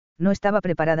No estaba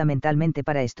preparada mentalmente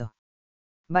para esto.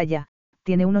 Vaya,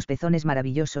 tiene unos pezones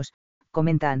maravillosos,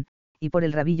 comenta Ann, y por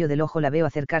el rabillo del ojo la veo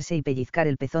acercarse y pellizcar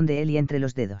el pezón de Ellie entre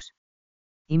los dedos.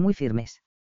 Y muy firmes.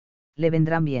 Le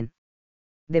vendrán bien.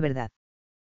 De verdad.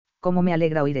 ¿Cómo me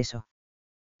alegra oír eso?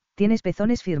 Tienes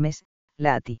pezones firmes,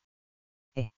 Laati.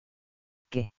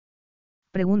 ¿Qué?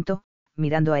 Pregunto,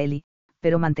 mirando a Ellie,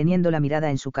 pero manteniendo la mirada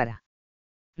en su cara.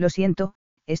 Lo siento,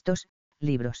 estos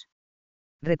libros.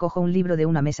 Recojo un libro de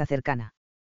una mesa cercana.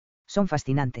 Son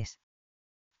fascinantes.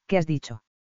 ¿Qué has dicho?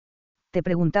 Te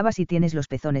preguntaba si tienes los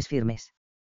pezones firmes.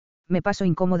 Me paso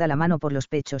incómoda la mano por los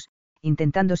pechos,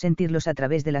 intentando sentirlos a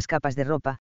través de las capas de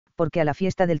ropa, porque a la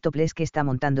fiesta del topless que está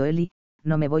montando Ellie,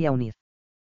 no me voy a unir.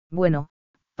 Bueno,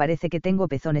 parece que tengo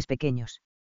pezones pequeños.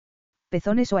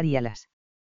 ¿Pezones o areolas?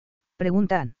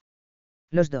 Preguntan.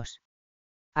 Los dos.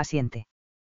 Asiente.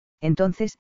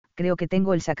 Entonces, creo que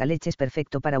tengo el sacaleches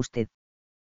perfecto para usted.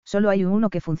 Solo hay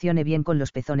uno que funcione bien con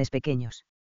los pezones pequeños.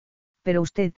 Pero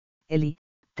usted, Ellie,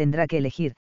 tendrá que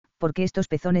elegir, porque estos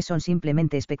pezones son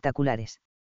simplemente espectaculares.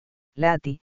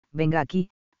 Laati, venga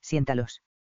aquí, siéntalos.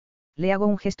 Le hago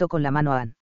un gesto con la mano a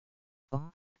Ann.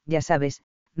 Oh, ya sabes,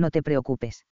 no te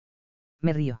preocupes.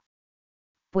 Me río.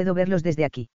 Puedo verlos desde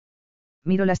aquí.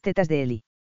 Miro las tetas de Ellie.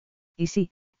 Y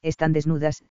sí, están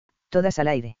desnudas, todas al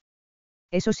aire.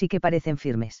 Esos sí que parecen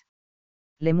firmes.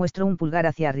 Le muestro un pulgar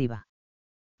hacia arriba.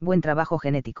 Buen trabajo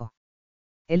genético.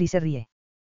 Ellie se ríe.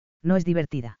 No es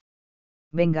divertida.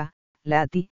 Venga,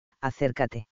 Laati,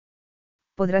 acércate.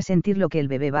 Podrás sentir lo que el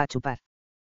bebé va a chupar.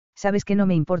 Sabes que no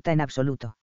me importa en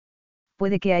absoluto.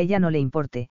 Puede que a ella no le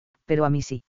importe, pero a mí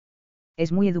sí.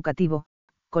 Es muy educativo,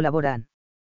 colaboran.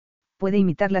 Puede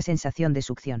imitar la sensación de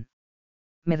succión.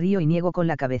 Me río y niego con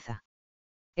la cabeza.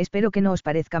 Espero que no os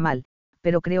parezca mal,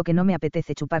 pero creo que no me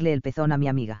apetece chuparle el pezón a mi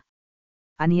amiga.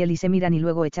 Ann y Ellie se miran y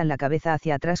luego echan la cabeza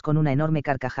hacia atrás con una enorme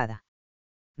carcajada.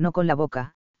 No con la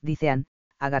boca, dice Ann,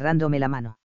 agarrándome la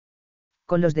mano.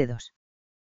 Con los dedos.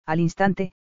 Al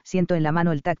instante, siento en la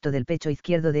mano el tacto del pecho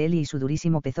izquierdo de Ellie y su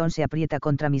durísimo pezón se aprieta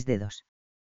contra mis dedos.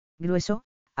 Grueso,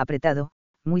 apretado,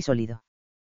 muy sólido.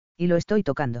 Y lo estoy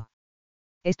tocando.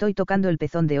 Estoy tocando el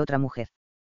pezón de otra mujer.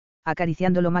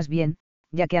 Acariciándolo más bien,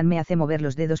 ya que Ann me hace mover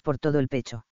los dedos por todo el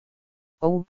pecho.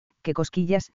 ¡Oh, qué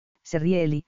cosquillas!, se ríe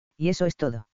Ellie, y eso es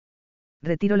todo.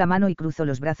 Retiro la mano y cruzo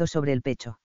los brazos sobre el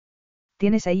pecho.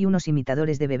 Tienes ahí unos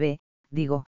imitadores de bebé,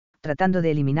 digo, tratando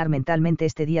de eliminar mentalmente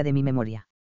este día de mi memoria.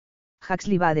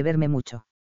 Huxley va a deberme mucho.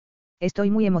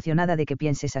 Estoy muy emocionada de que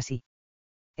pienses así.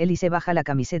 Ellie se baja la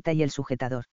camiseta y el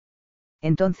sujetador.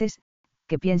 Entonces,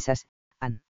 ¿qué piensas,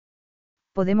 Ann?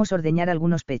 Podemos ordeñar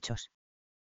algunos pechos.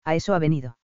 A eso ha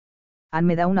venido. Ann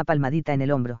me da una palmadita en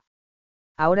el hombro.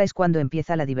 Ahora es cuando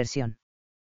empieza la diversión.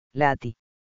 Laati.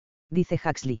 Dice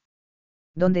Huxley.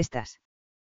 ¿Dónde estás?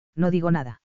 No digo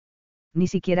nada. Ni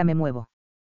siquiera me muevo.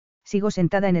 Sigo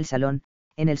sentada en el salón,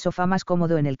 en el sofá más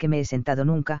cómodo en el que me he sentado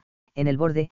nunca, en el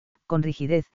borde, con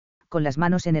rigidez, con las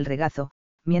manos en el regazo,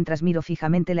 mientras miro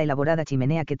fijamente la elaborada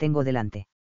chimenea que tengo delante.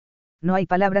 No hay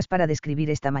palabras para describir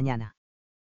esta mañana.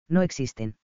 No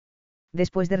existen.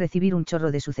 Después de recibir un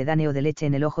chorro de sucedáneo de leche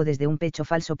en el ojo desde un pecho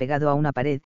falso pegado a una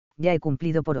pared, ya he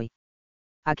cumplido por hoy.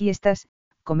 Aquí estás,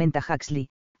 comenta Huxley,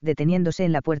 deteniéndose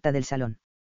en la puerta del salón.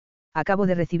 Acabo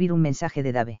de recibir un mensaje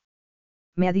de Dave.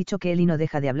 Me ha dicho que Ellie no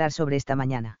deja de hablar sobre esta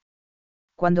mañana.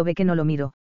 Cuando ve que no lo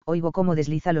miro, oigo cómo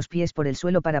desliza los pies por el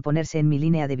suelo para ponerse en mi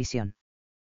línea de visión.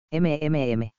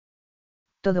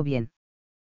 ¿Todo bien?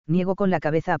 Niego con la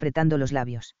cabeza apretando los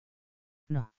labios.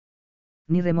 No.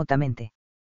 Ni remotamente.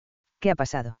 ¿Qué ha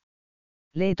pasado?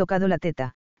 Le he tocado la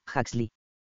teta, Huxley.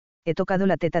 He tocado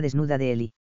la teta desnuda de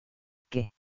Ellie.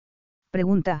 ¿Qué?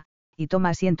 Pregunta, y toma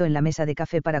asiento en la mesa de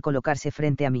café para colocarse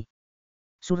frente a mí.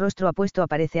 Su rostro apuesto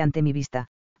aparece ante mi vista,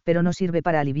 pero no sirve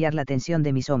para aliviar la tensión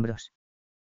de mis hombros.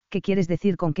 ¿Qué quieres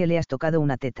decir con que le has tocado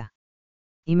una teta?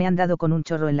 Y me han dado con un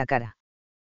chorro en la cara.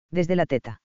 Desde la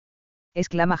teta.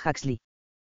 Exclama Huxley.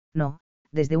 No,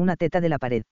 desde una teta de la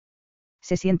pared.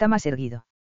 Se sienta más erguido.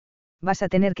 Vas a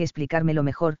tener que explicármelo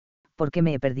mejor, porque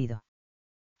me he perdido.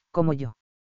 Como yo.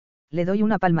 Le doy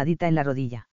una palmadita en la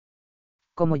rodilla.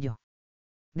 Como yo.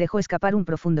 Dejo escapar un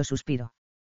profundo suspiro.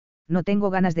 No tengo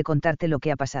ganas de contarte lo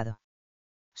que ha pasado.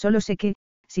 Solo sé que,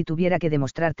 si tuviera que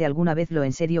demostrarte alguna vez lo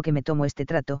en serio que me tomo este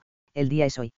trato, el día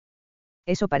es hoy.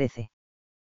 Eso parece.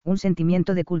 Un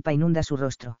sentimiento de culpa inunda su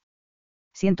rostro.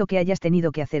 Siento que hayas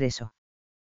tenido que hacer eso.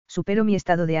 Supero mi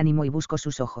estado de ánimo y busco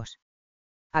sus ojos.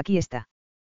 Aquí está.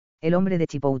 El hombre de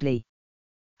Chipotle.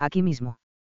 Aquí mismo.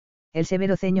 El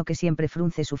severo ceño que siempre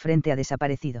frunce su frente ha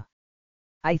desaparecido.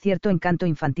 Hay cierto encanto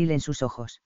infantil en sus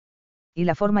ojos. Y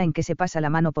la forma en que se pasa la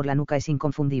mano por la nuca es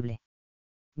inconfundible.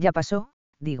 Ya pasó,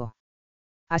 digo.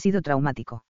 Ha sido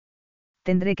traumático.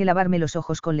 Tendré que lavarme los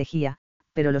ojos con lejía,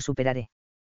 pero lo superaré.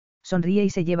 Sonríe y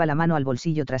se lleva la mano al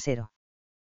bolsillo trasero.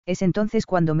 Es entonces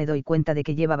cuando me doy cuenta de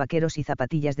que lleva vaqueros y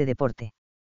zapatillas de deporte.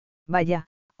 Vaya,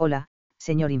 hola,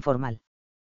 señor informal.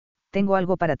 Tengo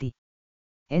algo para ti.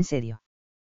 ¿En serio?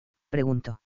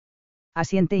 Pregunto.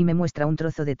 Asiente y me muestra un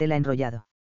trozo de tela enrollado.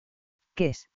 ¿Qué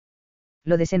es?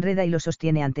 Lo desenreda y lo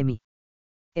sostiene ante mí.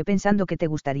 Pensando que te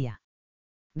gustaría.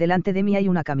 Delante de mí hay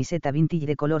una camiseta vintage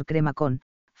de color crema con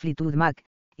Fleetwood Mac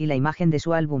y la imagen de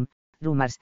su álbum,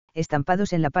 Rumors,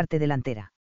 estampados en la parte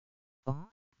delantera. Oh,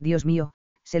 Dios mío,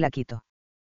 se la quito.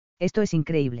 Esto es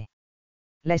increíble.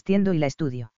 La extiendo y la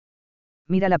estudio.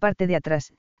 Mira la parte de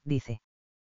atrás, dice.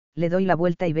 Le doy la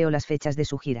vuelta y veo las fechas de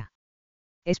su gira.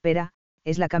 Espera,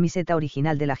 es la camiseta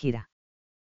original de la gira.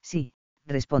 Sí,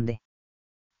 responde.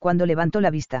 Cuando levantó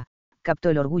la vista, captó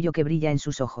el orgullo que brilla en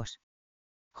sus ojos.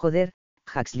 Joder,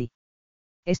 Huxley.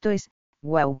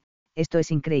 Wow, esto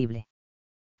es increíble.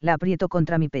 La aprieto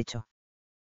contra mi pecho.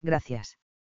 Gracias.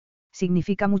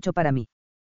 Significa mucho para mí.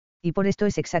 Y por esto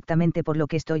es exactamente por lo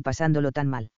que estoy pasándolo tan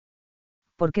mal.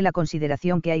 Porque la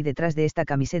consideración que hay detrás de esta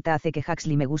camiseta hace que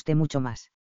Huxley me guste mucho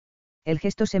más. El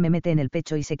gesto se me mete en el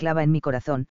pecho y se clava en mi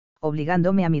corazón,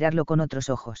 obligándome a mirarlo con otros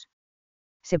ojos.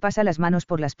 Se pasa las manos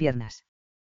por las piernas.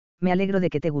 Me alegro de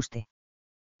que te guste.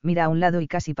 Mira a un lado y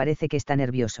casi parece que está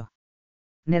nervioso.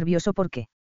 ¿Nervioso por qué?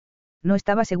 No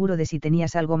estaba seguro de si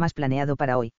tenías algo más planeado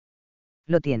para hoy.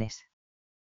 Lo tienes.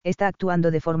 Está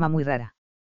actuando de forma muy rara.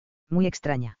 Muy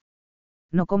extraña.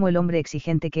 No como el hombre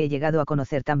exigente que he llegado a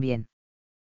conocer tan bien.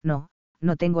 No,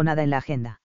 no tengo nada en la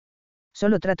agenda.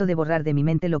 Solo trato de borrar de mi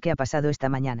mente lo que ha pasado esta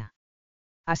mañana.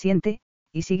 Asiente,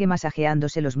 y sigue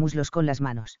masajeándose los muslos con las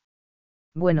manos.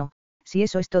 Bueno, si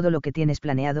eso es todo lo que tienes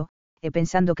planeado, he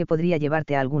pensado que podría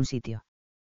llevarte a algún sitio.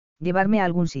 ¿Llevarme a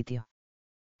algún sitio?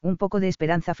 Un poco de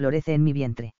esperanza florece en mi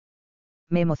vientre.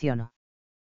 Me emociono.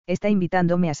 Está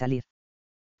invitándome a salir.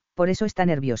 Por eso está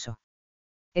nervioso.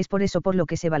 Es por eso por lo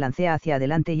que se balancea hacia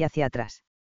adelante y hacia atrás.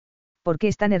 ¿Por qué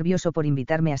está nervioso por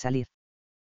invitarme a salir?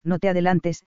 No te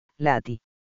adelantes, Lati.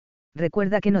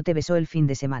 Recuerda que no te besó el fin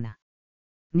de semana.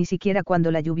 Ni siquiera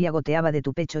cuando la lluvia goteaba de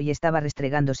tu pecho y estaba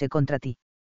restregándose contra ti.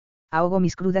 Ahogo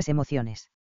mis crudas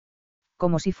emociones.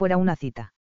 Como si fuera una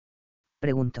cita.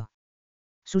 Pregunto.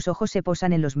 Sus ojos se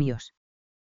posan en los míos.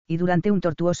 Y durante un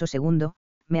tortuoso segundo,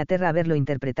 me aterra haberlo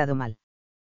interpretado mal.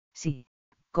 Sí,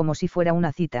 como si fuera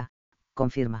una cita,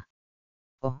 confirma.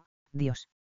 Oh, Dios.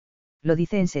 Lo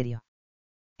dice en serio.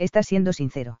 Está siendo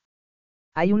sincero.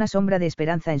 Hay una sombra de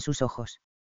esperanza en sus ojos.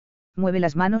 Mueve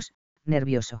las manos,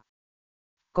 nervioso.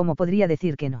 ¿Cómo podría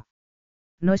decir que no?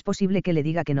 No es posible que le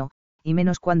diga que no, y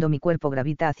menos cuando mi cuerpo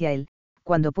gravita hacia él,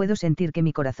 cuando puedo sentir que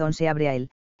mi corazón se abre a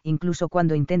él, incluso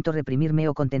cuando intento reprimirme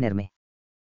o contenerme.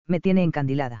 Me tiene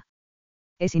encandilada.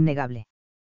 Es innegable.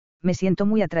 Me siento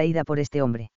muy atraída por este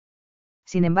hombre.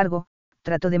 Sin embargo,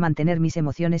 trato de mantener mis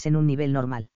emociones en un nivel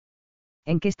normal.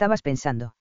 ¿En qué estabas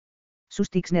pensando? Sus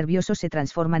tics nerviosos se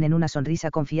transforman en una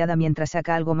sonrisa confiada mientras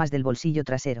saca algo más del bolsillo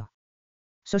trasero.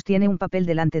 Sostiene un papel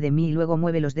delante de mí y luego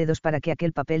mueve los dedos para que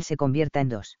aquel papel se convierta en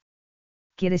dos.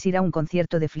 ¿Quieres ir a un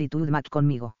concierto de Fleetwood Mac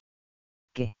conmigo?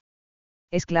 ¿Qué?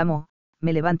 Exclamo,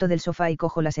 me levanto del sofá y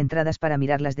cojo las entradas para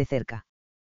mirarlas de cerca.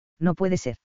 No puede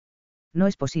ser. No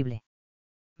es posible.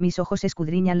 Mis ojos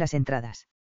escudriñan las entradas.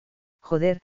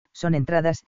 Joder, son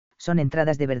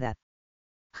entradas de verdad.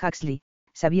 Huxley,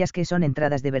 ¿sabías que son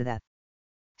entradas de verdad?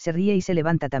 Se ríe y se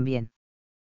levanta también.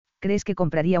 ¿Crees que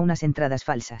compraría unas entradas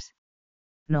falsas?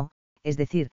 No, es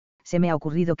decir, se me ha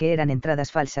ocurrido que eran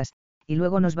entradas falsas, y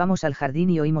luego nos vamos al jardín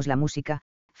y oímos la música,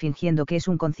 fingiendo que es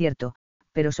un concierto,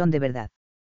 pero son de verdad.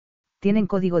 ¿Tienen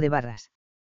código de barras?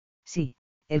 Sí,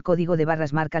 el código de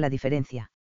barras marca la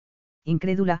diferencia.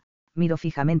 Incrédula, miro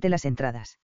fijamente las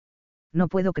entradas. No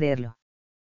puedo creerlo.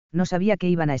 No sabía que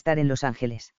iban a estar en Los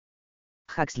Ángeles.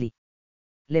 Huxley.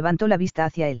 Levantó la vista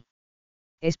hacia él.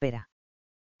 Espera.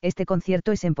 Este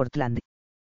concierto es en Portland.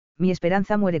 Mi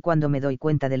esperanza muere cuando me doy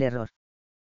cuenta del error.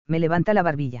 Me levanta la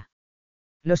barbilla.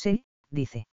 Lo sé,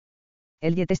 dice.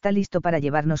 El jet está listo para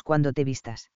llevarnos cuando te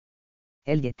vistas.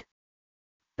 ¿El jet?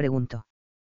 Pregunto.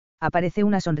 Aparece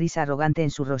una sonrisa arrogante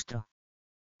en su rostro.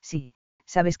 Sí,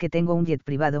 sabes que tengo un jet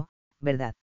privado,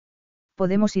 ¿verdad?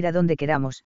 Podemos ir a donde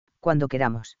queramos, cuando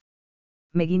queramos.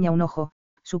 Me guiña un ojo,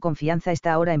 su confianza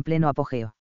está ahora en pleno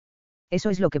apogeo. Eso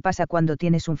es lo que pasa cuando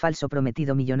tienes un falso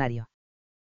prometido millonario.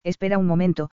 Espera un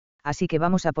momento, así que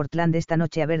vamos a Portland esta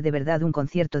noche a ver de verdad un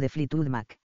concierto de Fleetwood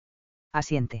Mac.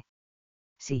 Asiente.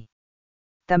 Sí.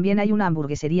 También hay una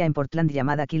hamburguesería en Portland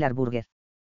llamada Killer Burger.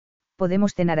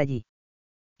 Podemos cenar allí.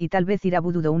 Y tal vez ir a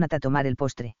Voodoo Donut a tomar el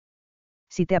postre.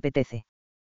 Si te apetece.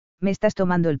 Me estás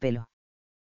tomando el pelo.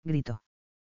 Gritó.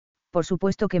 Por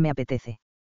supuesto que me apetece.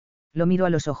 Lo miro a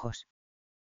los ojos.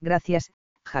 Gracias,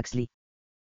 Huxley.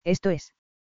 Esto es.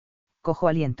 Cojo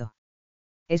aliento.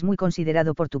 Es muy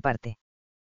considerado por tu parte.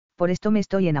 Por esto me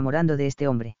estoy enamorando de este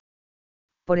hombre.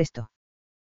 Por esto.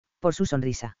 Por su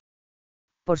sonrisa.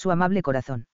 Por su amable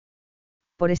corazón.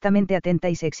 Por esta mente atenta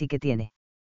y sexy que tiene.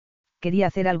 Quería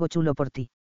hacer algo chulo por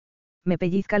ti. Me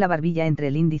pellizca la barbilla entre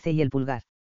el índice y el pulgar.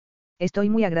 Estoy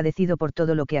muy agradecido por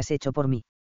todo lo que has hecho por mí.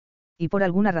 Y por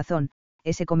alguna razón,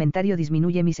 ese comentario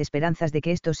disminuye mis esperanzas de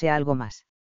que esto sea algo más.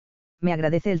 Me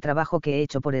agradece el trabajo que he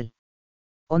hecho por él.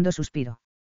 Hondo suspiro.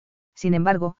 Sin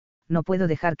embargo, no puedo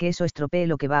dejar que eso estropee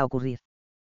lo que va a ocurrir.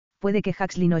 Puede que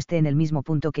Huxley no esté en el mismo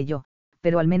punto que yo,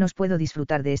 pero al menos puedo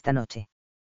disfrutar de esta noche.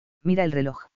 Mira el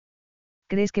reloj.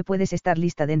 ¿Crees que puedes estar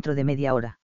lista dentro de media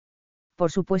hora?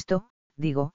 Por supuesto,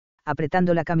 digo,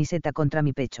 apretando la camiseta contra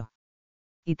mi pecho.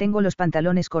 Y tengo los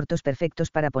pantalones cortos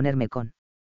perfectos para ponerme con.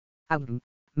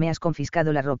 Me has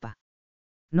confiscado la ropa.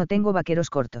 No tengo vaqueros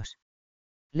cortos.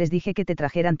 Les dije que te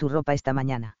trajeran tu ropa esta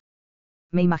mañana.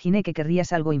 Me imaginé que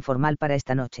querrías algo informal para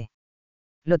esta noche.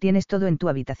 Lo tienes todo en tu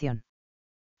habitación.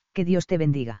 Que Dios te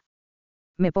bendiga.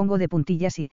 Me pongo de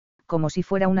puntillas y, como si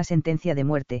fuera una sentencia de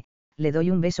muerte, le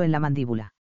doy un beso en la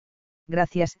mandíbula.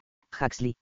 Gracias,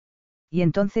 Huxley. Y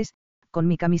entonces, con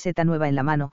mi camiseta nueva en la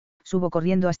mano, subo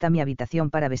corriendo hasta mi habitación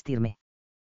para vestirme.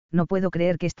 No puedo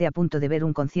creer que esté a punto de ver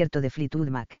un concierto de Fleetwood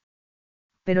Mac.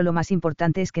 Pero lo más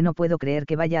importante es que no puedo creer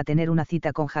que vaya a tener una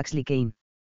cita con Huxley Kane.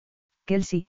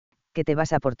 Kelsey, que te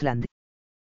vas a Portland.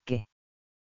 ¿Qué?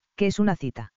 ¿Qué es una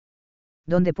cita?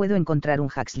 ¿Dónde puedo encontrar un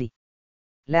Huxley?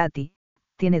 Lati,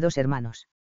 tiene 2 hermanos.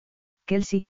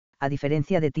 Kelsey, a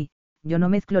diferencia de ti, yo no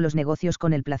mezclo los negocios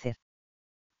con el placer.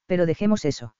 Pero dejemos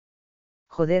eso.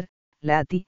 Joder,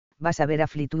 Lati, vas a ver a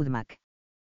Fleetwood Mac.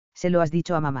 ¿Se lo has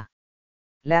dicho a mamá?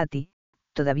 Lati,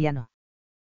 todavía no.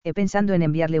 He pensado en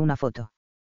enviarle una foto.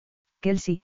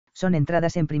 Kelsey, son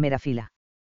entradas en primera fila.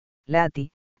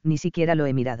 Lati, ni siquiera lo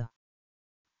he mirado.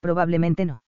 Probablemente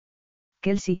no.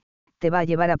 Kelsey, te va a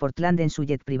llevar a Portland en su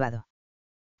jet privado.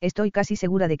 Estoy casi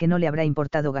segura de que no le habrá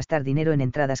importado gastar dinero en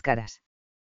entradas caras.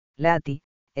 Lati,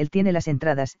 él tiene las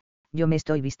entradas, yo me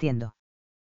estoy vistiendo.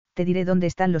 Te diré dónde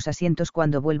están los asientos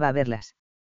cuando vuelva a verlas.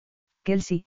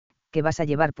 Kelsey, ¿qué vas a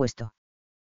llevar puesto?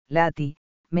 Lati,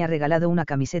 me ha regalado una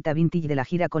camiseta vintage de la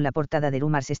gira con la portada de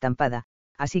Rumars estampada,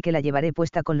 así que la llevaré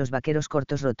puesta con los vaqueros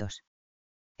cortos rotos.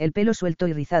 El pelo suelto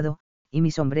y rizado, y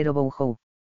mi sombrero boho.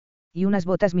 Y unas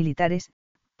botas militares,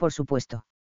 por supuesto.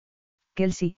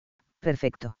 Kelsey,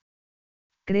 perfecto.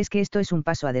 ¿Crees que esto es un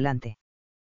paso adelante?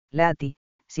 Lati,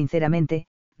 sinceramente,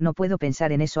 no puedo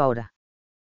pensar en eso ahora.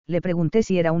 Le pregunté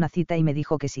si era una cita y me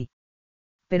dijo que sí.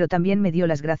 Pero también me dio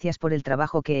las gracias por el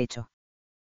trabajo que he hecho.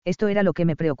 Esto era lo que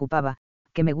me preocupaba,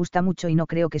 que me gusta mucho y no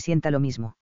creo que sienta lo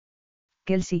mismo.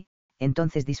 Kelsey,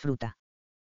 entonces disfruta.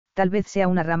 Tal vez sea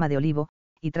una rama de olivo,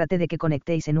 y trate de que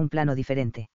conectéis en un plano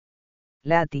diferente.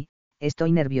 Lati,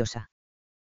 estoy nerviosa.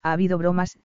 Ha habido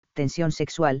bromas, tensión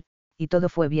sexual, y todo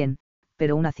fue bien,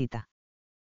 pero una cita.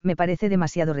 Me parece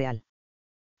demasiado real.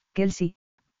 Kelsey,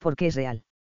 ¿por qué es real?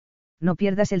 No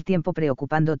pierdas el tiempo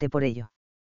preocupándote por ello.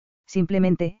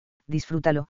 Simplemente,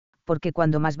 disfrútalo, porque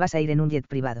cuando más vas a ir en un jet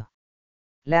privado.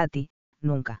 Lati,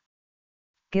 nunca.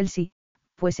 Kelsey,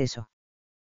 pues eso.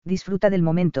 Disfruta del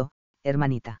momento,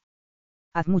 hermanita.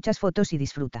 Haz muchas fotos y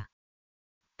disfruta.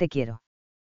 Te quiero.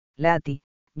 Lati,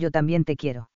 yo también te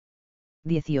quiero.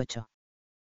 18.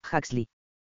 Huxley.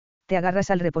 Te agarras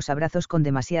al reposabrazos con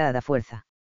demasiada fuerza.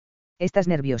 Estás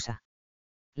nerviosa.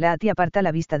 Lati aparta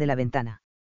la vista de la ventana.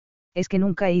 Es que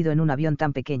nunca he ido en un avión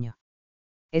tan pequeño.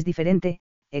 Es diferente,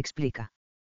 explica.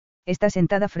 Está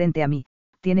sentada frente a mí,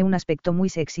 tiene un aspecto muy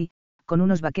sexy, con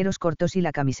unos vaqueros cortos y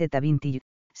la camiseta vintage,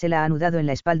 se la ha anudado en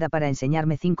la espalda para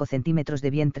enseñarme 5 centímetros de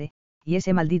vientre, y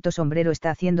ese maldito sombrero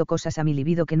está haciendo cosas a mi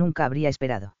libido que nunca habría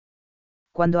esperado.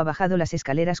 Cuando ha bajado las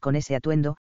escaleras con ese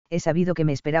atuendo, he sabido que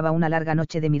me esperaba una larga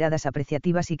noche de miradas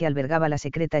apreciativas y que albergaba la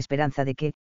secreta esperanza de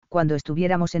que, cuando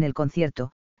estuviéramos en el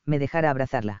concierto, me dejara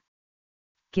abrazarla.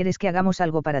 ¿Quieres que hagamos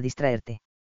algo para distraerte?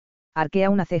 Arquea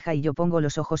una ceja y yo pongo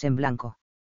los ojos en blanco.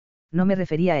 No me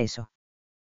refería a eso.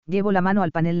 Llevo la mano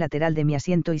al panel lateral de mi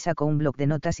asiento y saco un bloc de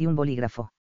notas y un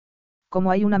bolígrafo.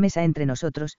 Como hay una mesa entre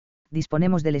nosotros,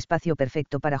 disponemos del espacio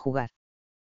perfecto para jugar.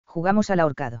 Jugamos al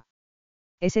ahorcado.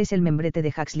 Ese es el membrete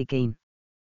de Huxley Kane.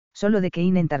 Solo de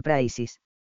Kane Enterprises.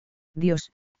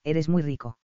 Dios, eres muy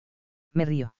rico. Me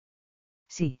río.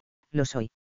 Sí, lo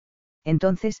soy.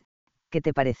 Entonces, ¿qué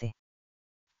te parece?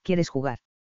 ¿Quieres jugar?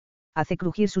 Hace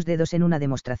crujir sus dedos en una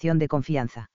demostración de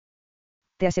confianza.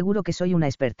 Te aseguro que soy una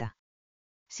experta.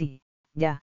 Sí,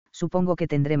 ya, supongo que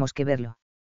tendremos que verlo.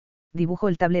 Dibujo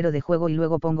el tablero de juego y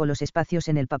luego pongo los espacios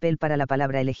en el papel para la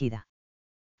palabra elegida.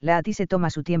 La Ati se toma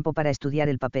su tiempo para estudiar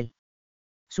el papel.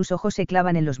 Sus ojos se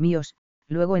clavan en los míos,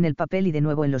 luego en el papel y de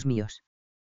nuevo en los míos.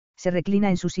 Se reclina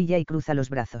en su silla y cruza los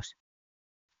brazos.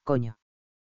 Coño.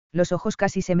 Los ojos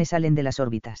casi se me salen de las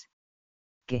órbitas.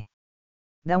 ¿Qué?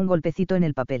 Da un golpecito en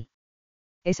el papel.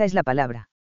 Esa es la palabra.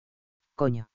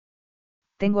 Coño.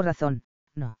 Tengo razón,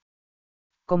 no.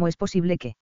 ¿Cómo es posible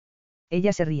que?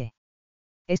 Ella se ríe.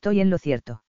 Estoy en lo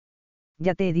cierto.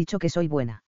 Ya te he dicho que soy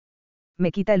buena.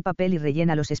 Me quita el papel y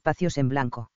rellena los espacios en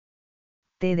blanco.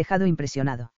 Te he dejado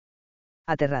impresionado.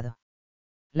 Aterrado.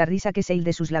 La risa que sale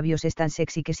de sus labios es tan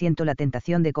sexy que siento la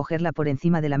tentación de cogerla por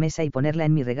encima de la mesa y ponerla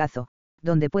en mi regazo,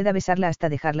 donde pueda besarla hasta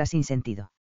dejarla sin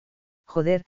sentido.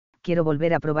 Joder, quiero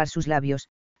volver a probar sus labios,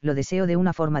 lo deseo de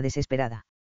una forma desesperada.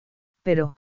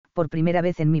 Pero, por primera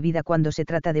vez en mi vida cuando se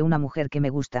trata de una mujer que me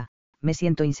gusta, me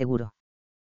siento inseguro.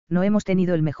 No hemos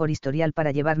tenido el mejor historial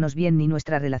para llevarnos bien ni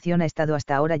nuestra relación ha estado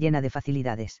hasta ahora llena de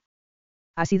facilidades.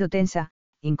 Ha sido tensa,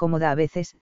 incómoda a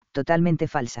veces, totalmente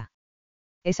falsa.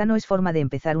 Esa no es forma de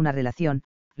empezar una relación,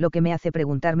 lo que me hace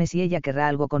preguntarme si ella querrá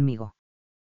algo conmigo.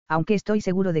 Aunque estoy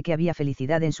seguro de que había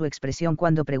felicidad en su expresión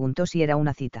cuando preguntó si era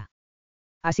una cita.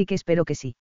 Así que espero que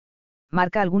sí.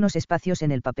 Marca algunos espacios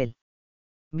en el papel.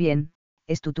 Bien,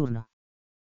 es tu turno.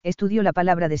 Estudio la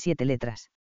palabra de 7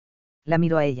 letras. La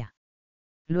miro a ella.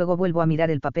 Luego vuelvo a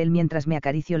mirar el papel mientras me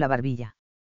acaricio la barbilla.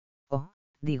 Oh,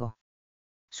 digo.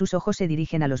 Sus ojos se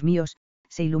dirigen a los míos,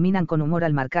 se iluminan con humor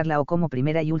al marcar la O como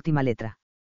primera y última letra.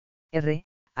 R,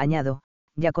 añado,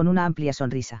 ya con una amplia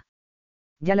sonrisa.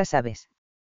 Ya la sabes.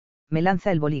 Me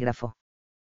lanza el bolígrafo.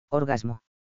 Orgasmo.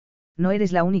 No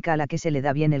eres la única a la que se le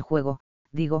da bien el juego,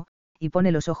 digo, y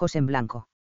pone los ojos en blanco.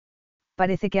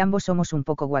 Parece que ambos somos un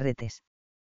poco guarretes.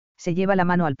 Se lleva la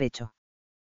mano al pecho.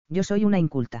 Yo soy una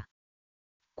inculta.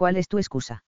 ¿Cuál es tu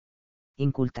excusa?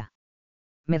 Inculta.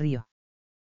 Me río.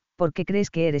 ¿Por qué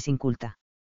crees que eres inculta?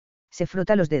 Se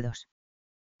frota los dedos.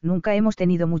 Nunca hemos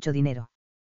tenido mucho dinero.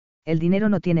 El dinero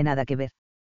no tiene nada que ver.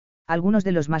 Algunos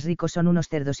de los más ricos son unos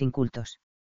cerdos incultos.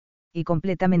 Y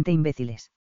completamente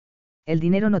imbéciles. El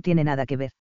dinero no tiene nada que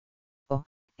ver. Oh,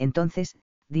 entonces,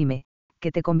 dime,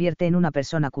 ¿qué te convierte en una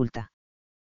persona culta?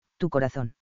 Tu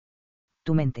corazón.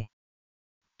 Tu mente.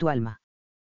 Tu alma.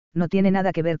 No tiene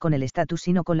nada que ver con el estatus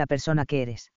sino con la persona que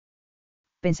eres.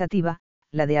 Pensativa,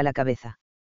 ladea la cabeza.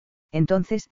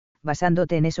 Entonces,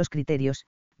 basándote en esos criterios,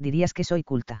 dirías que soy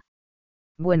culta.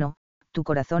 Bueno, tu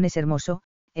corazón es hermoso,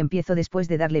 empiezo después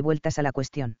de darle vueltas a la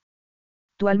cuestión.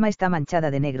 Tu alma está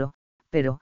manchada de negro,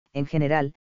 pero, en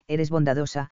general, eres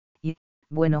bondadosa, y,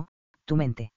 bueno, tu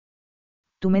mente.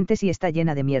 Tu mente sí está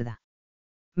llena de mierda.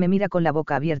 Me mira con la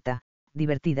boca abierta,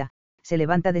 divertida, se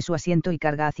levanta de su asiento y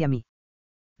carga hacia mí.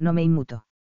 No me inmuto.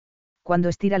 Cuando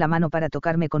estira la mano para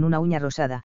tocarme con una uña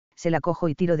rosada, se la cojo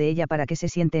y tiro de ella para que se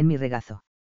siente en mi regazo.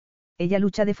 Ella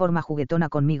lucha de forma juguetona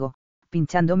conmigo,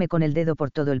 pinchándome con el dedo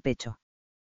por todo el pecho.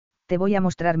 Te voy a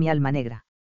mostrar mi alma negra.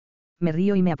 Me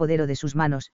río y me apodero de sus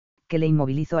manos, que le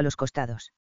inmovilizo a los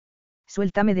costados.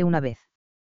 Suéltame de una vez.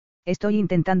 Estoy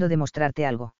intentando demostrarte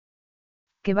algo.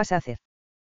 ¿Qué vas a hacer?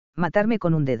 Matarme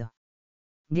con un dedo.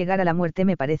 Llegar a la muerte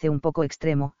me parece un poco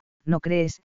extremo, ¿no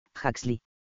crees, Huxley?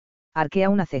 Arquea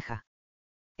una ceja.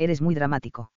 Eres muy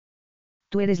dramático.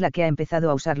 Tú eres la que ha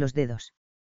empezado a usar los dedos.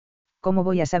 ¿Cómo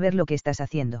voy a saber lo que estás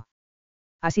haciendo?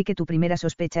 Así que tu primera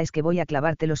sospecha es que voy a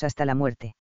clavártelos hasta la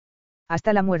muerte.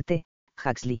 Hasta la muerte,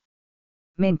 Huxley.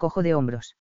 Me encojo de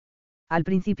hombros. Al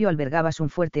principio albergabas un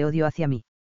fuerte odio hacia mí.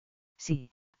 Sí,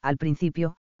 al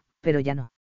principio, pero ya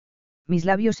no. Mis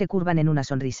labios se curvan en una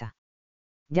sonrisa.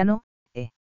 Ya no,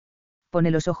 Pone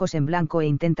los ojos en blanco e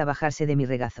intenta bajarse de mi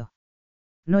regazo.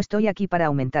 No estoy aquí para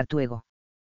aumentar tu ego.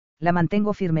 La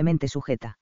mantengo firmemente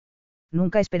sujeta.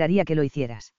 Nunca esperaría que lo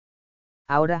hicieras.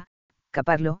 Ahora,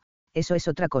 caparlo, eso es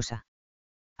otra cosa.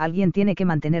 Alguien tiene que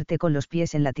mantenerte con los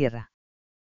pies en la tierra.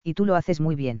 Y tú lo haces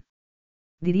muy bien.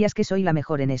 Dirías que soy la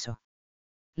mejor en eso.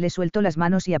 Le suelto las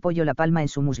manos y apoyo la palma en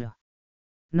su muslo.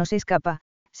 No se escapa,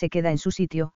 se queda en su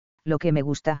sitio, lo que me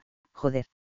gusta, joder.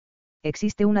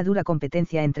 Existe una dura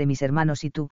competencia entre mis hermanos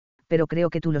y tú, pero creo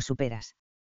que tú los superas.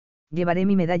 Llevaré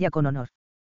mi medalla con honor.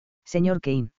 Señor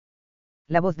Kane.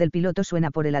 La voz del piloto suena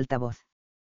por el altavoz.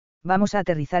 Vamos a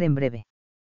aterrizar en breve.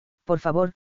 Por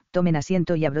favor, tomen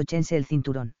asiento y abróchense el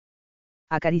cinturón.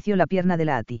 Acarició la pierna de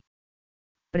la Ati.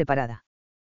 ¿Preparada?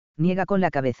 Niega con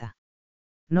la cabeza.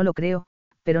 No lo creo,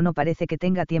 pero no parece que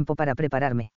tenga tiempo para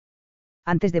prepararme.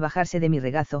 Antes de bajarse de mi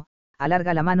regazo,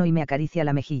 alarga la mano y me acaricia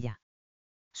la mejilla.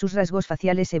 Sus rasgos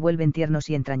faciales se vuelven tiernos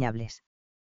y entrañables.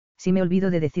 Si me olvido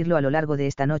de decirlo a lo largo de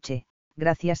esta noche,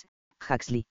 gracias,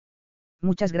 Huxley.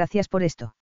 Muchas gracias por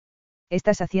esto.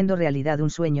 Estás haciendo realidad un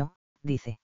sueño,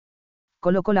 dice.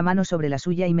 Coloco la mano sobre la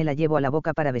suya y me la llevo a la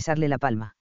boca para besarle la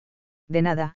palma. De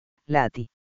nada, Lati.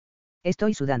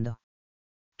 Estoy sudando.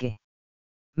 ¿Qué?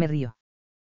 Me río.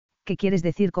 ¿Qué quieres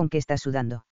decir con que estás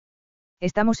sudando?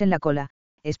 Estamos en la cola,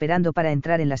 esperando para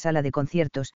entrar en la sala de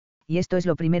conciertos, y esto es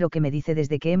lo primero que me dice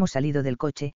desde que hemos salido del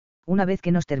coche, una vez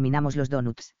que nos terminamos los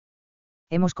donuts.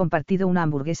 Hemos compartido una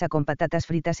hamburguesa con patatas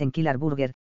fritas en Killer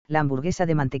Burger, la hamburguesa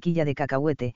de mantequilla de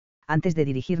cacahuete, antes de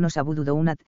dirigirnos a Voodoo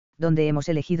Donut, donde hemos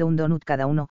elegido un donut cada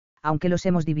uno, aunque los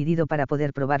hemos dividido para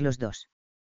poder probar los dos.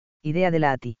 Idea de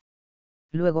la Ati.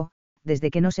 Luego,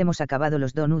 desde que nos hemos acabado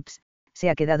los donuts, se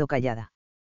ha quedado callada.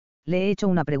 Le he hecho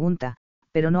una pregunta,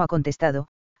 pero no ha contestado,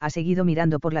 ha seguido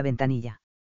mirando por la ventanilla.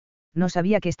 No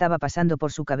sabía qué estaba pasando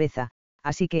por su cabeza,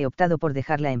 así que he optado por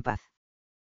dejarla en paz.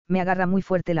 Me agarra muy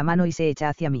fuerte la mano y se echa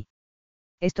hacia mí.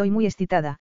 Estoy muy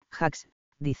excitada, Jax,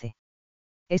 dice.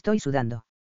 Estoy sudando.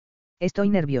 Estoy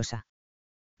nerviosa.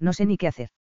 No sé ni qué hacer.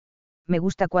 Me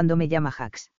gusta cuando me llama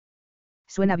Jax.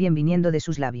 Suena bien viniendo de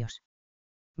sus labios.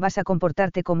 Vas a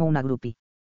comportarte como una groupie.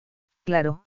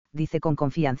 Claro, dice con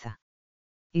confianza.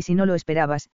 Y si no lo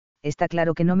esperabas, está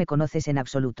claro que no me conoces en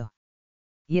absoluto.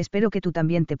 Y espero que tú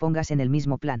también te pongas en el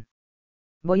mismo plan.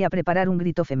 Voy a preparar un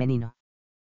grito femenino.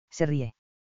 Se ríe.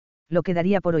 Lo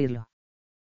quedaría por oírlo.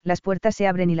 Las puertas se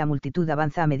abren y la multitud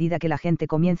avanza a medida que la gente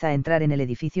comienza a entrar en el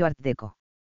edificio Art Deco.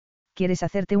 ¿Quieres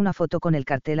hacerte una foto con el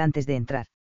cartel antes de entrar?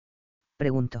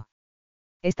 Pregunto.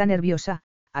 Está nerviosa,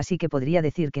 así que podría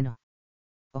decir que no.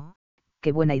 Oh,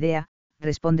 qué buena idea,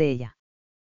 responde ella.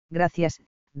 Gracias,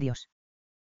 Dios.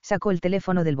 Saco el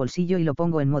teléfono del bolsillo y lo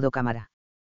pongo en modo cámara.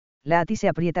 La Ati se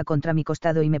aprieta contra mi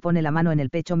costado y me pone la mano en el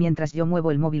pecho mientras yo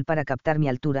muevo el móvil para captar mi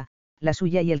altura, la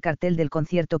suya y el cartel del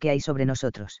concierto que hay sobre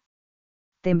nosotros.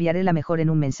 Te enviaré la mejor en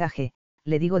un mensaje,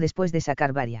 le digo después de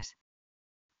sacar varias.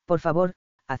 Por favor,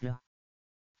 hazlo.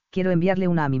 Quiero enviarle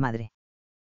una a mi madre.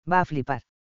 Va a flipar.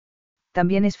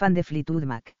 También es fan de Fleetwood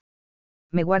Mac.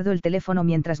 Me guardo el teléfono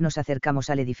mientras nos acercamos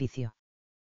al edificio.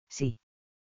 Sí.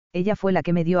 Ella fue la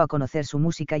que me dio a conocer su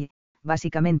música y,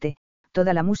 básicamente,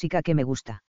 toda la música que me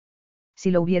gusta.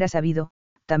 Si lo hubiera sabido,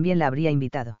 también la habría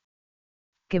invitado.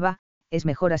 ¿Qué va? Es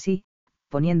mejor así,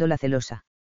 poniéndola celosa.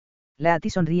 La Ati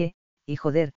sonríe, y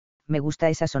joder, me gusta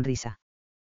esa sonrisa.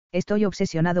 Estoy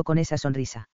obsesionado con esa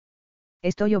sonrisa.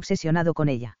 Estoy obsesionado con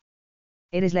ella.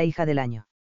 Eres la hija del año.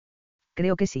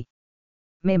 Creo que sí.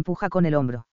 Me empuja con el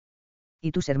hombro.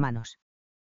 ¿Y tus hermanos?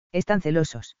 Están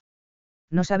celosos.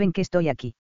 No saben que estoy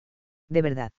aquí. ¿De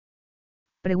verdad?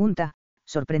 Pregunta,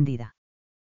 sorprendida.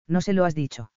 No se lo has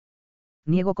dicho.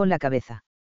 Niego con la cabeza.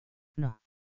 No.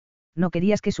 No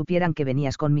querías que supieran que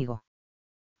venías conmigo.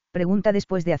 Pregunta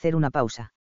después de hacer una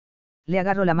pausa. Le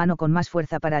agarro la mano con más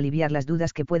fuerza para aliviar las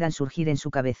dudas que puedan surgir en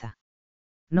su cabeza.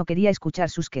 No quería escuchar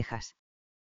sus quejas.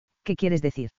 ¿Qué quieres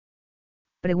decir?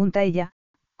 Pregunta ella,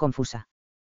 confusa.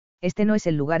 Este no es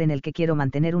el lugar en el que quiero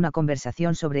mantener una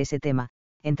conversación sobre ese tema,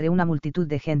 entre una multitud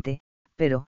de gente,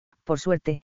 pero, por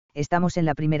suerte, estamos en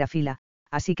la primera fila,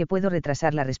 así que puedo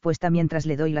retrasar la respuesta mientras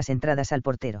le doy las entradas al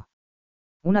portero.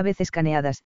 Una vez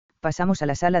escaneadas, pasamos a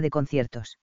la sala de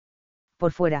conciertos.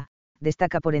 Por fuera,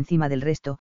 destaca por encima del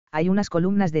resto, hay unas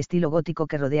columnas de estilo gótico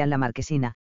que rodean la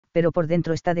marquesina, pero por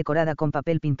dentro está decorada con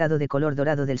papel pintado de color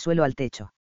dorado del suelo al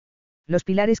techo. Los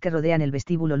pilares que rodean el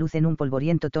vestíbulo lucen un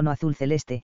polvoriento tono azul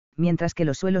celeste, mientras que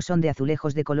los suelos son de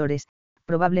azulejos de colores,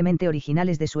 probablemente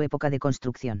originales de su época de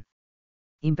construcción.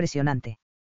 Impresionante.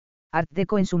 Art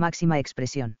Deco en su máxima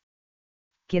expresión.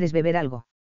 ¿Quieres beber algo?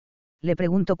 Le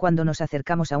pregunto cuando nos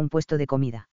acercamos a un puesto de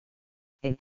comida.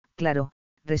 Claro,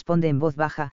 responde en voz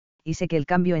baja, y sé que el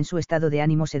cambio en su estado de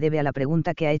ánimo se debe a la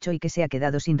pregunta que ha hecho y que se ha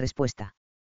quedado sin respuesta.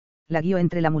 La guío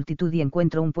entre la multitud y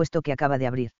encuentro un puesto que acaba de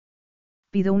abrir.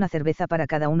 Pido una cerveza para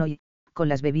cada uno y, con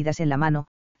las bebidas en la mano,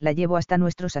 la llevo hasta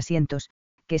nuestros asientos,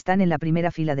 que están en la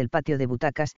primera fila del patio de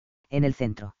butacas, en el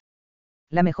centro.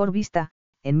 La mejor vista,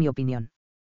 en mi opinión.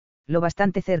 Lo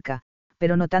bastante cerca,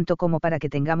 pero no tanto como para que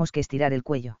tengamos que estirar el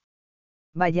cuello.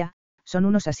 Vaya, son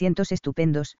unos asientos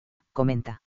estupendos,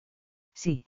 comenta.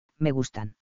 Sí, me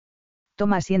gustan.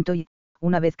 Toma asiento y,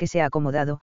 una vez que se ha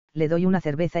acomodado, le doy una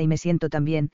cerveza y me siento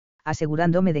también,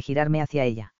 asegurándome de girarme hacia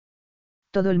ella.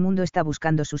 Todo el mundo está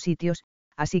buscando sus sitios,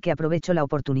 así que aprovecho la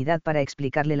oportunidad para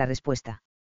explicarle la respuesta.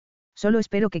 Solo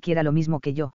espero que quiera lo mismo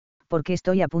que yo, porque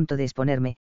estoy a punto de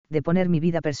exponerme, de poner mi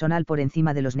vida personal por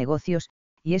encima de los negocios,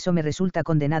 y eso me resulta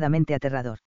condenadamente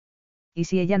aterrador. ¿Y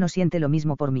si ella no siente lo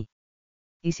mismo por mí?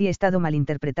 ¿Y si he estado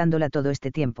malinterpretándola todo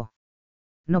este tiempo?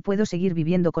 No puedo seguir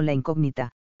viviendo con la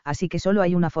incógnita, así que solo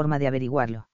hay una forma de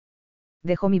averiguarlo.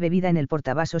 Dejo mi bebida en el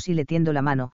portavasos y le tiendo la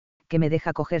mano, que me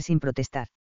deja coger sin protestar.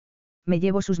 Me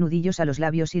llevo sus nudillos a los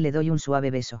labios y le doy un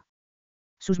suave beso.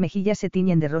 Sus mejillas se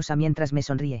tiñen de rosa mientras me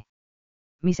sonríe.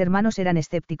 Mis hermanos eran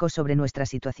escépticos sobre nuestra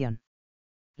situación.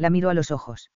 La miro a los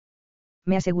ojos.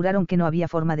 Me aseguraron que no había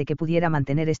forma de que pudiera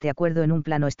mantener este acuerdo en un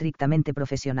plano estrictamente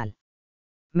profesional.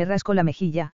 Me rasco la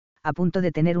mejilla, a punto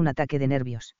de tener un ataque de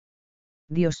nervios.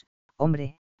 Dios,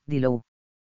 hombre, dilo.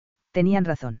 Tenían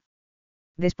razón.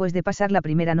 Después de pasar la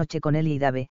primera noche con él y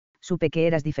Dave, supe que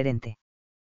eras diferente.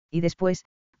 Y después,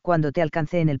 cuando te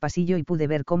alcancé en el pasillo y pude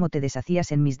ver cómo te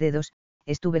deshacías en mis dedos,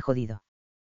 estuve jodido.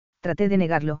 Traté de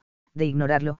negarlo, de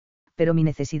ignorarlo, pero mi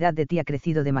necesidad de ti ha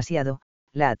crecido demasiado,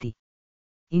 a ti.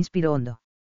 Inspiro hondo.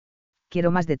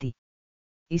 Quiero más de ti.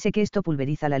 Y sé que esto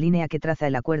pulveriza la línea que traza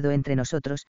el acuerdo entre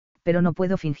nosotros, pero no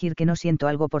puedo fingir que no siento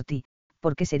algo por ti,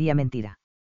 porque sería mentira.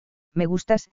 Me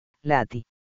gustas, a ti.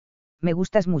 Me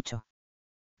gustas mucho.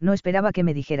 No esperaba que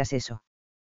me dijeras eso.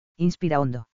 Inspira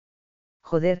hondo.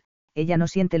 Joder, ella no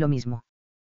siente lo mismo.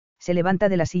 Se levanta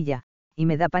de la silla, y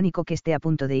me da pánico que esté a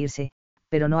punto de irse,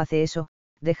 pero no hace eso,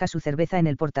 deja su cerveza en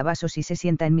el portavasos y se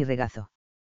sienta en mi regazo.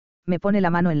 Me pone la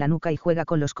mano en la nuca y juega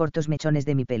con los cortos mechones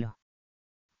de mi pelo.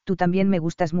 Tú también me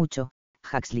gustas mucho,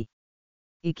 Huxley.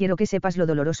 Y quiero que sepas lo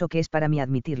doloroso que es para mí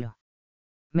admitirlo.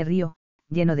 Me río,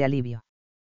 lleno de alivio.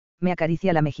 Me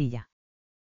acaricia la mejilla.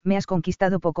 Me has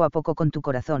conquistado poco a poco con tu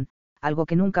corazón, algo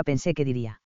que nunca pensé que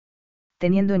diría.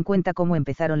 Teniendo en cuenta cómo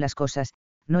empezaron las cosas,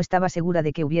 no estaba segura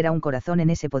de que hubiera un corazón en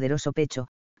ese poderoso pecho,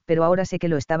 pero ahora sé que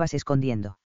lo estabas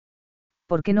escondiendo.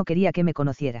 ¿Por qué no quería que me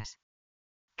conocieras?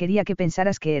 Quería que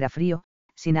pensaras que era frío,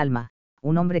 sin alma,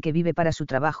 un hombre que vive para su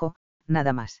trabajo,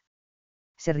 nada más.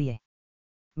 Se ríe.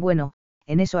 Bueno,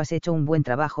 en eso has hecho un buen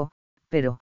trabajo,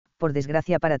 pero, por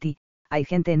desgracia para ti, hay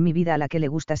gente en mi vida a la que le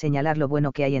gusta señalar lo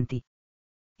bueno que hay en ti.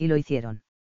 Y lo hicieron.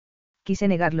 Quise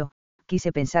negarlo,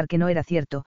 quise pensar que no era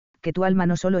cierto, que tu alma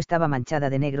no solo estaba manchada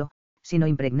de negro, sino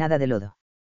impregnada de lodo.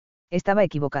 Estaba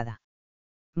equivocada.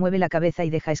 Mueve la cabeza y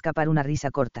deja escapar una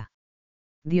risa corta.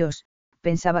 Dios,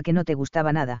 pensaba que no te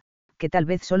gustaba nada, que tal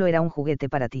vez solo era un juguete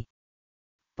para ti.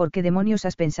 ¿Por qué demonios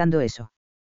has pensado eso?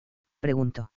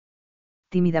 Pregunto.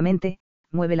 Tímidamente,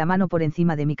 mueve la mano por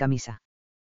encima de mi camisa.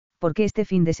 Porque este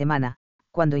fin de semana,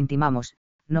 cuando intimamos,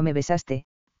 no me besaste,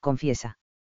 confiesa.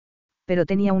 Pero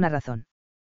tenía una razón.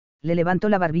 Le levantó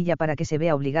la barbilla para que se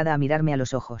vea obligada a mirarme a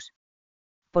los ojos.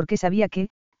 Porque sabía que,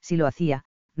 si lo hacía,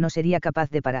 no sería capaz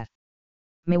de parar.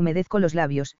 Me humedezco los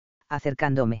labios,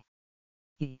 acercándome.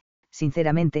 Y,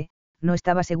 sinceramente, no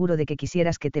estaba seguro de que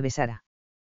quisieras que te besara.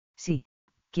 Sí,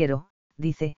 quiero,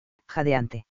 dice,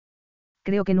 jadeante.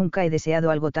 Creo que nunca he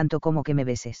deseado algo tanto como que me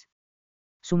beses.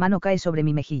 Su mano cae sobre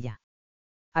mi mejilla.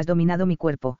 Has dominado mi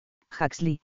cuerpo,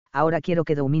 Huxley, ahora quiero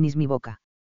que domines mi boca.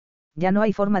 Ya no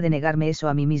hay forma de negarme eso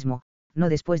a mí mismo, no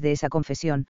después de esa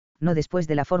confesión, no después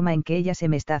de la forma en que ella se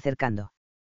me está acercando.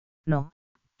 No,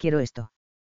 quiero esto.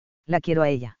 La quiero a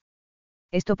ella.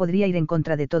 Esto podría ir en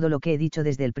contra de todo lo que he dicho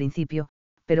desde el principio,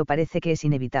 pero parece que es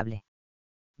inevitable.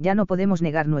 Ya no podemos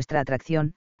negar nuestra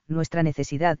atracción, nuestra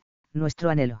necesidad, nuestro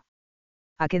anhelo.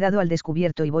 Ha quedado al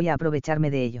descubierto y voy a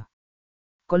aprovecharme de ello.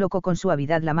 Coloco con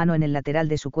suavidad la mano en el lateral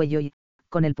de su cuello y,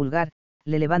 con el pulgar,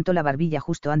 le levanto la barbilla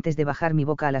justo antes de bajar mi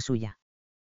boca a la suya.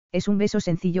 Es un beso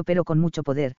sencillo pero con mucho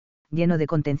poder, lleno de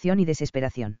contención y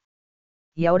desesperación.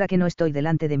 Y ahora que no estoy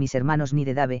delante de mis hermanos ni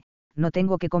de Dave, no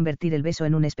tengo que convertir el beso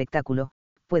en un espectáculo,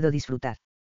 puedo disfrutar.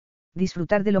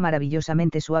 Disfrutar de lo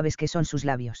maravillosamente suaves que son sus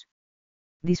labios.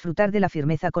 Disfrutar de la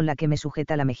firmeza con la que me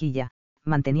sujeta la mejilla,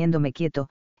 manteniéndome quieto,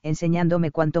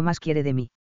 enseñándome cuánto más quiere de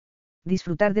mí.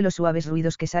 Disfrutar de los suaves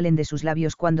ruidos que salen de sus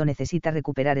labios cuando necesita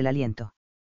recuperar el aliento.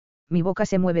 Mi boca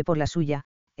se mueve por la suya,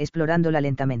 explorándola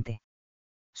lentamente.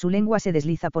 Su lengua se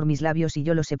desliza por mis labios y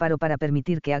yo lo separo para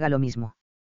permitir que haga lo mismo.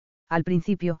 Al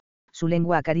principio, su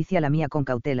lengua acaricia la mía con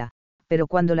cautela, pero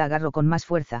cuando la agarro con más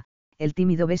fuerza, el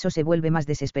tímido beso se vuelve más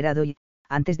desesperado y,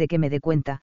 antes de que me dé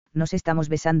cuenta, nos estamos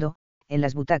besando, en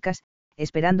las butacas,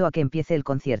 esperando a que empiece el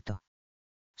concierto.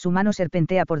 Su mano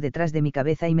serpentea por detrás de mi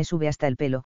cabeza y me sube hasta el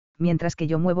pelo, mientras que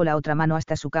yo muevo la otra mano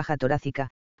hasta su caja torácica,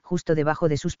 justo debajo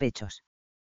de sus pechos.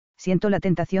 Siento la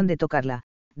tentación de tocarla,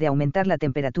 de aumentar la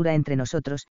temperatura entre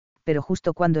nosotros, pero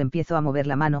justo cuando empiezo a mover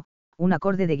la mano, un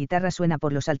acorde de guitarra suena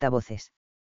por los altavoces.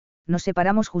 Nos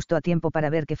separamos justo a tiempo para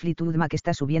ver que Fleetwood Mac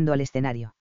está subiendo al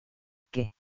escenario.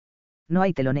 ¿Qué? No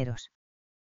hay teloneros.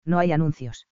 No hay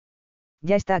anuncios.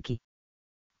 Ya está aquí.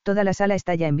 Toda la sala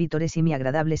está ya en vítores y mi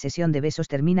agradable sesión de besos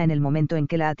termina en el momento en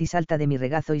que la Ati salta de mi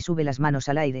regazo y sube las manos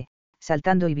al aire,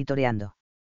 saltando y vitoreando.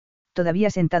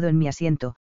 Todavía sentado en mi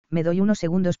asiento, me doy unos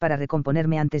segundos para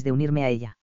recomponerme antes de unirme a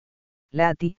ella. La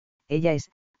Ati, ella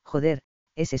es, joder,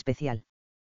 es especial.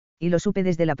 Y lo supe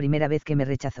desde la primera vez que me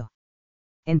rechazó.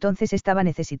 Entonces estaba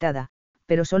necesitada,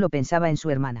 pero solo pensaba en su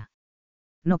hermana.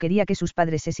 No quería que sus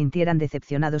padres se sintieran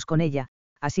decepcionados con ella,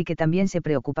 así que también se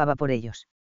preocupaba por ellos.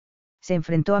 Se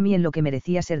enfrentó a mí en lo que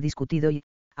merecía ser discutido y,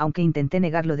 aunque intenté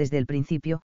negarlo desde el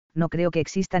principio, no creo que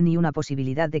exista ni una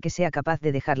posibilidad de que sea capaz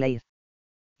de dejarla ir.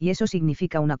 Y eso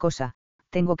significa una cosa: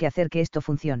 tengo que hacer que esto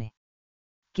funcione.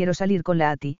 Quiero salir con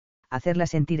la Ati, hacerla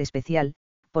sentir especial,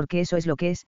 porque eso es lo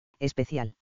que es,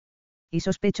 especial. Y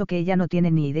sospecho que ella no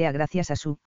tiene ni idea gracias a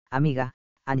su amiga,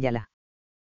 Anjala.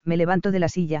 Me levanto de la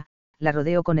silla, la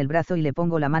rodeo con el brazo y le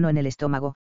pongo la mano en el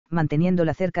estómago,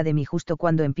 manteniéndola cerca de mí justo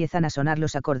cuando empiezan a sonar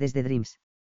los acordes de Dreams.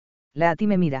 La Ati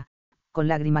me mira, con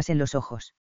lágrimas en los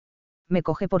ojos. Me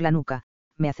coge por la nuca,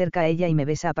 me acerca a ella y me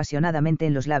besa apasionadamente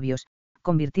en los labios,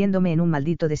 convirtiéndome en un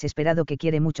maldito desesperado que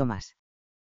quiere mucho más.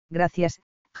 Gracias,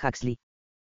 Huxley.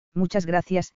 Muchas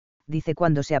gracias, dice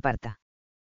cuando se aparta.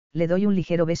 Le doy un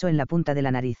ligero beso en la punta de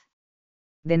la nariz.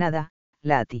 De nada,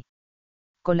 la Ati.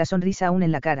 Con la sonrisa aún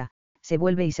en la cara, se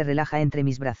vuelve y se relaja entre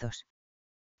mis brazos.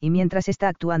 Y mientras está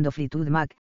actuando Fleetwood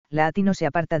Mac, la Ati no se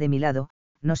aparta de mi lado,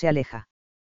 no se aleja.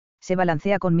 Se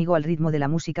balancea conmigo al ritmo de la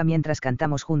música mientras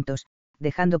cantamos juntos,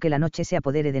 dejando que la noche se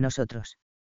apodere de nosotros.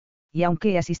 Y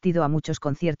aunque he asistido a muchos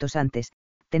conciertos antes,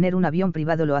 tener un avión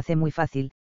privado lo hace muy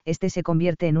fácil, este se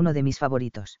convierte en uno de mis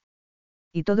favoritos.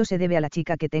 Y todo se debe a la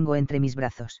chica que tengo entre mis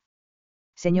brazos.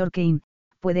 Señor Kane,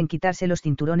 pueden quitarse los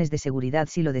cinturones de seguridad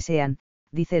si lo desean,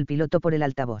 dice el piloto por el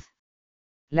altavoz.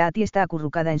 La Ati está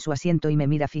acurrucada en su asiento y me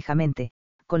mira fijamente,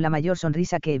 con la mayor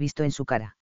sonrisa que he visto en su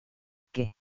cara.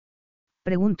 ¿Qué?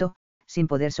 Pregunto, sin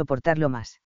poder soportarlo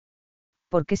más.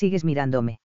 ¿Por qué sigues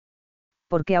mirándome?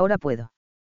 Porque ahora puedo.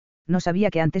 No sabía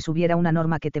que antes hubiera una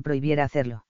norma que te prohibiera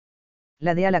hacerlo.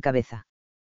 Ladea la cabeza.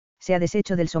 Se ha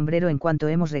deshecho del sombrero en cuanto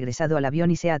hemos regresado al avión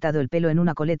y se ha atado el pelo en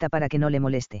una coleta para que no le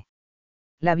moleste.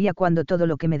 La vi cuando todo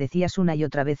lo que me decías una y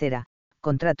otra vez era,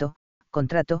 contrato,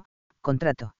 contrato,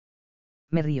 contrato.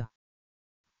 Me río.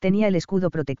 Tenía el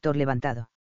escudo protector levantado.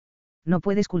 No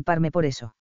puedes culparme por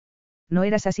eso. No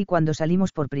eras así cuando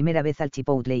salimos por primera vez al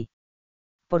Chipotle.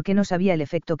 Porque no sabía el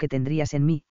efecto que tendrías en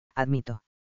mí, admito.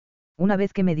 Una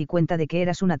vez que me di cuenta de que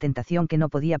eras una tentación que no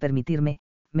podía permitirme,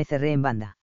 me cerré en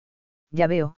banda. Ya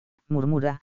veo,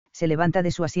 murmura, se levanta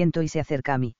de su asiento y se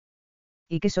acerca a mí.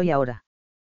 ¿Y qué soy ahora?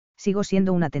 Sigo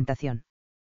siendo una tentación.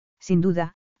 Sin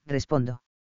duda, respondo.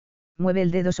 Mueve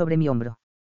el dedo sobre mi hombro.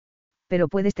 Pero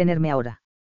puedes tenerme ahora.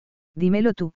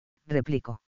 Dímelo tú,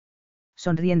 replico.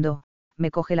 Sonriendo,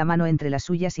 me coge la mano entre las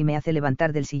suyas y me hace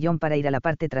levantar del sillón para ir a la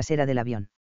parte trasera del avión.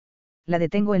 La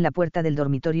detengo en la puerta del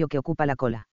dormitorio que ocupa la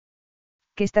cola.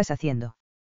 ¿Qué estás haciendo?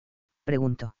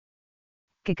 Pregunto.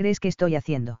 ¿Qué crees que estoy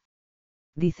haciendo?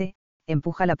 Dice,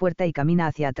 empuja la puerta y camina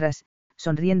hacia atrás,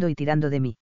 sonriendo y tirando de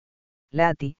mí. La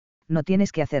Ati, no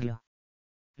tienes que hacerlo.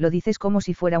 Lo dices como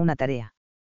si fuera una tarea.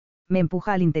 Me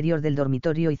empuja al interior del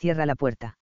dormitorio y cierra la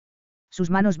puerta. Sus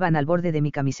manos van al borde de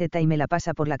mi camiseta y me la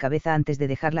pasa por la cabeza antes de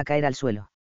dejarla caer al suelo.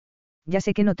 Ya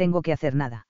sé que no tengo que hacer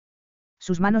nada.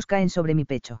 Sus manos caen sobre mi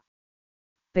pecho.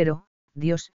 Pero,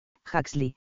 Dios,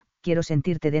 Huxley, quiero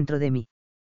sentirte dentro de mí.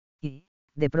 Y,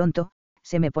 de pronto,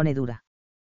 se me pone dura.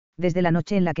 Desde la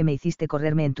noche en la que me hiciste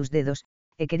correrme en tus dedos,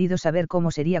 he querido saber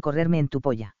cómo sería correrme en tu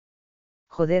polla.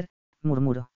 Joder,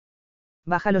 murmuro.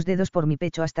 Baja los dedos por mi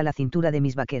pecho hasta la cintura de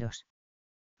mis vaqueros.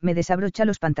 Me desabrocha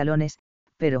los pantalones,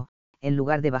 pero, en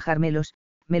lugar de bajármelos,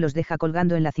 me los deja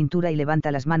colgando en la cintura y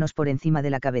levanta las manos por encima de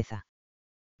la cabeza.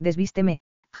 Desvísteme,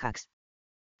 Hux.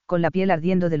 Con la piel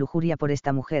ardiendo de lujuria por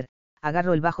esta mujer,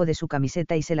 agarro el bajo de su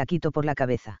camiseta y se la quito por la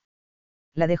cabeza.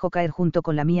 La dejo caer junto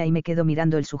con la mía y me quedo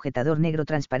mirando el sujetador negro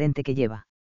transparente que lleva.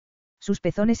 Sus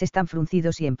pezones están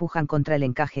fruncidos y empujan contra el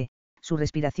encaje, su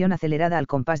respiración acelerada al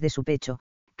compás de su pecho,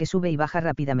 que sube y baja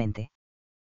rápidamente.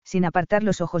 Sin apartar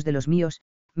los ojos de los míos,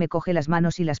 me coge las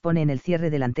manos y las pone en el cierre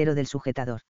delantero del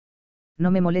sujetador.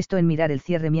 No me molesto en mirar el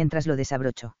cierre mientras lo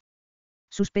desabrocho.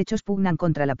 Sus pechos pugnan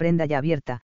contra la prenda ya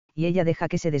abierta, y ella deja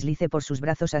que se deslice por sus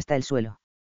brazos hasta el suelo.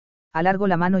 Alargo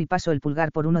la mano y paso el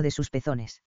pulgar por uno de sus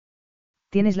pezones.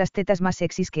 Tienes las tetas más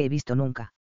sexys que he visto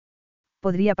nunca.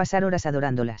 Podría pasar horas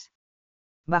adorándolas.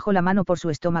 Bajo la mano por su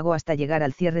estómago hasta llegar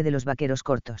al cierre de los vaqueros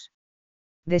cortos.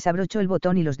 Desabrocho el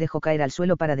botón y los dejo caer al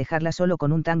suelo para dejarla solo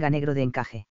con un tanga negro de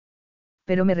encaje.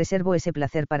 Pero me reservo ese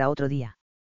placer para otro día.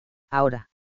 Ahora.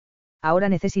 Ahora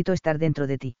necesito estar dentro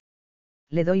de ti.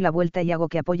 Le doy la vuelta y hago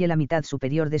que apoye la mitad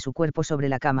superior de su cuerpo sobre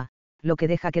la cama, lo que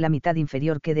deja que la mitad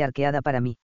inferior quede arqueada para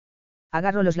mí.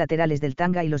 Agarro los laterales del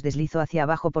tanga y los deslizo hacia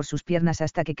abajo por sus piernas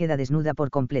hasta que queda desnuda por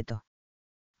completo.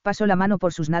 Paso la mano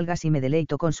por sus nalgas y me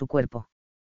deleito con su cuerpo.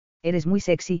 Eres muy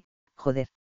sexy, joder.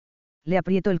 Le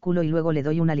aprieto el culo y luego le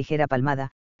doy una ligera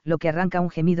palmada, lo que arranca un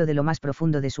gemido de lo más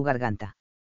profundo de su garganta.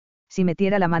 Si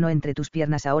metiera la mano entre tus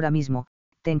piernas ahora mismo,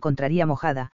 te encontraría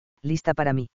mojada, lista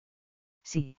para mí.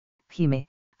 Sí, gime,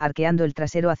 arqueando el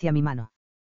trasero hacia mi mano.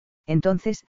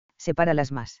 Entonces,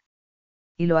 sepáralas más.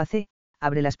 Y lo hace,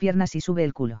 abre las piernas y sube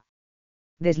el culo.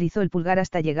 Deslizó el pulgar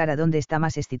hasta llegar a donde está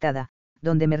más excitada,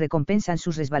 donde me recompensan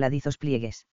sus resbaladizos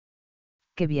pliegues.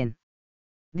 ¡Qué bien!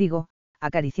 Digo,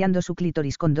 acariciando su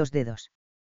clítoris con 2 dedos.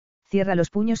 Cierra los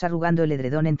puños arrugando el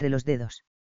edredón entre los dedos.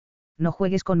 No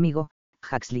juegues conmigo,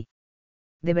 Huxley.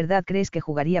 ¿De verdad crees que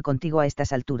jugaría contigo a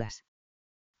estas alturas?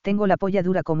 Tengo la polla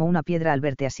dura como una piedra al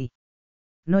verte así.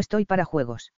 No estoy para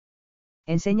juegos.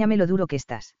 Enséñame lo duro que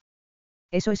estás.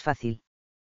 Eso es fácil.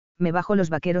 Me bajo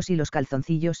los vaqueros y los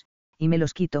calzoncillos, y me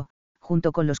los quito,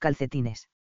 junto con los calcetines.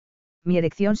 Mi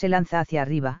erección se lanza hacia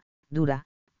arriba, dura,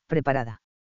 preparada.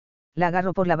 La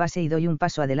agarro por la base y doy un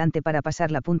paso adelante para pasar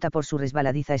la punta por su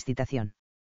resbaladiza excitación.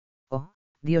 Oh,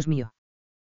 Dios mío.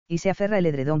 Y se aferra el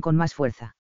edredón con más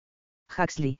fuerza.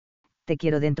 Huxley, te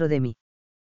quiero dentro de mí.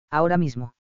 Ahora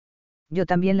mismo. Yo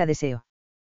también la deseo.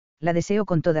 La deseo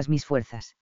con todas mis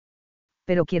fuerzas.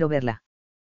 Pero quiero verla.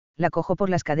 La cojo por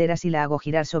las caderas y la hago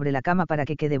girar sobre la cama para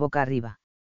que quede boca arriba.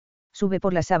 Sube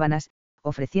por las sábanas,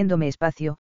 ofreciéndome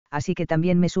espacio, así que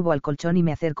también me subo al colchón y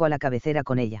me acerco a la cabecera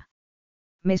con ella.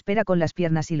 Me espera con las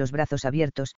piernas y los brazos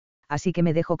abiertos, así que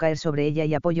me dejo caer sobre ella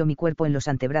y apoyo mi cuerpo en los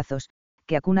antebrazos,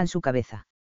 que acunan su cabeza.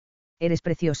 Eres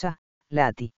preciosa,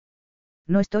 Lati.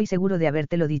 No estoy seguro de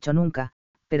habértelo dicho nunca,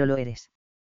 pero lo eres.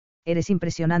 Eres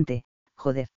impresionante,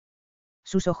 joder.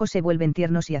 Sus ojos se vuelven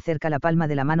tiernos y acerca la palma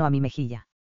de la mano a mi mejilla.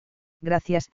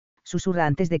 Gracias, susurra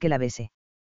antes de que la bese.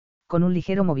 Con un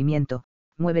ligero movimiento,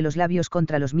 mueve los labios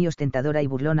contra los míos tentadora y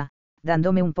burlona,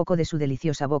 dándome un poco de su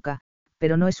deliciosa boca,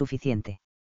 pero no es suficiente.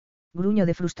 Gruño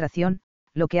de frustración,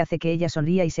 lo que hace que ella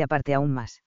sonría y se aparte aún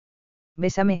más.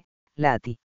 Bésame,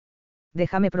 Lati.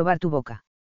 Déjame probar tu boca.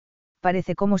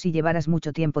 Parece como si llevaras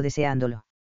mucho tiempo deseándolo.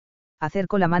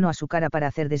 Acerco la mano a su cara para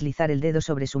hacer deslizar el dedo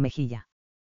sobre su mejilla.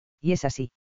 Y es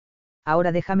así.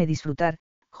 Ahora déjame disfrutar,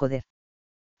 joder.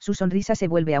 Su sonrisa se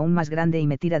vuelve aún más grande y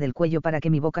me tira del cuello para que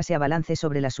mi boca se abalance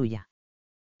sobre la suya.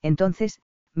 Entonces,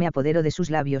 me apodero de sus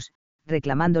labios,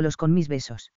 reclamándolos con mis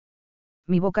besos.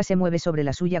 Mi boca se mueve sobre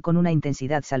la suya con una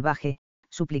intensidad salvaje,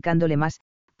 suplicándole más,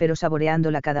 pero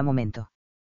saboreándola cada momento.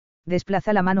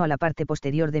 Desplaza la mano a la parte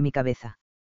posterior de mi cabeza.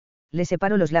 Le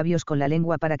separo los labios con la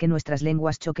lengua para que nuestras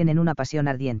lenguas choquen en una pasión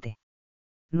ardiente.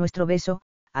 Nuestro beso,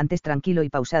 antes tranquilo y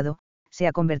pausado, se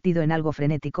ha convertido en algo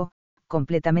frenético,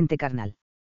 completamente carnal.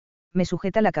 Me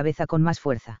sujeta la cabeza con más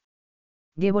fuerza.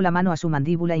 Llevo la mano a su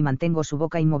mandíbula y mantengo su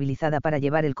boca inmovilizada para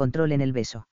llevar el control en el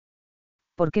beso.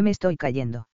 ¿Por qué me estoy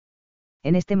cayendo?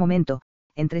 En este momento,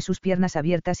 entre sus piernas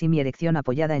abiertas y mi erección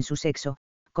apoyada en su sexo,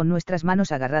 con nuestras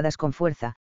manos agarradas con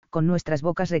fuerza, con nuestras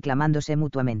bocas reclamándose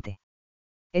mutuamente.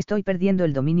 Estoy perdiendo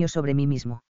el dominio sobre mí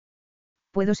mismo.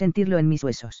 Puedo sentirlo en mis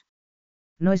huesos.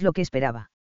 No es lo que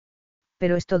esperaba.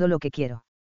 Pero es todo lo que quiero.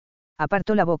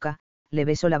 Aparto la boca, le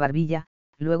beso la barbilla,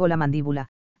 luego la mandíbula,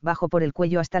 bajo por el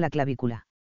cuello hasta la clavícula.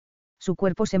 Su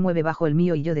cuerpo se mueve bajo el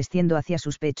mío y yo desciendo hacia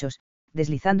sus pechos,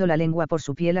 deslizando la lengua por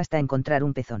su piel hasta encontrar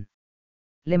un pezón.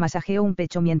 Le masajeo un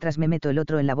pecho mientras me meto el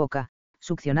otro en la boca,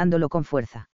 succionándolo con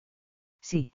fuerza.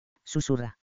 Sí,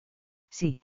 susurra.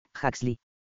 Sí, Huxley.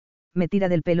 Me tira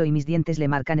del pelo y mis dientes le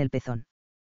marcan el pezón.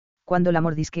 Cuando la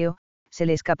mordisqueo, se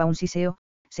le escapa un siseo,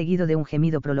 seguido de un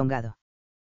gemido prolongado.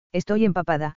 Estoy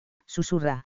empapada,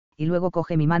 susurra, y luego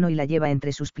coge mi mano y la lleva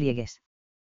entre sus pliegues.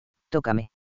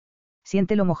 Tócame.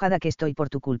 Siente lo mojada que estoy por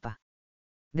tu culpa.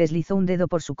 Deslizó un dedo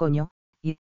por su coño,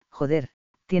 y, joder,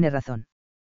 tiene razón.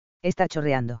 Está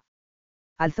chorreando.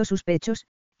 Alzó sus pechos,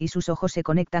 y sus ojos se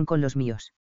conectan con los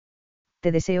míos.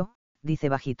 Te deseo, dice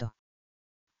bajito.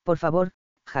 Por favor,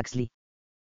 Huxley.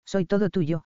 Soy todo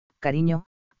tuyo, cariño,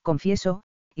 confieso,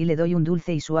 y le doy un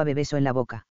dulce y suave beso en la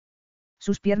boca.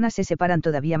 Sus piernas se separan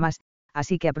todavía más,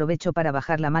 así que aprovecho para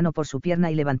bajar la mano por su pierna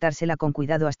y levantársela con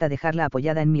cuidado hasta dejarla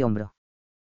apoyada en mi hombro.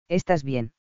 ¿Estás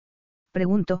bien?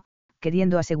 Pregunto,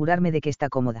 queriendo asegurarme de que está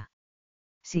cómoda.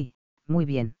 Sí, muy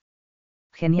bien.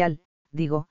 Genial,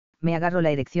 digo, me agarro la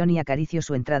erección y acaricio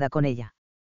su entrada con ella.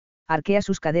 Arquea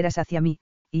sus caderas hacia mí,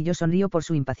 y yo sonrío por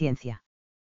su impaciencia.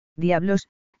 Diablos,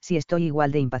 si estoy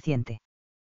igual de impaciente.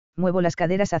 Muevo las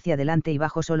caderas hacia adelante y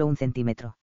bajo solo 1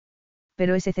 centímetro.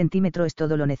 Pero ese centímetro es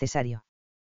todo lo necesario.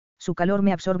 Su calor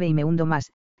me absorbe y me hundo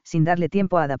más, sin darle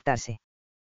tiempo a adaptarse.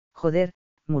 Joder,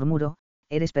 murmuro,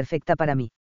 eres perfecta para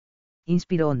mí.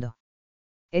 Inspiro hondo.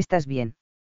 ¿Estás bien?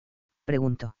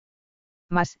 Pregunto.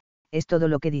 Más, es todo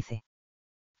lo que dice.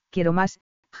 Quiero más,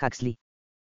 Huxley.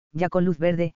 Ya con luz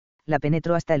verde, la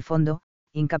penetro hasta el fondo,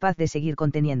 incapaz de seguir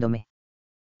conteniéndome.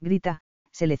 Grita,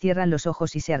 se le cierran los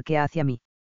ojos y se arquea hacia mí.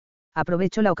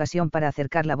 Aprovecho la ocasión para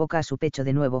acercar la boca a su pecho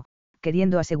de nuevo,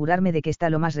 queriendo asegurarme de que está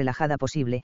lo más relajada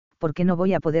posible, porque no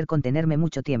voy a poder contenerme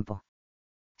mucho tiempo.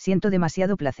 Siento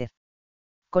demasiado placer.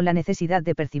 Con la necesidad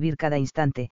de percibir cada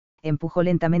instante, empujo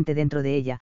lentamente dentro de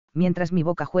ella, mientras mi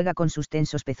boca juega con sus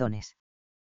tensos pezones.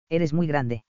 Eres muy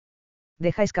grande.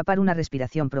 Deja escapar una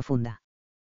respiración profunda.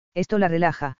 Esto la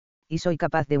relaja, y soy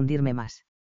capaz de hundirme más.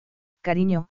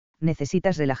 Cariño,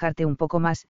 necesitas relajarte un poco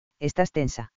más, estás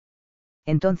tensa.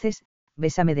 Entonces,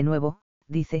 bésame de nuevo,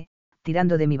 dice,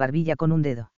 tirando de mi barbilla con un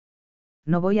dedo.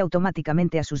 No voy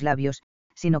automáticamente a sus labios,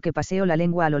 sino que paseo la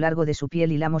lengua a lo largo de su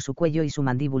piel y lamo su cuello y su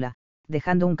mandíbula,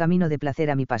 dejando un camino de placer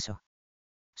a mi paso.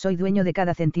 Soy dueño de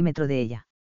cada centímetro de ella.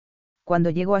 Cuando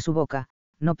llego a su boca,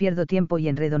 no pierdo tiempo y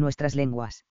enredo nuestras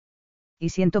lenguas. Y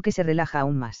siento que se relaja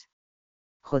aún más.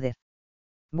 Joder.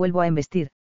 Vuelvo a embestir,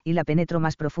 y la penetro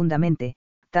más profundamente,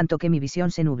 tanto que mi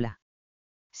visión se nubla.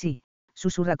 Sí,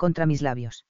 susurra contra mis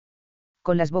labios.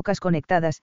 Con las bocas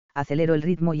conectadas, acelero el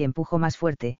ritmo y empujo más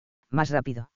fuerte, más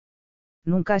rápido.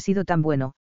 Nunca ha sido tan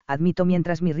bueno, admito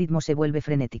mientras mi ritmo se vuelve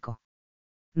frenético.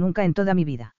 Nunca en toda mi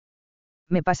vida.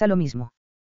 Me pasa lo mismo.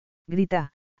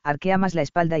 Grita, arquea más la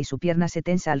espalda y su pierna se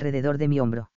tensa alrededor de mi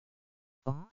hombro.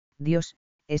 Oh, Dios,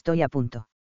 estoy a punto.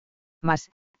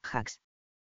 Más, Jax.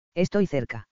 Estoy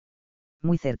cerca.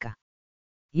 Muy cerca.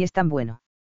 Y es tan bueno.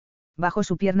 Bajo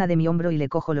su pierna de mi hombro y le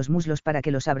cojo los muslos para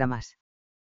que los abra más.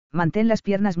 Mantén las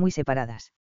piernas muy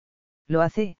separadas. Lo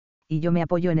hace, y yo me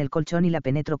apoyo en el colchón y la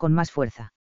penetro con más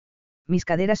fuerza. Mis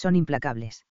caderas son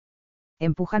implacables.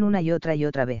 Empujan una y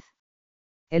otra vez.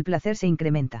 El placer se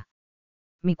incrementa.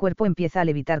 Mi cuerpo empieza a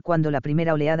levitar cuando la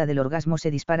primera oleada del orgasmo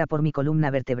se dispara por mi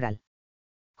columna vertebral.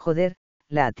 Joder,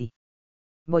 Lati.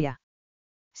 Voy a.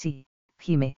 Sí,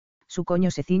 gime, su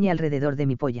coño se ciñe alrededor de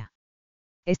mi polla.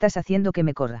 Estás haciendo que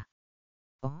me corra.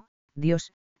 Oh,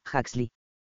 Dios, Huxley.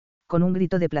 Con un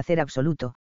grito de placer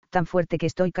absoluto, tan fuerte que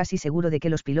estoy casi seguro de que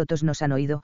los pilotos nos han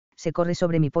oído, se corre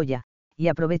sobre mi polla, y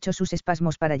aprovecho sus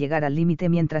espasmos para llegar al límite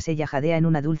mientras ella jadea en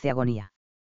una dulce agonía.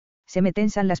 Se me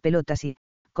tensan las pelotas y,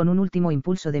 con un último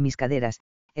impulso de mis caderas,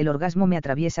 el orgasmo me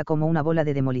atraviesa como una bola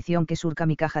de demolición que surca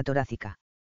mi caja torácica.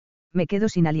 Me quedo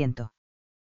sin aliento.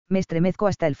 Me estremezco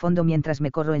hasta el fondo mientras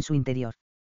me corro en su interior.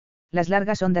 Las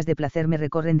largas ondas de placer me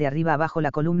recorren de arriba abajo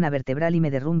la columna vertebral y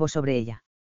me derrumbo sobre ella.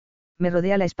 Me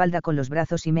rodea la espalda con los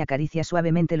brazos y me acaricia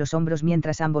suavemente los hombros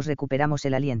mientras ambos recuperamos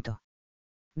el aliento.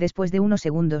 Después de unos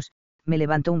segundos, me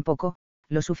levanto un poco,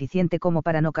 lo suficiente como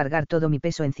para no cargar todo mi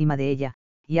peso encima de ella,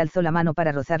 y alzo la mano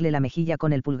para rozarle la mejilla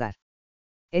con el pulgar.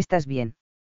 ¿Estás bien?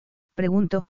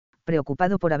 Pregunto,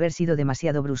 preocupado por haber sido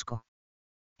demasiado brusco.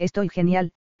 Estoy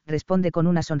genial, responde con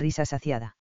una sonrisa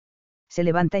saciada. Se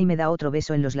levanta y me da otro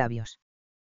beso en los labios.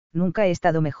 Nunca he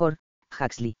estado mejor,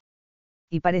 Huxley.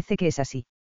 Y parece que es así.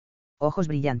 Ojos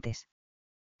brillantes.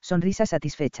 Sonrisa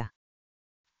satisfecha.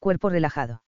 Cuerpo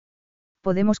relajado.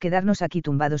 ¿Podemos quedarnos aquí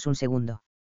tumbados un segundo?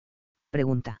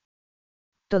 Pregunta.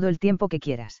 Todo el tiempo que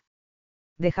quieras.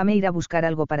 Déjame ir a buscar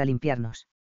algo para limpiarnos.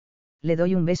 Le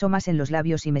doy un beso más en los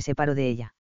labios y me separo de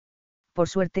ella. Por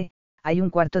suerte, hay un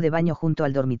cuarto de baño junto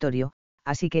al dormitorio,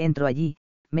 así que entro allí,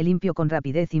 me limpio con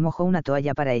rapidez y mojo una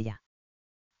toalla para ella.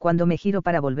 Cuando me giro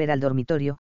para volver al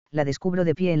dormitorio, la descubro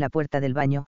de pie en la puerta del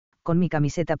baño, con mi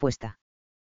camiseta puesta.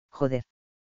 Joder.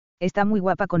 Está muy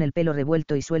guapa con el pelo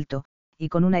revuelto y suelto, y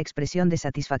con una expresión de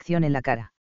satisfacción en la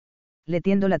cara. Le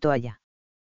tiendo la toalla.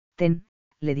 Ten,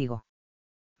 le digo.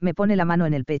 Me pone la mano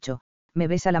en el pecho, me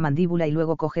besa la mandíbula y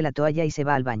luego coge la toalla y se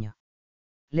va al baño.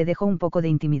 Le dejo un poco de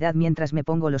intimidad mientras me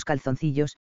pongo los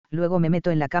calzoncillos, luego me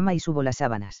meto en la cama y subo las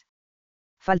sábanas.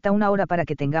 Falta una hora para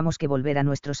que tengamos que volver a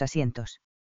nuestros asientos.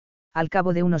 Al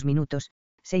cabo de unos minutos,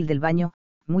 sale del baño,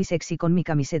 muy sexy con mi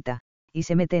camiseta, y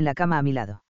se mete en la cama a mi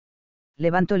lado.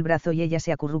 Levanto el brazo y ella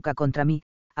se acurruca contra mí,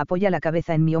 apoya la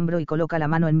cabeza en mi hombro y coloca la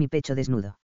mano en mi pecho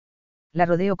desnudo. La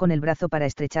rodeo con el brazo para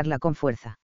estrecharla con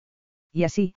fuerza. Y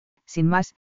así, sin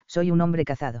más, soy un hombre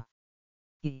cazado.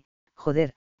 Y,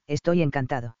 joder, estoy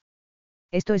encantado.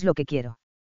 Esto es lo que quiero.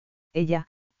 Ella,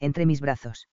 entre mis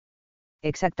brazos.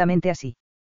 Exactamente así.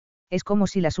 Es como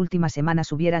si las últimas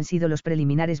semanas hubieran sido los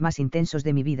preliminares más intensos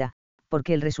de mi vida,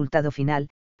 porque el resultado final,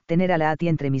 tener a la Ati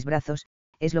entre mis brazos,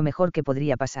 es lo mejor que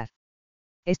podría pasar.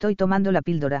 Estoy tomando la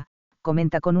píldora,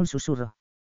 comenta con un susurro.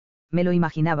 Me lo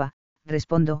imaginaba,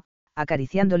 respondo,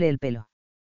 acariciándole el pelo.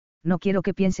 No quiero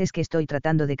que pienses que estoy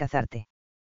tratando de cazarte.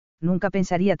 Nunca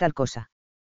pensaría tal cosa.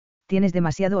 Tienes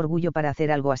demasiado orgullo para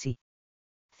hacer algo así.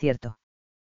 Cierto.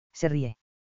 Se ríe.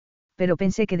 Pero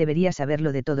pensé que deberías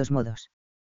saberlo de todos modos.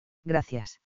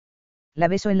 Gracias. La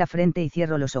beso en la frente y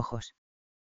cierro los ojos.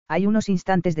 Hay unos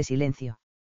instantes de silencio.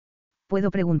 ¿Puedo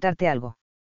preguntarte algo?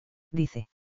 Dice.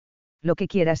 Lo que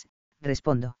quieras,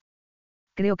 respondo.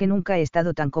 Creo que nunca he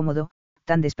estado tan cómodo,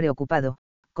 tan despreocupado,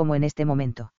 como en este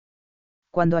momento.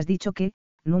 Cuando has dicho que,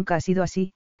 nunca ha sido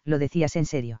así, ¿lo decías en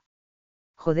serio?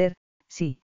 Joder,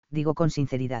 sí, digo con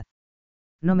sinceridad.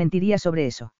 No mentiría sobre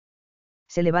eso.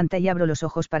 Se levanta y abro los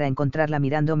ojos para encontrarla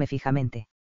mirándome fijamente.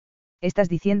 Estás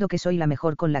diciendo que soy la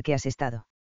mejor con la que has estado.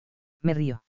 Me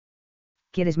río.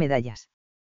 ¿Quieres medallas?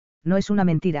 No es una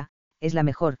mentira, es la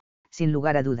mejor, sin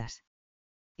lugar a dudas.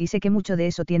 Y sé que mucho de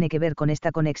eso tiene que ver con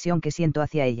esta conexión que siento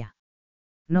hacia ella.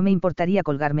 No me importaría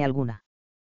colgarme alguna.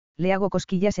 Le hago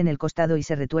cosquillas en el costado y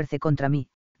se retuerce contra mí,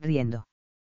 riendo.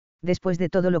 Después de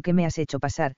todo lo que me has hecho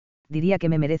pasar, diría que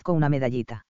me merezco una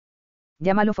medallita.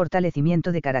 Llámalo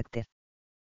fortalecimiento de carácter.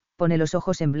 Pone los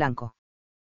ojos en blanco.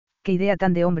 Qué idea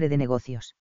tan de hombre de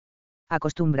negocios.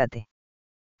 Acostúmbrate.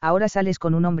 Ahora sales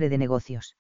con un hombre de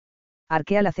negocios.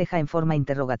 Arquea la ceja en forma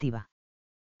interrogativa.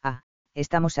 Ah,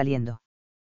 estamos saliendo.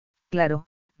 Claro,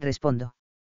 respondo.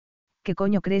 ¿Qué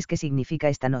coño crees que significa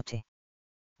esta noche?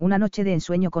 Una noche de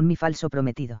ensueño con mi falso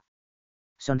prometido.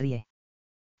 Sonríe.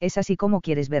 ¿Es así como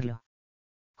quieres verlo?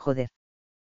 Joder.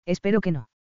 Espero que no.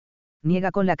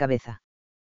 Niega con la cabeza.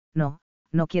 No,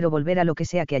 no quiero volver a lo que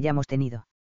sea que hayamos tenido.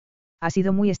 Ha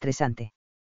sido muy estresante.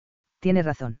 Tiene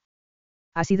razón.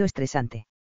 Ha sido estresante.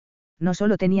 No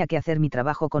solo tenía que hacer mi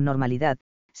trabajo con normalidad,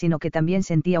 sino que también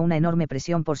sentía una enorme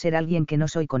presión por ser alguien que no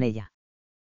soy con ella.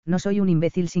 No soy un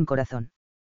imbécil sin corazón.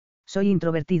 Soy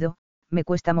introvertido, me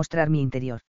cuesta mostrar mi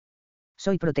interior.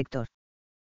 Soy protector.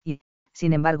 Y,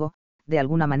 sin embargo, de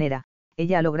alguna manera,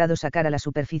 ella ha logrado sacar a la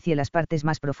superficie las partes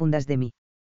más profundas de mí.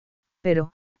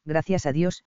 Pero, gracias a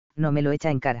Dios, no me lo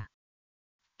echa en cara.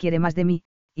 Quiere más de mí,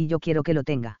 y yo quiero que lo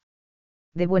tenga.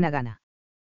 De buena gana.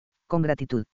 Con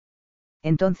gratitud.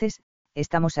 Entonces,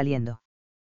 estamos saliendo.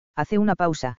 Hace una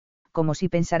pausa, como si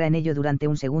pensara en ello durante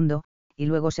un segundo, y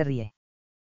luego se ríe.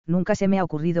 Nunca se me ha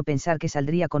ocurrido pensar que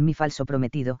saldría con mi falso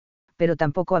prometido, pero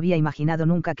tampoco había imaginado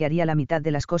nunca que haría la mitad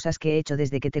de las cosas que he hecho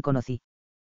desde que te conocí.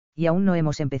 Y aún no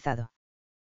hemos empezado.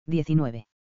 19.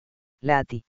 A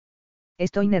ti.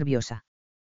 Estoy nerviosa.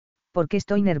 ¿Por qué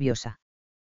estoy nerviosa?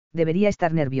 Debería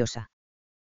estar nerviosa.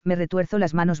 Me retuerzo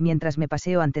las manos mientras me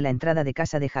paseo ante la entrada de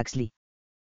casa de Huxley.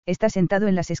 Está sentado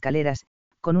en las escaleras,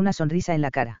 con una sonrisa en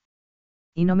la cara.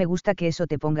 Y no me gusta que eso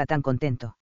te ponga tan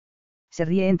contento. Se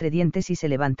ríe entre dientes y se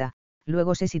levanta,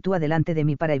 luego se sitúa delante de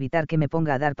mí para evitar que me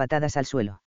ponga a dar patadas al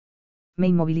suelo. Me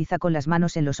inmoviliza con las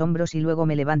manos en los hombros y luego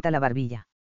me levanta la barbilla.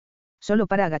 Solo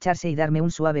para agacharse y darme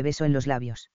un suave beso en los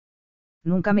labios.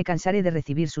 Nunca me cansaré de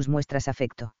recibir sus muestras de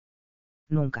afecto.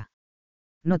 Nunca.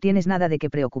 No tienes nada de qué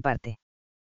preocuparte.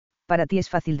 Para ti es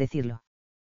fácil decirlo.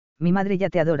 Mi madre ya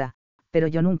te adora, pero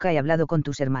yo nunca he hablado con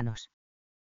tus hermanos.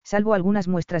 Salvo algunas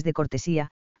muestras de cortesía,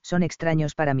 son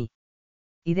extraños para mí.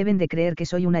 Y deben de creer que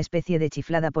soy una especie de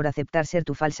chiflada por aceptar ser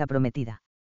tu falsa prometida.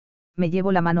 Me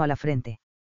llevo la mano a la frente.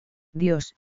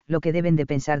 Dios, lo que deben de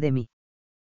pensar de mí.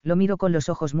 Lo miro con los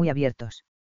ojos muy abiertos.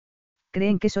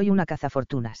 Creen que soy una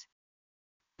cazafortunas.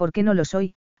 ¿Por qué no lo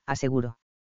soy? Aseguro.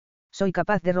 Soy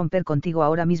capaz de romper contigo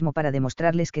ahora mismo para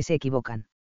demostrarles que se equivocan.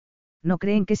 No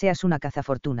creen que seas una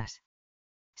cazafortunas.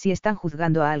 Si están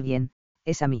juzgando a alguien,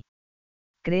 es a mí.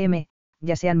 Créeme,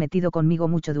 ya se han metido conmigo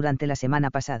mucho durante la semana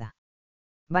pasada.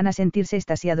 Van a sentirse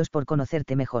extasiados por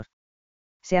conocerte mejor.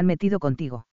 ¿Se han metido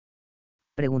contigo?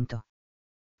 Pregunto.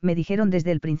 Me dijeron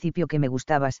desde el principio que me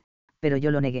gustabas, pero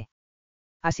yo lo negué.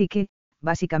 Así que,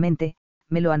 básicamente,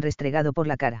 me lo han restregado por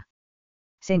la cara.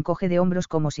 Se encoge de hombros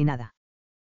como si nada.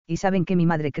 Y saben que mi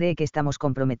madre cree que estamos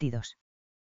comprometidos.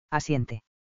 Asiente.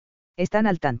 Están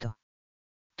al tanto.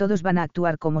 Todos van a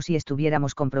actuar como si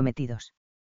estuviéramos comprometidos.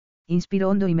 Inspiro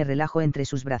hondo y me relajo entre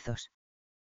sus brazos.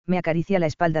 Me acaricia la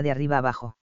espalda de arriba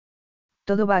abajo.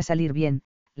 Todo va a salir bien,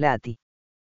 a ti.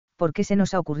 ¿Por qué se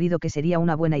nos ha ocurrido que sería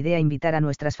una buena idea invitar a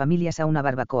nuestras familias a una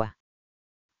barbacoa?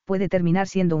 Puede terminar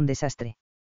siendo un desastre.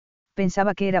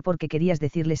 Pensaba que era porque querías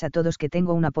decirles a todos que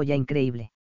tengo una polla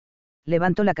increíble.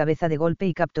 Levanto la cabeza de golpe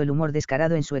y capto el humor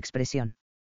descarado en su expresión.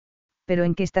 ¿Pero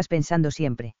en qué estás pensando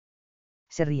siempre?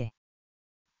 Se ríe.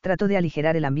 Trato de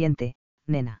aligerar el ambiente,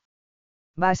 nena.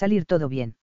 Va a salir todo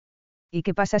bien. ¿Y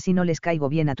qué pasa si no les caigo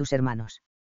bien a tus hermanos?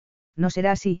 No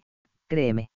será así,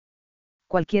 créeme.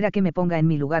 Cualquiera que me ponga en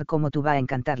mi lugar como tú va a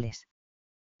encantarles.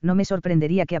 No me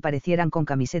sorprendería que aparecieran con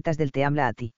camisetas del Te habla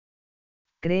a ti.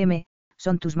 Créeme,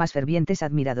 son tus más fervientes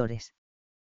admiradores.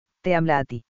 Te habla a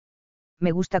ti.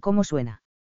 Me gusta cómo suena.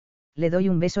 Le doy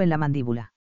un beso en la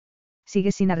mandíbula.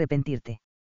 Sigues sin arrepentirte.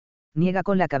 Niega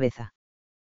con la cabeza.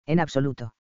 En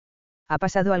absoluto. Ha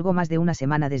pasado algo más de una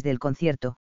semana desde el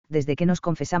concierto, desde que nos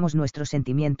confesamos nuestros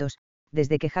sentimientos,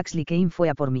 desde que Huxley Kane fue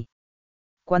a por mí.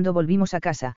 Cuando volvimos a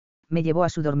casa, me llevó a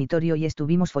su dormitorio y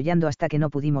estuvimos follando hasta que no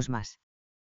pudimos más.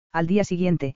 Al día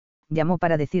siguiente, llamó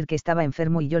para decir que estaba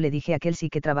enfermo y yo le dije a Kelsey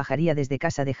que trabajaría desde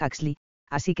casa de Huxley,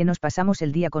 así que nos pasamos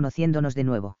el día conociéndonos de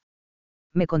nuevo.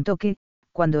 Me contó que,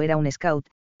 cuando era un scout,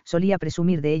 solía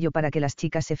presumir de ello para que las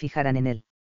chicas se fijaran en él.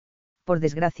 Por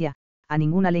desgracia, a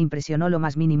ninguna le impresionó lo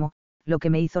más mínimo, lo que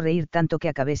me hizo reír tanto que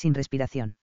acabé sin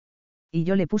respiración. Y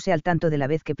yo le puse al tanto de la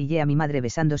vez que pillé a mi madre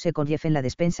besándose con Jeff en la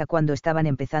despensa cuando estaban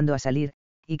empezando a salir,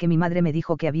 y que mi madre me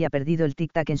dijo que había perdido el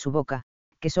tic-tac en su boca,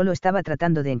 que solo estaba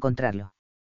tratando de encontrarlo.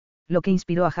 Lo que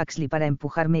inspiró a Huxley para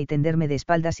empujarme y tenderme de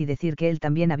espaldas y decir que él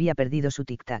también había perdido su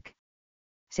tic-tac.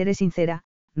 Seré sincera,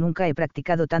 nunca he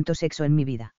practicado tanto sexo en mi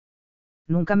vida.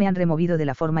 Nunca me han removido de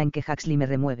la forma en que Huxley me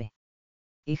remueve.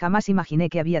 Y jamás imaginé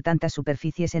que había tantas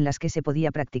superficies en las que se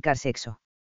podía practicar sexo.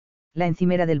 La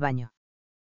encimera del baño.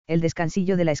 El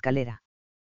descansillo de la escalera.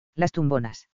 Las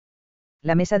tumbonas.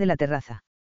 La mesa de la terraza.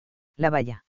 La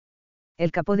valla.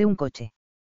 El capó de un coche.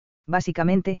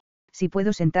 Básicamente, si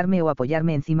puedo sentarme o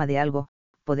apoyarme encima de algo,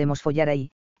 podemos follar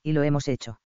ahí, y lo hemos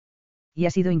hecho. Y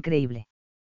ha sido increíble.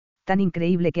 Tan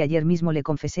increíble que ayer mismo le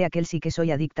confesé a Kelsey que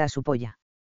soy adicta a su polla.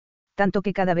 Tanto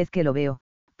que cada vez que lo veo,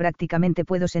 prácticamente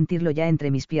puedo sentirlo ya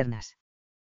entre mis piernas.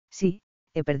 Sí,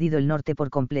 he perdido el norte por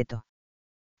completo.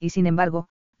 Y sin embargo,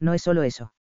 no es solo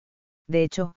eso. De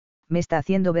hecho, me está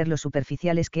haciendo ver lo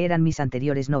superficiales que eran mis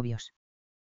anteriores novios.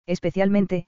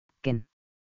 Especialmente, Ken.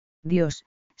 Dios,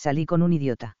 salí con un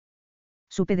idiota.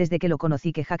 Supe desde que lo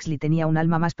conocí que Huxley tenía un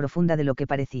alma más profunda de lo que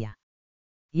parecía.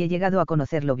 Y he llegado a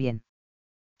conocerlo bien.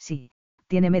 Sí,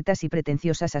 tiene metas y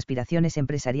pretenciosas aspiraciones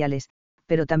empresariales,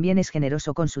 pero también es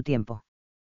generoso con su tiempo.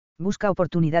 Busca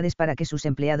oportunidades para que sus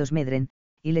empleados medren,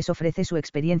 y les ofrece su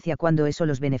experiencia cuando eso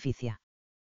los beneficia.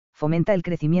 Fomenta el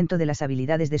crecimiento de las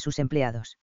habilidades de sus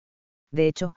empleados. De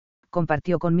hecho,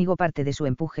 compartió conmigo parte de su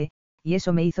empuje, y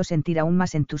eso me hizo sentir aún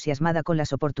más entusiasmada con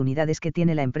las oportunidades que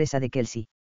tiene la empresa de Kelsey.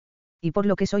 Y por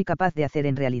lo que soy capaz de hacer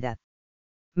en realidad.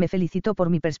 Me felicitó por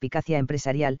mi perspicacia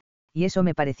empresarial, y eso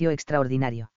me pareció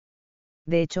extraordinario.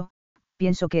 De hecho,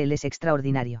 pienso que él es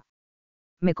extraordinario.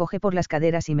 Me coge por las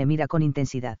caderas y me mira con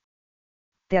intensidad.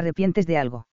 ¿Te arrepientes de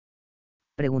algo?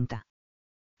 Pregunta.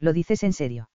 ¿Lo dices en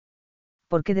serio?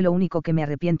 Porque de lo único que me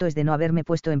arrepiento es de no haberme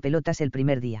puesto en pelotas el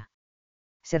primer día.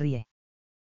 Se ríe.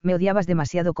 Me odiabas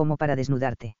demasiado como para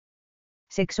desnudarte.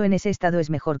 Sexo en ese estado es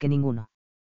mejor que ninguno.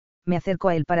 Me acerco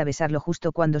a él para besarlo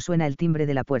justo cuando suena el timbre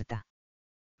de la puerta.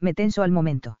 Me tenso al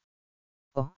momento.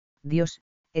 Oh, Dios,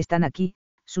 están aquí,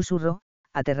 susurro,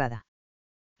 aterrada.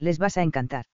 Les vas a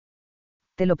encantar.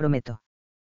 Te lo prometo.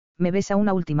 Me besa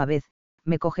una última vez,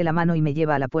 me coge la mano y me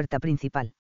lleva a la puerta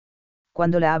principal.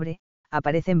 Cuando la abre,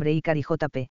 aparecen Breikar y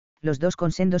JP, los dos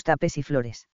con sendos tapes y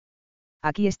flores.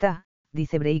 Aquí está,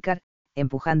 dice Breikar,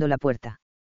 empujando la puerta.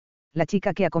 La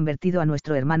chica que ha convertido a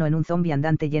nuestro hermano en un zombi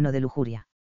andante lleno de lujuria.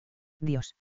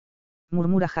 Dios.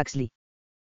 Murmura Huxley.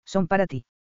 Son para ti.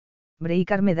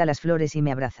 Breikar me da las flores y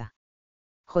me abraza.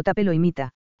 JP lo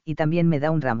imita, y también me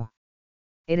da un ramo.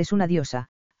 Eres una diosa,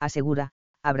 asegura,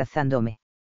 abrazándome.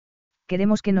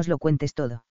 Queremos que nos lo cuentes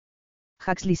todo.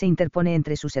 Huxley se interpone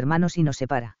entre sus hermanos y nos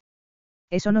separa.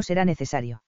 Eso no será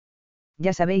necesario.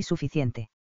 Ya sabéis suficiente.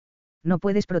 No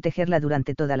puedes protegerla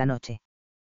durante toda la noche.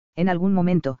 En algún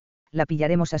momento, la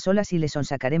pillaremos a solas y le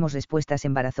sonsacaremos respuestas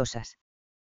embarazosas.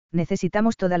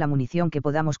 Necesitamos toda la munición que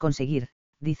podamos conseguir,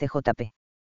 dice JP.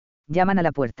 Llaman a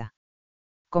la puerta.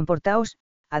 Comportaos,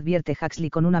 advierte Huxley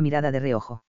con una mirada de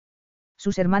reojo.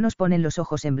 Sus hermanos ponen los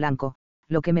ojos en blanco,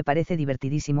 lo que me parece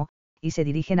divertidísimo, y se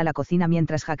dirigen a la cocina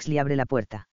mientras Huxley abre la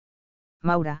puerta.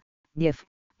 Maura, Jeff,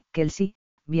 Kelsey,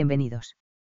 bienvenidos.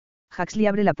 Huxley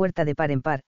abre la puerta de par en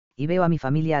par, y veo a mi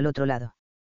familia al otro lado.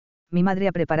 Mi madre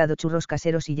ha preparado churros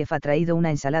caseros y Jeff ha traído una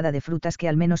ensalada de frutas que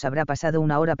al menos habrá pasado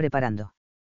una hora preparando.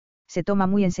 Se toma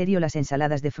muy en serio las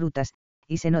ensaladas de frutas,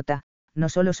 y se nota, no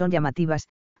solo son llamativas,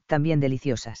 también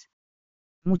deliciosas.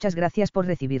 Muchas gracias por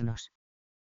recibirnos.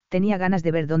 Tenía ganas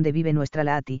de ver dónde vive nuestra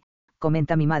Laati,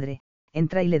 comenta mi madre,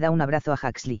 entra y le da un abrazo a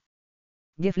Huxley.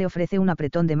 Jeff le ofrece un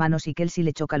apretón de manos y Kelsey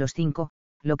le choca los 5,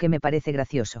 lo que me parece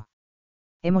gracioso.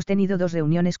 Hemos tenido 2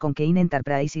 reuniones con Kane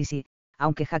Enterprise y sí,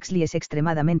 aunque Huxley es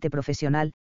extremadamente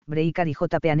profesional, Breikar y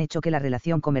JP han hecho que la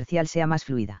relación comercial sea más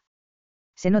fluida.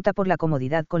 Se nota por la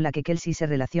comodidad con la que Kelsey se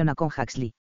relaciona con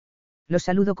Huxley. Los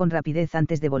saludo con rapidez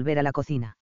antes de volver a la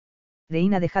cocina.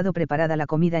 Rein ha dejado preparada la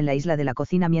comida en la isla de la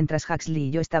cocina mientras Huxley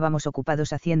y yo estábamos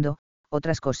ocupados haciendo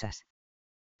otras cosas.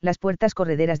 Las puertas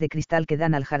correderas de cristal que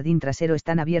dan al jardín trasero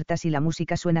están abiertas y la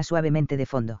música suena suavemente de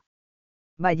fondo.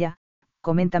 Vaya,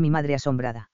 comenta mi madre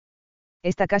asombrada.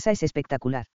 Esta casa es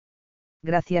espectacular.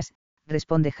 Gracias,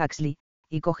 responde Huxley,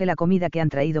 y coge la comida que han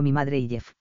traído mi madre y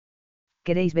Jeff.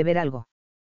 ¿Queréis beber algo?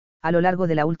 A lo largo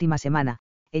de la última semana,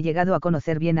 he llegado a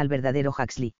conocer bien al verdadero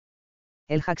Huxley.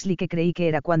 El Huxley que creí que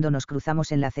era cuando nos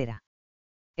cruzamos en la acera.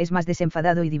 Es más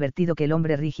desenfadado y divertido que el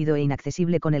hombre rígido e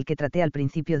inaccesible con el que traté al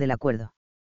principio del acuerdo.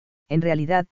 En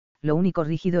realidad, lo único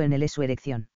rígido en él es su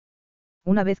erección.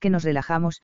 Una vez que nos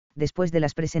relajamos, después de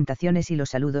las presentaciones y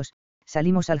los saludos,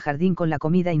 salimos al jardín con la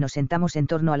comida y nos sentamos en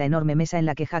torno a la enorme mesa en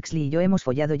la que Huxley y yo hemos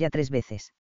follado ya 3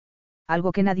 veces.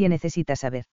 Algo que nadie necesita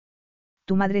saber.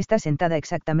 Tu madre está sentada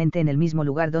exactamente en el mismo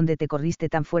lugar donde te corriste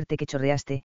tan fuerte que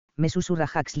chorreaste, me susurra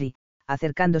Huxley,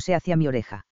 acercándose hacia mi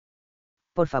oreja.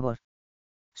 Por favor.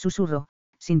 Susurro,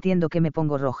 sintiendo que me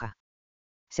pongo roja.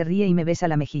 Se ríe y me besa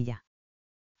la mejilla.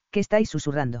 ¿Qué estáis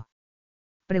susurrando?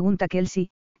 Pregunta Kelsey,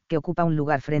 que ocupa un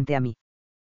lugar frente a mí.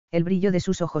 El brillo de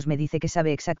sus ojos me dice que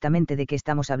sabe exactamente de qué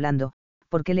estamos hablando,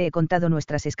 porque le he contado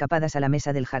nuestras escapadas a la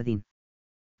mesa del jardín.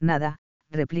 Nada,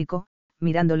 replico,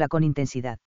 mirándola con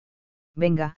intensidad.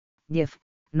 Venga, Jeff,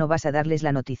 ¿no vas a darles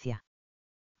la noticia?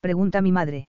 Pregunta mi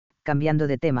madre, cambiando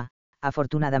de tema,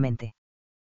 afortunadamente.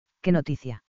 ¿Qué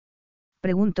noticia?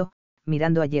 Pregunto,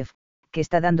 mirando a Jeff, que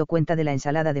está dando cuenta de la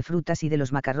ensalada de frutas y de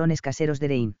los macarrones caseros de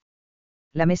Rein.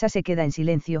 La mesa se queda en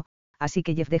silencio, así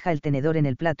que Jeff deja el tenedor en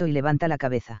el plato y levanta la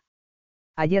cabeza.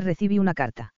 Ayer recibí una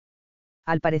carta.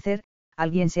 Al parecer,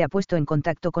 alguien se ha puesto en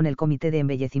contacto con el comité de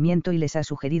embellecimiento y les ha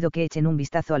sugerido que echen un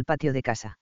vistazo al patio de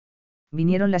casa.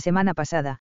 Vinieron la semana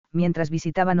pasada, mientras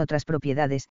visitaban otras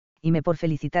propiedades, y me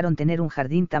felicitaron tener un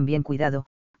jardín tan bien cuidado,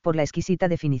 por la exquisita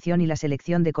definición y la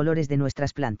selección de colores de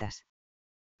nuestras plantas.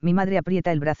 Mi madre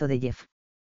aprieta el brazo de Jeff.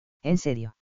 ¿En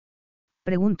serio?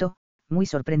 Pregunto, muy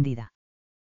sorprendida.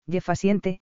 Jeff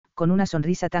asiente, con una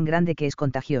sonrisa tan grande que es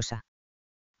contagiosa.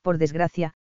 Por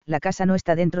desgracia, la casa no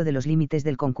está dentro de los límites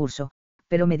del concurso,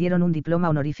 pero me dieron un diploma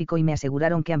honorífico y me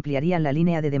aseguraron que ampliarían la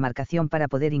línea de demarcación para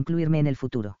poder incluirme en el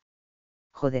futuro.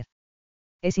 Joder.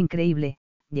 Es increíble,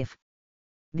 Jeff.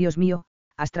 Dios mío,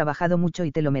 has trabajado mucho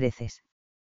y te lo mereces.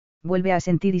 Vuelve a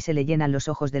sentir y se le llenan los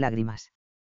ojos de lágrimas.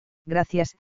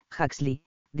 Gracias, Huxley,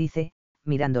 dice,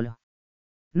 mirándolo.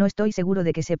 No estoy seguro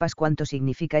de que sepas cuánto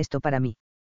significa esto para mí.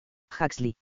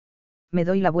 Huxley. Me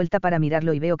doy la vuelta para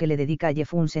mirarlo y veo que le dedica a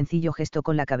Jeff un sencillo gesto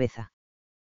con la cabeza.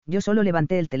 Yo solo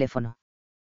levanté el teléfono.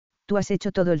 Tú has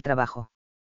hecho todo el trabajo.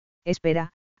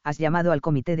 Espera, has llamado al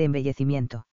comité de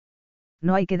embellecimiento.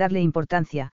 No hay que darle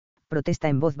importancia, protesta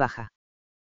en voz baja.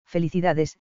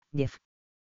 Felicidades, Jeff.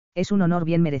 Es un honor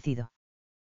bien merecido.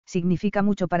 Significa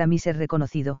mucho para mí ser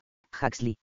reconocido,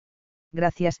 Huxley.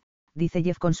 Gracias, dice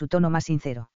Jeff con su tono más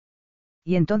sincero.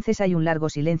 Y entonces hay un largo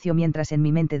silencio mientras en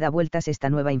mi mente da vueltas esta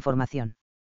nueva información.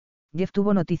 Jeff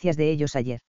tuvo noticias de ellos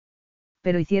ayer.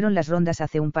 Pero hicieron las rondas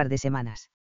hace un par de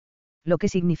semanas. Lo que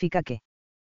significa que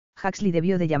Huxley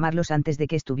debió de llamarlos antes de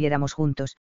que estuviéramos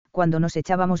juntos, cuando nos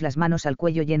echábamos las manos al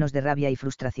cuello llenos de rabia y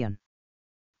frustración.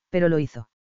 Pero lo hizo.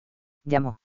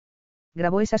 Llamó.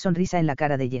 Grabó esa sonrisa en la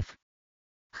cara de Jeff.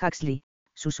 Huxley,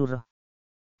 susurró.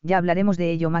 Ya hablaremos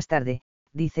de ello más tarde,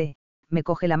 dice, me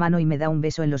coge la mano y me da un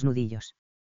beso en los nudillos.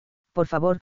 Por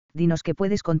favor, dinos que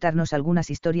puedes contarnos algunas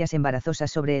historias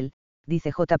embarazosas sobre él,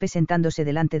 dice JP sentándose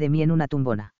delante de mí en una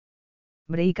tumbona.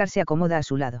 Breikar se acomoda a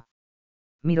su lado.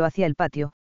 Miro hacia el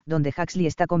patio, donde Huxley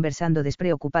está conversando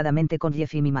despreocupadamente con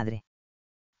Jeff y mi madre.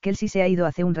 Kelsey se ha ido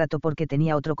hace un rato porque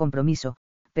tenía otro compromiso,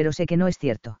 pero sé que no es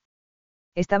cierto.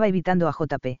 Estaba evitando a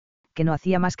JP, que no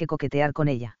hacía más que coquetear con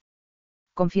ella.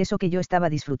 Confieso que yo estaba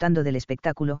disfrutando del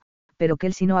espectáculo, pero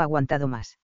Kelsey no ha aguantado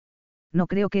más. No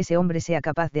creo que ese hombre sea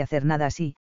capaz de hacer nada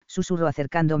así, susurro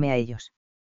acercándome a ellos.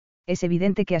 Es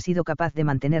evidente que ha sido capaz de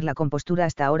mantener la compostura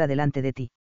hasta ahora delante de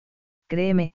ti.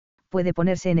 Créeme, puede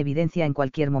ponerse en evidencia en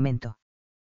cualquier momento.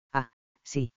 Ah,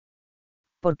 sí.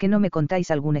 ¿Por qué no me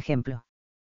contáis algún ejemplo?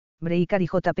 Breikar y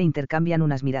JP intercambian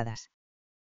unas miradas.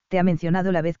 Te ha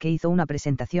mencionado la vez que hizo una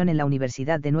presentación en la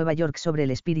Universidad de Nueva York sobre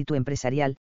el espíritu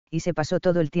empresarial, y se pasó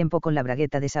todo el tiempo con la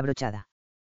bragueta desabrochada.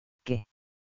 ¿Qué?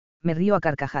 Me río a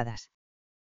carcajadas.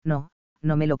 No,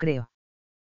 no me lo creo.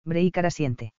 Breikar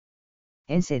asiente.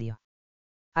 ¿En serio?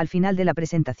 Al final de la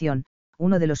presentación,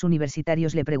 uno de los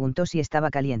universitarios le preguntó si estaba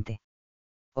caliente.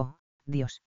 Oh,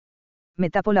 Dios. Me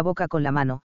tapo la boca con la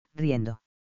mano, riendo.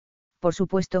 Por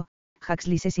supuesto,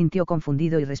 Huxley se sintió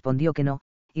confundido y respondió que no,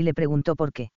 y le preguntó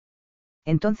por qué.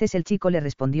 Entonces el chico le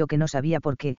respondió que no sabía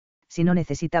por qué, si no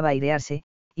necesitaba airearse,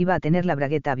 iba a tener la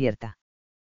bragueta abierta.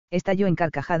 Estalló en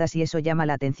carcajadas y eso llama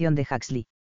la atención de Huxley.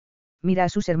 Mira a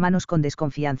sus hermanos con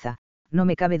desconfianza, no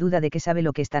me cabe duda de que sabe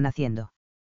lo que están haciendo.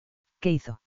 ¿Qué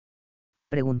hizo?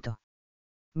 Preguntó.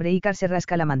 Breikar se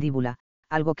rasca la mandíbula,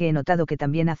 algo que he notado que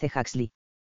también hace Huxley.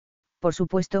 Por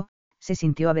supuesto, se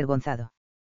sintió avergonzado.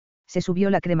 Se subió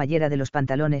la cremallera de los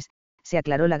pantalones, se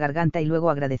aclaró la garganta y luego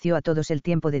agradeció a todos el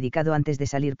tiempo dedicado antes de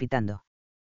salir pitando.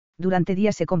 Durante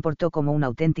días se comportó como un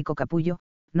auténtico capullo,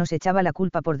 nos echaba la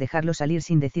culpa por dejarlo salir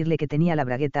sin decirle que tenía la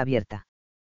bragueta abierta.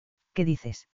 ¿Qué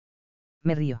dices?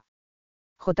 Me río.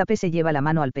 JP se lleva la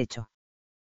mano al pecho.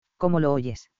 ¿Cómo lo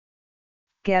oyes?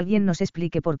 Que alguien nos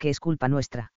explique por qué es culpa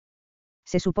nuestra.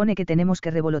 Se supone que tenemos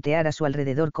que revolotear a su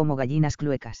alrededor como gallinas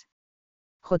cluecas.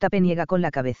 JP niega con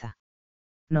la cabeza.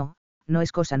 No, no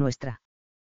es cosa nuestra.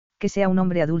 Que sea un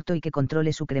hombre adulto y que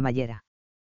controle su cremallera.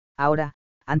 Ahora,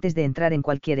 antes de entrar en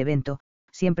cualquier evento,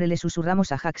 siempre le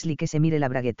susurramos a Huxley que se mire la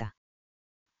bragueta.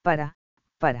 Para.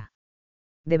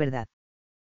 De verdad.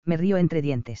 Me río entre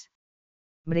dientes.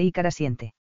 Breaker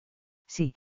asiente.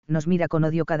 Sí, nos mira con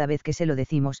odio cada vez que se lo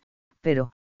decimos,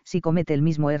 pero, si comete el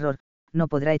mismo error, no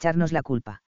podrá echarnos la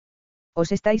culpa.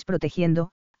 Os estáis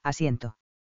protegiendo, asiento.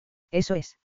 Eso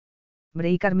es.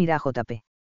 Breaker mira a JP.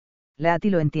 La Ati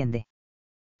lo entiende.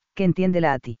 ¿Qué entiende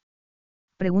la Ati?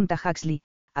 Pregunta Huxley,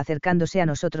 acercándose a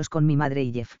nosotros con mi madre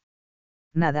y Jeff.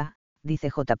 Nada, dice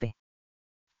JP.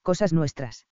 Cosas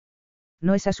nuestras.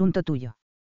 No es asunto tuyo.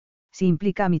 Si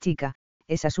implica a mi chica,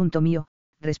 es asunto mío,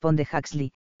 responde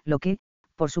Huxley, lo que,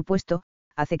 por supuesto,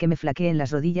 hace que me flaqueen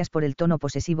las rodillas por el tono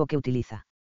posesivo que utiliza.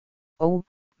 Oh,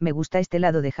 me gusta este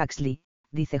lado de Huxley,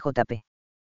 dice JP.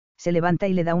 Se levanta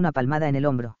y le da una palmada en el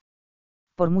hombro.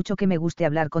 Por mucho que me guste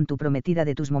hablar con tu prometida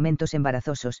de tus momentos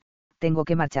embarazosos, tengo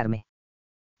que marcharme.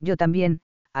 Yo también,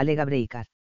 alega Breaker.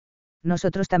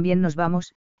 Nosotros también nos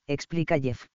vamos, explica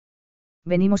Jeff.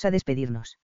 Venimos a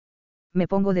despedirnos. Me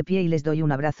pongo de pie y les doy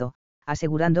un abrazo,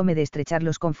 asegurándome de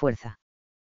estrecharlos con fuerza.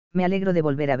 Me alegro de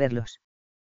volver a verlos.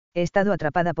 He estado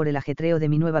atrapada por el ajetreo de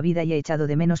mi nueva vida y he echado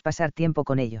de menos pasar tiempo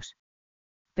con ellos.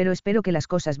 Pero espero que las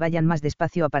cosas vayan más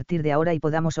despacio a partir de ahora y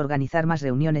podamos organizar más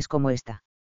reuniones como esta.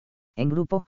 En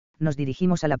grupo, nos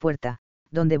dirigimos a la puerta,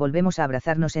 donde volvemos a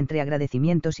abrazarnos entre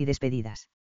agradecimientos y despedidas.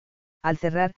 Al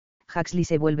cerrar, Huxley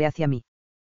se vuelve hacia mí.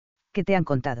 ¿Qué te han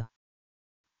contado?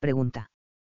 Pregunta.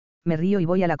 Me río y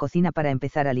voy a la cocina para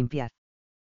empezar a limpiar.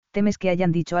 ¿Temes que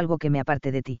hayan dicho algo que me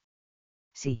aparte de ti?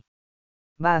 Sí.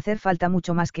 Va a hacer falta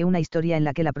mucho más que una historia en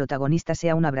la que la protagonista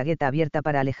sea una bragueta abierta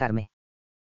para alejarme.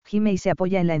 Gime y se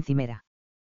apoya en la encimera.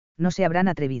 No se habrán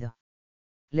atrevido.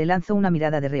 Le lanzo una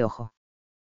mirada de reojo.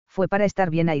 Fue para estar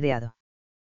bien aireado.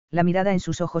 La mirada en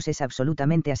sus ojos es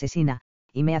absolutamente asesina,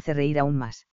 y me hace reír aún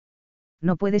más.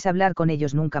 No puedes hablar con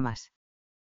ellos nunca más.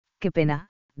 Qué pena,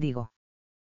 digo.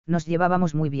 Nos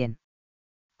llevábamos muy bien.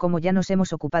 Como ya nos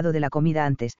hemos ocupado de la comida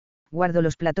antes, guardo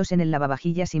los platos en el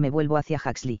lavavajillas y me vuelvo hacia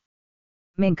Huxley.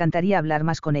 Me encantaría hablar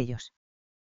más con ellos.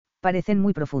 Parecen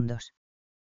muy profundos.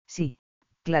 Sí,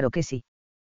 claro que sí.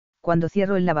 Cuando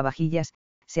cierro el lavavajillas,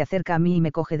 se acerca a mí y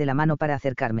me coge de la mano para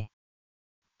acercarme.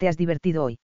 ¿Te has divertido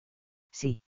hoy?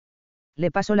 Sí.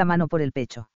 Le paso la mano por el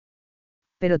pecho.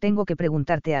 Pero tengo que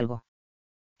preguntarte algo.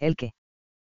 ¿El qué?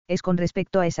 Es con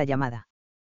respecto a esa llamada.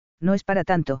 No es para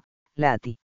tanto, la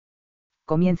Ati.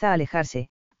 Comienza a alejarse,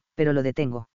 pero lo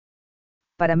detengo.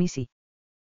 Para mí sí.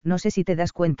 No sé si te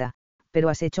das cuenta, pero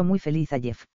has hecho muy feliz a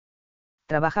Jeff.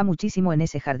 Trabaja muchísimo en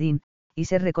ese jardín, y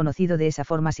ser reconocido de esa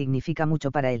forma significa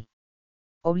mucho para él.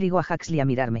 Obligo a Huxley a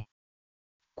mirarme.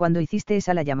 ¿Cuándo hiciste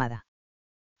esa la llamada?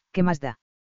 ¿Qué más da?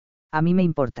 A mí me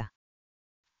importa.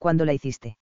 ¿Cuándo la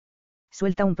hiciste?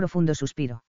 Suelta un profundo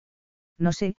suspiro.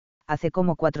 No sé, hace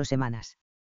como 4 semanas.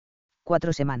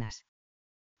 4 semanas.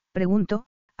 Pregunto,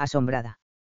 asombrada.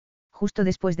 Justo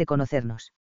después de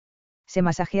conocernos. Se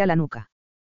masajea la nuca.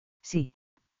 Sí,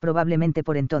 probablemente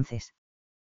por entonces.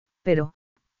 Pero,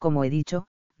 como he dicho,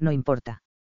 no importa.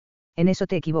 En eso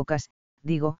te equivocas,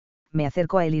 digo, me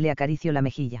acerco a él y le acaricio la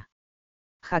mejilla.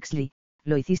 Huxley,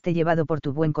 lo hiciste llevado por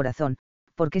tu buen corazón,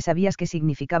 porque sabías que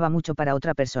significaba mucho para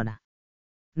otra persona.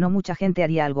 No mucha gente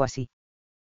haría algo así.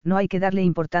 No hay que darle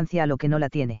importancia a lo que no la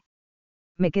tiene.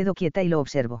 Me quedo quieta y lo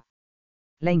observo.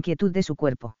 La inquietud de su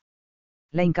cuerpo.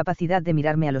 La incapacidad de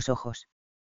mirarme a los ojos.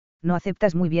 No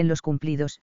aceptas muy bien los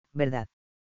cumplidos, ¿verdad?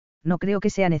 No creo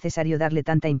que sea necesario darle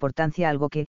tanta importancia a algo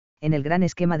que, en el gran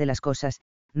esquema de las cosas,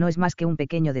 no es más que un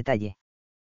pequeño detalle.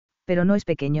 Pero no es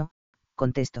pequeño,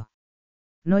 contesto.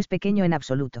 No es pequeño en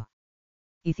absoluto.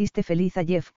 Hiciste feliz a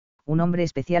Jeff, un hombre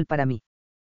especial para mí.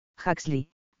 Huxley,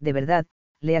 de verdad,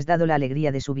 le has dado la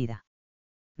alegría de su vida.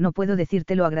 No puedo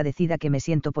decirte lo agradecida que me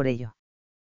siento por ello.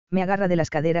 Me agarra de las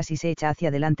caderas y se echa hacia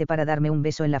adelante para darme un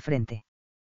beso en la frente.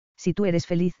 Si tú eres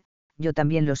feliz, yo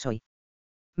también lo soy.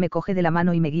 Me coge de la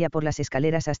mano y me guía por las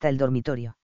escaleras hasta el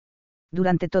dormitorio.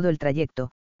 Durante todo el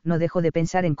trayecto, no dejo de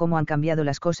pensar en cómo han cambiado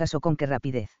las cosas o con qué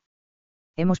rapidez.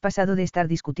 Hemos pasado de estar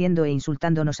discutiendo e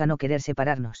insultándonos a no querer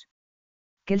separarnos.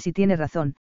 Kelsey tiene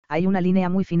razón, hay una línea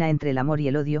muy fina entre el amor y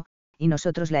el odio, y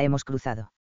nosotros la hemos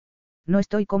cruzado. No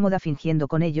estoy cómoda fingiendo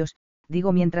con ellos,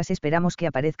 digo mientras esperamos que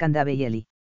aparezcan Dave y Ellie.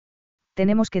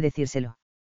 Tenemos que decírselo.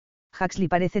 Huxley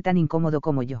parece tan incómodo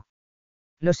como yo.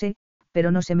 Lo sé,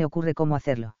 pero no se me ocurre cómo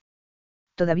hacerlo.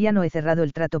 Todavía no he cerrado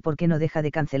el trato porque no deja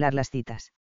de cancelar las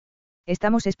citas.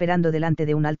 Estamos esperando delante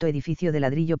de un alto edificio de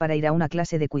ladrillo para ir a una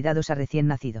clase de cuidados a recién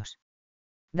nacidos.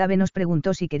 Dave nos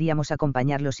preguntó si queríamos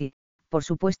acompañarlos y, por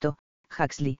supuesto,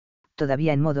 Huxley,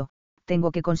 todavía en modo,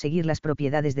 tengo que conseguir las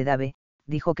propiedades de Dave,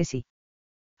 dijo que sí.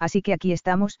 Así que aquí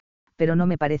estamos, pero no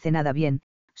me parece nada bien,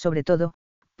 sobre todo,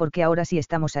 porque ahora sí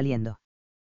estamos saliendo.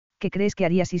 ¿Qué crees que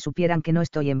haría si supieran que no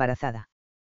estoy embarazada?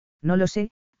 No lo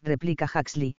sé, replica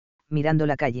Huxley, mirando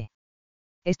la calle.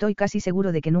 Estoy casi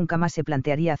seguro de que nunca más se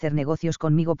plantearía hacer negocios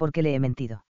conmigo porque le he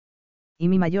mentido. Y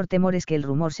mi mayor temor es que el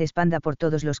rumor se expanda por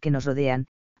todos los que nos rodean,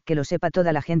 que lo sepa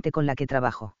toda la gente con la que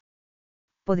trabajo.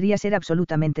 Podría ser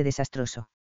absolutamente desastroso.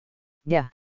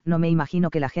 Ya, no me imagino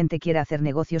que la gente quiera hacer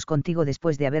negocios contigo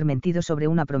después de haber mentido sobre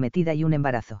una prometida y un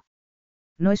embarazo.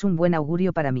 No es un buen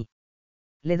augurio para mí.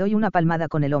 Le doy una palmada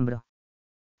con el hombro.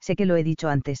 Sé que lo he dicho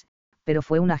antes, pero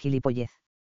fue una gilipollez.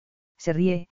 Se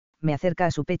ríe, me acerca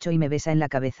a su pecho y me besa en la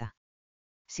cabeza.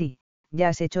 Sí, ya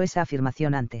has hecho esa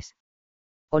afirmación antes.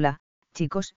 Hola,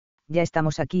 chicos, ya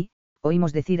estamos aquí,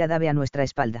 oímos decir a Dave a nuestra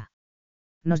espalda.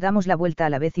 Nos damos la vuelta a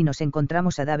la vez y nos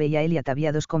encontramos a Dave y a Ellie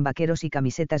ataviados con vaqueros y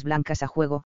camisetas blancas a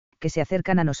juego, que se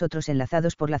acercan a nosotros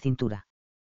enlazados por la cintura.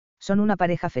 Son una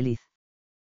pareja feliz.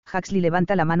 Huxley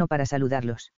levanta la mano para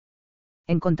saludarlos.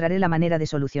 Encontraré la manera de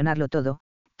solucionarlo todo,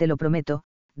 te lo prometo,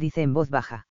 dice en voz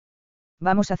baja.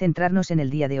 Vamos a centrarnos en el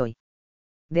día de hoy.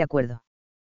 De acuerdo.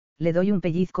 Le doy un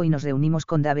pellizco y nos reunimos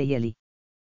con Dave y Ellie.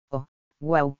 Oh,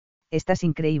 wow, estás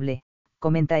increíble,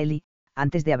 comenta Ellie,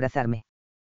 antes de abrazarme.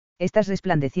 Estás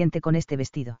resplandeciente con este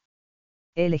vestido.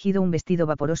 He elegido un vestido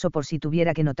vaporoso por si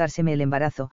tuviera que notárseme el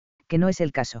embarazo, que no es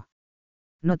el caso.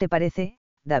 ¿No te parece,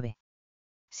 Dave?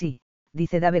 Sí,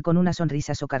 dice Dave con una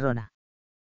sonrisa socarrona.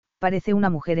 Parece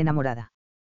una mujer enamorada.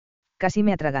 Casi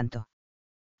me atraganto.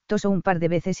 Toso un par de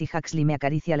veces y Huxley me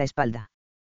acaricia la espalda.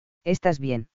 ¿Estás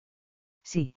bien?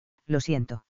 Sí, lo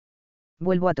siento.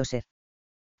 Vuelvo a toser.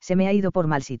 Se me ha ido por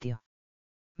mal sitio.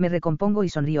 Me recompongo y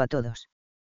sonrío a todos.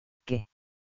 ¿Qué?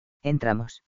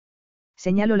 Entramos.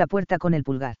 Señalo la puerta con el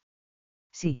pulgar.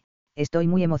 Sí, estoy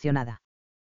muy emocionada.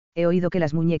 He oído que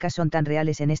las muñecas son tan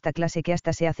reales en esta clase que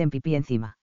hasta se hacen pipí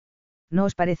encima. ¿No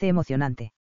os parece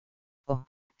emocionante? Oh,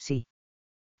 sí.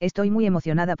 Estoy muy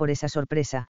emocionada por esa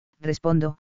sorpresa,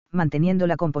 respondo, manteniendo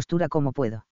la compostura como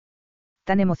puedo.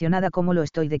 Tan emocionada como lo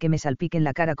estoy de que me salpiquen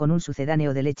la cara con un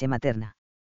sucedáneo de leche materna.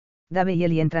 Dave y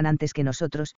Ellie entran antes que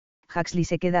nosotros, Huxley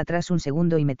se queda atrás un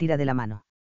segundo y me tira de la mano.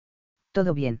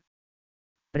 ¿Todo bien?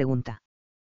 Pregunta.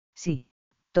 Sí,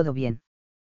 todo bien.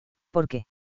 ¿Por qué?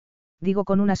 Digo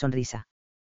con una sonrisa.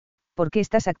 ¿Por qué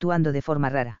estás actuando de forma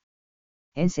rara?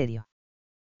 ¿En serio?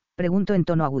 Pregunto en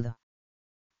tono agudo.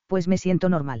 Pues me siento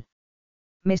normal.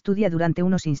 Me estudia durante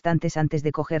unos instantes antes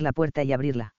de coger la puerta y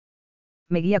abrirla.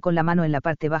 Me guía con la mano en la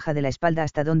parte baja de la espalda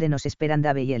hasta donde nos esperan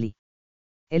Dave y Ellie.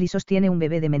 Ellie sostiene un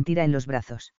bebé de mentira en los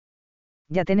brazos.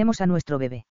 Ya tenemos a nuestro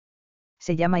bebé.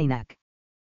 Se llama Inak.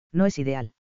 No es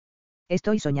ideal.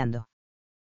 Estoy soñando.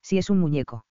 Si es un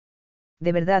muñeco.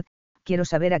 De verdad, quiero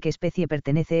saber a qué especie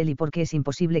pertenece él y por qué es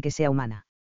imposible que sea humana.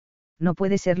 No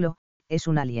puede serlo, es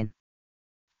un alien.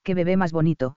 Qué bebé más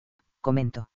bonito,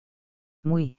 comento.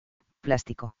 Muy,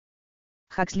 plástico.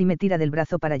 Huxley me tira del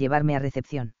brazo para llevarme a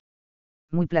recepción.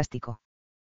 Muy plástico.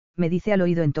 Me dice al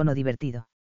oído en tono divertido.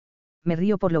 Me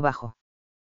río por lo bajo.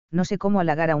 No sé cómo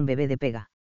halagar a un bebé de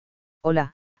pega.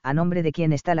 Hola, ¿a nombre de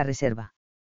quién está la reserva?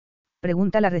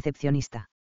 Pregunta la recepcionista.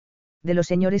 De los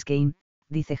señores Kane,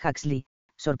 dice Huxley,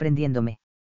 sorprendiéndome.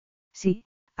 Sí,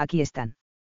 aquí están.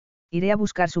 Iré a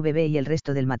buscar su bebé y el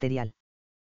resto del material.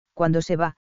 Cuando se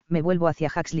va, me vuelvo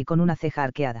hacia Huxley con una ceja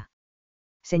arqueada.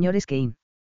 ¿Señores Kane?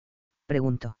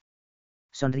 Pregunto.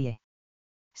 Sonríe.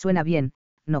 Suena bien,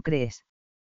 ¿no crees?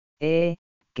 ¿Qué?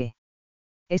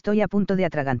 Estoy a punto de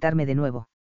atragantarme de nuevo.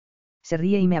 Se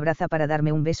ríe y me abraza para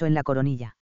darme un beso en la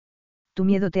coronilla. Tu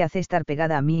miedo te hace estar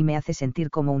pegada a mí y me hace sentir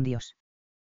como un dios.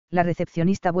 La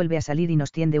recepcionista vuelve a salir y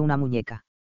nos tiende una muñeca.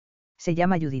 Se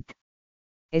llama Judith.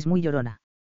 Es muy llorona.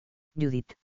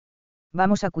 Judith.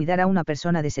 Vamos a cuidar a una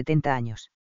persona de 70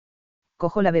 años.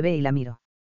 Cojo la bebé y la miro.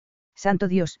 Santo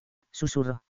Dios,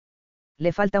 susurro.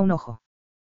 Le falta un ojo.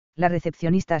 La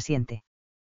recepcionista asiente.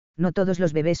 No todos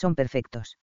los bebés son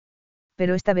perfectos.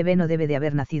 Pero esta bebé no debe de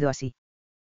haber nacido así.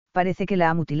 Parece que la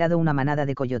ha mutilado una manada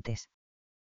de coyotes.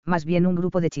 Más bien un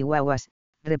grupo de chihuahuas,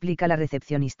 replica la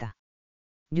recepcionista.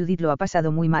 Judith lo ha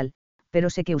pasado muy mal, pero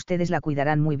sé que ustedes la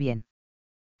cuidarán muy bien.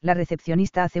 La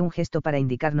recepcionista hace un gesto para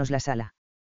indicarnos la sala.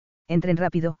 Entren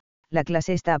rápido, la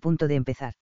clase está a punto de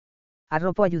empezar.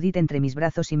 Arropo a Judith entre mis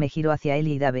brazos y me giro hacia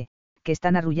Ellie y Dave, que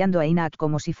están arrullando a Inak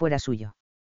como si fuera suyo.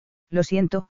 Lo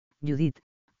siento, Judith,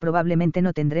 probablemente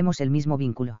no tendremos el mismo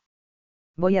vínculo.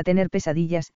 Voy a tener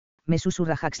pesadillas, me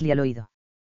susurra Huxley al oído.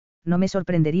 No me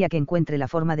sorprendería que encuentre la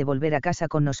forma de volver a casa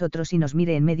con nosotros y nos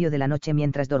mire en medio de la noche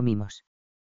mientras dormimos.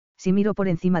 Si miro por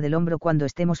encima del hombro cuando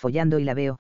estemos follando y la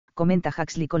veo, comenta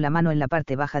Huxley con la mano en la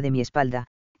parte baja de mi espalda,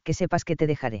 que sepas que te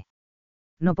dejaré.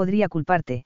 No podría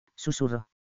culparte, susurro.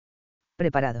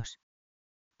 ¿Preparados?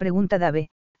 Pregunta Dave,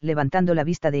 levantando la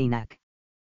vista de Inak.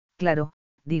 Claro,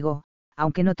 digo,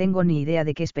 aunque no tengo ni idea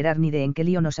de qué esperar ni de en qué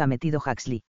lío nos ha metido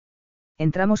Huxley.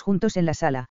 Entramos juntos en la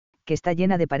sala, que está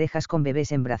llena de parejas con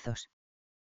bebés en brazos.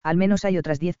 Al menos hay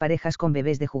otras 10 parejas con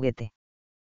bebés de juguete.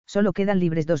 Solo quedan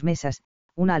libres 2 mesas,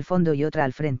 una al fondo y otra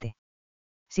al frente.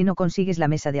 Si no consigues la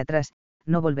mesa de atrás,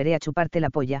 no volveré a chuparte la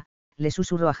polla, le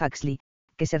susurro a Huxley,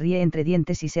 que se ríe entre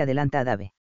dientes y se adelanta a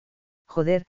Dave.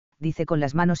 Joder, dice con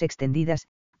las manos extendidas,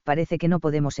 parece que no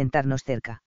podemos sentarnos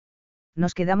cerca.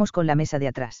 Nos quedamos con la mesa de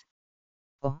atrás.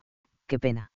 Oh, qué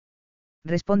pena.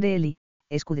 Responde Ellie,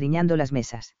 escudriñando las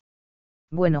mesas.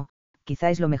 Bueno, quizá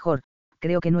es lo mejor,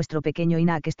 creo que nuestro pequeño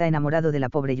Inak está enamorado de la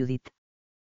pobre Judith.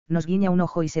 Nos guiña un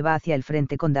ojo y se va hacia el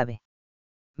frente con Dave.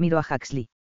 Miro a Huxley.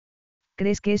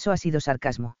 ¿Crees que eso ha sido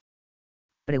sarcasmo?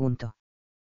 Pregunto.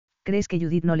 ¿Crees que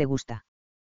Judith no le gusta?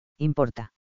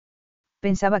 Importa.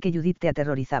 Pensaba que Judith te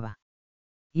aterrorizaba.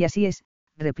 Y así es,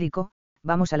 replico,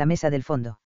 vamos a la mesa del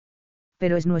fondo.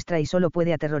 Pero es nuestra y solo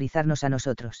puede aterrorizarnos a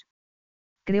nosotros.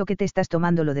 Creo que te estás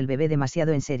tomando lo del bebé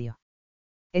demasiado en serio.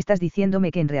 ¿Estás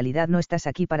diciéndome que en realidad no estás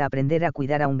aquí para aprender a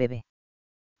cuidar a un bebé?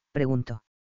 Pregunto.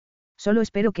 Solo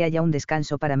espero que haya un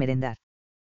descanso para merendar.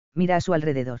 Mira a su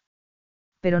alrededor.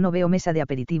 Pero no veo mesa de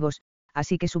aperitivos,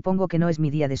 así que supongo que no es mi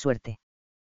día de suerte.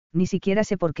 Ni siquiera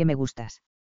sé por qué me gustas.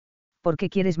 ¿Por qué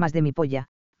quieres más de mi polla?,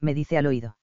 me dice al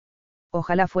oído.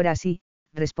 Ojalá fuera así,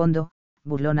 respondo,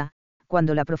 burlona,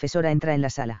 cuando la profesora entra en la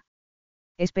sala.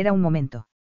 Espera un momento.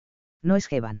 ¿No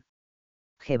es Heban?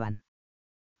 ¿Heban?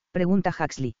 Pregunta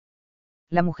Huxley.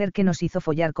 La mujer que nos hizo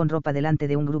follar con ropa delante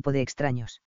de un grupo de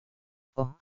extraños.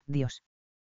 Oh, Dios.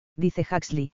 Dice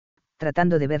Huxley,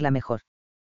 tratando de verla mejor.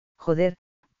 Joder,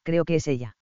 creo que es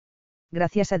ella.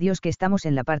 Gracias a Dios que estamos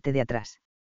en la parte de atrás.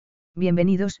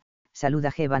 Bienvenidos,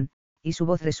 saluda Heban, y su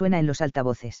voz resuena en los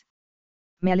altavoces.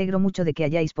 Me alegro mucho de que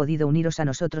hayáis podido uniros a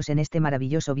nosotros en este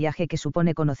maravilloso viaje que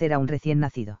supone conocer a un recién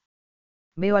nacido.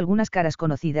 Veo algunas caras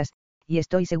conocidas, y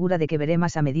estoy segura de que veré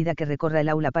más a medida que recorra el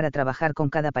aula para trabajar con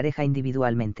cada pareja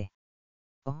individualmente.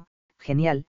 Oh,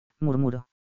 genial, murmuro.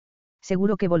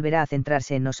 Seguro que volverá a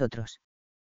centrarse en nosotros.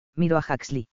 Miro a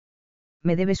Huxley.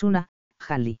 Me debes una,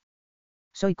 Hanley.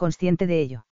 Soy consciente de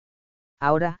ello.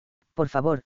 Ahora, por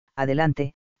favor,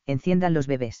 adelante, enciendan los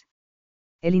bebés.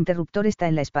 El interruptor está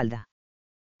en la espalda.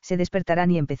 Se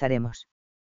despertarán y empezaremos.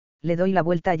 Le doy la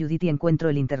vuelta a Judith y encuentro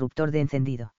el interruptor de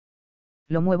encendido.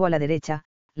 Lo muevo a la derecha,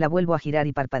 la vuelvo a girar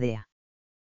y parpadea.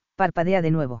 Parpadea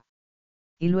de nuevo.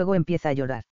 Y luego empieza a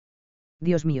llorar.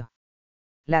 Dios mío.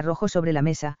 La arrojo sobre la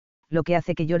mesa, lo que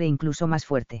hace que llore incluso más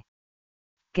fuerte.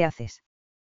 ¿Qué haces?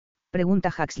 Pregunta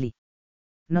Huxley.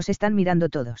 Nos están mirando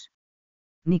todos.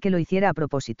 Ni que lo hiciera a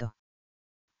propósito.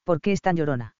 ¿Por qué es tan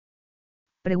llorona?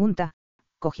 Pregunta,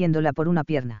 cogiéndola por una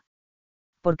pierna.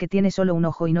 Porque tiene solo un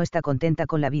ojo y no está contenta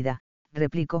con la vida,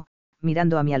 replico,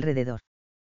 mirando a mi alrededor.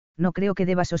 No creo que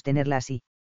deba sostenerla así.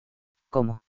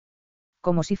 ¿Cómo?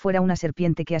 Como si fuera una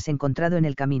serpiente que has encontrado en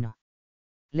el camino.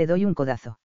 Le doy un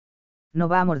codazo. No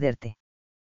va a morderte.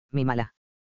 Mímala.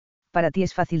 Para ti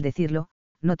es fácil decirlo,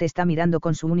 no te está mirando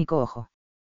con su único ojo.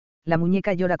 La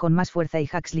muñeca llora con más fuerza y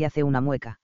Huxley hace una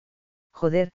mueca.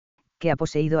 Joder, ¿qué ha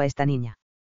poseído a esta niña?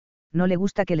 No le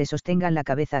gusta que le sostengan la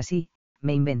cabeza así,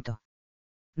 me invento.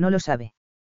 No lo sabe.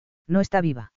 No está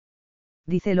viva.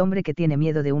 Dice el hombre que tiene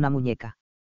miedo de una muñeca.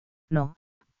 No,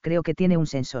 creo que tiene un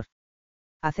sensor.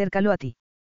 Acércalo a ti.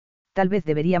 Tal vez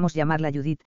deberíamos llamarla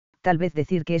Judith, tal vez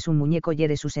decir que es un muñeco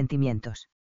hiere sus sentimientos.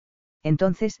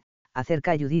 Entonces,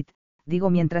 acerca a Judith, digo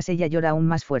mientras ella llora aún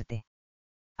más fuerte.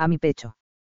 A mi pecho.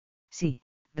 Sí,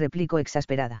 replico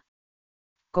exasperada.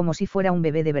 Como si fuera un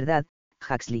bebé de verdad,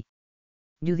 Huxley.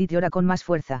 Judith llora con más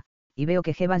fuerza, y veo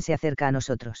que Heban se acerca a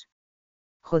nosotros.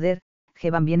 Joder,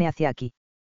 Heban viene hacia aquí.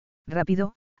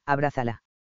 Rápido, abrázala.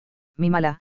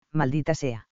 Mímala, maldita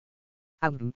sea.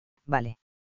 Vale.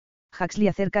 Huxley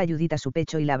acerca a Judith a su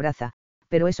pecho y la abraza,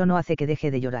 pero eso no hace que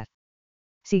deje de llorar.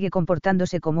 Sigue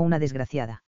comportándose como una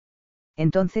desgraciada.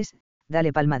 Entonces,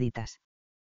 dale palmaditas.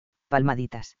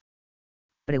 ¿Palmaditas?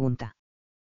 Pregunta.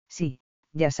 Sí,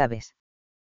 ya sabes.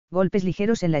 Golpes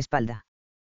ligeros en la espalda.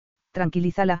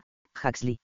 Tranquilízala,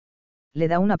 Huxley. Le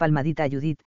da una palmadita a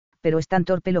Judith, pero es tan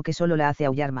torpe lo que solo la hace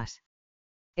aullar más.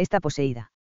 Está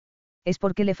poseída. Es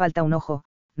porque le falta un ojo,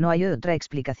 no hay otra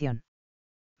explicación.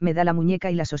 Me da la muñeca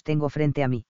y la sostengo frente a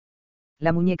mí.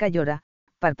 La muñeca llora,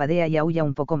 parpadea y aúlla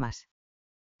un poco más.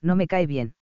 No me cae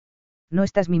bien. No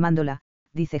estás mimándola,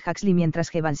 dice Huxley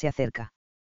mientras Heban se acerca.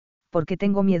 Porque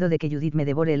tengo miedo de que Judith me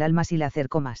devore el alma si la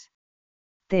acerco más.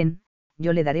 Ten,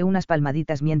 yo le daré unas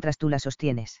palmaditas mientras tú la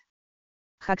sostienes.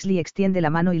 Huxley extiende la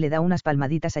mano y le da unas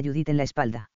palmaditas a Judith en la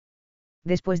espalda.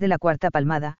 Después de la cuarta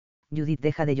palmada, Judith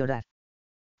deja de llorar.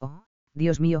 Oh,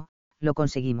 Dios mío, lo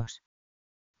conseguimos.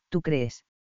 ¿Tú crees?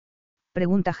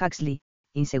 Pregunta Huxley,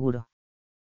 inseguro.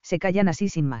 Se callan así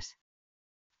sin más.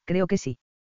 Creo que sí.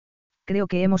 Creo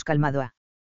que hemos calmado a.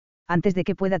 Antes de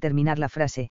que pueda terminar la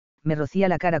frase, me rocía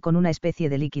la cara con una especie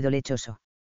de líquido lechoso.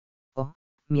 Oh,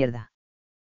 mierda.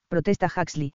 Protesta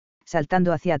Huxley,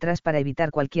 saltando hacia atrás para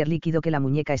evitar cualquier líquido que la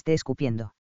muñeca esté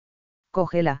escupiendo.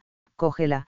 Cógela,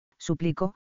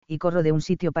 suplico, y corro de un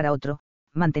sitio para otro,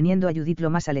 manteniendo a Judith lo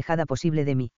más alejada posible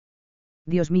de mí.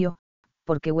 Dios mío,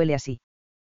 ¿por qué huele así?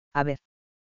 A ver.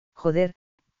 Joder,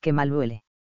 qué mal huele.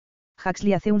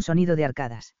 Huxley hace un sonido de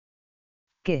arcadas.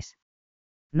 ¿Qué es?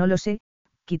 No lo sé,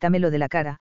 quítamelo de la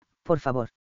cara, por favor.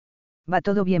 Va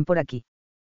todo bien por aquí.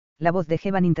 La voz de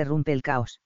Heban interrumpe el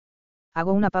caos.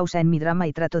 Hago una pausa en mi drama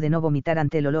y trato de no vomitar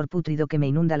ante el olor pútrido que me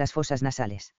inunda las fosas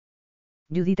nasales.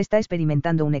 Judith está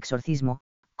experimentando un exorcismo,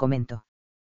 comento.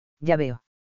 Ya veo.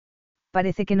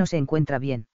 Parece que no se encuentra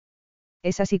bien.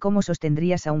 Es así como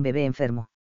sostendrías a un bebé enfermo.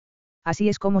 Así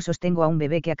es como sostengo a un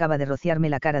bebé que acaba de rociarme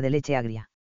la cara de leche agria.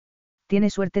 Tiene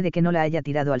suerte de que no la haya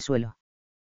tirado al suelo.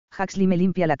 Huxley me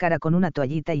limpia la cara con una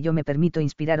toallita y yo me permito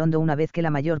inspirar hondo una vez que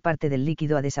la mayor parte del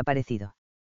líquido ha desaparecido.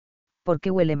 ¿Por qué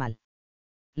huele mal?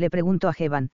 Le pregunto a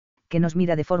Heban, que nos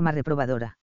mira de forma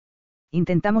reprobadora.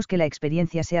 Intentamos que la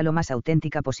experiencia sea lo más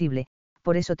auténtica posible,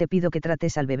 por eso te pido que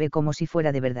trates al bebé como si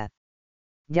fuera de verdad.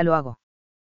 Ya lo hago.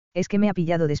 Es que me ha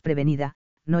pillado desprevenida,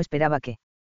 no esperaba que.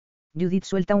 Judith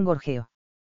suelta un gorjeo.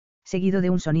 Seguido de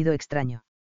un sonido extraño.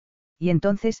 Y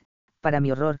entonces, para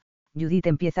mi horror, Judith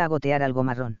empieza a gotear algo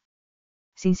marrón.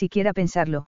 Sin siquiera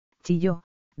pensarlo, chillo,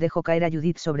 dejo caer a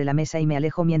Judith sobre la mesa y me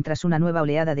alejo mientras una nueva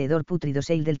oleada de hedor pútrido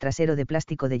sale del trasero de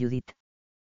plástico de Judith.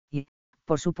 Y,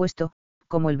 por supuesto,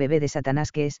 como el bebé de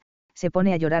Satanás que es, se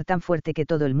pone a llorar tan fuerte que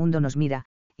todo el mundo nos mira,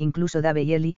 incluso Dave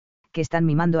y Ellie, que están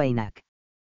mimando a Inak.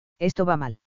 Esto va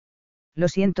mal. Lo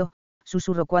siento,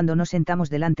 susurro cuando nos sentamos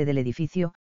delante del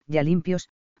edificio, ya limpios,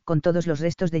 con todos los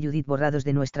restos de Judith borrados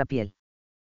de nuestra piel.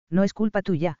 No es culpa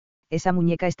tuya, esa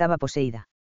muñeca estaba poseída.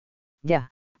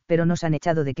 Ya, pero nos han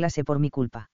echado de clase por mi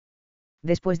culpa.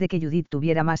 Después de que Judith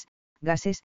tuviera más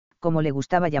gases, como le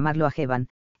gustaba llamarlo a Heban,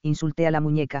 insulté a la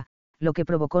muñeca, lo que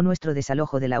provocó nuestro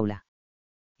desalojo del aula.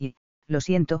 Y, lo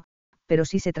siento, pero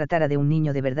si se tratara de un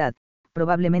niño de verdad,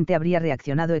 probablemente habría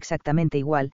reaccionado exactamente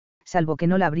igual, salvo que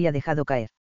no la habría dejado caer.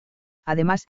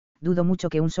 Además, dudo mucho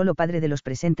que un solo padre de los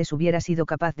presentes hubiera sido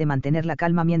capaz de mantener la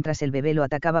calma mientras el bebé lo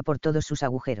atacaba por todos sus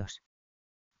agujeros.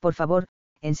 Por favor,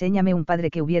 enséñame un padre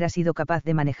que hubiera sido capaz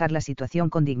de manejar la situación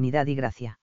con dignidad y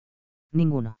gracia.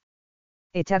 Ninguno.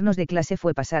 Echarnos de clase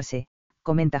fue pasarse,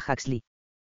 comenta Huxley.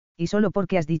 Y solo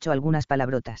porque has dicho algunas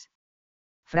palabrotas.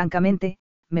 Francamente,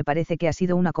 me parece que ha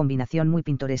sido una combinación muy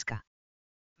pintoresca.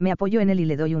 Me apoyo en él y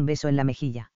le doy un beso en la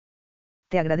mejilla.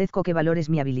 Te agradezco que valores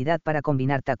mi habilidad para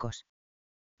combinar tacos.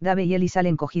 Dave y Ellie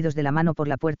salen cogidos de la mano por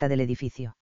la puerta del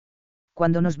edificio.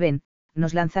 Cuando nos ven,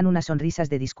 nos lanzan unas sonrisas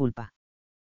de disculpa.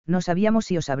 No sabíamos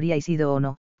si os habríais ido o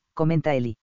no, comenta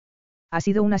Ellie. Ha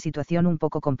sido una situación un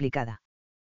poco complicada.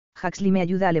 Huxley me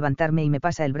ayuda a levantarme y me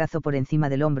pasa el brazo por encima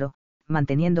del hombro,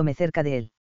 manteniéndome cerca de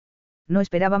él. No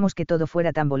esperábamos que todo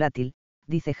fuera tan volátil,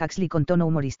 dice Huxley con tono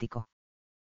humorístico.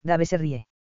 Dave se ríe.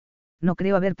 No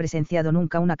creo haber presenciado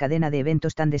nunca una cadena de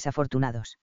eventos tan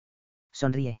desafortunados.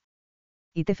 Sonríe.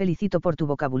 Y te felicito por tu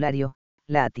vocabulario,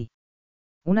 Laati.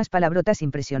 Unas palabrotas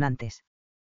impresionantes.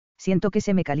 Siento que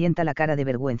se me calienta la cara de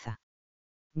vergüenza.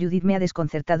 Judith me ha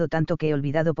desconcertado tanto que he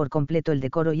olvidado por completo el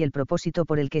decoro y el propósito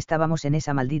por el que estábamos en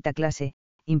esa maldita clase,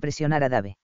 impresionar a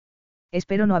Dave.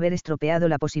 Espero no haber estropeado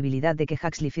la posibilidad de que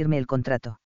Huxley firme el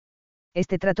contrato.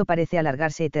 Este trato parece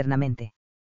alargarse eternamente.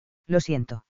 Lo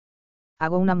siento.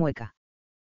 Hago una mueca.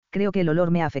 Creo que el olor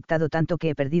me ha afectado tanto que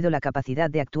he perdido la capacidad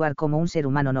de actuar como un ser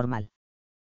humano normal.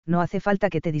 No hace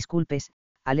falta que te disculpes,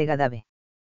 alega Dave.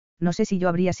 No sé si yo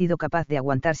habría sido capaz de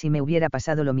aguantar si me hubiera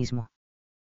pasado lo mismo.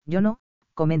 Yo no,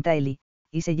 comenta Ellie,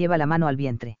 y se lleva la mano al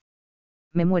vientre.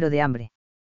 Me muero de hambre.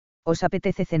 ¿Os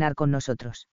apetece cenar con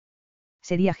nosotros?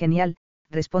 Sería genial,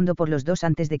 respondo por los dos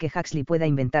antes de que Huxley pueda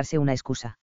inventarse una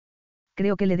excusa.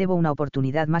 Creo que le debo una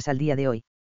oportunidad más al día de hoy.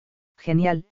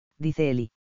 Genial, dice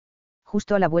Ellie.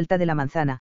 Justo a la vuelta de la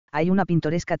manzana, hay una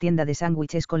pintoresca tienda de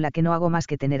sándwiches con la que no hago más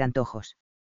que tener antojos.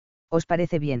 ¿Os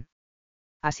parece bien?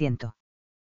 Asiento.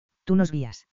 Tú nos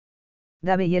guías.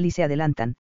 Dave y Ellie se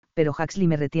adelantan, pero Huxley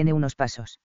me retiene unos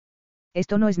pasos.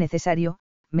 Esto no es necesario,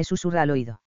 me susurra al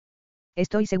oído.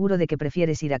 Estoy seguro de que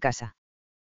prefieres ir a casa.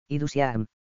 ¿Y Dusiarm?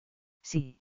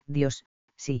 Sí, Dios,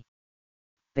 sí.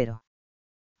 Pero.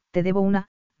 Te debo una,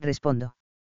 respondo.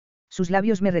 Sus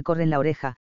labios me recorren la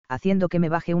oreja, haciendo que me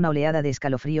baje una oleada de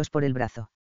escalofríos por el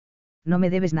brazo. No me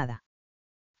debes nada.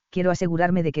 Quiero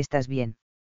asegurarme de que estás bien.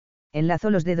 Enlazo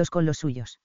los dedos con los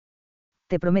suyos.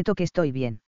 Te prometo que estoy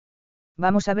bien.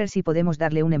 Vamos a ver si podemos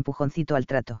darle un empujoncito al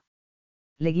trato.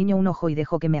 Le guiño un ojo y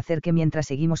dejo que me acerque mientras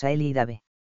seguimos a Ellie y Dave.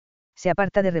 Se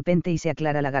aparta de repente y se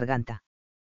aclara la garganta.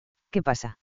 ¿Qué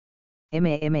pasa?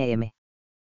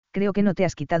 Creo que no te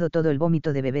has quitado todo el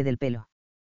vómito de bebé del pelo.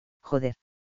 Joder.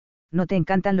 ¿No te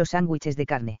encantan los sándwiches de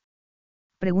carne?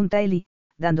 Pregunta Ellie,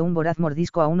 dando un voraz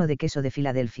mordisco a uno de queso de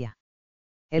Filadelfia.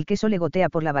 El queso le gotea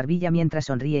por la barbilla mientras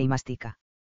sonríe y mastica.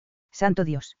 ¡Santo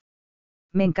Dios!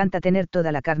 Me encanta tener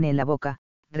toda la carne en la boca,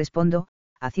 respondo,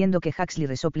 haciendo que Huxley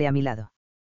resople a mi lado.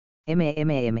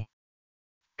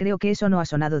 Creo que eso no ha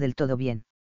sonado del todo bien.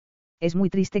 Es muy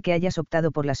triste que hayas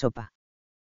optado por la sopa.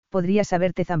 Podrías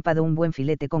haberte zampado un buen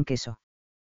filete con queso.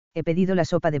 He pedido la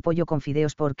sopa de pollo con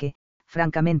fideos porque,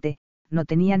 francamente, no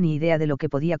tenía ni idea de lo que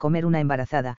podía comer una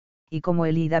embarazada, y como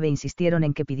Ellie y Dave insistieron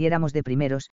en que pidiéramos de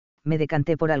primeros, me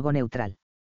decanté por algo neutral.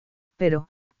 Pero,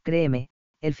 créeme,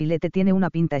 el filete tiene una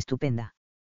pinta estupenda.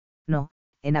 No,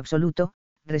 en absoluto,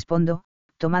 respondo,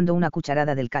 tomando una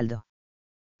cucharada del caldo.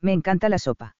 Me encanta la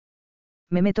sopa.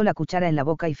 Me meto la cuchara en la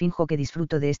boca y finjo que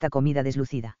disfruto de esta comida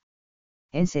deslucida.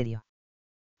 ¿En serio?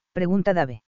 Pregunta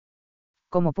Dave.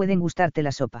 ¿Cómo pueden gustarte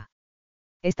la sopa?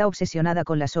 Está obsesionada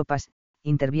con las sopas,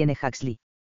 interviene Huxley.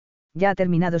 Ya ha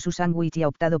terminado su sándwich y ha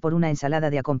optado por una ensalada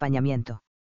de acompañamiento.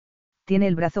 Tiene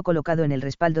el brazo colocado en el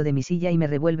respaldo de mi silla y me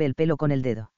revuelve el pelo con el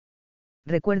dedo.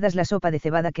 ¿Recuerdas la sopa de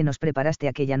cebada que nos preparaste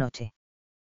aquella noche?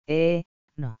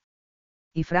 No.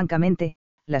 Y francamente,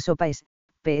 la sopa es,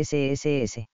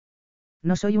 PSSS.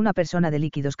 No soy una persona de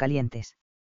líquidos calientes.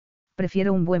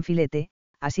 Prefiero un buen filete,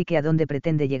 así que ¿a dónde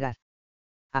pretende llegar?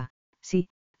 Ah, sí,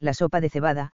 la sopa de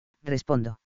cebada,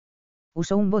 respondo.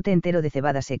 Uso un bote entero de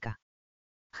cebada seca.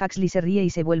 Huxley se ríe y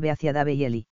se vuelve hacia Dave y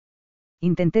Ellie.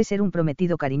 Intenté ser un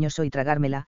prometido cariñoso y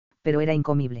tragármela, pero era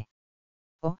incomible.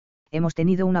 Oh, hemos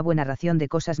tenido una buena ración de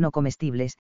cosas no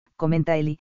comestibles, comenta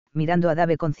Ellie, mirando a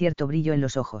Dave con cierto brillo en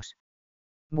los ojos.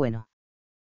 Bueno.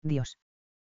 Dios.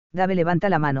 Dave levanta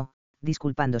la mano,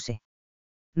 disculpándose.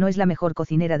 No es la mejor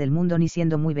cocinera del mundo ni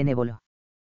siendo muy benévolo.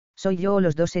 Soy yo o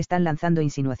los dos se están lanzando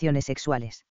insinuaciones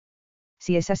sexuales.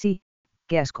 Si es así,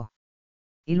 qué asco.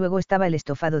 Y luego estaba el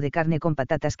estofado de carne con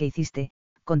patatas que hiciste,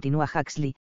 continúa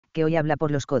Huxley, que hoy habla por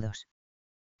los codos.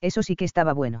 Eso sí que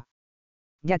estaba bueno.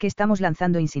 Ya que estamos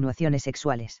lanzando insinuaciones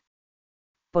sexuales.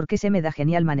 ¿Por qué se me da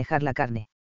genial manejar la carne?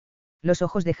 Los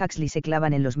ojos de Huxley se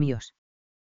clavan en los míos.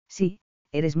 Sí,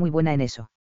 eres muy buena en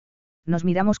eso. Nos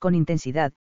miramos con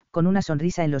intensidad, con una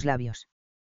sonrisa en los labios.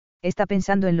 Está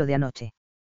pensando en lo de anoche.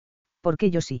 ¿Por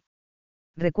qué yo sí?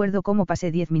 Recuerdo cómo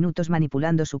pasé 10 minutos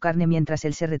manipulando su carne mientras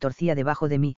él se retorcía debajo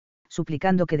de mí,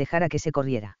 suplicando que dejara que se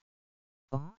corriera.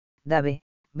 Oh, Dave,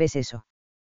 ¿ves eso?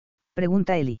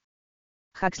 Pregunta Ellie.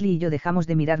 Huxley y yo dejamos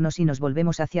de mirarnos y nos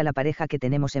volvemos hacia la pareja que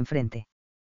tenemos enfrente.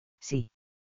 Sí.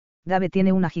 Dave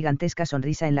tiene una gigantesca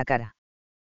sonrisa en la cara.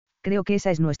 Creo que esa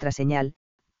es nuestra señal,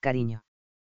 cariño.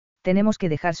 Tenemos que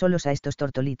dejar solos a estos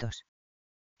tortolitos.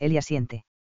 Ellie asiente.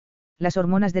 Las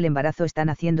hormonas del embarazo están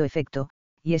haciendo efecto,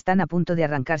 y están a punto de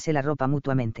arrancarse la ropa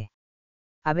mutuamente.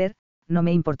 A ver, no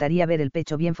me importaría ver el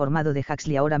pecho bien formado de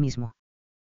Huxley ahora mismo.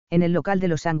 En el local de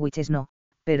los sándwiches no,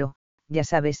 pero, ya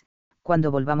sabes,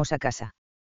 cuando volvamos a casa.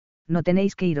 No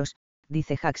tenéis que iros,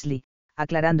 dice Huxley,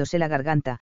 aclarándose la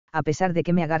garganta, a pesar de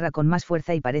que me agarra con más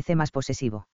fuerza y parece más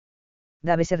posesivo.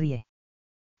 Dave se ríe.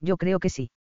 Yo creo que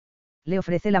sí. Le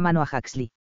ofrece la mano a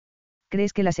Huxley.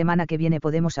 ¿Crees que la semana que viene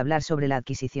podemos hablar sobre la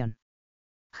adquisición?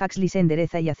 Huxley se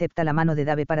endereza y acepta la mano de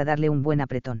Dave para darle un buen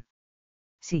apretón.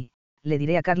 Sí, le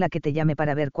diré a Carla que te llame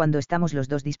para ver cuándo estamos los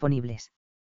dos disponibles.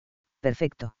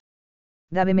 Perfecto.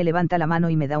 Dave me levanta la mano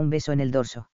y me da un beso en el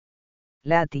dorso.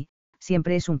 A ti,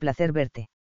 siempre es un placer verte.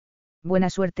 Buena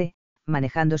suerte,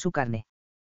 manejando su carne.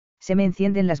 Se me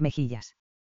encienden las mejillas.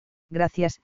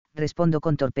 Gracias, respondo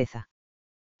con torpeza.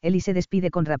 Ellie se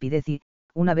despide con rapidez y,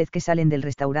 una vez que salen del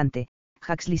restaurante,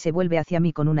 Huxley se vuelve hacia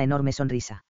mí con una enorme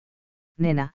sonrisa.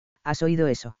 Nena, ¿has oído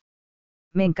eso?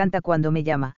 Me encanta cuando me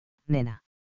llama, nena.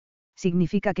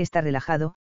 Significa que está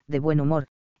relajado, de buen humor,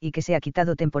 y que se ha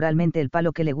quitado temporalmente el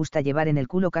palo que le gusta llevar en el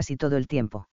culo casi todo el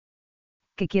tiempo.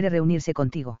 ¿Qué quiere reunirse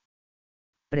contigo?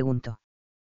 Pregunto.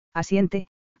 Asiente,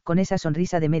 con esa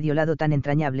sonrisa de medio lado tan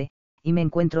entrañable, y me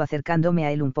encuentro acercándome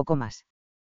a él un poco más.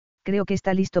 Creo que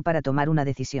está listo para tomar una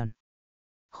decisión.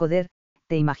 Joder,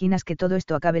 ¿te imaginas que todo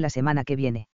esto acabe la semana que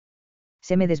viene?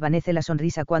 Se me desvanece la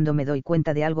sonrisa cuando me doy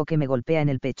cuenta de algo que me golpea en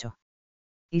el pecho.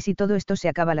 ¿Y si todo esto se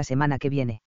acaba la semana que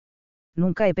viene?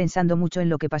 Nunca he pensado mucho en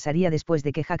lo que pasaría después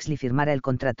de que Huxley firmara el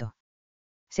contrato.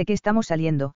 Sé que estamos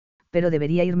saliendo, pero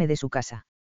debería irme de su casa.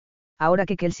 Ahora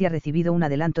que Kelsey ha recibido un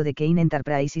adelanto de Kane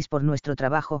Enterprises por nuestro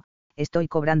trabajo, estoy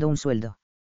cobrando un sueldo.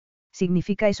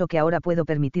 ¿Significa eso que ahora puedo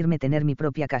permitirme tener mi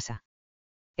propia casa?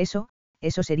 Eso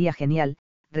sería genial,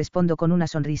 respondo con una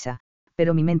sonrisa,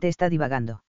 pero mi mente está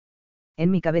divagando. En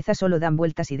mi cabeza solo dan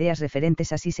vueltas ideas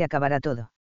referentes a si se acabará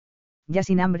todo. Ya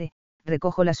sin hambre,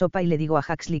 recojo la sopa y le digo a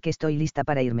Huxley que estoy lista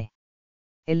para irme.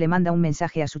 Él le manda un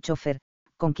mensaje a su chofer,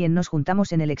 con quien nos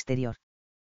juntamos en el exterior.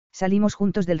 Salimos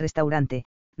juntos del restaurante,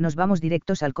 nos vamos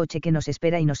directos al coche que nos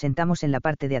espera y nos sentamos en la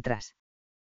parte de atrás.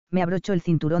 Me abrocho el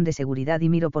cinturón de seguridad y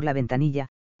miro por la ventanilla,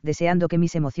 deseando que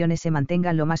mis emociones se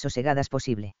mantengan lo más sosegadas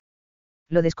posible.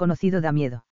 Lo desconocido da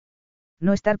miedo.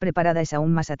 No estar preparada es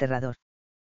aún más aterrador.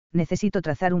 Necesito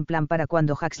trazar un plan para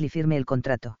cuando Huxley firme el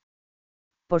contrato.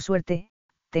 Por suerte,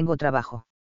 tengo trabajo.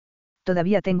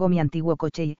 Todavía tengo mi antiguo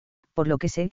coche y, por lo que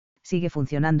sé, sigue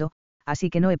funcionando, así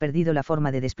que no he perdido la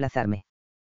forma de desplazarme.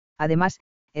 Además,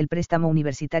 el préstamo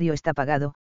universitario está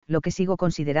pagado, lo que sigo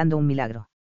considerando un milagro.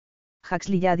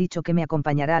 Huxley ya ha dicho que me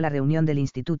acompañará a la reunión del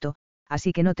instituto,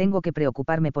 así que no tengo que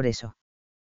preocuparme por eso.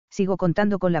 Sigo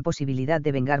contando con la posibilidad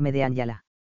de vengarme de Angela.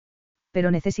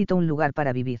 Pero necesito un lugar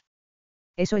para vivir.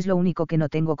 Eso es lo único que no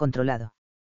tengo controlado.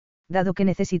 Dado que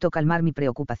necesito calmar mi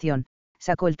preocupación,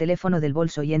 saco el teléfono del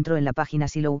bolso y entro en la página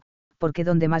Zillow, porque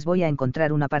 ¿dónde más voy a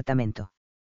encontrar un apartamento?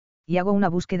 Y hago una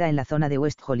búsqueda en la zona de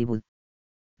West Hollywood.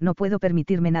 No puedo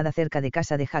permitirme nada cerca de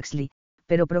casa de Huxley,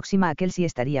 pero próxima a Kelsey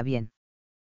estaría bien.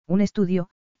 Un estudio,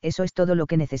 eso es todo lo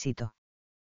que necesito.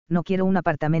 No quiero un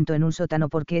apartamento en un sótano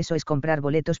porque eso es comprar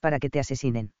boletos para que te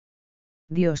asesinen.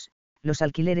 Dios, los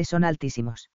alquileres son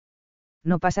altísimos.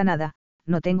 No pasa nada,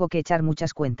 no tengo que echar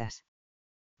muchas cuentas.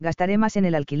 Gastaré más en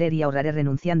el alquiler y ahorraré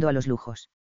renunciando a los lujos.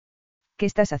 ¿Qué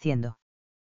estás haciendo?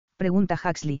 Pregunta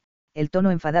Huxley, el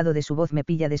tono enfadado de su voz me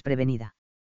pilla desprevenida.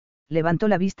 Levantó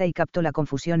la vista y captó la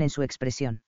confusión en su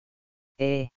expresión.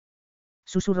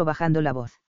 Susurro bajando la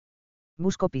voz.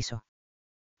 Busco piso.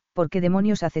 ¿Por qué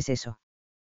demonios haces eso?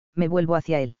 Me vuelvo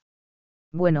hacia él.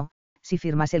 Bueno, si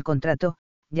firmas el contrato,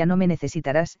 ya no me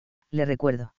necesitarás, le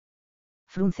recuerdo.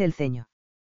 Frunce el ceño.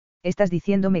 Estás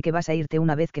diciéndome que vas a irte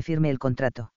una vez que firme el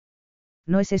contrato.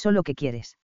 ¿No es eso lo que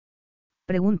quieres?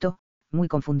 Pregunto, muy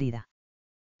confundida.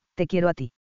 Te quiero a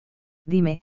ti.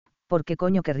 Dime, ¿por qué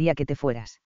coño querría que te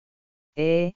fueras?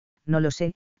 No lo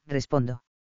sé, respondo.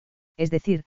 Es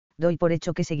decir, doy por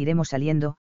hecho que seguiremos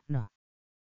saliendo, ¿no?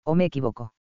 ¿O me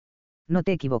equivoco? No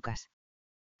te equivocas.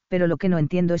 Pero lo que no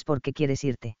entiendo es por qué quieres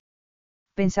irte.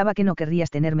 Pensaba que no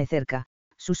querrías tenerme cerca,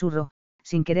 susurro,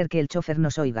 sin querer que el chofer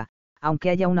nos oiga,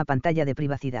 aunque haya una pantalla de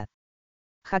privacidad.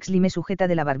 Huxley me sujeta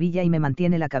de la barbilla y me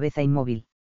mantiene la cabeza inmóvil.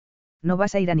 No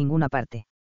vas a ir a ninguna parte.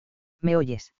 ¿Me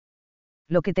oyes?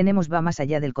 Lo que tenemos va más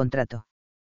allá del contrato.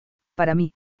 Para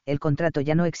mí, el contrato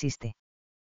ya no existe.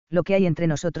 Lo que hay entre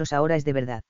nosotros ahora es de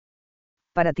verdad.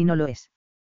 Para ti no lo es.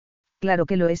 Claro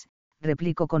que lo es,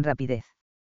 replico con rapidez.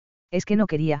 Es que no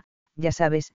quería, ya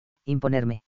sabes,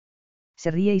 imponerme.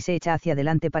 Se ríe y se echa hacia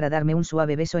adelante para darme un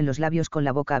suave beso en los labios con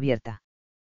la boca abierta.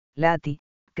 Lati,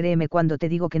 créeme cuando te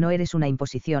digo que no eres una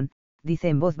imposición, dice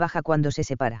en voz baja cuando se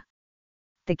separa.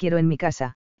 Te quiero en mi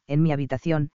casa, en mi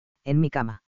habitación, en mi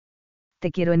cama.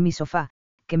 Te quiero en mi sofá,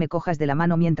 que me cojas de la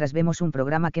mano mientras vemos un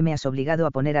programa que me has obligado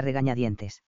a poner a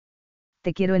regañadientes.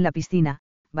 Te quiero en la piscina,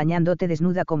 bañándote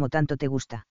desnuda como tanto te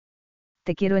gusta.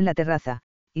 Te quiero en la terraza,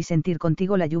 y sentir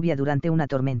contigo la lluvia durante una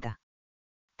tormenta.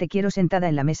 Te quiero sentada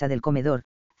en la mesa del comedor,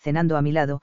 cenando a mi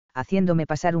lado, haciéndome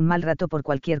pasar un mal rato por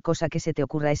cualquier cosa que se te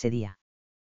ocurra ese día.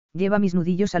 Lleva mis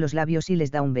nudillos a los labios y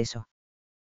les da un beso.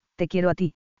 Te quiero a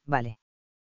ti, vale.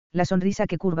 La sonrisa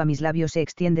que curva mis labios se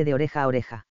extiende de oreja a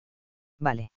oreja.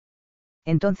 Vale.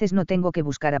 Entonces no tengo que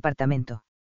buscar apartamento.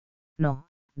 No,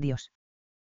 Dios.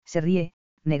 Se ríe,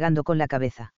 negando con la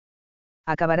cabeza.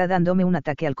 Acabará dándome un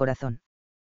ataque al corazón.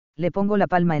 Le pongo la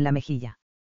palma en la mejilla.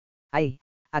 Ay,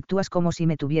 actúas como si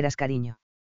me tuvieras cariño.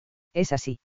 Es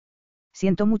así.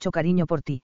 Siento mucho cariño por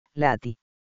ti, Lati.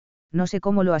 No sé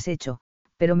cómo lo has hecho,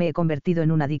 pero me he convertido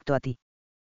en un adicto a ti.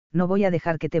 No voy a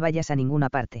dejar que te vayas a ninguna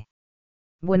parte.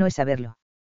 Bueno es saberlo.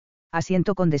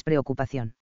 Asiento con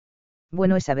despreocupación.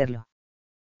 Bueno es saberlo.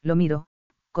 Lo miro,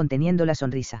 conteniendo la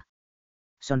sonrisa.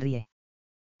 Sonríe.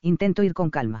 Intento ir con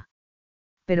calma.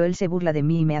 Pero él se burla de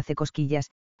mí y me hace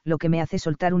cosquillas, lo que me hace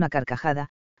soltar una carcajada,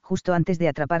 justo antes de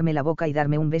atraparme la boca y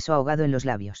darme un beso ahogado en los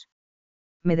labios.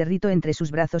 Me derrito entre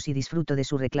sus brazos y disfruto de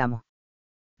su reclamo.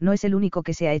 No es el único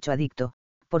que se ha hecho adicto,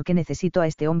 porque necesito a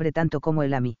este hombre tanto como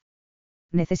él a mí.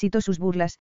 Necesito sus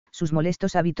burlas, sus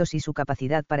molestos hábitos y su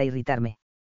capacidad para irritarme.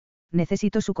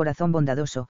 Necesito su corazón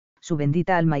bondadoso, su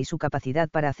bendita alma y su capacidad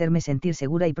para hacerme sentir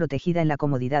segura y protegida en la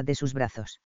comodidad de sus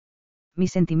brazos.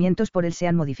 Mis sentimientos por él se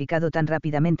han modificado tan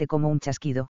rápidamente como un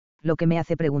chasquido, lo que me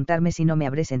hace preguntarme si no me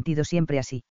habré sentido siempre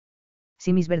así.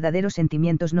 Si mis verdaderos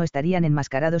sentimientos no estarían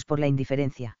enmascarados por la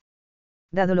indiferencia.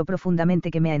 Dado lo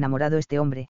profundamente que me ha enamorado este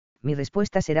hombre, mi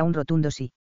respuesta será un rotundo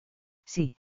sí.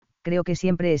 Sí, creo que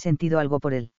siempre he sentido algo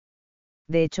por él.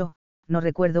 De hecho, no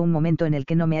recuerdo un momento en el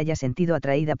que no me haya sentido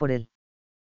atraída por él.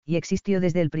 Y existió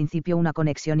desde el principio una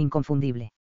conexión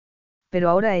inconfundible. Pero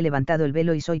ahora he levantado el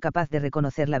velo y soy capaz de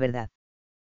reconocer la verdad.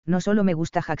 No solo me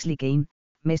gusta Huxley Kane,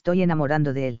 me estoy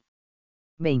enamorando de él.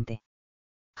 20.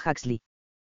 Huxley.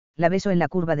 La beso en la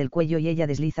curva del cuello y ella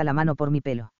desliza la mano por mi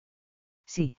pelo.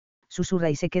 Sí, susurra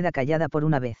y se queda callada por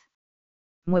una vez.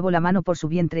 Muevo la mano por su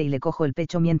vientre y le cojo el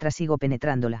pecho mientras sigo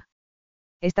penetrándola.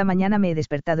 Esta mañana me he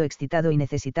despertado excitado y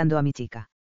necesitando a mi chica.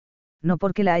 No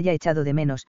porque la haya echado de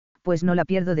menos, pues no la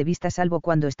pierdo de vista salvo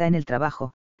cuando está en el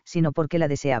trabajo, sino porque la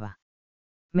deseaba.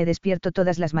 Me despierto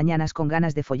todas las mañanas con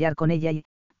ganas de follar con ella y,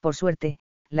 por suerte,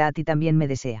 la Ati también me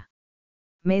desea.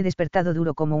 Me he despertado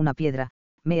duro como una piedra,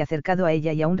 me he acercado a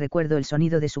ella y aún recuerdo el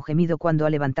sonido de su gemido cuando ha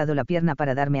levantado la pierna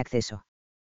para darme acceso.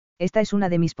 Esta es una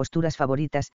de mis posturas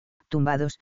favoritas,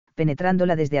 tumbados,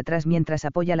 penetrándola desde atrás mientras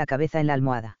apoya la cabeza en la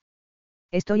almohada.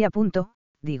 Estoy a punto,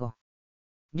 digo.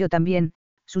 Yo también,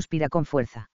 suspira con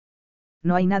fuerza.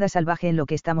 No hay nada salvaje en lo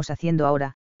que estamos haciendo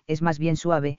ahora, es más bien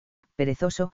suave,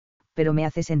 perezoso, pero me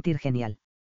hace sentir genial.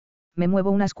 Me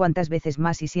muevo unas cuantas veces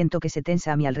más y siento que se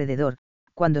tensa a mi alrededor,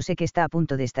 cuando sé que está a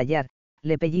punto de estallar,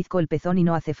 le pellizco el pezón y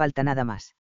no hace falta nada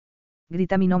más.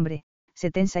 Grita mi nombre, se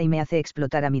tensa y me hace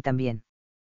explotar a mí también.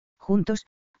 Juntos,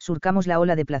 surcamos la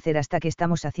ola de placer hasta que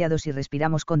estamos saciados y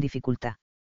respiramos con dificultad.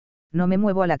 No me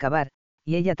muevo al acabar,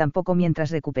 y ella tampoco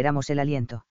mientras recuperamos el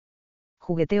aliento.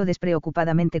 Jugueteo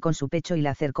despreocupadamente con su pecho y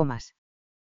la acerco más.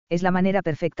 Es la manera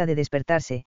perfecta de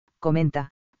despertarse,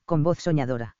 comenta, con voz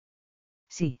soñadora.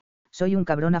 Sí, soy un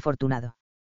cabrón afortunado.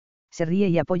 Se ríe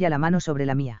y apoya la mano sobre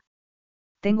la mía.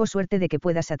 Tengo suerte de que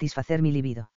puedas satisfacer mi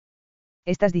libido.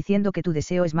 Estás diciendo que tu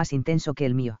deseo es más intenso que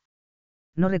el mío.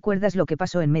 No recuerdas lo que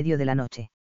pasó en medio de la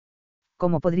noche.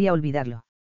 ¿Cómo podría olvidarlo?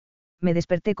 Me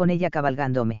desperté con ella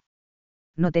cabalgándome.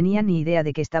 No tenía ni idea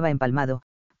de que estaba empalmado,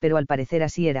 pero al parecer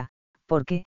así era,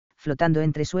 porque, flotando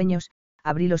entre sueños,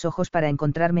 abrí los ojos para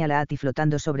encontrarme a la Ati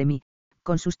flotando sobre mí,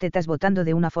 con sus tetas botando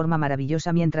de una forma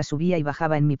maravillosa mientras subía y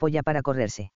bajaba en mi polla para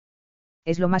correrse.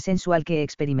 Es lo más sensual que he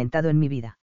experimentado en mi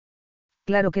vida.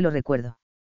 Claro que lo recuerdo.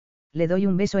 Le doy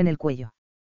un beso en el cuello.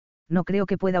 No creo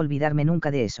que pueda olvidarme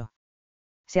nunca de eso.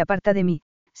 Se aparta de mí,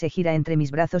 se gira entre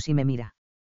mis brazos y me mira.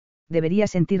 Debería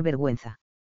sentir vergüenza.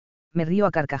 Me río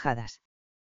a carcajadas.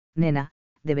 Nena,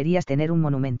 deberías tener un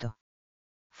monumento.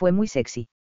 Fue muy sexy.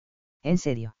 ¿En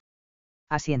serio?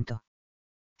 Asiento.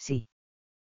 Sí.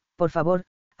 Por favor,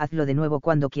 hazlo de nuevo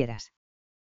cuando quieras.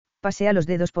 Pasea los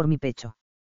dedos por mi pecho.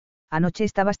 Anoche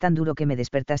estabas tan duro que me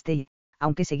despertaste y,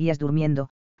 aunque seguías durmiendo,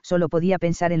 solo podía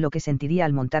pensar en lo que sentiría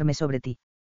al montarme sobre ti.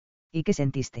 ¿Y qué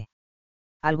sentiste?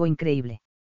 Algo increíble.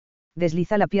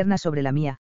 Desliza la pierna sobre la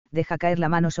mía, deja caer la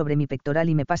mano sobre mi pectoral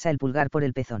y me pasa el pulgar por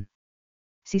el pezón.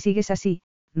 Si sigues así,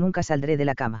 nunca saldré de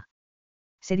la cama.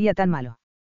 Sería tan malo.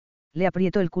 Le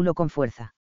aprieto el culo con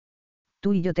fuerza.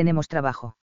 Tú y yo tenemos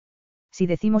trabajo. Si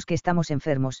decimos que estamos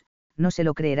enfermos, no se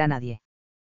lo creerá nadie.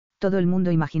 Todo el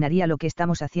mundo imaginaría lo que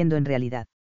estamos haciendo en realidad.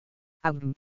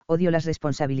 Odio las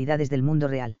responsabilidades del mundo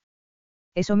real.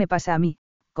 Eso me pasa a mí,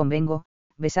 convengo,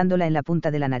 besándola en la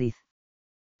punta de la nariz.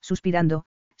 Suspirando,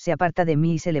 se aparta de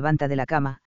mí y se levanta de la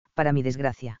cama, para mi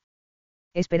desgracia.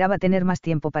 Esperaba tener más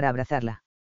tiempo para abrazarla.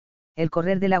 El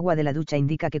correr del agua de la ducha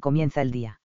indica que comienza el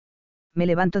día. Me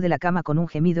levanto de la cama con un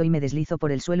gemido y me deslizo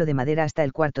por el suelo de madera hasta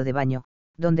el cuarto de baño,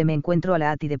 donde me encuentro a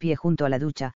la Ati de pie junto a la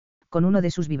ducha, con uno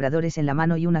de sus vibradores en la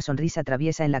mano y una sonrisa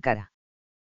traviesa en la cara.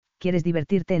 ¿Quieres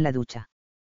divertirte en la ducha?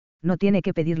 No tiene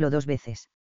que pedirlo 2 veces.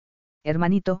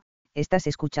 Hermanito, ¿estás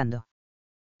escuchando?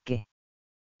 ¿Qué?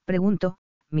 Pregunto,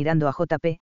 mirando a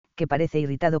JP, que parece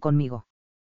irritado conmigo.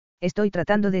 Estoy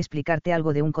tratando de explicarte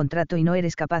algo de un contrato y no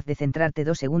eres capaz de centrarte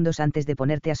 2 segundos antes de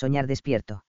ponerte a soñar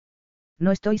despierto.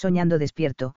 No estoy soñando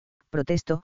despierto,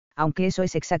 protesto, aunque eso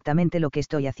es exactamente lo que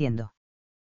estoy haciendo.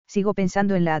 Sigo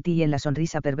pensando en la Ati y en la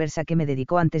sonrisa perversa que me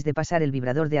dedicó antes de pasar el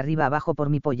vibrador de arriba abajo por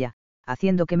mi polla,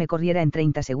 haciendo que me corriera en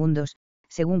 30 segundos,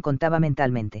 según contaba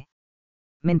mentalmente.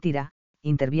 Mentira,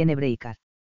 interviene Breikar.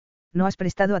 No has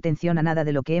prestado atención a nada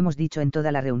de lo que hemos dicho en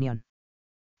toda la reunión.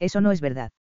 Eso no es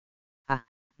verdad. Ah,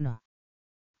 no.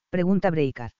 Pregunta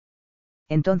Breikar.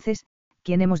 Entonces,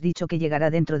 ¿quién hemos dicho que llegará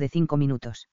dentro de 5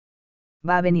 minutos?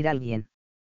 ¿Va a venir alguien?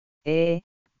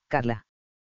 Carla.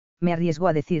 Me arriesgo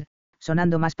a decir,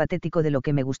 sonando más patético de lo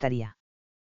que me gustaría.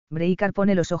 Breikar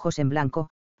pone los ojos en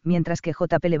blanco, mientras que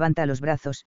JP levanta los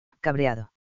brazos,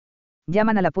 cabreado.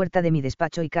 Llaman a la puerta de mi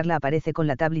despacho y Carla aparece con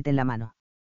la tablet en la mano.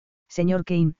 Señor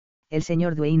Kane, el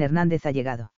señor Dwayne Hernández ha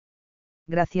llegado.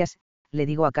 Gracias, le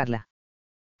digo a Carla.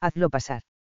 Hazlo pasar.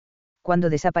 Cuando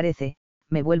desaparece,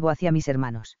 me vuelvo hacia mis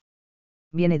hermanos.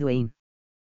 Viene Dwayne.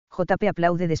 JP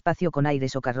aplaude despacio con aire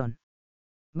socarrón.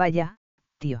 Vaya,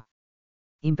 tío.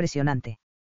 Impresionante.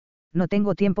 No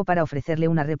tengo tiempo para ofrecerle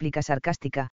una réplica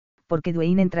sarcástica, porque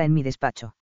Dwayne entra en mi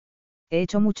despacho. He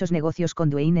hecho muchos negocios con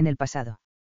Dwayne en el pasado.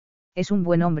 Es un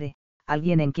buen hombre,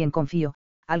 alguien en quien confío,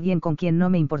 alguien con quien no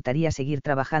me importaría seguir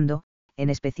trabajando, en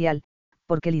especial,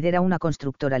 porque lidera una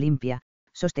constructora limpia,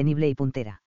 sostenible y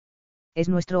puntera. Es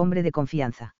nuestro hombre de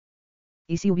confianza.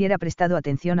 Y si hubiera prestado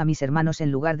atención a mis hermanos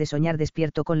en lugar de soñar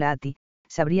despierto con la Ati,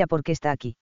 sabría por qué está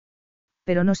aquí.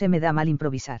 Pero no se me da mal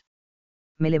improvisar.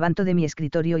 Me levanto de mi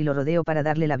escritorio y lo rodeo para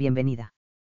darle la bienvenida.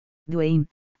 Dwayne,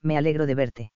 me alegro de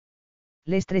verte.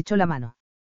 Le estrecho la mano.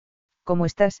 ¿Cómo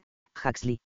estás,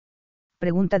 Huxley?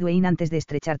 Pregunta Dwayne antes de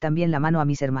estrechar también la mano a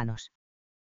mis hermanos.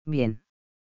 Bien.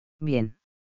 Bien.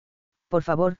 Por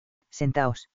favor,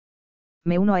 sentaos.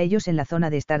 Me uno a ellos en la zona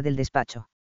de estar del despacho.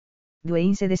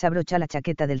 Dwayne se desabrocha la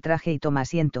chaqueta del traje y toma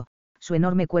asiento, su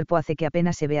enorme cuerpo hace que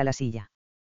apenas se vea la silla.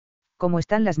 ¿Cómo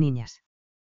están las niñas?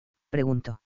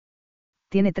 Pregunto.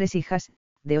 Tiene 3 hijas,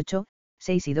 de 8,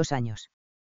 6 y 2 años.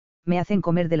 Me hacen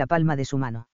comer de la palma de su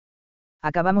mano.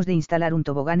 Acabamos de instalar un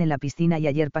tobogán en la piscina y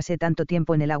ayer pasé tanto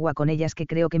tiempo en el agua con ellas que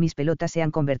creo que mis pelotas se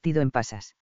han convertido en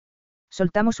pasas.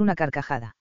 Soltamos una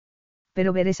carcajada.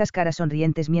 Pero ver esas caras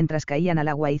sonrientes mientras caían al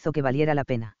agua hizo que valiera la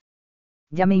pena.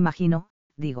 Ya me imagino,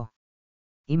 digo.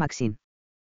 ¿Y Maxine?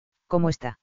 ¿Cómo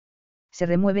está? Se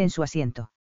remueve en su asiento.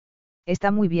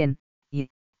 Está muy bien,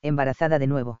 y, embarazada de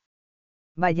nuevo.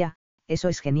 Vaya, eso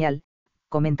es genial,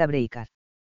 comenta Breikar.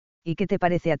 ¿Y qué te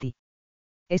parece a ti?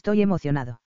 Estoy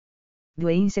emocionado.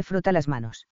 Dwayne se frota las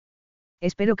manos.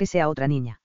 Espero que sea otra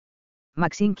niña.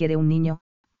 Maxine quiere un niño,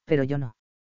 pero yo no.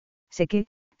 Sé que,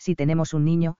 si tenemos un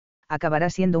niño, acabará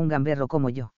siendo un gamberro como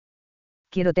yo.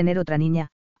 Quiero tener otra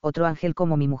niña, otro ángel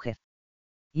como mi mujer.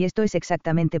 Y esto es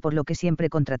exactamente por lo que siempre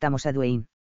contratamos a Dwayne.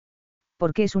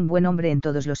 Porque es un buen hombre en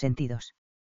todos los sentidos.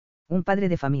 Un padre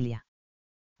de familia.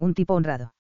 Un tipo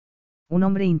honrado. Un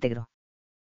hombre íntegro.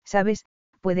 ¿Sabes?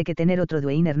 Puede que tener otro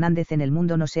Dwayne Hernández en el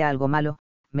mundo no sea algo malo,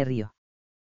 me río.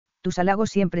 Tus halagos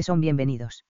siempre son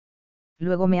bienvenidos.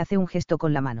 Luego me hace un gesto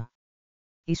con la mano.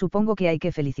 Y supongo que hay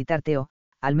que felicitarte o,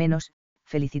 al menos,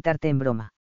 felicitarte en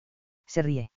broma. Se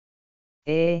ríe.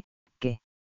 ¿Qué?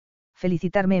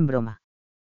 ¿Felicitarme en broma?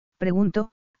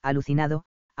 Pregunto, alucinado,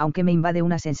 aunque me invade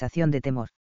una sensación de temor.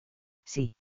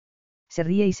 Sí. Se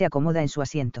ríe y se acomoda en su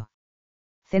asiento.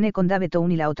 Cené con Dave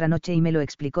Towney la otra noche y me lo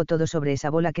explicó todo sobre esa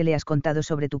bola que le has contado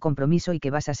sobre tu compromiso y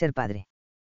que vas a ser padre.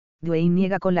 Dwayne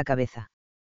niega con la cabeza.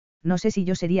 No sé si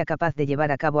yo sería capaz de llevar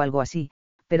a cabo algo así,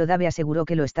 pero Dave aseguró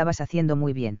que lo estabas haciendo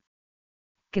muy bien.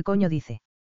 ¿Qué coño dice?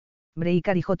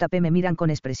 Breikar y JP me miran con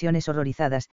expresiones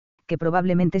horrorizadas, que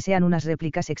probablemente sean unas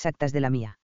réplicas exactas de la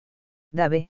mía.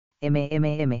 Dave,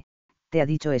 ¿te ha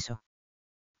dicho eso?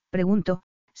 Pregunto,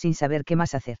 sin saber qué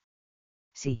más hacer.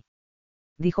 Sí.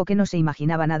 Dijo que no se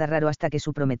imaginaba nada raro hasta que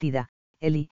su prometida,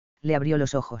 Ellie, le abrió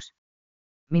los ojos.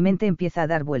 Mi mente empieza a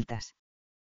dar vueltas.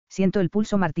 Siento el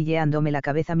pulso martilleándome la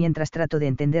cabeza mientras trato de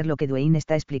entender lo que Dwayne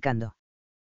está explicando.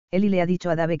 Ellie le ha dicho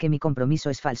a Dave que mi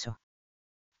compromiso es falso.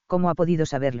 ¿Cómo ha podido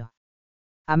saberlo?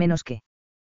 A menos que...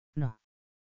 No.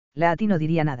 La Ati no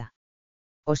diría nada.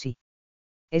 ¿O sí?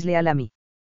 Es leal a mí.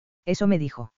 Eso me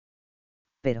dijo.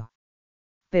 Pero,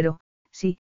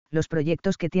 sí, los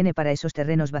proyectos que tiene para esos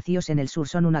terrenos vacíos en el sur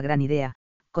son una gran idea,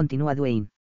 continúa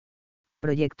Dwayne.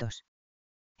 Proyectos.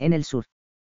 En el sur.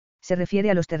 Se refiere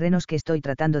a los terrenos que estoy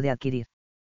tratando de adquirir.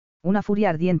 Una furia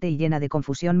ardiente y llena de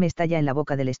confusión me estalla en la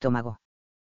boca del estómago.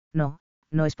 No,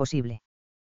 no es posible.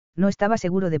 No estaba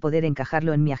seguro de poder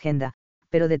encajarlo en mi agenda,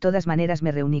 pero de todas maneras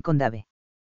me reuní con Dave.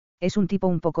 Es un tipo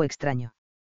un poco extraño.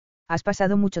 Has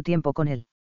pasado mucho tiempo con él.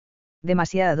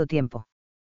 Demasiado tiempo.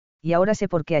 Y ahora sé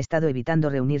por qué ha estado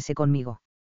evitando reunirse conmigo.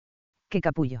 ¡Qué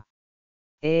capullo!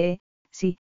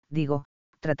 Sí, digo,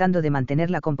 tratando de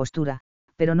mantener la compostura,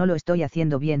 pero no lo estoy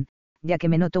haciendo bien, ya que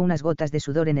me noto unas gotas de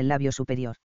sudor en el labio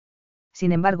superior.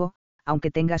 Sin embargo,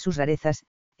 aunque tenga sus rarezas,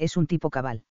 es un tipo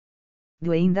cabal.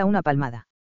 Dwayne da una palmada.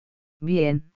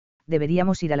 Bien,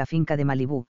 deberíamos ir a la finca de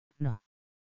Malibú, ¿no?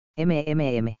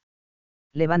 MMM.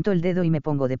 Levanto el dedo y me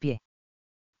pongo de pie.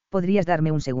 ¿Podrías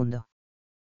darme un segundo?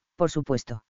 Por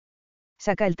supuesto.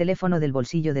 Saca el teléfono del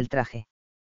bolsillo del traje.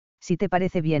 Si te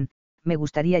parece bien, me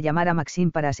gustaría llamar a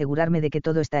Maxine para asegurarme de que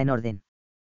todo está en orden.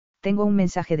 Tengo un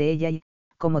mensaje de ella y,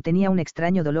 como tenía un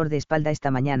extraño dolor de espalda esta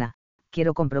mañana,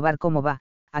 quiero comprobar cómo va,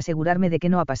 asegurarme de que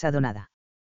no ha pasado nada.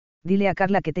 Dile a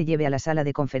Carla que te lleve a la sala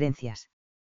de conferencias.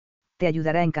 Te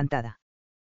ayudará encantada.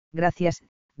 Gracias,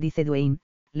 dice Dwayne,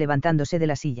 levantándose de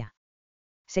la silla.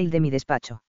 Sale de mi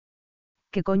despacho.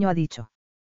 ¿Qué coño ha dicho?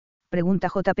 Pregunta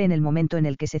JP en el momento en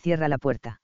el que se cierra la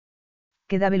puerta.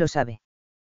 ¿Qué Dave lo sabe?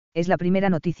 Es la primera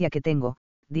noticia que tengo,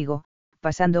 digo,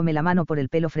 pasándome la mano por el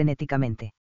pelo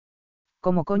frenéticamente.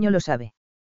 ¿Cómo coño lo sabe?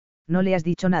 No le has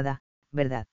dicho nada,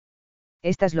 ¿verdad?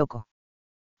 Estás loco.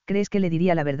 ¿Crees que le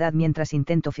diría la verdad mientras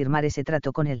intento firmar ese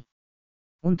trato con él?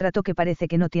 Un trato que parece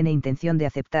que no tiene intención de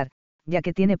aceptar, ya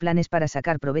que tiene planes para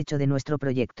sacar provecho de nuestro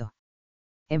proyecto.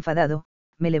 Enfadado,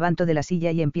 me levanto de la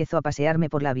silla y empiezo a pasearme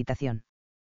por la habitación.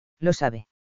 Lo sabe.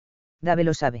 Dave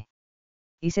lo sabe.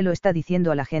 Y se lo está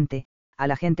diciendo a la gente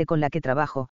con la que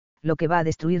trabajo, lo que va a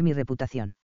destruir mi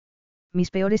reputación. Mis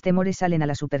peores temores salen a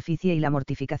la superficie y la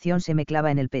mortificación se me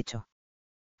clava en el pecho.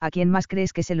 ¿A quién más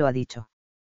crees que se lo ha dicho?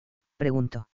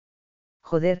 Pregunto.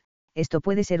 Joder, esto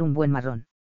puede ser un buen marrón.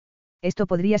 Esto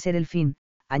podría ser el fin,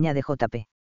 añade JP.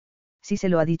 Si se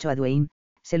lo ha dicho a Dwayne,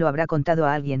 se lo habrá contado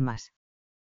a alguien más.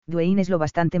 Dwayne es lo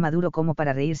bastante maduro como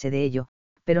para reírse de ello,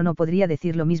 pero no podría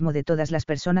decir lo mismo de todas las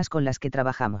personas con las que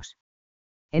trabajamos.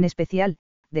 En especial,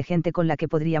 de gente con la que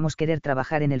podríamos querer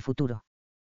trabajar en el futuro.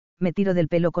 Me tiro del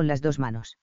pelo con las dos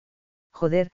manos.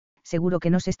 Joder, seguro que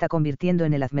no se está convirtiendo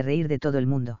en el hazmerreír de todo el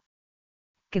mundo.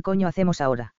 ¿Qué coño hacemos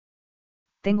ahora?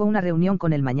 Tengo una reunión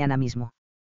con él mañana mismo.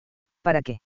 ¿Para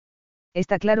qué?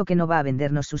 Está claro que no va a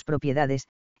vendernos sus propiedades,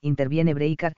 interviene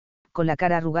Breaker, con la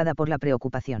cara arrugada por la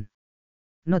preocupación.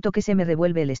 Noto que se me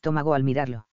revuelve el estómago al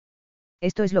mirarlo.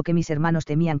 Esto es lo que mis hermanos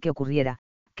temían que ocurriera,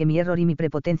 que mi error y mi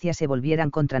prepotencia se volvieran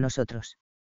contra nosotros.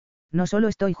 No solo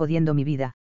estoy jodiendo mi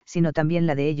vida, sino también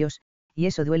la de ellos, y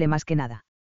eso duele más que nada.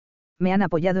 Me han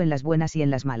apoyado en las buenas y en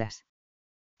las malas.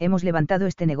 Hemos levantado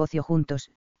este negocio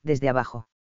juntos, desde abajo.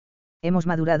 Hemos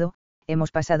madurado,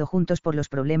 hemos pasado juntos por los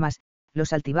problemas,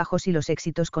 los altibajos y los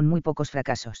éxitos con muy pocos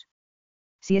fracasos.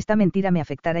 Si esta mentira me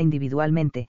afectara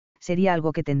individualmente, sería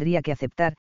algo que tendría que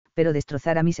aceptar, pero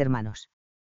destrozar a mis hermanos.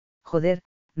 Joder,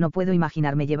 no puedo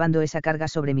imaginarme llevando esa carga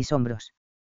sobre mis hombros.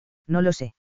 No lo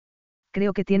sé.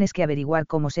 Creo que tienes que averiguar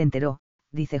cómo se enteró,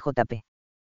 dice JP.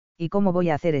 ¿Y cómo voy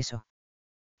a hacer eso?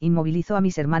 Inmovilizo a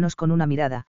mis hermanos con una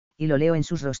mirada, y lo leo en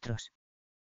sus rostros.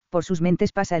 Por sus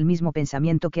mentes pasa el mismo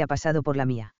pensamiento que ha pasado por la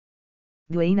mía.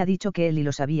 Dwayne ha dicho que él y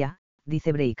lo sabía,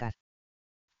 dice Breaker.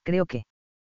 Creo que.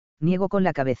 Niego con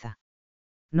la cabeza.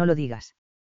 No lo digas.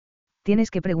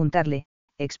 Tienes que preguntarle,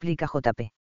 explica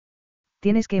JP.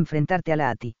 Tienes que enfrentarte a la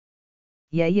ATI.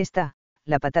 Y ahí está,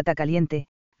 la patata caliente,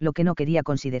 lo que no quería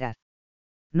considerar.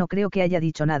 No creo que haya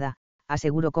dicho nada,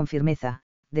 aseguro con firmeza,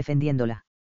 defendiéndola.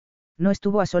 No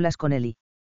estuvo a solas con Eli.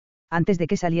 Antes de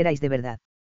que salierais de verdad.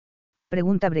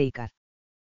 Pregunta Breaker.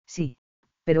 Sí,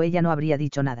 pero ella no habría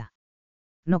dicho nada.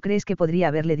 ¿No crees que podría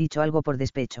haberle dicho algo por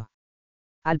despecho?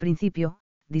 Al principio,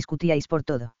 discutíais por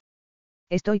todo.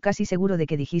 Estoy casi seguro de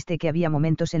que dijiste que había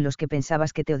momentos en los que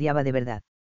pensabas que te odiaba de verdad.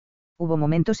 Hubo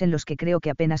momentos en los que creo que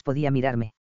apenas podía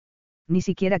mirarme. Ni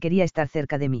siquiera quería estar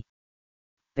cerca de mí.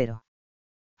 Pero.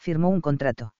 Firmó un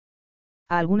contrato.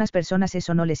 A algunas personas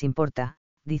eso no les importa,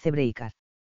 dice Breaker.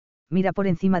 Mira por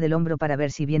encima del hombro para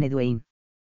ver si viene Dwayne.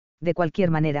 De cualquier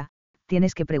manera,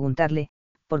 tienes que preguntarle,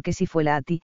 porque si fue la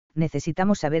ATI,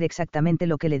 necesitamos saber exactamente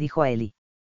lo que le dijo a Eli.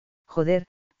 Joder,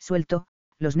 suelto,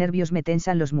 los nervios me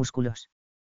tensan los músculos.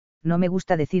 No me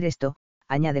gusta decir esto,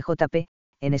 añade JP,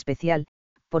 en especial,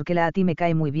 porque la ATI me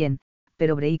cae muy bien,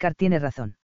 pero Breaker tiene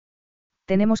razón.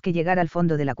 Tenemos que llegar al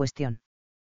fondo de la cuestión.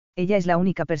 Ella es la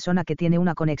única persona que tiene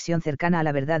una conexión cercana a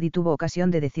la verdad y tuvo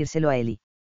ocasión de decírselo a Eli.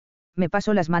 Me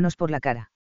paso las manos por la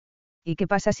cara. ¿Y qué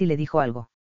pasa si le dijo algo?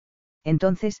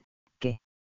 Entonces, ¿qué?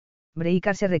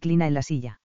 Breaker se reclina en la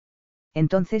silla.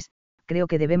 Entonces, creo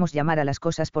que debemos llamar a las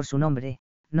cosas por su nombre,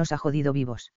 nos ha jodido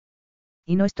vivos.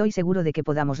 Y no estoy seguro de que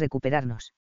podamos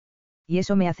recuperarnos. Y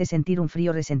eso me hace sentir un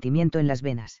frío resentimiento en las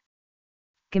venas.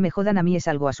 Que me jodan a mí es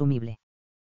algo asumible.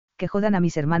 Que jodan a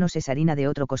mis hermanos es harina de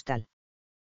otro costal.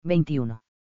 21.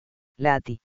 La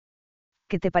ATI.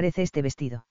 ¿Qué te parece este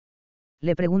vestido?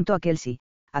 Le pregunto a Kelsey,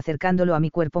 acercándolo a mi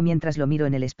cuerpo mientras lo miro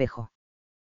en el espejo.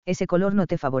 Ese color no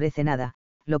te favorece nada,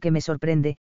 lo que me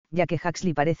sorprende, ya que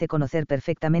Huxley parece conocer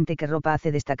perfectamente qué ropa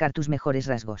hace destacar tus mejores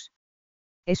rasgos.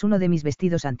 Es uno de mis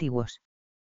vestidos antiguos.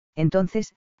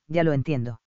 Entonces, ya lo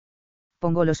entiendo.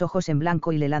 Pongo los ojos en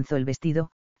blanco y le lanzo el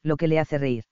vestido, lo que le hace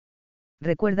reír.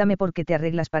 Recuérdame por qué te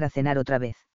arreglas para cenar otra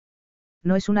vez.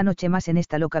 No es una noche más en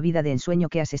esta loca vida de ensueño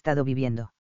que has estado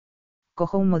viviendo.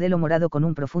 Cojo un modelo morado con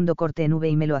un profundo corte en V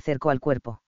y me lo acerco al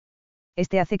cuerpo.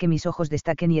 Este hace que mis ojos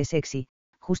destaquen y es sexy,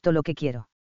 justo lo que quiero.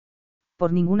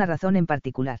 Por ninguna razón en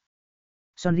particular.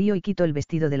 Sonrío y quito el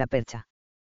vestido de la percha.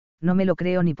 No me lo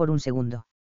creo ni por un segundo.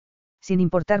 Sin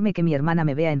importarme que mi hermana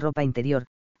me vea en ropa interior,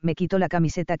 me quito la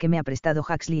camiseta que me ha prestado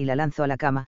Huxley y la lanzo a la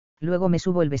cama, luego me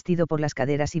subo el vestido por las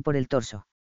caderas y por el torso.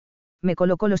 Me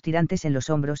coloco los tirantes en los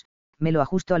hombros, me lo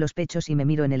ajusto a los pechos y me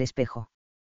miro en el espejo.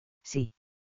 Sí.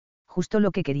 Justo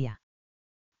lo que quería.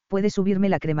 Puedes subirme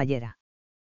la cremallera.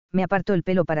 Me aparto el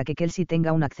pelo para que Kelsey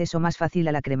tenga un acceso más fácil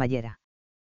a la cremallera.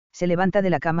 Se levanta de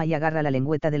la cama y agarra la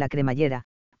lengüeta de la cremallera,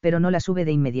 pero no la sube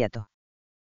de inmediato.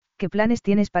 ¿Qué planes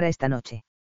tienes para esta noche?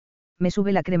 Me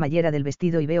sube la cremallera del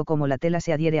vestido y veo cómo la tela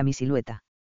se adhiere a mi silueta.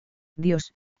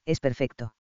 Dios, es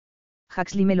perfecto.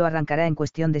 Huxley me lo arrancará en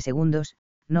cuestión de segundos,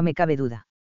 no me cabe duda.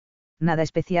 Nada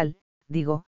especial,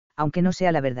 digo, aunque no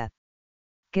sea la verdad.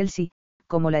 Kelsey,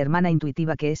 como la hermana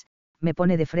intuitiva que es, me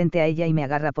pone de frente a ella y me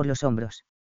agarra por los hombros.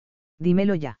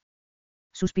 Dímelo ya.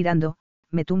 Suspirando,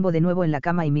 me tumbo de nuevo en la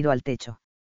cama y miro al techo.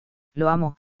 Lo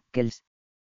amo, Kels.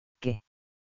 ¿Qué?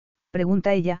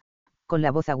 Pregunta ella, con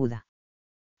la voz aguda.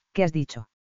 ¿Qué has dicho?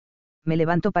 Me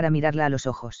levanto para mirarla a los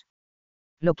ojos.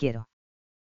 Lo quiero.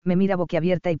 Me mira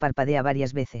boquiabierta y parpadea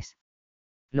varias veces.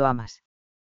 ¿Lo amas?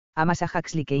 ¿Amas a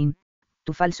Huxley Kane,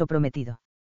 tu falso prometido?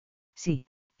 Sí,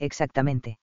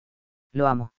 exactamente. Lo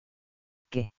amo.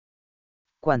 ¿Qué?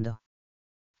 ¿Cuándo?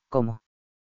 ¿Cómo?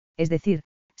 Es decir,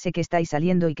 sé que estáis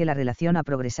saliendo y que la relación ha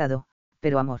progresado,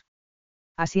 pero amor.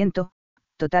 Asiento,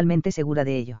 totalmente segura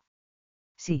de ello.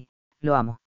 Sí, lo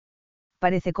amo.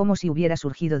 Parece como si hubiera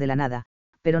surgido de la nada,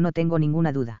 pero no tengo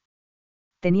ninguna duda.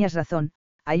 Tenías razón,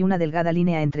 hay una delgada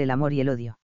línea entre el amor y el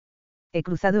odio. He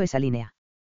cruzado esa línea.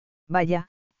 Vaya,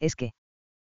 es que.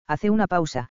 Hace una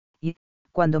pausa, y,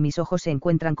 cuando mis ojos se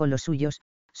encuentran con los suyos,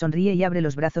 sonríe y abre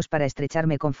los brazos para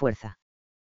estrecharme con fuerza.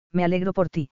 Me alegro por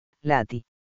ti, Lati.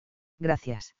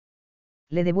 Gracias.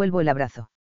 Le devuelvo el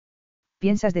abrazo.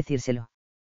 ¿Piensas decírselo?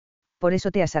 Por eso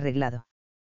te has arreglado.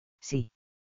 Sí.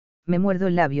 Me muerdo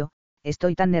el labio,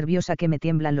 estoy tan nerviosa que me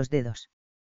tiemblan los dedos.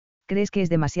 ¿Crees que es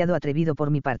demasiado atrevido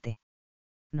por mi parte?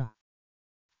 No.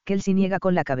 Kelsey niega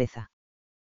con la cabeza.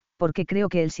 Porque creo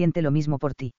que él siente lo mismo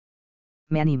por ti.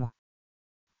 Me animo.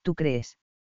 ¿Tú crees?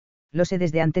 Lo sé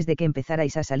desde antes de que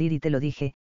empezarais a salir y te lo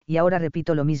dije, y ahora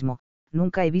repito lo mismo,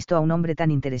 nunca he visto a un hombre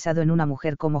tan interesado en una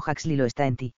mujer como Huxley lo está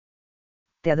en ti.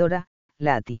 Te adora,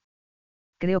 Lati.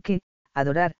 Creo que,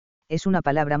 adorar, es una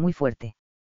palabra muy fuerte.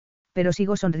 Pero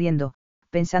sigo sonriendo,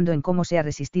 pensando en cómo se ha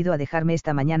resistido a dejarme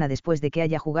esta mañana después de que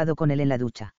haya jugado con él en la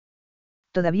ducha.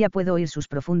 Todavía puedo oír sus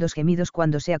profundos gemidos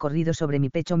cuando se ha corrido sobre mi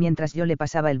pecho mientras yo le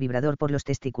pasaba el vibrador por los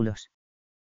testículos.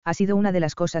 Ha sido una de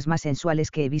las cosas más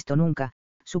sensuales que he visto nunca,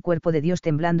 su cuerpo de Dios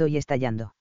temblando y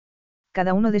estallando.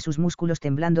 Cada uno de sus músculos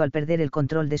temblando al perder el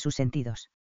control de sus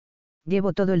sentidos.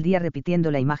 Llevo todo el día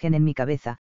repitiendo la imagen en mi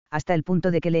cabeza, hasta el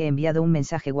punto de que le he enviado un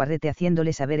mensaje guarrete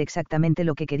haciéndole saber exactamente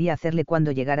lo que quería hacerle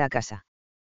cuando llegara a casa.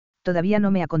 Todavía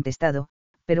no me ha contestado,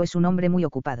 pero es un hombre muy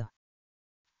ocupado.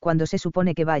 ¿Cuándo se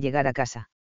supone que va a llegar a casa?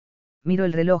 Miro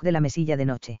el reloj de la mesilla de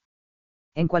noche.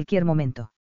 En cualquier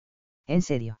momento. ¿En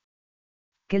serio?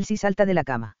 Kelsey salta de la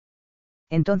cama.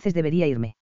 Entonces debería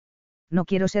irme. No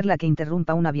quiero ser la que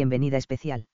interrumpa una bienvenida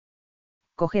especial.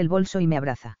 Coge el bolso y me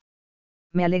abraza.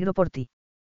 Me alegro por ti.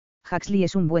 Huxley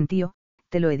es un buen tío,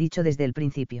 te lo he dicho desde el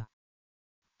principio.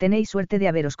 Tenéis suerte de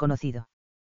haberos conocido.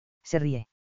 Se ríe.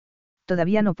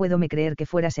 Todavía no puedo me creer que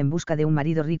fueras en busca de un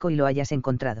marido rico y lo hayas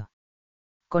encontrado.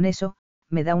 Con eso,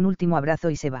 me da un último abrazo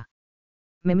y se va.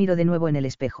 Me miro de nuevo en el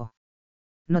espejo.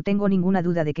 No tengo ninguna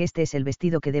duda de que este es el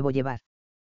vestido que debo llevar.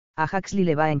 A Huxley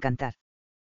le va a encantar.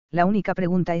 La única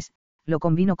pregunta es, ¿lo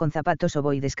combino con zapatos o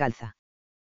voy descalza?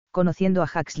 Conociendo a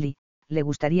Huxley, le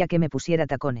gustaría que me pusiera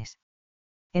tacones.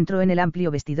 Entro en el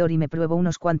amplio vestidor y me pruebo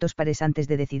unos cuantos pares antes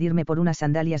de decidirme por unas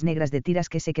sandalias negras de tiras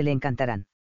que sé que le encantarán.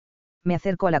 Me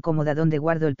acerco a la cómoda donde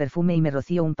guardo el perfume y me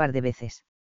rocío un par de veces.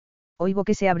 Oigo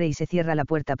que se abre y se cierra la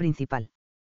puerta principal.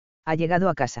 Ha llegado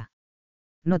a casa.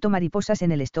 Noto mariposas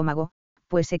en el estómago,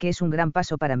 pues sé que es un gran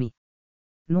paso para mí.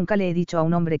 Nunca le he dicho a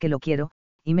un hombre que lo quiero,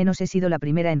 y menos he sido la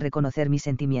primera en reconocer mis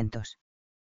sentimientos.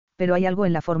 Pero hay algo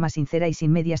en la forma sincera y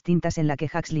sin medias tintas en la que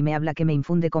Huxley me habla que me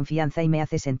infunde confianza y me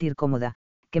hace sentir cómoda,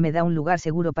 que me da un lugar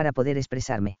seguro para poder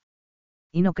expresarme.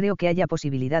 Y no creo que haya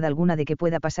posibilidad alguna de que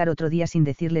pueda pasar otro día sin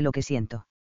decirle lo que siento.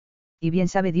 Y bien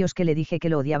sabe Dios que le dije que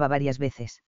lo odiaba varias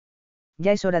veces.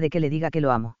 Ya es hora de que le diga que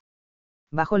lo amo.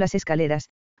 Bajo las escaleras,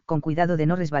 con cuidado de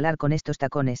no resbalar con estos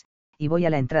tacones, y voy a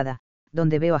la entrada,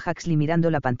 donde veo a Huxley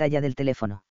mirando la pantalla del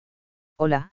teléfono.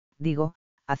 Hola, digo,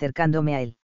 acercándome a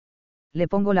él. Le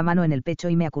pongo la mano en el pecho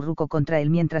y me acurruco contra él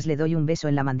mientras le doy un beso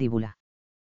en la mandíbula.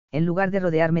 En lugar de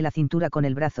rodearme la cintura con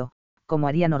el brazo, como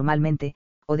haría normalmente,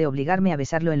 o de obligarme a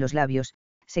besarlo en los labios,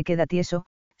 se queda tieso,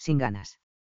 sin ganas.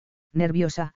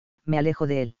 Nerviosa, me alejo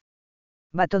de él.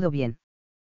 ¿Va todo bien?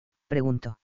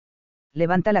 Pregunto.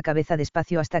 Levanta la cabeza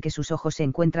despacio hasta que sus ojos se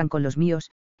encuentran con los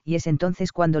míos, y es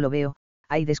entonces cuando lo veo,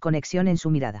 hay desconexión en su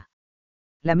mirada.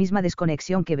 La misma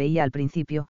desconexión que veía al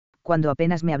principio, cuando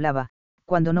apenas me hablaba,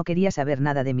 cuando no quería saber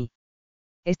nada de mí.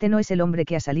 Este no es el hombre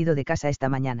que ha salido de casa esta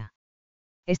mañana.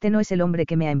 Este no es el hombre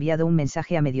que me ha enviado un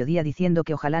mensaje a mediodía diciendo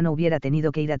que ojalá no hubiera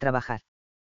tenido que ir a trabajar.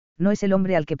 No es el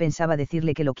hombre al que pensaba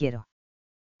decirle que lo quiero.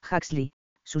 Huxley,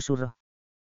 susurró.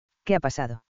 ¿Qué ha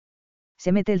pasado?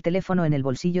 Se mete el teléfono en el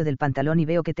bolsillo del pantalón y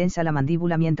veo que tensa la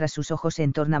mandíbula mientras sus ojos se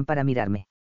entornan para mirarme.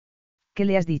 ¿Qué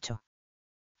le has dicho?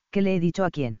 ¿Qué le he dicho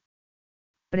a quién?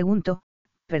 Pregunto,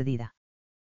 perdida.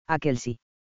 A Kelsey.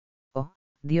 Oh,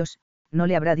 Dios, no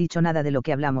le habrá dicho nada de lo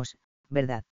que hablamos,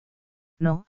 ¿verdad?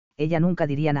 No, ella nunca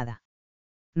diría nada.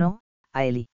 No, a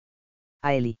Ellie.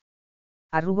 A Ellie.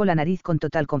 Arrugo la nariz con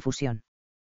total confusión.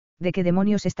 ¿De qué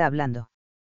demonios está hablando?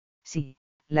 Sí,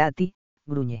 la a ti,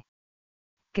 gruñe.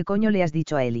 ¿Qué coño le has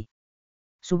dicho a Ellie?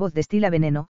 Su voz destila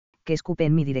veneno, que escupe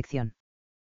en mi dirección.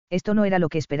 Esto no era lo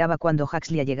que esperaba cuando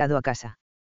Huxley ha llegado a casa.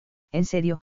 En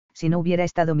serio, si no hubiera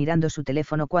estado mirando su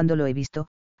teléfono cuando lo he visto,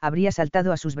 habría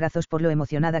saltado a sus brazos por lo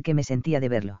emocionada que me sentía de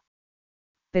verlo.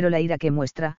 Pero la ira que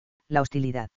muestra, la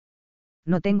hostilidad.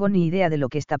 No tengo ni idea de lo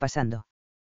que está pasando.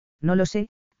 No lo sé,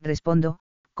 respondo,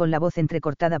 con la voz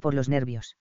entrecortada por los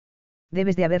nervios.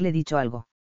 Debes de haberle dicho algo.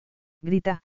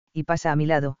 Grita, y pasa a mi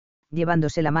lado,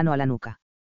 llevándose la mano a la nuca.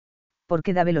 ¿Por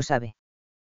qué Dave lo sabe?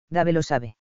 Dave lo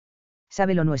sabe.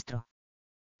 ¿Sabe lo nuestro?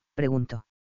 Pregunto.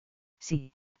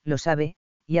 Sí, lo sabe,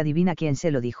 y adivina quién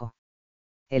se lo dijo.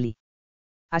 Ellie.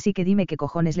 Así que dime qué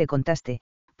cojones le contaste,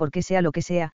 porque sea lo que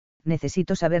sea,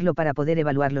 necesito saberlo para poder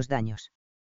evaluar los daños.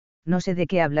 No sé de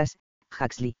qué hablas,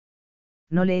 Huxley.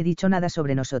 No le he dicho nada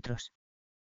sobre nosotros.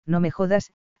 No me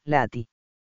jodas, la a ti.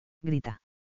 Grita.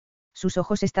 Sus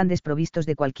ojos están desprovistos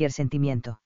de cualquier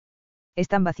sentimiento.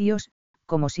 Están vacíos,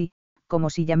 como si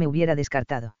ya me hubiera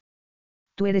descartado.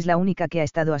 Tú eres la única que ha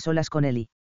estado a solas con Ellie.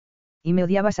 Y me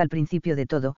odiabas al principio de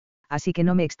todo, así que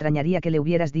no me extrañaría que le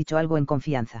hubieras dicho algo en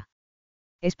confianza.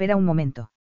 Espera un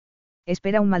momento.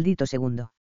 Espera un maldito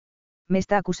segundo. Me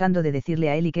está acusando de decirle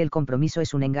a Ellie que el compromiso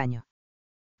es un engaño.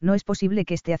 No es posible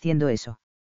que esté haciendo eso.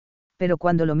 Pero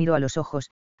cuando lo miro a los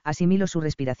ojos, asimilo su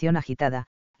respiración agitada,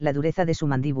 la dureza de su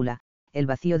mandíbula, el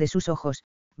vacío de sus ojos,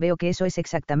 veo que eso es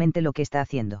exactamente lo que está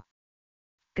haciendo.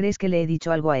 ¿Crees que le he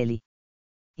dicho algo a Ellie?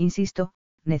 Insisto,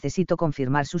 necesito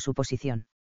confirmar su suposición.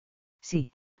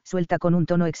 Sí, suelta con un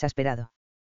tono exasperado.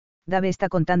 Dave está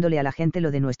contándole a la gente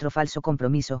lo de nuestro falso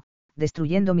compromiso,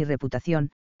 destruyendo mi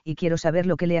reputación, y quiero saber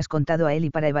lo que le has contado a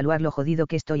Ellie para evaluar lo jodido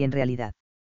que estoy en realidad.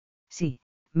 Sí,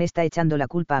 me está echando la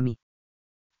culpa a mí.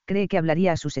 Cree que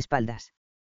hablaría a sus espaldas.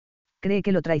 Cree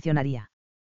que lo traicionaría.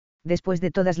 Después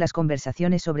de todas las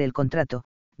conversaciones sobre el contrato,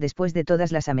 después de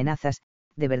todas las amenazas,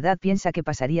 de verdad piensa que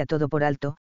pasaría todo por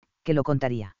alto, que lo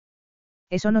contaría.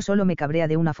 Eso no solo me cabrea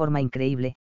de una forma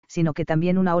increíble, sino que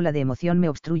también una ola de emoción me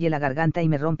obstruye la garganta y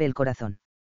me rompe el corazón.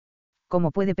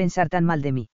 ¿Cómo puede pensar tan mal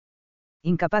de mí?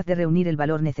 Incapaz de reunir el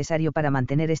valor necesario para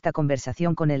mantener esta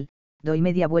conversación con él, doy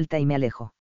media vuelta y me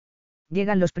alejo.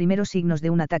 Llegan los primeros signos de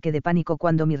un ataque de pánico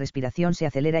cuando mi respiración se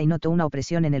acelera y noto una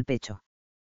opresión en el pecho.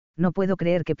 No puedo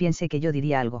creer que piense que yo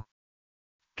diría algo.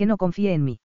 Que no confíe en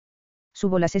mí.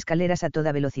 Subo las escaleras a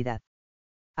toda velocidad.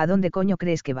 ¿A dónde coño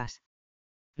crees que vas?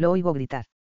 Lo oigo gritar.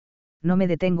 No me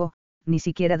detengo, ni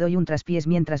siquiera doy un traspiés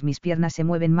mientras mis piernas se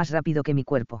mueven más rápido que mi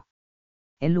cuerpo.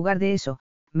 En lugar de eso,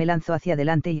 me lanzo hacia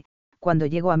adelante y, cuando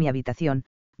llego a mi habitación,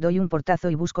 doy un portazo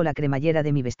y busco la cremallera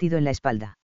de mi vestido en la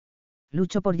espalda.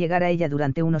 Lucho por llegar a ella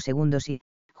durante unos segundos y,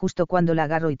 justo cuando la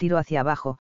agarro y tiro hacia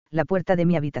abajo, la puerta de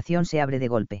mi habitación se abre de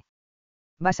golpe.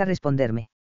 ¿Vas a responderme?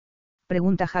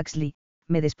 Pregunta Huxley,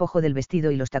 me despojo del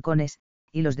vestido y los tacones,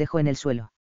 y los dejo en el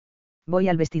suelo. Voy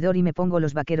al vestidor y me pongo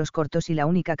los vaqueros cortos y la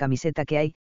única camiseta que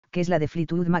hay, que es la de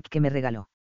Fleetwood Mac que me regaló.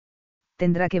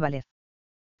 Tendrá que valer.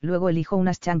 Luego elijo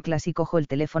unas chanclas y cojo el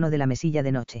teléfono de la mesilla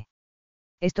de noche.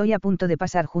 Estoy a punto de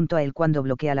pasar junto a él cuando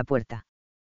bloquea la puerta.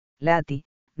 Lati,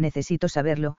 necesito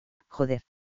saberlo, joder.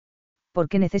 ¿Por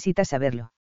qué necesitas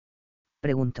saberlo?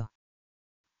 preguntó.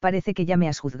 Parece que ya me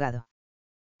has juzgado.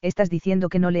 Estás diciendo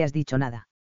que no le has dicho nada.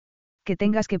 Que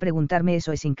tengas que preguntarme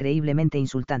eso es increíblemente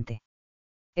insultante.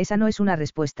 Esa no es una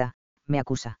respuesta, me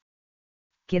acusa.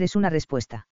 ¿Quieres una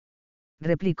respuesta?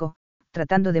 Replico,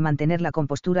 tratando de mantener la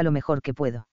compostura lo mejor que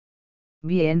puedo.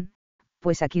 Bien,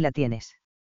 pues aquí la tienes.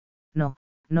 No,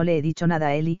 no le he dicho nada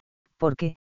a Eli,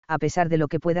 porque, a pesar de lo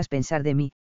que puedas pensar de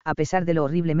mí, a pesar de lo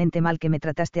horriblemente mal que me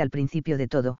trataste al principio de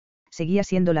todo, seguía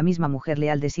siendo la misma mujer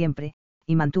leal de siempre,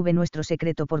 y mantuve nuestro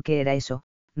secreto porque era eso,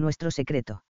 nuestro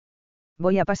secreto.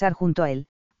 Voy a pasar junto a él,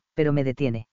 pero me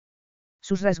detiene.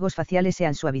 Sus rasgos faciales se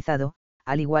han suavizado,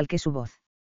 al igual que su voz.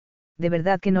 ¿De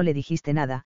verdad que no le dijiste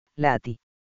nada, Lati?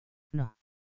 No.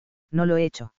 No lo he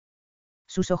hecho.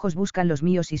 Sus ojos buscan los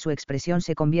míos y su expresión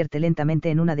se convierte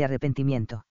lentamente en una de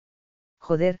arrepentimiento.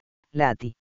 Joder,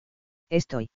 Lati.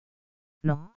 Estoy.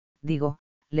 No, digo,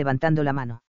 levantando la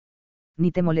mano.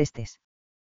 Ni te molestes.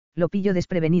 Lo pillo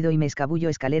desprevenido y me escabullo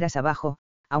escaleras abajo,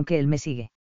 aunque él me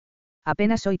sigue.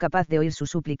 Apenas soy capaz de oír su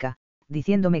súplica,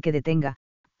 diciéndome que detenga,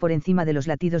 por encima de los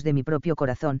latidos de mi propio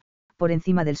corazón, por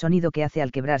encima del sonido que hace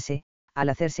al quebrarse, al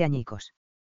hacerse añicos.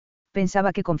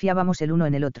 Pensaba que confiábamos el uno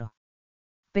en el otro.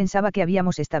 Pensaba que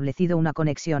habíamos establecido una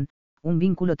conexión, un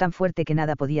vínculo tan fuerte que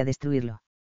nada podía destruirlo.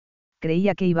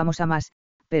 Creía que íbamos a más,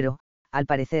 pero, al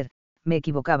parecer, me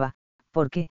equivocaba,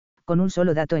 porque, con un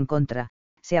solo dato en contra,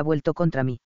 se ha vuelto contra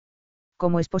mí.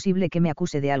 ¿Cómo es posible que me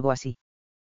acuse de algo así?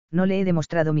 No le he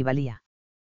demostrado mi valía.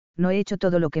 No he hecho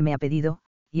todo lo que me ha pedido,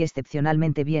 y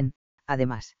excepcionalmente bien,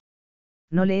 además.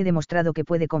 No le he demostrado que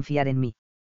puede confiar en mí.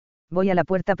 Voy a la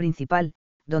puerta principal,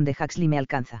 donde Huxley me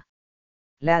alcanza.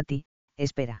 Lati,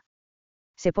 espera.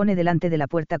 Se pone delante de la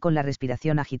puerta con la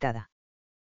respiración agitada.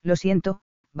 Lo siento,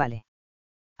 vale.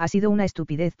 Ha sido una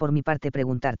estupidez por mi parte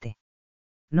preguntarte.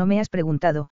 No me has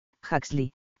preguntado,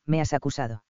 Huxley, me has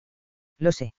acusado.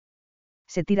 Lo sé.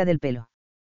 Se tira del pelo.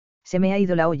 Se me ha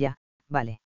ido la olla,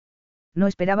 vale. No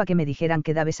esperaba que me dijeran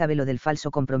que Dave sabe lo del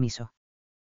falso compromiso.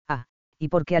 Ah, y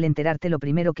porque al enterarte lo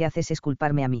primero que haces es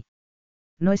culparme a mí.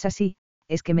 No es así,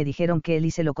 es que me dijeron que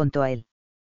Eli se lo contó a él.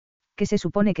 ¿Qué se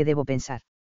supone que debo pensar?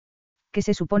 ¿Qué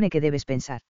se supone que debes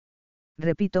pensar?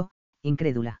 Repito,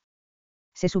 incrédula.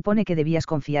 Se supone que debías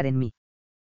confiar en mí.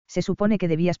 Se supone que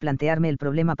debías plantearme el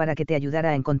problema para que te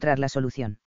ayudara a encontrar la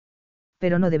solución.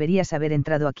 Pero no deberías haber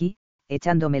entrado aquí,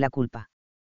 echándome la culpa.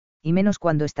 Y menos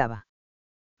cuando estaba.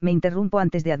 Me interrumpo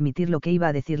antes de admitir lo que iba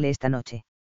a decirle esta noche.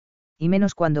 ¿Y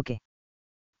menos cuando qué?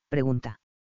 Pregunta.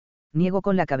 Niego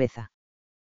con la cabeza.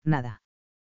 Nada.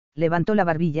 Levantó la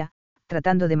barbilla,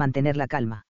 tratando de mantener la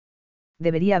calma.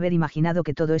 Debería haber imaginado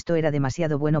que todo esto era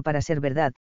demasiado bueno para ser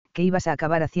verdad, que ibas a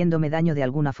acabar haciéndome daño de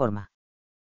alguna forma.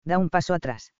 Da un paso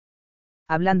atrás.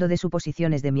 Hablando de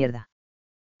suposiciones de mierda.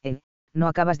 No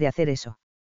acabas de hacer eso.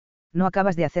 No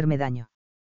acabas de hacerme daño.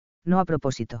 No a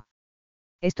propósito.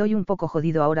 Estoy un poco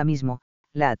jodido ahora mismo,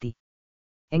 Lati.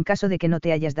 En caso de que no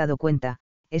te hayas dado cuenta,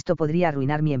 esto podría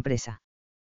arruinar mi empresa.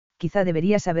 Quizá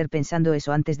deberías haber pensado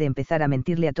eso antes de empezar a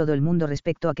mentirle a todo el mundo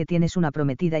respecto a que tienes una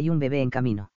prometida y un bebé en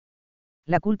camino.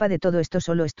 La culpa de todo esto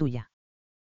solo es tuya.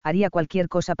 Haría cualquier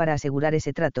cosa para asegurar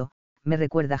ese trato, me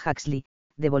recuerda Huxley,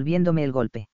 devolviéndome el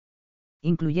golpe.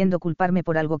 Incluyendo culparme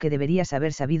por algo que deberías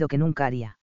haber sabido que nunca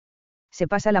haría. Se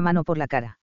pasa la mano por la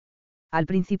cara. Al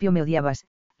principio me odiabas,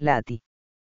 Lati.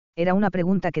 Era una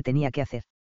pregunta que tenía que hacer.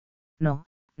 No,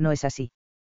 no es así.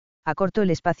 Acortó el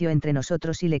espacio entre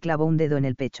nosotros y le clavó un dedo en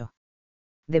el pecho.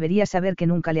 Deberías saber que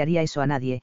nunca le haría eso a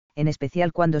nadie, en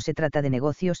especial cuando se trata de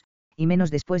negocios, y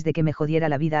menos después de que me jodiera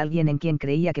la vida a alguien en quien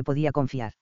creía que podía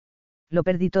confiar. Lo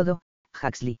perdí todo,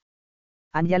 Huxley.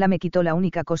 Angela me quitó la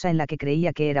única cosa en la que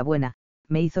creía que era buena,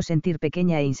 me hizo sentir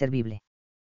pequeña e inservible.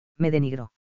 Me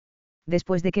denigró.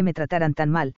 Después de que me trataran tan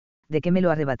mal, de que me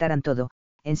lo arrebataran todo,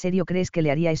 ¿en serio crees que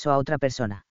le haría eso a otra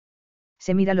persona?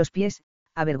 Se mira los pies,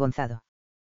 avergonzado.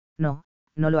 No,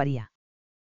 no lo haría.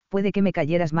 Puede que me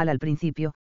cayeras mal al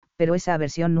principio, pero esa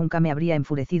aversión nunca me habría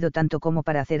enfurecido tanto como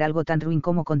para hacer algo tan ruin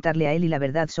como contarle a Eli la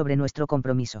verdad sobre nuestro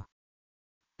compromiso.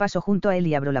 Paso junto a él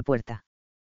y abro la puerta.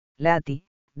 Lati,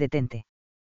 detente.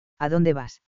 ¿A dónde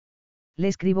vas? Le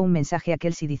escribo un mensaje a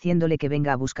Kelsey diciéndole que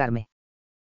venga a buscarme.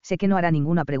 Sé que no hará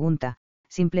ninguna pregunta,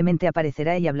 simplemente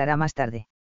aparecerá y hablará más tarde.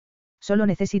 Solo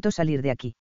necesito salir de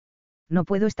aquí. No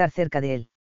puedo estar cerca de él.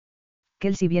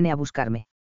 Kelsey viene a buscarme.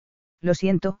 Lo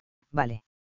siento, vale.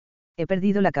 He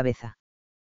perdido la cabeza.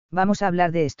 Vamos a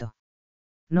hablar de esto.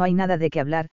 No hay nada de qué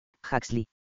hablar, Huxley.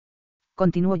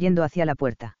 Continúo yendo hacia la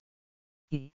puerta.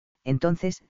 Y,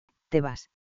 entonces, te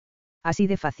vas. Así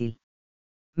de fácil.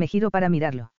 Me giro para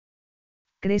mirarlo.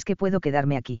 ¿Crees que puedo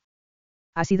quedarme aquí?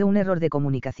 Ha sido un error de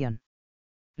comunicación.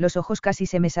 Los ojos casi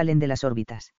se me salen de las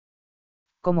órbitas.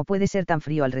 ¿Cómo puede ser tan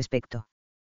frío al respecto?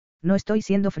 No estoy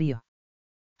siendo frío.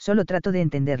 Solo trato de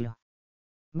entenderlo.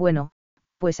 Bueno,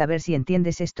 pues a ver si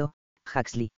entiendes esto,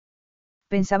 Huxley.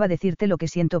 Pensaba decirte lo que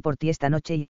siento por ti esta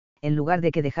noche y, en lugar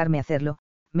de que dejarme hacerlo,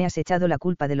 me has echado la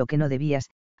culpa de lo que no debías,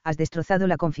 has destrozado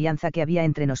la confianza que había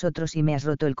entre nosotros y me has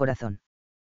roto el corazón.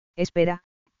 Espera,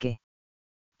 ¿qué?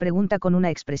 Pregunta con una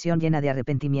expresión llena de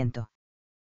arrepentimiento.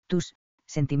 Tus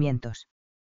sentimientos.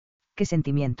 ¿Qué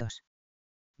sentimientos?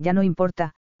 Ya no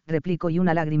importa, replico y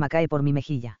una lágrima cae por mi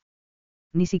mejilla.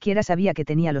 Ni siquiera sabía que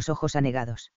tenía los ojos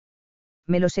anegados.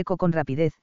 Me los seco con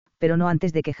rapidez, pero no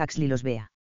antes de que Huxley los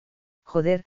vea.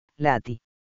 Joder, Lati.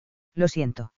 Lo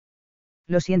siento.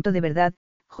 Lo siento de verdad,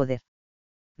 joder.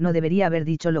 No debería haber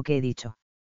dicho lo que he dicho.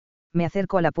 Me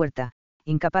acerco a la puerta,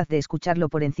 incapaz de escucharlo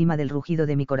por encima del rugido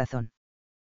de mi corazón.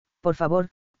 Por favor,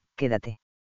 quédate.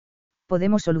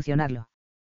 Podemos solucionarlo.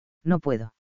 No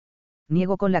puedo.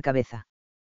 Niego con la cabeza.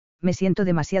 Me siento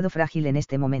demasiado frágil en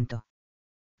este momento.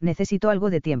 Necesito algo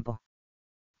de tiempo.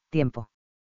 Tiempo.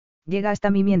 Llega hasta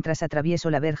mí mientras atravieso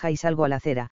la verja y salgo a la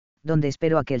acera, donde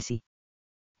espero a Kelsey.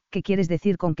 ¿Qué quieres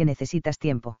decir con que necesitas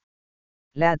tiempo?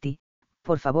 Lati,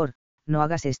 por favor, no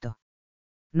hagas esto.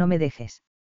 No me dejes.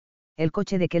 El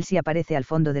coche de Kelsey aparece al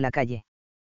fondo de la calle.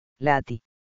 Lati.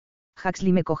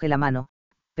 Huxley me coge la mano,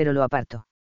 pero lo aparto.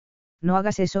 No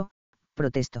hagas eso,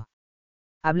 protesto.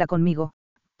 Habla conmigo,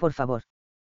 por favor.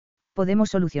 Podemos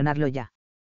solucionarlo ya.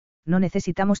 No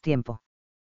necesitamos tiempo.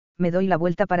 Me doy la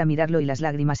vuelta para mirarlo y las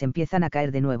lágrimas empiezan a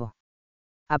caer de nuevo.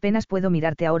 Apenas puedo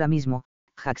mirarte ahora mismo,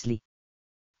 Huxley.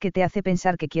 ¿Qué te hace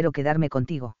pensar que quiero quedarme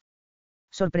contigo?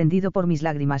 Sorprendido por mis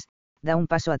lágrimas, da un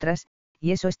paso atrás,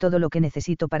 y eso es todo lo que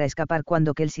necesito para escapar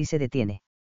cuando Kelsey se detiene.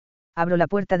 Abro la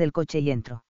puerta del coche y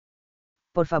entro.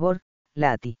 Por favor,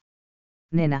 Lati.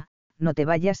 Nena, no te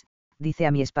vayas, dice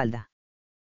a mi espalda.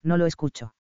 No lo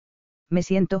escucho. Me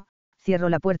siento, cierro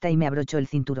la puerta y me abrocho el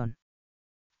cinturón.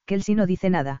 Kelsey no dice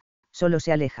nada, solo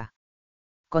se aleja.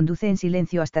 Conduce en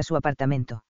silencio hasta su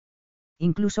apartamento.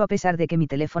 Incluso a pesar de que mi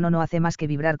teléfono no hace más que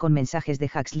vibrar con mensajes de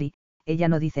Huxley, ella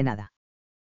no dice nada.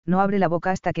 No abre la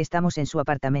boca hasta que estamos en su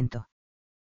apartamento.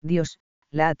 Dios,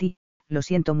 Lati, lo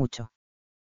siento mucho.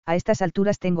 A estas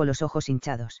alturas tengo los ojos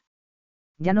hinchados.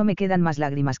 Ya no me quedan más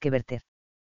lágrimas que verter.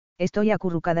 Estoy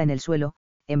acurrucada en el suelo,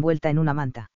 envuelta en una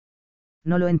manta.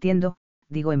 No lo entiendo,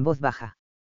 digo en voz baja.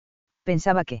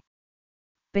 Pensaba que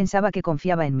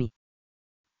confiaba en mí.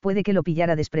 Puede que lo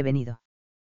pillara desprevenido.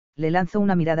 Le lanzo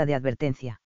una mirada de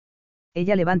advertencia.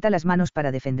 Ella levanta las manos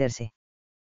para defenderse.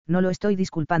 No lo estoy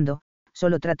disculpando,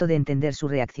 solo trato de entender su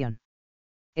reacción.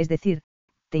 Es decir,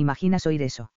 ¿te imaginas oír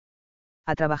eso?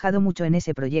 Ha trabajado mucho en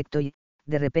ese proyecto y,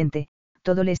 de repente,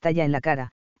 todo le estalla en la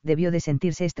cara, debió de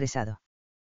sentirse estresado.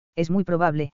 Es muy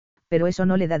probable, pero eso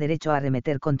no le da derecho a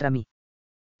arremeter contra mí.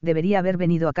 Debería haber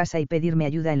venido a casa y pedirme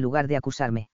ayuda en lugar de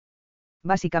acusarme.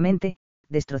 Básicamente,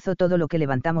 destrozó todo lo que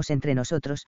levantamos entre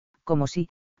nosotros, como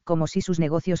si sus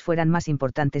negocios fueran más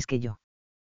importantes que yo.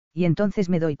 Y entonces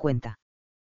me doy cuenta.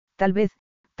 Tal vez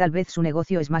su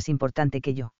negocio es más importante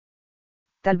que yo.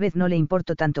 Tal vez no le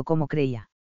importo tanto como creía.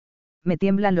 Me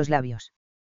tiemblan los labios.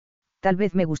 Tal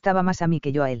vez me gustaba más a mí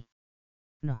que yo a él.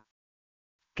 No.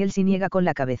 Kelsey niega con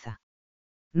la cabeza.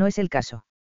 No es el caso.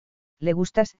 Le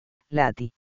gustas,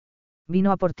 Lati.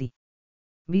 Vino a por ti.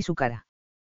 Vi su cara.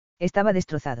 Estaba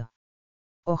destrozado.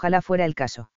 Ojalá fuera el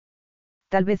caso.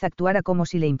 Tal vez actuara como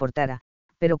si le importara,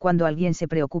 pero cuando alguien se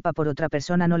preocupa por otra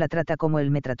persona no la trata como él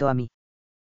me trató a mí.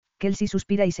 Kelsey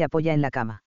suspira y se apoya en la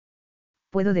cama.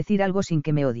 ¿Puedo decir algo sin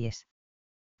que me odies?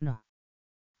 No.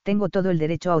 Tengo todo el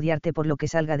derecho a odiarte por lo que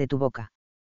salga de tu boca.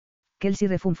 Kelsey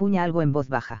refunfuña algo en voz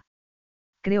baja.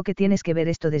 Creo que tienes que ver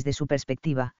esto desde su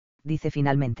perspectiva, dice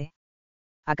finalmente.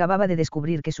 Acababa de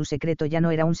descubrir que su secreto ya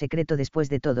no era un secreto después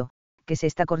de todo, que se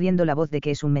está corriendo la voz de que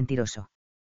es un mentiroso.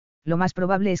 Lo más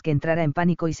probable es que entrara en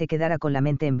pánico y se quedara con la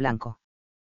mente en blanco.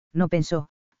 No pensó,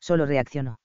 solo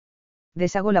reaccionó.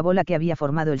 Deshago la bola que había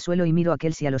formado el suelo y miro a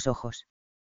Kelsey a los ojos.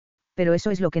 Pero eso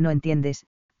es lo que no entiendes,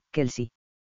 Kelsey.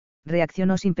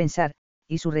 Reaccionó sin pensar,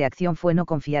 y su reacción fue no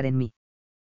confiar en mí.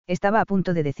 Estaba a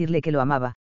punto de decirle que lo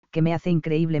amaba, que me hace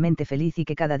increíblemente feliz y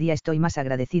que cada día estoy más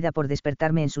agradecida por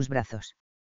despertarme en sus brazos.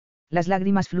 Las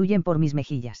lágrimas fluyen por mis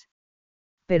mejillas.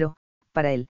 Pero,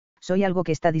 para él, soy algo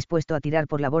que está dispuesto a tirar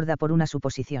por la borda por una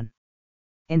suposición.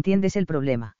 ¿Entiendes el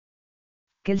problema?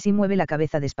 Kelsey mueve la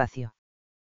cabeza despacio.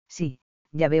 Sí,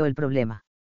 ya veo el problema.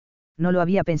 No lo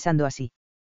había pensado así.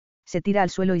 Se tira al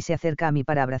suelo y se acerca a mí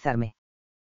para abrazarme.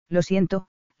 Lo siento,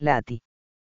 Lati.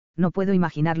 No puedo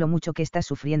imaginar lo mucho que estás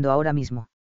sufriendo ahora mismo.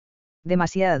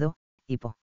 Demasiado,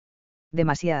 hipo.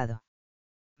 Demasiado.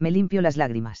 Me limpio las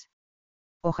lágrimas.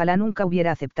 Ojalá nunca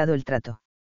hubiera aceptado el trato.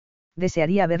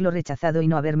 Desearía haberlo rechazado y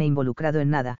no haberme involucrado en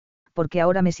nada, porque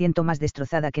ahora me siento más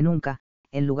destrozada que nunca,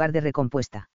 en lugar de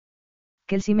recompuesta.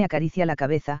 Kelsey me acaricia la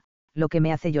cabeza, lo que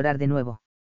me hace llorar de nuevo.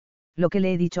 Lo que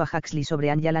le he dicho a Huxley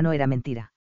sobre Angela no era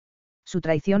mentira. Su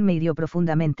traición me hirió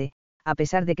profundamente, a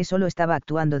pesar de que solo estaba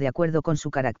actuando de acuerdo con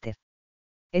su carácter.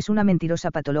 Es una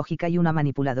mentirosa patológica y una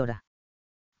manipuladora.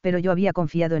 Pero yo había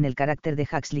confiado en el carácter de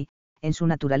Huxley, en su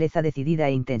naturaleza decidida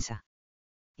e intensa.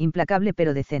 Implacable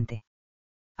pero decente.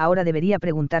 Ahora debería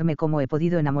preguntarme cómo he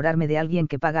podido enamorarme de alguien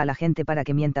que paga a la gente para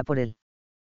que mienta por él.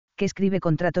 Que escribe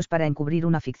contratos para encubrir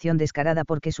una ficción descarada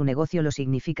porque su negocio lo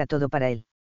significa todo para él.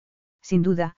 Sin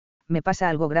duda, me pasa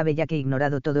algo grave ya que he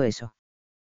ignorado todo eso.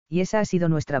 Y esa ha sido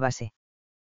nuestra base.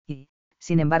 Y,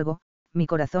 sin embargo, mi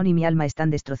corazón y mi alma están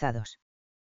destrozados.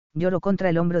 Lloro contra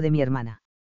el hombro de mi hermana.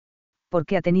 ¿Por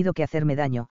qué ha tenido que hacerme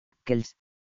daño, Kels?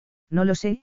 No lo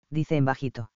sé, dice en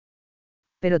bajito.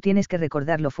 Pero tienes que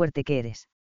recordar lo fuerte que eres.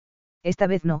 Esta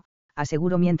vez no,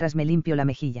 aseguro mientras me limpio la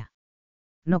mejilla.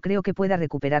 No creo que pueda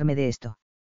recuperarme de esto.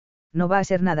 No va a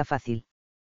ser nada fácil.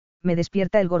 Me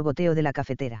despierta el gorgoteo de la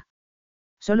cafetera.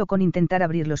 Solo con intentar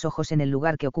abrir los ojos en el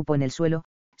lugar que ocupo en el suelo,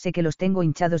 sé que los tengo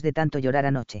hinchados de tanto llorar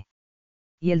anoche.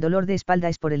 Y el dolor de espalda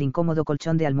es por el incómodo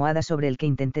colchón de almohada sobre el que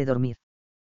intenté dormir.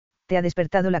 ¿Te ha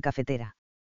despertado la cafetera?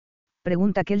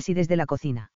 Pregunta Kelsey desde la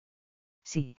cocina.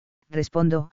 Sí,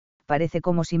 respondo, parece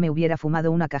como si me hubiera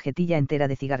fumado una cajetilla entera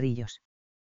de cigarrillos.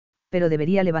 Pero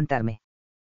debería levantarme.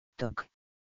 Toc.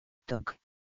 Toc.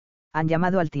 ¿Han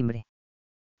llamado al timbre?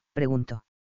 Pregunto.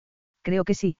 Creo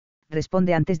que sí,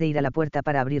 responde antes de ir a la puerta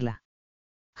para abrirla.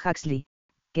 Huxley,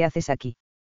 ¿qué haces aquí?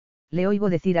 Le oigo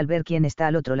decir al ver quién está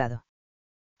al otro lado.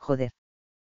 Joder.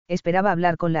 Esperaba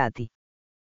hablar con la Ati.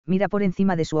 Mira por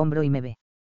encima de su hombro y me ve.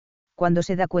 Cuando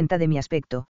se da cuenta de mi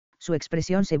aspecto, su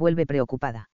expresión se vuelve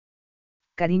preocupada.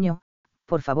 Cariño,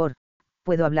 por favor,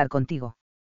 ¿puedo hablar contigo?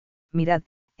 Mirad,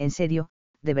 en serio,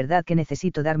 de verdad que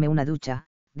necesito darme una ducha,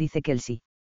 dice Kelsey.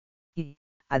 Y,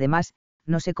 además,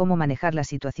 no sé cómo manejar las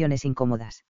situaciones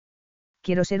incómodas.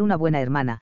 Quiero ser una buena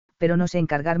hermana, pero no sé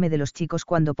encargarme de los chicos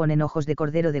cuando ponen ojos de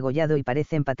cordero degollado y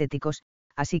parecen patéticos,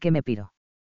 así que me piro.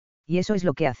 Y eso es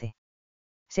lo que hace.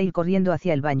 Se ir corriendo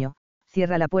hacia el baño,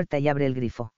 cierra la puerta y abre el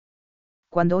grifo.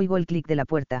 Cuando oigo el clic de la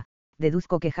puerta,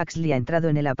 deduzco que Huxley ha entrado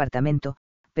en el apartamento,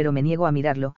 pero me niego a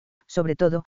mirarlo, sobre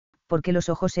todo, porque los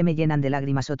ojos se me llenan de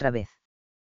lágrimas otra vez.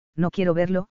 No quiero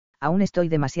verlo, aún estoy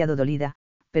demasiado dolida,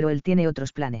 pero él tiene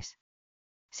otros planes.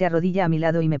 Se arrodilla a mi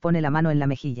lado y me pone la mano en la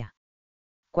mejilla.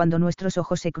 Cuando nuestros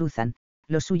ojos se cruzan,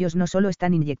 los suyos no solo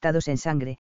están inyectados en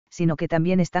sangre, sino que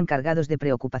también están cargados de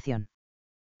preocupación.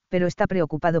 Pero está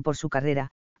preocupado por su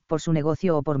carrera, por su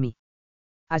negocio o por mí.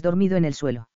 Has dormido en el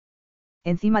suelo.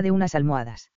 Encima de unas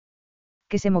almohadas.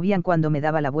 Que se movían cuando me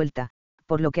daba la vuelta,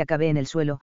 por lo que acabé en el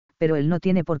suelo, pero él no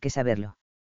tiene por qué saberlo.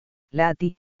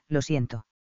 Ati, lo siento.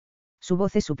 Su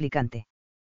voz es suplicante.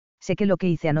 Sé que lo que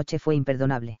hice anoche fue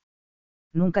imperdonable.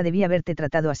 Nunca debí haberte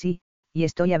tratado así, y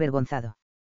estoy avergonzado.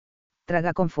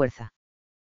 Traga con fuerza.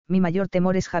 Mi mayor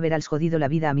temor es haber jodido la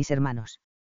vida a mis hermanos.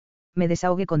 Me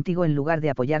desahogué contigo en lugar de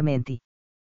apoyarme en ti.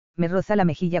 Me roza la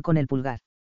mejilla con el pulgar.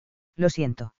 Lo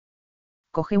siento.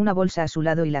 Coge una bolsa a su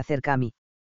lado y la acerca a mí.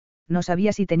 No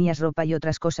sabía si tenías ropa y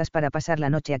otras cosas para pasar la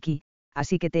noche aquí,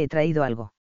 así que te he traído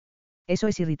algo. Eso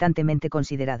es irritantemente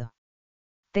considerado.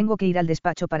 Tengo que ir al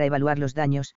despacho para evaluar los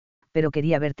daños, pero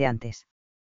quería verte antes.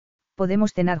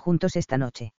 Podemos cenar juntos esta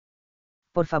noche.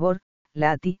 Por favor,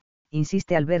 Ati,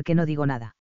 insiste al ver que no digo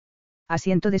nada.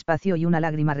 Asiento despacio y una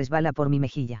lágrima resbala por mi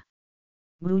mejilla.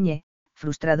 Gruñe,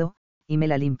 frustrado, y me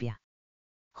la limpia.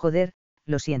 Joder,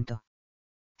 lo siento.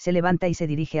 Se levanta y se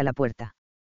dirige a la puerta.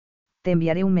 Te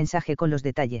enviaré un mensaje con los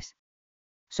detalles.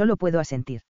 Solo puedo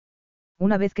asentir.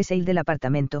 Una vez que salí del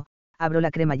apartamento, abro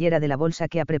la cremallera de la bolsa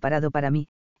que ha preparado para mí,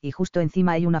 y justo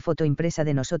encima hay una foto impresa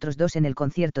de nosotros dos en el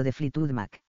concierto de Fleetwood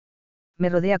Mac. Me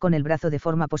rodea con el brazo de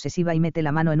forma posesiva y mete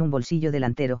la mano en un bolsillo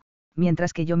delantero,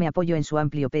 mientras que yo me apoyo en su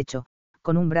amplio pecho,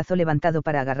 con un brazo levantado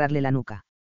para agarrarle la nuca.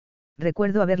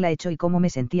 Recuerdo haberla hecho y cómo me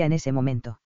sentía en ese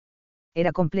momento.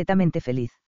 Era completamente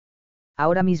feliz.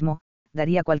 Ahora mismo,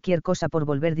 daría cualquier cosa por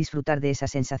volver a disfrutar de esa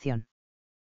sensación.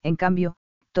 En cambio,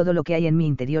 todo lo que hay en mi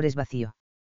interior es vacío.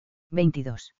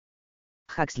 22.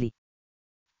 Huxley.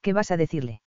 ¿Qué vas a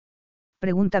decirle?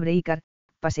 Pregunta Breaker,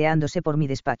 paseándose por mi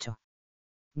despacho.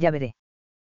 Ya veré.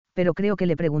 Pero creo que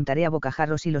le preguntaré a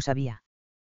bocajarro si lo sabía.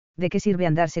 ¿De qué sirve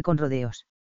andarse con rodeos?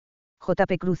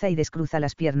 JP cruza y descruza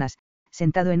las piernas,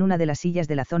 sentado en una de las sillas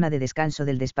de la zona de descanso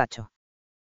del despacho.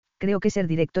 Creo que ser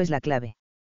directo es la clave.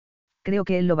 Creo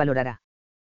que él lo valorará.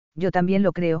 Yo también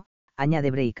lo creo,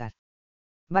 añade Breaker.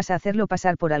 ¿Vas a hacerlo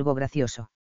pasar por algo gracioso?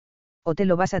 ¿O te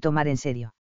lo vas a tomar en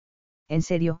serio? En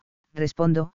serio,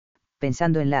 respondo,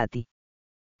 pensando en la Ati.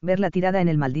 Verla tirada en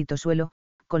el maldito suelo,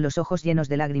 con los ojos llenos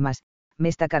de lágrimas, me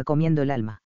está carcomiendo el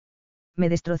alma. Me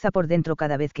destroza por dentro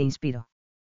cada vez que inspiro.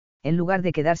 En lugar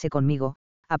de quedarse conmigo,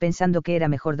 ha pensando que era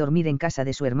mejor dormir en casa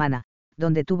de su hermana,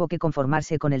 donde tuvo que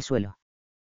conformarse con el suelo.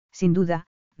 Sin duda,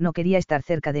 no quería estar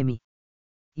cerca de mí.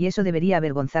 Y eso debería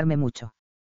avergonzarme mucho.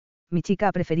 Mi chica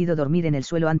ha preferido dormir en el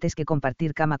suelo antes que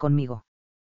compartir cama conmigo.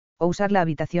 O usar la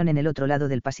habitación en el otro lado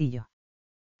del pasillo.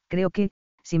 Creo que,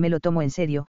 si me lo tomo en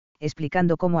serio,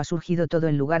 explicando cómo ha surgido todo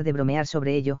en lugar de bromear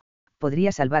sobre ello,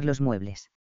 podría salvar los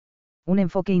muebles. Un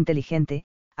enfoque inteligente,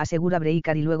 asegura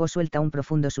Breikar y luego suelta un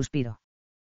profundo suspiro.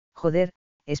 Joder,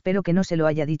 espero que no se lo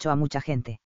haya dicho a mucha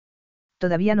gente.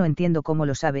 Todavía no entiendo cómo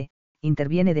lo sabe,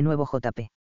 interviene de nuevo JP.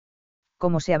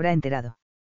 ¿Cómo se habrá enterado?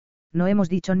 No hemos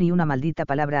dicho ni una maldita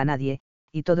palabra a nadie,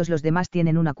 y todos los demás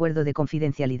tienen un acuerdo de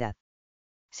confidencialidad.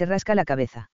 Se rasca la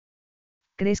cabeza.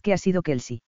 ¿Crees que ha sido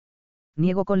Kelsey?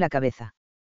 Niego con la cabeza.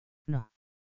 No.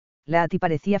 La Ati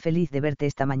parecía feliz de verte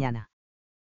esta mañana.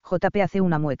 JP hace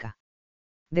una mueca.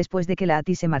 Después de que la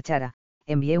Ati se marchara,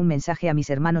 envié un mensaje a mis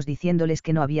hermanos diciéndoles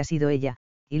que no había sido ella,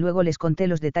 y luego les conté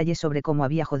los detalles sobre cómo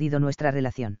había jodido nuestra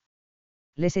relación.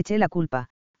 Les eché la culpa,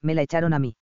 me la echaron a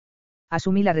mí.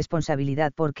 Asumí la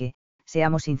responsabilidad porque,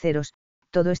 seamos sinceros,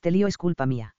 todo este lío es culpa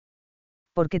mía.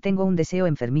 Porque tengo un deseo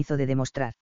enfermizo de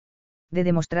demostrar. ¿De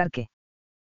demostrar qué?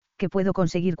 Que puedo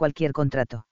conseguir cualquier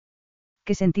contrato.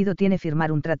 ¿Qué sentido tiene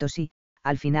firmar un trato si,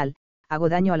 al final, hago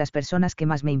daño a las personas que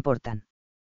más me importan?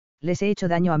 Les he hecho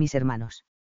daño a mis hermanos.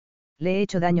 Le he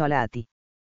hecho daño a la Ati.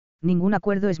 Ningún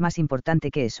acuerdo es más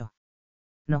importante que eso.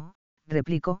 No,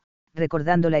 replico,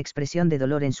 recordando la expresión de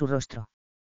dolor en su rostro.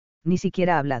 Ni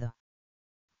siquiera ha hablado.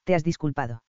 ¿Te has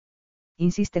disculpado?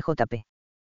 Insiste JP.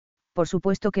 Por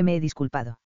supuesto que me he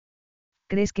disculpado.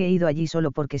 ¿Crees que he ido allí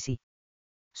solo porque sí?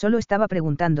 Solo estaba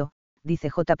preguntando, dice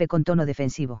JP con tono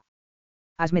defensivo.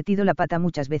 Has metido la pata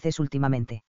muchas veces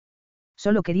últimamente.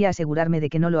 Solo quería asegurarme de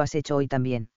que no lo has hecho hoy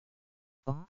también.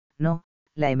 Oh, no,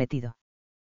 la he metido.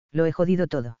 Lo he jodido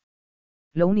todo.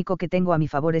 Lo único que tengo a mi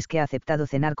favor es que ha aceptado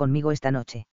cenar conmigo esta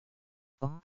noche.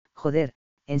 Oh, joder,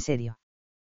 en serio.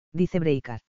 Dice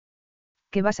Breikar.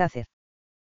 ¿Qué vas a hacer?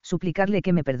 Suplicarle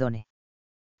que me perdone.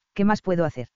 ¿Qué más puedo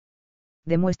hacer?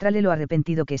 Demuéstrale lo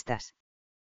arrepentido que estás.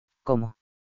 ¿Cómo?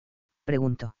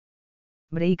 Pregunto.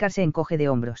 Breikar se encoge de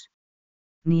hombros.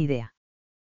 Ni idea.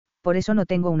 Por eso no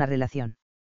tengo una relación.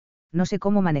 No sé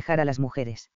cómo manejar a las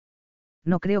mujeres.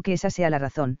 No creo que esa sea la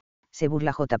razón, se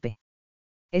burla JP.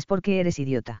 Es porque eres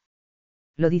idiota.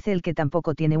 Lo dice el que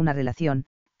tampoco tiene una relación,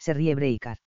 se ríe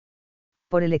Breikar.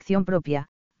 Por elección propia,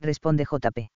 responde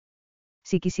JP.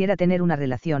 Si quisiera tener una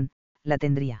relación, la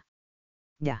tendría.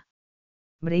 Ya.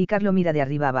 Breikar lo mira de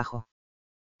arriba abajo.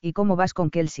 ¿Y cómo vas con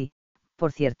Kelsey,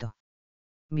 por cierto?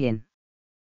 Bien.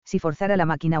 Si forzara la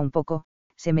máquina un poco,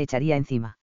 se me echaría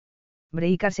encima.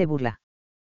 Breikar se burla.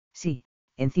 Sí,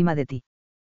 encima de ti.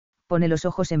 Pone los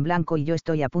ojos en blanco y yo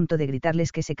estoy a punto de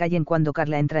gritarles que se callen cuando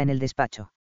Carla entra en el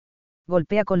despacho.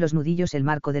 Golpea con los nudillos el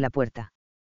marco de la puerta.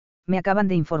 Me acaban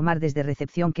de informar desde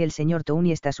recepción que el señor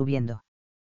Touni está subiendo.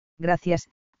 Gracias,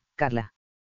 Carla.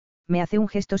 Me hace un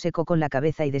gesto seco con la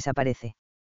cabeza y desaparece.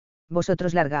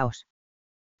 Vosotros largaos.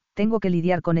 Tengo que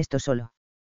lidiar con esto solo.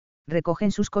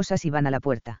 Recogen sus cosas y van a la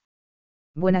puerta.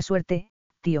 Buena suerte,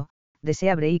 tío,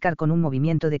 desea Breikar con un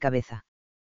movimiento de cabeza.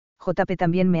 JP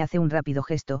también me hace un rápido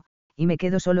gesto, y me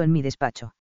quedo solo en mi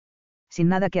despacho. Sin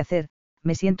nada que hacer,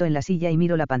 me siento en la silla y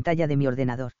miro la pantalla de mi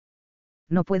ordenador.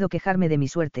 No puedo quejarme de mi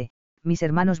suerte, mis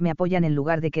hermanos me apoyan en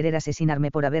lugar de querer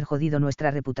asesinarme por haber jodido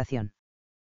nuestra reputación.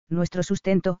 Nuestro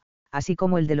sustento, así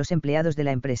como el de los empleados de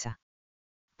la empresa.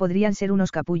 Podrían ser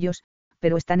unos capullos,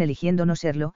 pero están eligiendo no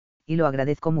serlo, y lo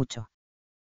agradezco mucho.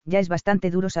 Ya es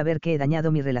bastante duro saber que he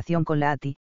dañado mi relación con la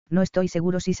Ati, no estoy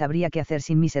seguro si sabría qué hacer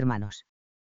sin mis hermanos.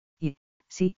 Y,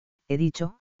 sí, he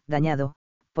dicho, dañado,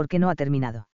 porque no ha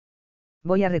terminado.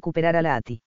 Voy a recuperar a la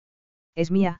Ati.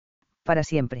 Es mía, para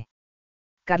siempre.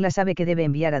 Carla sabe que debe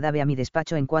enviar a Dave a mi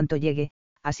despacho en cuanto llegue,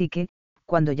 así que,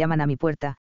 cuando llaman a mi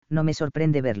puerta, no me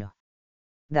sorprende verlo.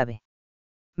 Dave.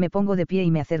 Me pongo de pie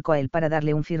y me acerco a él para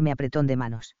darle un firme apretón de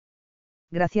manos.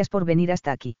 Gracias por venir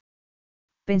hasta aquí.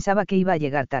 Pensaba que iba a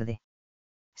llegar tarde.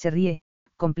 Se ríe,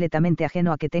 completamente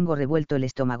ajeno a que tengo revuelto el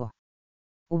estómago.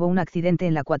 Hubo un accidente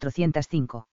en la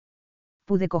 405.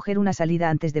 Pude coger una salida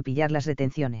antes de pillar las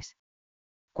retenciones.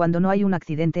 ¿Cuándo no hay un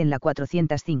accidente en la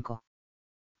 405?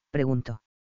 Pregunto.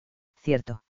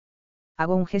 Cierto.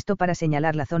 Hago un gesto para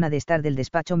señalar la zona de estar del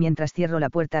despacho mientras cierro la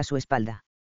puerta a su espalda.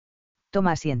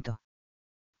 Toma asiento.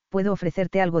 ¿Puedo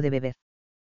ofrecerte algo de beber?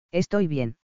 Estoy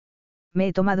bien. Me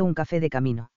he tomado un café de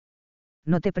camino.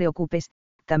 No te preocupes,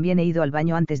 también he ido al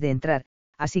baño antes de entrar,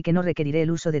 así que no requeriré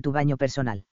el uso de tu baño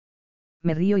personal.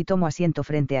 Me río y tomo asiento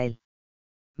frente a él.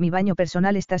 Mi baño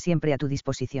personal está siempre a tu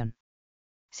disposición.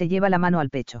 Se lleva la mano al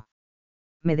pecho.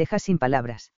 Me dejas sin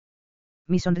palabras.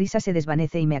 Mi sonrisa se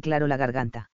desvanece y me aclaro la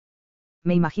garganta.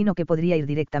 Me imagino que podría ir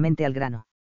directamente al grano.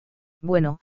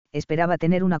 Bueno, esperaba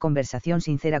tener una conversación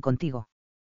sincera contigo.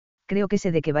 Creo que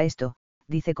sé de qué va esto,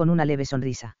 dice con una leve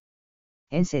sonrisa.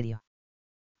 ¿En serio?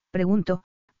 Pregunto,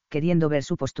 queriendo ver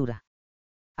su postura.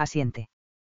 Asiente.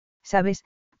 Sabes,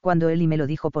 cuando Eli me lo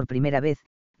dijo por primera vez,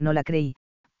 no la creí,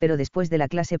 pero después de la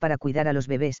clase para cuidar a los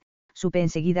bebés, supe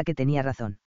enseguida que tenía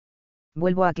razón.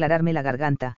 Vuelvo a aclararme la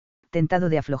garganta, tentado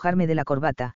de aflojarme de la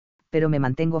corbata, pero me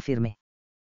mantengo firme.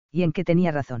 ¿Y en qué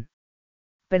tenía razón?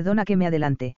 Perdona que me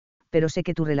adelante, pero sé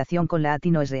que tu relación con la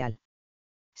Ati no es real.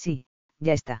 Sí,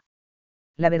 ya está.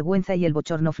 La vergüenza y el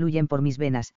bochorno fluyen por mis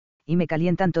venas, y me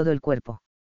calientan todo el cuerpo.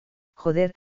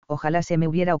 Joder, ojalá se me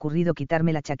hubiera ocurrido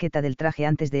quitarme la chaqueta del traje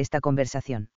antes de esta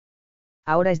conversación.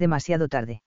 Ahora es demasiado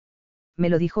tarde. Me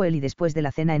lo dijo él y después de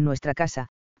la cena en nuestra casa,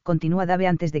 continúa Dave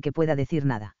antes de que pueda decir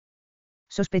nada.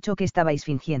 Sospechó que estabais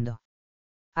fingiendo.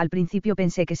 Al principio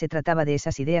pensé que se trataba de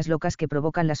esas ideas locas que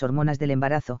provocan las hormonas del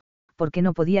embarazo, porque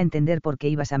no podía entender por qué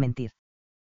ibas a mentir.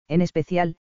 En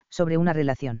especial, sobre una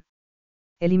relación.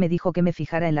 Eli me dijo que me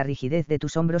fijara en la rigidez de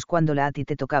tus hombros cuando la Ati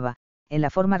te tocaba, en la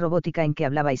forma robótica en que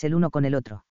hablabais el uno con el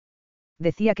otro.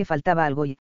 Decía que faltaba algo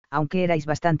y, aunque erais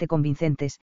bastante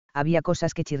convincentes, había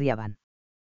cosas que chirriaban.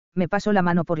 Me pasó la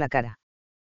mano por la cara.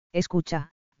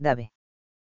 Escucha, Dave.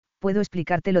 Puedo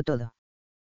explicártelo todo.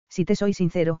 Si te soy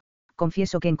sincero,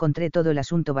 confieso que encontré todo el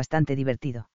asunto bastante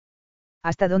divertido.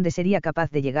 ¿Hasta dónde sería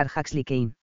capaz de llegar Huxley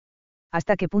Kane?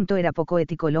 ¿Hasta qué punto era poco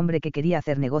ético el hombre que quería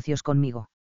hacer negocios conmigo?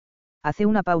 Hace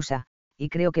una pausa, y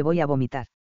creo que voy a vomitar.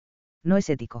 No es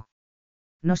ético.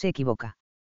 No se equivoca.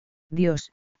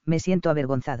 Dios, me siento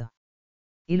avergonzado.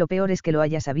 Y lo peor es que lo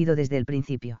haya sabido desde el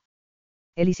principio.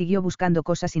 Eli siguió buscando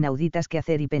cosas inauditas que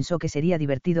hacer y pensó que sería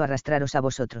divertido arrastraros a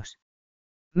vosotros.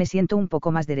 Me siento un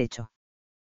poco más derecho.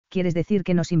 ¿Quieres decir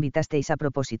que nos invitasteis a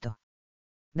propósito?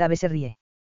 Dave se ríe.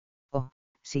 Oh,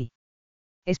 sí.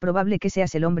 Es probable que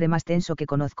seas el hombre más tenso que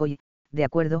conozco y, de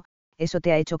acuerdo, eso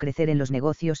te ha hecho crecer en los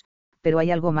negocios, pero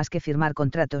hay algo más que firmar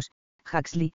contratos,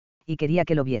 Huxley, y quería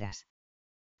que lo vieras.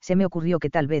 Se me ocurrió que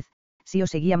tal vez, si os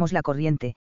seguíamos la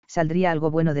corriente, saldría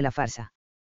algo bueno de la farsa.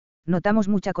 Notamos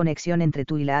mucha conexión entre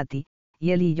tú y la Ati,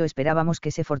 y él y yo esperábamos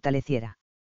que se fortaleciera.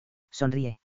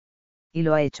 Sonríe. Y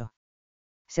lo ha hecho.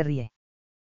 Se ríe.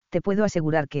 Te puedo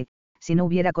asegurar que, si no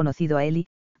hubiera conocido a Eli,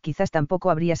 quizás tampoco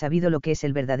habría sabido lo que es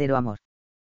el verdadero amor.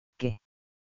 ¿Qué?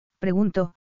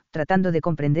 Pregunto, tratando de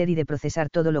comprender y de procesar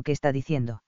todo lo que está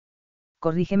diciendo.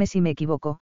 Corrígeme si me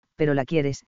equivoco, pero la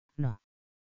quieres, ¿no?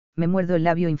 Me muerdo el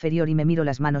labio inferior y me miro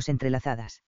las manos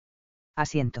entrelazadas.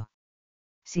 Asiento.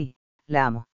 Sí, la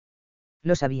amo.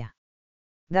 Lo sabía.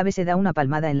 Dave se da una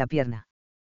palmada en la pierna.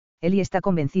 Eli está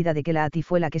convencida de que la Ati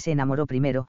fue la que se enamoró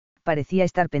primero, parecía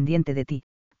estar pendiente de ti,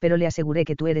 pero le aseguré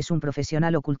que tú eres un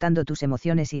profesional ocultando tus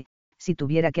emociones y, si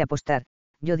tuviera que apostar,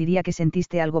 yo diría que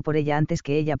sentiste algo por ella antes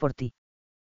que ella por ti.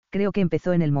 Creo que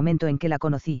empezó en el momento en que la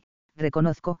conocí,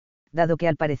 reconozco, dado que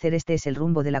al parecer este es el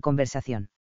rumbo de la conversación.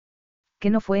 ¿Que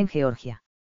no fue en Georgia?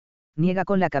 Niega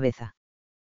con la cabeza.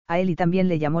 A Eli también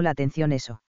le llamó la atención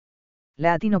eso.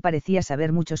 La Ati no parecía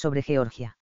saber mucho sobre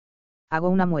Georgia. Hago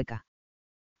una mueca.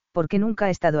 ¿Por qué nunca ha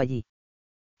estado allí?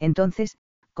 Entonces,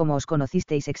 ¿cómo os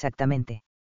conocisteis exactamente?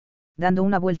 Dando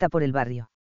una vuelta por el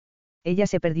barrio. Ella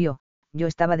se perdió, yo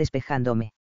estaba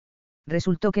despejándome.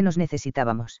 Resultó que nos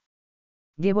necesitábamos.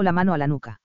 Llevo la mano a la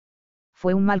nuca.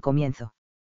 Fue un mal comienzo.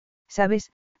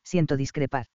 ¿Sabes? Siento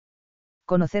discrepar.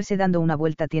 Conocerse dando una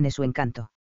vuelta tiene su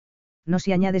encanto. No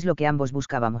si añades lo que ambos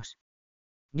buscábamos.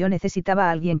 Yo necesitaba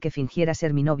a alguien que fingiera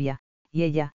ser mi novia, y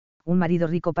ella, un marido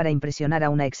rico para impresionar a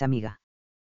una ex amiga.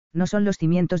 No son los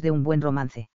cimientos de un buen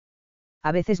romance.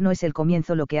 A veces no es el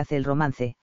comienzo lo que hace el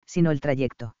romance, sino el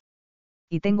trayecto.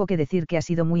 Y tengo que decir que ha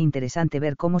sido muy interesante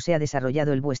ver cómo se ha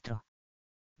desarrollado el vuestro.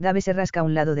 Dave se rasca a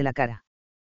un lado de la cara.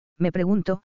 Me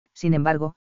pregunto, sin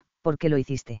embargo, ¿por qué lo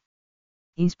hiciste?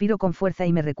 Inspiro con fuerza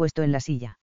y me recuesto en la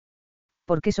silla.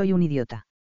 ¿Por qué soy un idiota?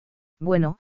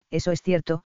 Bueno, eso es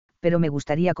cierto, pero me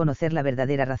gustaría conocer la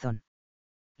verdadera razón.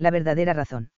 La verdadera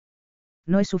razón.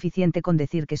 No es suficiente con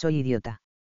decir que soy idiota.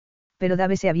 Pero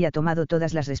Dave se había tomado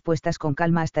todas las respuestas con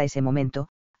calma hasta ese momento,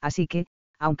 así que,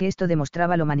 aunque esto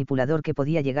demostraba lo manipulador que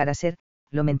podía llegar a ser,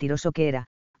 lo mentiroso que era,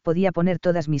 podía poner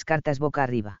todas mis cartas boca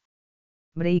arriba.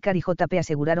 Breikar y JP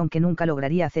aseguraron que nunca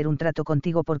lograría hacer un trato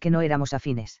contigo porque no éramos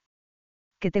afines.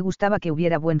 Que te gustaba que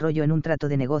hubiera buen rollo en un trato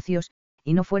de negocios,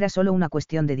 y no fuera solo una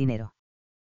cuestión de dinero.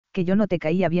 Que yo no te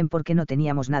caía bien porque no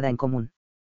teníamos nada en común.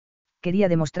 Quería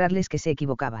demostrarles que se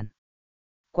equivocaban.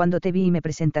 Cuando te vi y me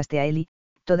presentaste a Eli,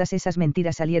 todas esas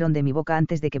mentiras salieron de mi boca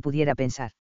antes de que pudiera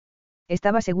pensar.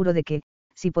 Estaba seguro de que,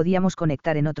 si podíamos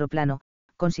conectar en otro plano,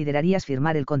 considerarías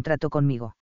firmar el contrato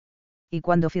conmigo. Y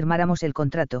cuando firmáramos el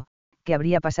contrato, ¿qué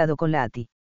habría pasado con la Ati?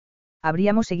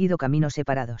 Habríamos seguido caminos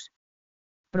separados.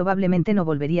 Probablemente no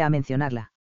volvería a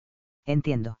mencionarla.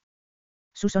 Entiendo.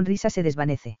 Su sonrisa se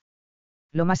desvanece.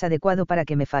 Lo más adecuado para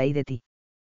que me fae de ti.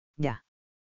 Ya.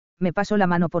 Me pasó la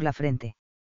mano por la frente.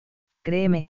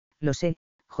 Créeme, lo sé,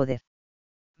 joder.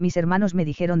 Mis hermanos me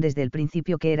dijeron desde el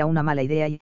principio que era una mala idea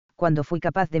y, cuando fui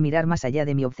capaz de mirar más allá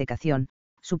de mi obcecación,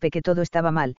 supe que todo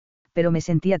estaba mal, pero me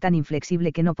sentía tan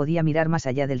inflexible que no podía mirar más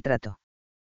allá del trato.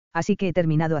 Así que he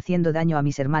terminado haciendo daño a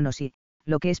mis hermanos y,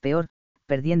 lo que es peor,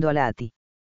 perdiendo a la Ati.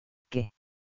 ¿Qué?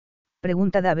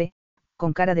 Pregunta Dave,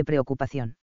 con cara de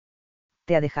preocupación.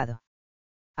 ¿Te ha dejado?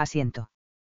 Asiento.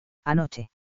 Anoche.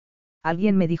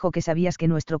 Alguien me dijo que sabías que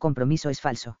nuestro compromiso es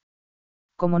falso.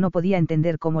 Como no podía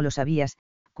entender cómo lo sabías,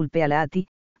 culpé a la Ati,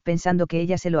 pensando que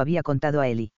ella se lo había contado a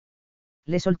Eli.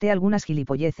 Le solté algunas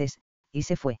gilipolleces, y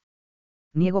se fue.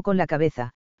 Niego con la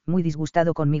cabeza, muy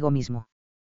disgustado conmigo mismo.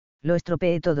 Lo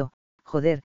estropeé todo,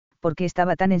 joder, porque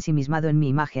estaba tan ensimismado en mi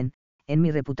imagen, en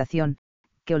mi reputación,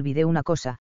 que olvidé una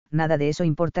cosa, nada de eso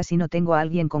importa si no tengo a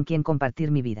alguien con quien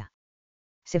compartir mi vida.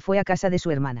 Se fue a casa de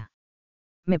su hermana.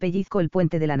 Me pellizco el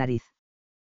puente de la nariz.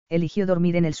 Eligió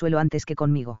dormir en el suelo antes que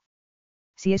conmigo.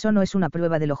 Si eso no es una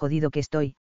prueba de lo jodido que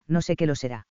estoy, no sé qué lo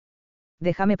será.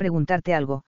 Déjame preguntarte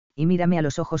algo, y mírame a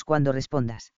los ojos cuando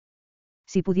respondas.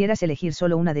 Si pudieras elegir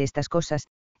solo una de estas cosas,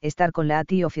 estar con la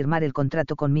Ati o firmar el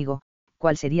contrato conmigo,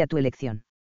 ¿cuál sería tu elección?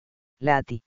 La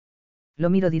Ati. Lo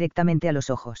miro directamente a los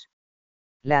ojos.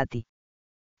 La Ati.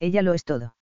 Ella lo es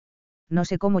todo. No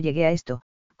sé cómo llegué a esto,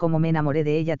 cómo me enamoré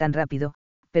de ella tan rápido,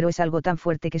 pero es algo tan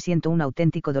fuerte que siento un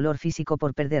auténtico dolor físico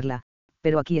por perderla,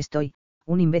 pero aquí estoy,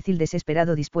 un imbécil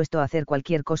desesperado dispuesto a hacer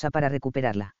cualquier cosa para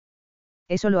recuperarla.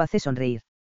 Eso lo hace sonreír.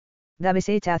 Dave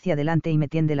se echa hacia adelante y me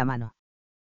tiende la mano.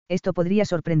 Esto podría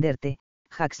sorprenderte,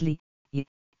 Huxley, y,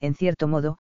 en cierto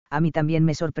modo, a mí también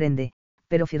me sorprende,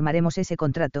 pero firmaremos ese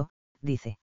contrato,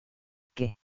 dice.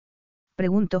 ¿Qué?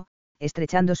 Pregunto,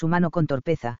 estrechando su mano con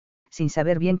torpeza, sin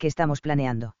saber bien qué estamos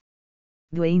planeando.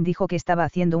 Dwayne dijo que estaba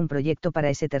haciendo un proyecto para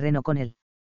ese terreno con él.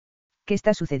 ¿Qué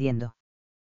está sucediendo?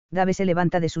 Dave se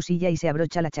levanta de su silla y se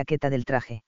abrocha la chaqueta del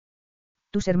traje.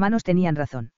 Tus hermanos tenían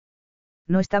razón.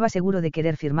 No estaba seguro de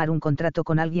querer firmar un contrato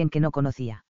con alguien que no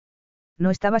conocía. No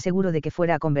estaba seguro de que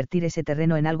fuera a convertir ese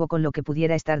terreno en algo con lo que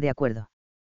pudiera estar de acuerdo.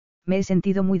 Me he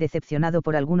sentido muy decepcionado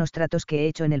por algunos tratos que he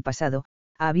hecho en el pasado,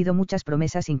 ha habido muchas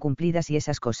promesas incumplidas y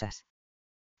esas cosas.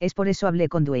 Es por eso hablé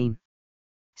con Dwayne.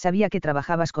 Sabía que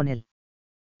trabajabas con él.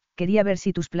 Quería ver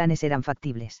si tus planes eran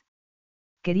factibles.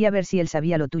 Quería ver si él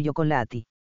sabía lo tuyo con la Ati.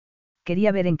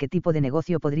 Quería ver en qué tipo de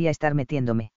negocio podría estar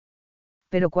metiéndome.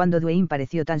 Pero cuando Dwayne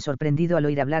pareció tan sorprendido al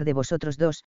oír hablar de vosotros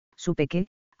dos, supe que,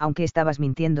 aunque estabas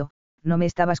mintiendo, no me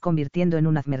estabas convirtiendo en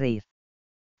un hazmerreír.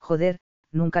 Joder,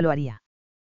 nunca lo haría.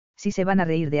 Si se van a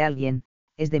reír de alguien,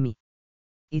 es de mí.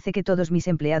 Hice que todos mis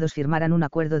empleados firmaran un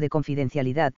acuerdo de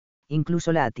confidencialidad,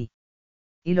 incluso la Ati.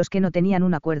 Y los que no tenían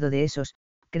un acuerdo de esos,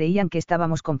 creían que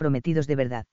estábamos comprometidos de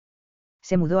verdad.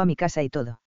 Se mudó a mi casa y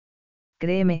todo.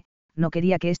 Créeme, no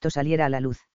quería que esto saliera a la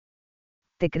luz.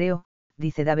 Te creo,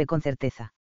 dice Dave con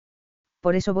certeza.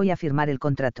 Por eso voy a firmar el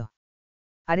contrato.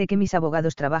 Haré que mis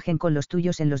abogados trabajen con los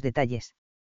tuyos en los detalles.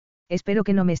 Espero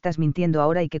que no me estás mintiendo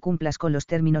ahora y que cumplas con los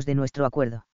términos de nuestro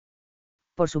acuerdo.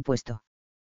 Por supuesto.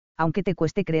 Aunque te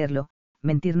cueste creerlo,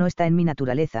 mentir no está en mi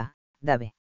naturaleza,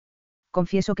 Dave.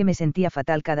 Confieso que me sentía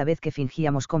fatal cada vez que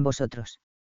fingíamos con vosotros.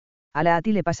 A la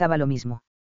Ati le pasaba lo mismo.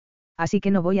 Así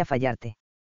que no voy a fallarte.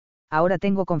 Ahora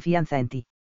tengo confianza en ti.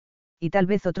 Y tal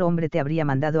vez otro hombre te habría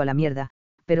mandado a la mierda,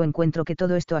 pero encuentro que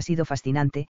todo esto ha sido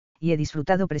fascinante, y he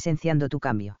disfrutado presenciando tu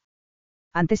cambio.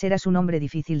 Antes eras un hombre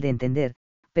difícil de entender,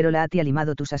 pero la Ati ha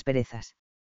limado tus asperezas.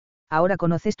 Ahora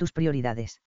conoces tus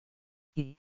prioridades.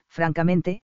 Y,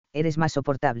 francamente, eres más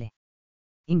soportable.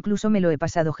 Incluso me lo he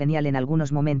pasado genial en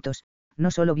algunos momentos,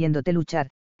 no solo viéndote luchar,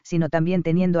 sino también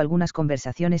teniendo algunas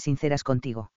conversaciones sinceras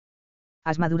contigo.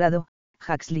 Has madurado,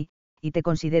 Huxley, y te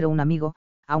considero un amigo,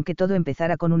 aunque todo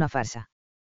empezara con una farsa.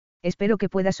 Espero que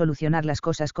puedas solucionar las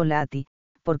cosas con la Ati,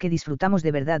 porque disfrutamos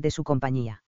de verdad de su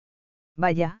compañía.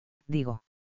 Vaya, digo.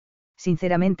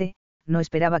 Sinceramente, no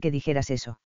esperaba que dijeras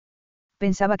eso.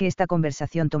 Pensaba que esta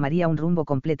conversación tomaría un rumbo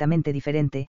completamente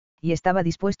diferente, y estaba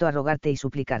dispuesto a rogarte y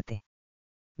suplicarte.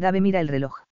 Dave mira el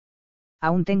reloj.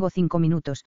 Aún tengo 5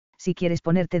 minutos, si quieres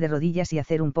ponerte de rodillas y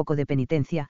hacer un poco de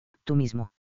penitencia, tú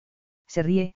mismo. Se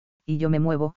ríe, y yo me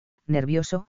muevo,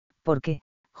 nervioso, porque,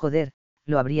 joder,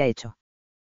 lo habría hecho.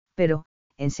 Pero,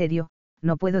 en serio,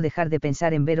 no puedo dejar de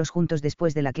pensar en veros juntos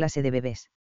después de la clase de bebés.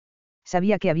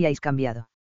 Sabía que habíais cambiado.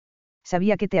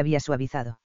 Sabía que te había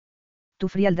suavizado. Tu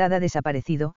frialdad ha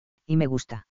desaparecido, y me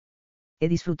gusta. He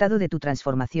disfrutado de tu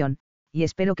transformación, y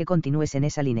espero que continúes en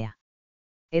esa línea.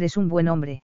 Eres un buen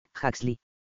hombre, Huxley.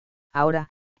 Ahora,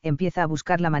 empieza a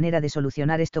buscar la manera de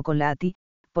solucionar esto con la Ati,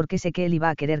 porque sé que él iba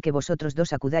a querer que vosotros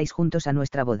dos acudáis juntos a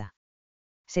nuestra boda.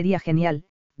 Sería genial,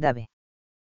 Dave.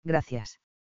 Gracias.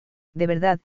 De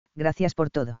verdad, gracias por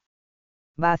todo.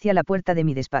 Va hacia la puerta de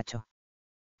mi despacho.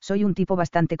 Soy un tipo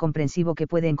bastante comprensivo que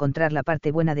puede encontrar la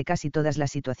parte buena de casi todas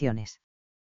las situaciones.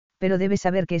 Pero debes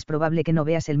saber que es probable que no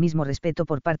veas el mismo respeto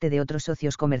por parte de otros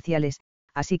socios comerciales,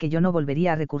 así que yo no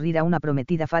volvería a recurrir a una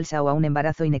prometida falsa o a un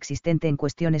embarazo inexistente en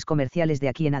cuestiones comerciales de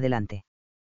aquí en adelante.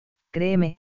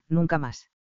 Créeme, nunca más.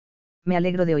 Me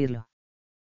alegro de oírlo.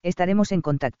 Estaremos en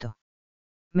contacto.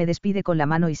 Me despide con la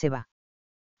mano y se va.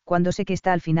 Cuando sé que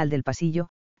está al final del pasillo,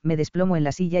 me desplomo en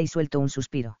la silla y suelto un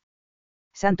suspiro.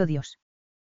 ¡Santo Dios!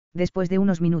 Después de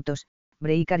unos minutos,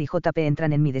 Breaker y JP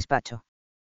entran en mi despacho.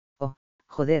 Oh,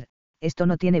 joder, esto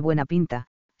no tiene buena pinta,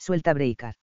 suelta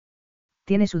Breaker.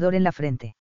 Tiene sudor en la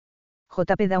frente.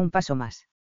 JP da un paso más.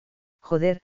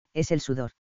 Joder, es el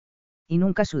sudor. Y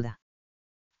nunca suda.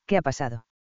 ¿Qué ha pasado?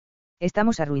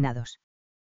 Estamos arruinados.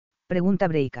 Pregunta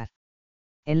Breaker.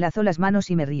 Enlazo las manos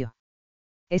y me río.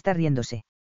 Está riéndose.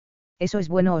 ¿Eso es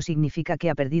bueno o significa que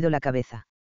ha perdido la cabeza?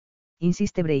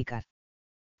 Insiste Breaker.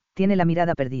 Tiene la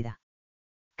mirada perdida.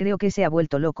 Creo que se ha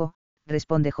vuelto loco,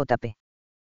 responde JP.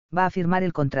 Va a firmar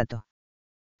el contrato.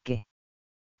 ¿Qué?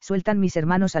 Sueltan mis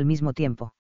hermanos al mismo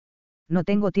tiempo. No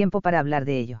tengo tiempo para hablar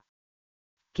de ello.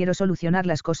 Quiero solucionar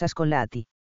las cosas con la Ati.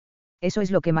 Eso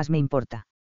es lo que más me importa.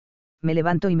 Me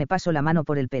levanto y me paso la mano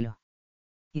por el pelo.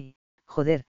 Y,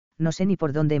 joder, no sé ni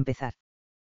por dónde empezar.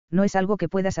 No es algo que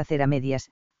puedas hacer a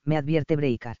medias, me advierte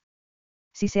Breaker.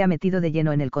 Si se ha metido de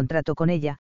lleno en el contrato con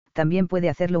ella, también puede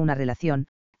hacerlo una relación,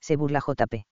 se burla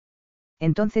JP.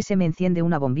 Entonces se me enciende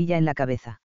una bombilla en la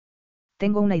cabeza.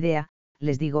 Tengo una idea,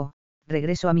 les digo,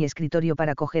 regreso a mi escritorio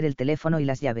para coger el teléfono y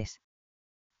las llaves.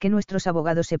 Que nuestros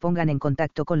abogados se pongan en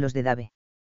contacto con los de Dave.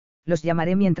 Los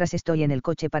llamaré mientras estoy en el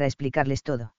coche para explicarles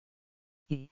todo.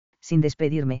 Y, sin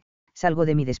despedirme, salgo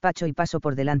de mi despacho y paso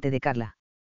por delante de Carla.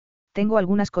 Tengo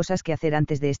algunas cosas que hacer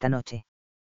antes de esta noche.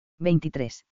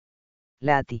 23.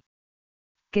 La Ati.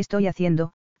 ¿Qué estoy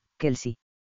haciendo, Kelsey?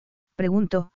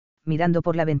 Pregunto, mirando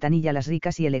por la ventanilla las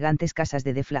ricas y elegantes casas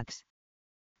de The Flats.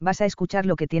 Vas a escuchar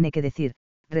lo que tiene que decir,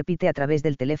 repite a través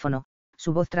del teléfono,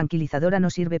 su voz tranquilizadora no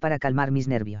sirve para calmar mis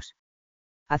nervios.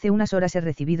 Hace unas horas he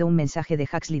recibido un mensaje de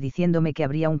Huxley diciéndome que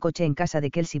habría un coche en casa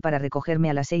de Kelsey para recogerme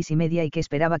a las 6:30 y que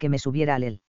esperaba que me subiera al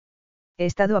él. He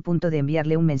estado a punto de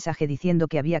enviarle un mensaje diciendo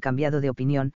que había cambiado de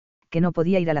opinión, que no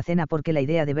podía ir a la cena porque la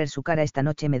idea de ver su cara esta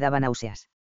noche me daba náuseas.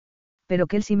 Pero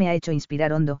Kelsey me ha hecho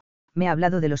inspirar hondo, me ha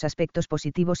hablado de los aspectos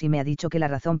positivos y me ha dicho que la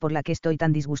razón por la que estoy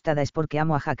tan disgustada es porque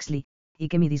amo a Huxley, y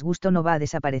que mi disgusto no va a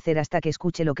desaparecer hasta que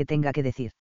escuche lo que tenga que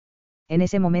decir. En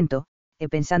ese momento, he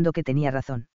pensado que tenía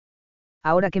razón.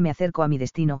 Ahora que me acerco a mi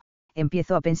destino,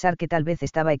 empiezo a pensar que tal vez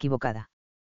estaba equivocada.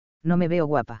 No me veo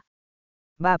guapa.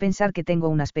 Va a pensar que tengo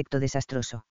un aspecto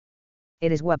desastroso.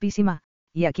 Eres guapísima,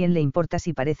 y a quién le importa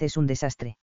si pareces un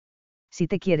desastre. Si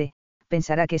te quiere,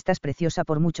 pensará que estás preciosa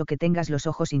por mucho que tengas los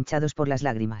ojos hinchados por las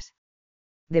lágrimas.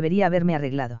 Debería haberme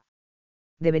arreglado.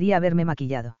 Debería haberme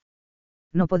maquillado.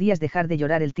 No podías dejar de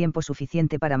llorar el tiempo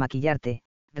suficiente para maquillarte,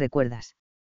 ¿recuerdas?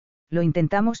 Lo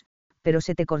intentamos, pero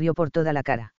se te corrió por toda la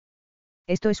cara.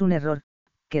 Esto es un error,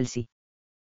 Kelsey.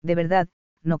 De verdad,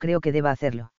 no creo que deba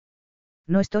hacerlo.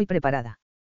 No estoy preparada.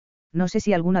 No sé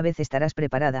si alguna vez estarás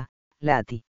preparada, la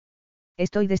Ati.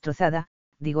 Estoy destrozada,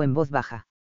 digo en voz baja.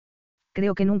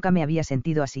 Creo que nunca me había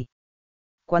sentido así.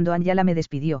 Cuando Angela me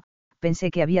despidió,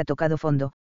 pensé que había tocado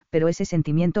fondo, pero ese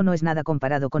sentimiento no es nada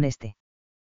comparado con este.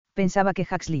 Pensaba que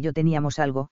Huxley y yo teníamos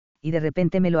algo, y de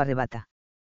repente me lo arrebata.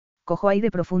 Cojo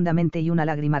aire profundamente y una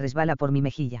lágrima resbala por mi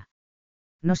mejilla.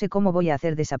 No sé cómo voy a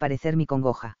hacer desaparecer mi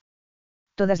congoja.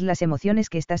 Todas las emociones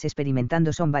que estás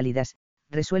experimentando son válidas,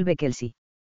 resuelve Kelsey.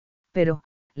 Pero,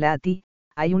 la Ati,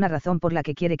 hay una razón por la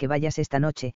que quiere que vayas esta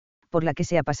noche, por la que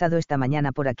se ha pasado esta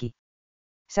mañana por aquí.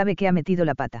 Sabe que ha metido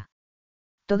la pata.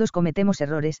 Todos cometemos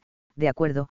errores, de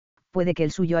acuerdo, puede que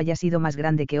el suyo haya sido más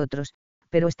grande que otros,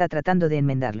 pero está tratando de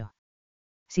enmendarlo.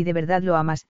 Si de verdad lo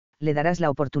amas, le darás la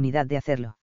oportunidad de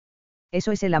hacerlo.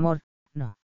 Eso es el amor,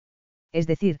 ¿no? Es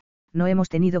decir, no hemos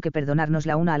tenido que perdonarnos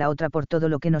la una a la otra por todo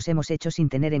lo que nos hemos hecho sin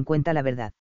tener en cuenta la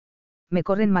verdad. Me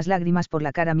corren más lágrimas por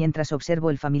la cara mientras observo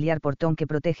el familiar portón que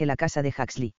protege la casa de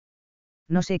Huxley.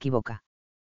 No se equivoca.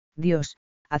 Dios,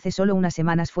 hace solo unas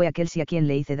semanas fue a Kelsey a quien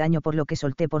le hice daño por lo que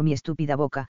solté por mi estúpida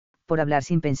boca, por hablar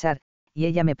sin pensar, y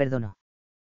ella me perdonó.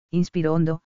 Inspiro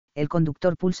hondo, el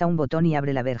conductor pulsa un botón y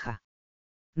abre la verja.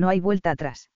 No hay vuelta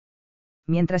atrás.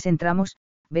 Mientras entramos,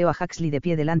 veo a Huxley de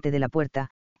pie delante de la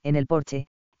puerta, en el porche,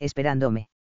 esperándome.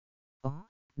 Oh,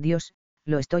 Dios,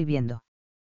 lo estoy viendo.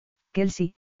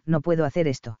 Kelsey, no puedo hacer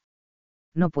esto.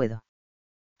 No puedo.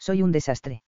 Soy un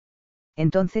desastre.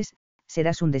 Entonces,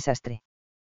 serás un desastre.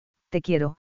 Te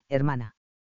quiero, hermana.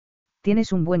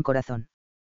 Tienes un buen corazón.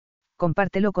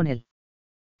 Compártelo con él.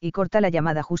 Y corta la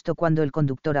llamada justo cuando el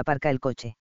conductor aparca el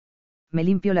coche. Me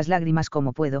limpio las lágrimas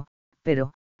como puedo,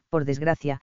 pero, por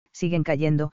desgracia, siguen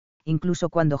cayendo, incluso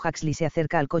cuando Huxley se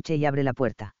acerca al coche y abre la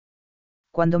puerta.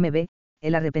 Cuando me ve,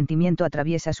 el arrepentimiento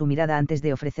atraviesa su mirada antes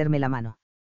de ofrecerme la mano.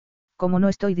 Como no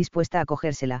estoy dispuesta a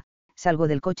cogérsela, salgo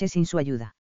del coche sin su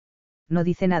ayuda. No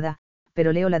dice nada,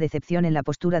 pero leo la decepción en la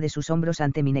postura de sus hombros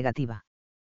ante mi negativa.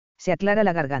 Se aclara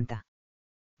la garganta.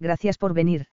 Gracias por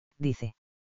venir, dice.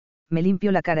 Me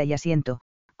limpio la cara y asiento,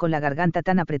 con la garganta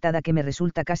tan apretada que me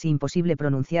resulta casi imposible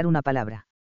pronunciar una palabra.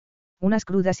 Unas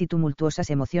crudas y tumultuosas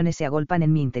emociones se agolpan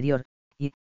en mi interior,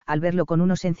 y, al verlo con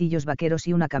unos sencillos vaqueros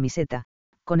y una camiseta,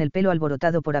 con el pelo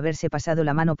alborotado por haberse pasado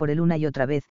la mano por él una y otra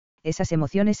vez, esas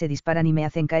emociones se disparan y me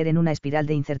hacen caer en una espiral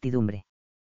de incertidumbre.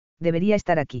 Debería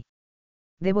estar aquí.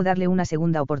 Debo darle una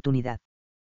segunda oportunidad.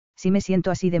 Si me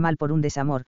siento así de mal por un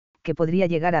desamor, ¿qué podría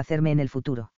llegar a hacerme en el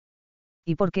futuro?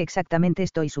 ¿Y por qué exactamente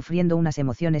estoy sufriendo unas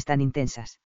emociones tan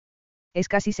intensas? Es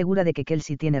casi segura de que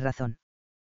Kelsey tiene razón.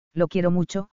 Lo quiero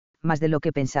mucho, más de lo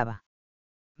que pensaba.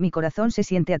 Mi corazón se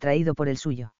siente atraído por el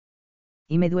suyo.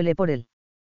 Y me duele por él.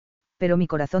 Pero mi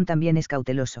corazón también es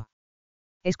cauteloso.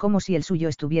 Es como si el suyo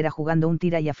estuviera jugando un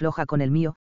tira y afloja con el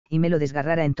mío, y me lo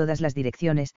desgarrara en todas las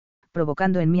direcciones,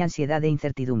 provocando en mí ansiedad e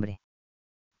incertidumbre.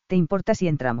 ¿Te importa si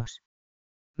entramos?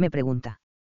 Me pregunta.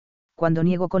 Cuando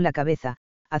niego con la cabeza,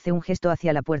 hace un gesto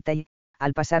hacia la puerta y,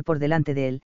 al pasar por delante de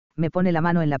él, me pone la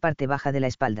mano en la parte baja de la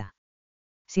espalda.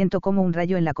 Siento como un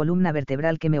rayo en la columna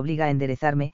vertebral que me obliga a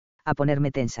enderezarme, a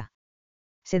ponerme tensa.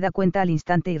 Se da cuenta al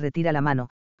instante y retira la mano,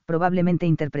 probablemente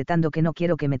interpretando que no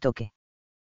quiero que me toque.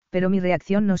 Pero mi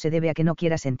reacción no se debe a que no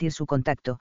quiera sentir su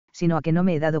contacto, sino a que no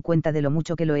me he dado cuenta de lo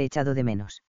mucho que lo he echado de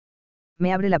menos.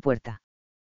 Me abre la puerta.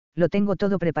 Lo tengo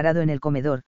todo preparado en el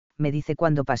comedor, me dice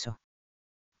cuando paso.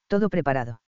 Todo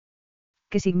preparado.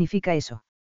 ¿Qué significa eso?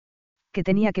 ¿Qué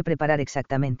tenía que preparar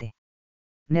exactamente?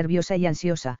 Nerviosa y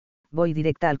ansiosa, voy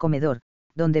directa al comedor,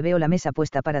 donde veo la mesa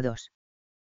puesta para dos.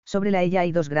 Sobre la ella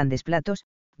hay dos grandes platos,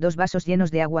 dos vasos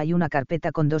llenos de agua y una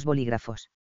carpeta con dos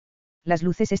bolígrafos. Las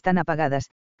luces están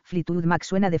apagadas, Fleetwood Mac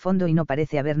suena de fondo y no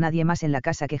parece haber nadie más en la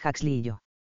casa que Huxley y yo.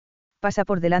 Pasa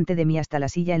por delante de mí hasta la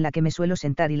silla en la que me suelo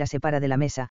sentar y la separa de la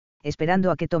mesa,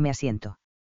 esperando a que tome asiento.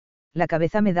 La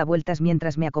cabeza me da vueltas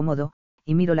mientras me acomodo,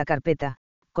 y miro la carpeta,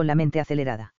 con la mente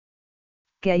acelerada.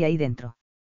 ¿Qué hay ahí dentro?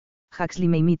 Huxley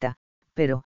me imita,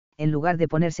 pero, en lugar de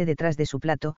ponerse detrás de su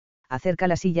plato, acerca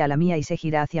la silla a la mía y se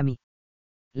gira hacia mí.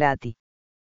 A ti.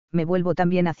 Me vuelvo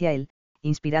también hacia él,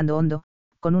 inspirando hondo,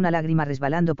 con una lágrima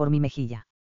resbalando por mi mejilla.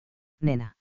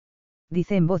 Nena.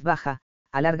 Dice en voz baja,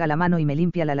 alarga la mano y me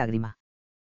limpia la lágrima.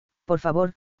 Por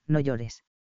favor, no llores.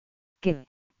 ¿Qué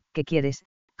quieres,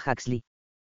 Huxley?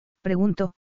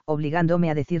 Pregunto, obligándome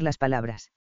a decir las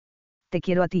palabras. Te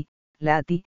quiero a ti, a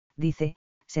ti, dice,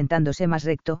 sentándose más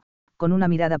recto, con una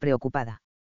mirada preocupada.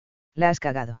 La has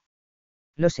cagado.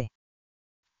 Lo sé.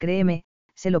 Créeme,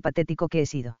 sé lo patético que he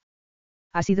sido.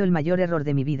 Ha sido el mayor error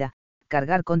de mi vida,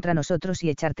 cargar contra nosotros y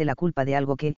echarte la culpa de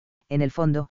algo que, en el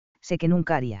fondo, sé que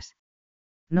nunca harías.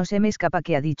 No se me escapa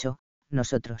que ha dicho,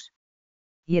 nosotros.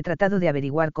 Y he tratado de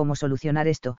averiguar cómo solucionar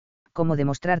esto, cómo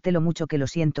demostrarte lo mucho que lo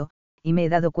siento, y me he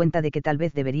dado cuenta de que tal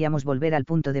vez deberíamos volver al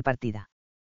punto de partida.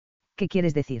 ¿Qué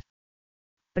quieres decir?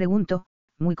 Pregunto,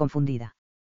 muy confundida.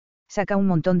 Saca un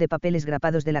montón de papeles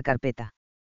grapados de la carpeta.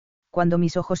 Cuando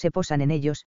mis ojos se posan en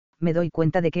ellos, me doy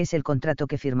cuenta de que es el contrato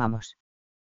que firmamos.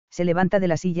 Se levanta de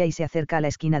la silla y se acerca a la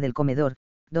esquina del comedor,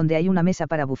 donde hay una mesa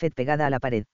para buffet pegada a la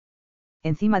pared.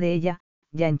 Encima de ella,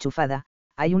 ya enchufada,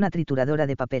 hay una trituradora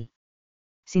de papel.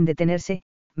 Sin detenerse,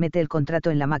 mete el contrato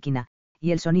en la máquina,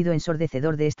 y el sonido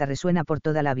ensordecedor de esta resuena por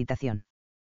toda la habitación.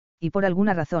 Y por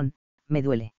alguna razón, me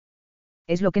duele.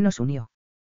 Es lo que nos unió.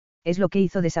 Es lo que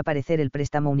hizo desaparecer el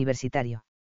préstamo universitario.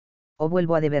 O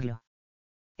vuelvo a deberlo.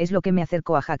 Es lo que me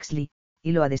acercó a Huxley,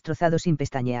 y lo ha destrozado sin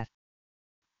pestañear.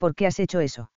 ¿Por qué has hecho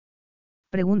eso?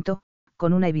 Pregunto,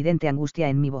 con una evidente angustia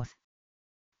en mi voz.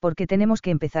 Porque tenemos que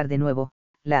empezar de nuevo,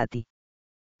 a ti.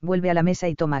 Vuelve a la mesa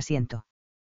y toma asiento.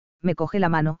 Me coge la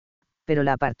mano, pero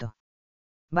la aparto.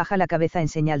 Baja la cabeza en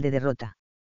señal de derrota.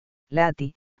 A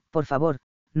ti, por favor,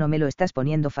 no me lo estás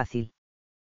poniendo fácil.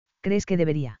 ¿Crees que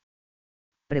debería?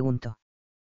 Pregunto.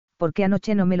 ¿Por qué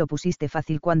anoche no me lo pusiste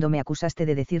fácil cuando me acusaste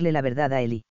de decirle la verdad a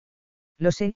Eli?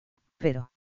 Lo sé,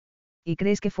 pero... ¿Y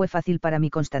crees que fue fácil para mí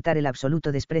constatar el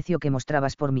absoluto desprecio que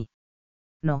mostrabas por mí?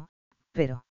 No,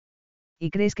 pero... ¿Y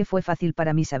crees que fue fácil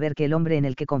para mí saber que el hombre en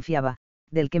el que confiaba,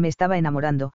 del que me estaba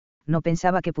enamorando, no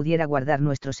pensaba que pudiera guardar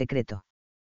nuestro secreto?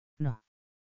 No.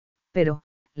 Pero,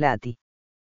 a ti.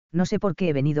 No sé por qué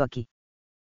he venido aquí.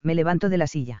 Me levanto de la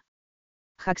silla.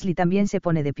 Huxley también se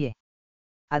pone de pie.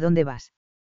 ¿A dónde vas?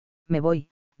 Me voy,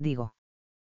 digo.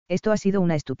 Esto ha sido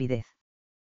una estupidez.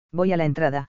 Voy a la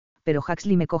entrada, pero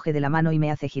Huxley me coge de la mano y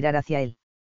me hace girar hacia él.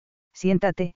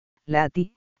 Siéntate, a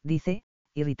ti, dice,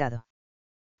 irritado.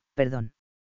 Perdón.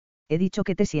 He dicho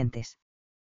que te sientes.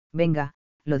 Venga,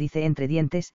 lo dice entre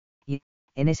dientes, y,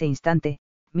 en ese instante,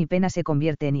 mi pena se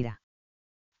convierte en ira.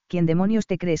 ¿Quién demonios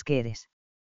te crees que eres?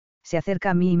 Se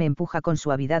acerca a mí y me empuja con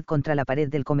suavidad contra la pared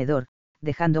del comedor,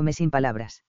 dejándome sin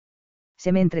palabras.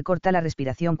 Se me entrecorta la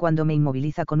respiración cuando me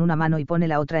inmoviliza con una mano y pone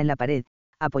la otra en la pared,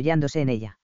 apoyándose en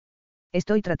ella.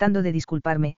 Estoy tratando de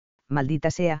disculparme,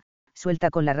 maldita sea, suelta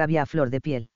con la rabia a flor de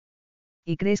piel.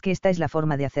 ¿Y crees que esta es la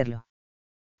forma de hacerlo?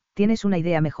 ¿Tienes una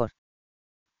idea mejor?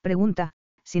 Pregunta,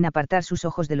 sin apartar sus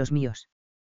ojos de los míos.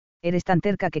 Eres tan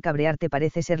terca que cabrearte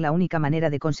parece ser la única manera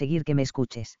de conseguir que me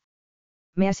escuches.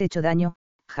 Me has hecho daño,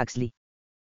 Huxley.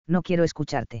 No quiero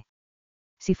escucharte.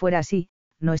 Si fuera así,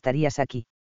 no estarías aquí.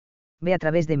 Ve a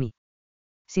través de mí.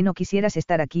 Si no quisieras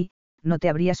estar aquí, no te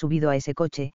habrías subido a ese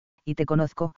coche, y te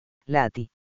conozco, a ti.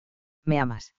 ¿Me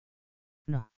amas?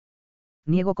 No.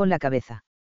 Niego con la cabeza.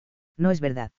 No es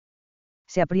verdad.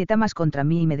 Se aprieta más contra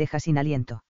mí y me deja sin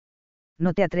aliento.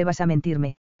 No te atrevas a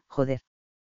mentirme, joder.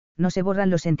 No se borran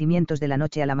los sentimientos de la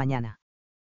noche a la mañana.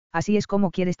 Así es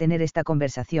como quieres tener esta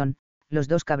conversación, los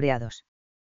dos cabreados.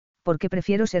 Porque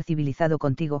prefiero ser civilizado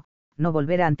contigo, no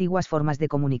volver a antiguas formas de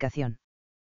comunicación.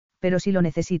 Pero si lo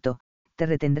necesito, te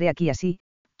retendré aquí así,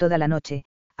 toda la noche,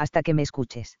 hasta que me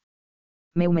escuches.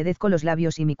 Me humedezco los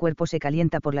labios y mi cuerpo se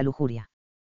calienta por la lujuria.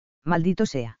 Maldito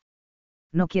sea.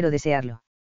 No quiero desearlo.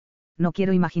 No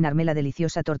quiero imaginarme la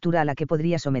deliciosa tortura a la que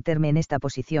podría someterme en esta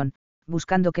posición,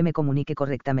 buscando que me comunique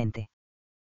correctamente.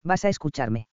 ¿Vas a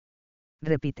escucharme?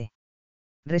 Repite.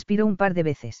 Respiro un par de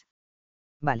veces.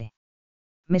 Vale.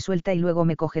 Me suelta y luego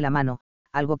me coge la mano,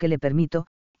 algo que le permito,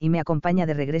 y me acompaña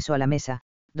de regreso a la mesa,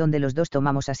 donde los dos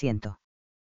tomamos asiento.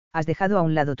 ¿Has dejado a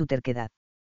un lado tu terquedad?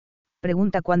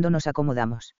 Pregunta cuando nos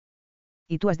acomodamos.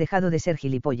 Y tú has dejado de ser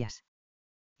gilipollas.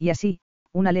 Y así,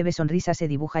 una leve sonrisa se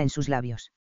dibuja en sus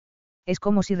labios. Es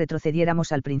como si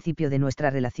retrocediéramos al principio de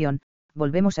nuestra relación,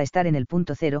 volvemos a estar en el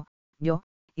punto cero, yo,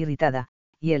 irritada,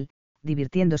 y él,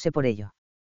 divirtiéndose por ello.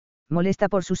 Molesta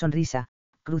por su sonrisa,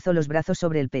 cruzó los brazos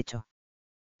sobre el pecho.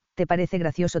 ¿Te parece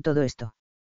gracioso todo esto?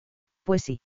 Pues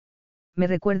sí. Me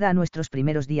recuerda a nuestros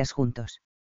primeros días juntos.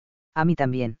 A mí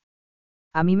también.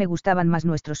 A mí me gustaban más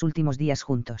nuestros últimos días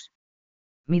juntos.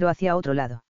 Miro hacia otro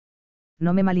lado.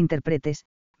 No me malinterpretes,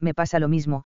 me pasa lo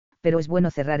mismo, pero es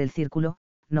bueno cerrar el círculo,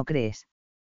 ¿no crees?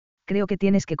 Creo que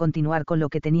tienes que continuar con lo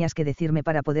que tenías que decirme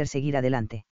para poder seguir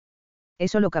adelante.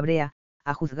 Eso lo cabrea,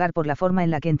 a juzgar por la forma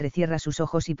en la que entrecierra sus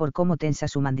ojos y por cómo tensa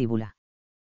su mandíbula.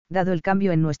 Dado el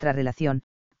cambio en nuestra relación,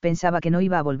 pensaba que no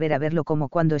iba a volver a verlo como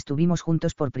cuando estuvimos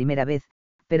juntos por primera vez,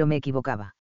 pero me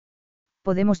equivocaba.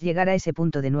 Podemos llegar a ese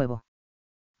punto de nuevo.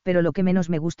 Pero lo que menos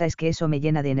me gusta es que eso me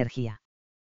llena de energía.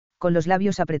 Con los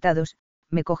labios apretados,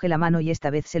 me coge la mano y esta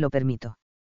vez se lo permito.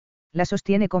 La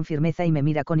sostiene con firmeza y me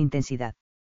mira con intensidad.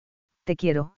 Te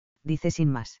quiero, dice sin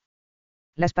más.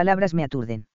 Las palabras me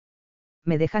aturden.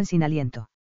 Me dejan sin aliento.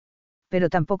 Pero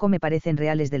tampoco me parecen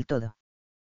reales del todo.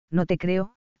 No te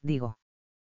creo, digo.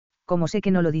 Como sé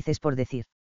que no lo dices por decir.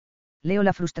 Leo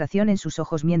la frustración en sus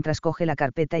ojos mientras coge la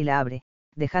carpeta y la abre,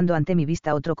 dejando ante mi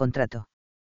vista otro contrato.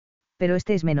 Pero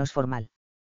este es menos formal.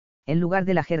 En lugar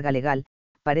de la jerga legal,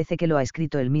 parece que lo ha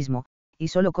escrito él mismo, y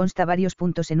solo consta varios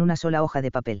puntos en una sola hoja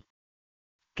de papel.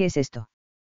 ¿Qué es esto?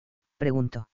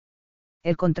 Pregunto.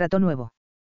 El contrato nuevo.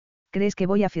 ¿Crees que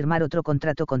voy a firmar otro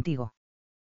contrato contigo?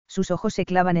 Sus ojos se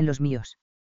clavan en los míos.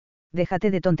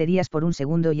 Déjate de tonterías por un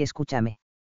segundo y escúchame.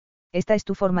 Esta es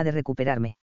tu forma de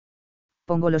recuperarme.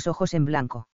 Pongo los ojos en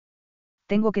blanco.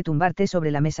 Tengo que tumbarte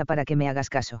sobre la mesa para que me hagas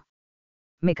caso.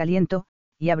 Me caliento,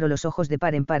 y abro los ojos de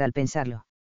par en par al pensarlo.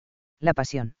 La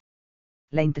pasión.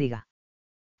 La intriga.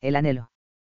 El anhelo.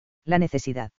 La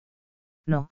necesidad.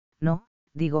 No, no,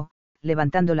 digo,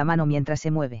 levantando la mano mientras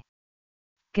se mueve.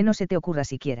 Que no se te ocurra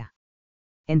siquiera.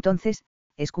 Entonces,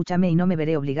 escúchame y no me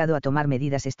veré obligado a tomar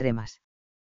medidas extremas.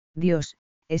 Dios,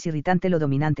 es irritante lo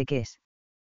dominante que es.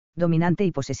 Dominante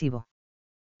y posesivo.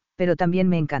 Pero también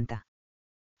me encanta.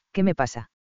 ¿Qué me pasa?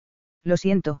 Lo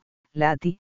siento,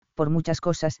 Laati, por muchas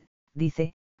cosas,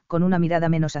 dice, con una mirada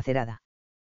menos acerada.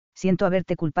 Siento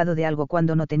haberte culpado de algo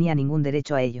cuando no tenía ningún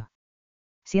derecho a ello.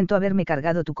 Siento haberme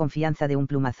cargado tu confianza de un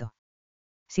plumazo.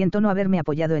 Siento no haberme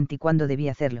apoyado en ti cuando debí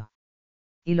hacerlo.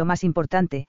 Y lo más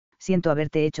importante, siento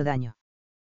haberte hecho daño.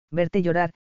 Verte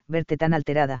llorar, verte tan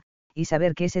alterada, y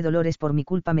saber que ese dolor es por mi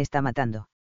culpa me está matando.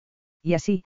 Y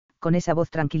así, con esa voz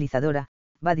tranquilizadora,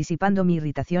 va disipando mi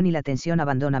irritación y la tensión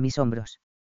abandona mis hombros.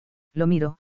 Lo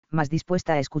miro, más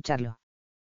dispuesta a escucharlo.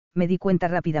 Me di cuenta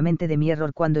rápidamente de mi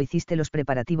error cuando hiciste los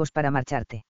preparativos para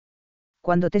marcharte.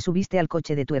 Cuando te subiste al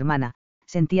coche de tu hermana,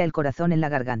 sentía el corazón en la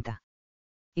garganta.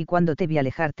 Y cuando te vi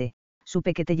alejarte,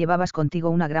 supe que te llevabas contigo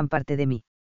una gran parte de mí.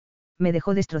 Me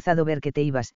dejó destrozado ver que te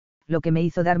ibas, lo que me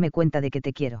hizo darme cuenta de que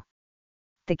te quiero.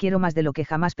 Te quiero más de lo que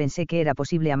jamás pensé que era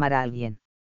posible amar a alguien.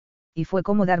 Y fue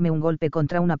como darme un golpe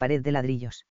contra una pared de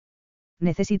ladrillos.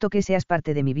 Necesito que seas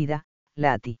parte de mi vida,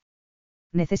 Laati.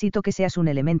 Necesito que seas un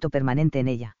elemento permanente en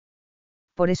ella.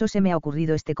 Por eso se me ha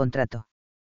ocurrido este contrato.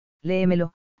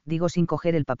 Léemelo, digo sin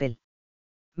coger el papel.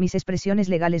 Mis expresiones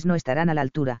legales no estarán a la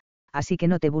altura, así que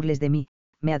no te burles de mí,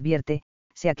 me advierte,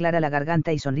 se aclara la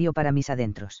garganta y sonrío para mis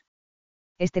adentros.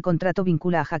 Este contrato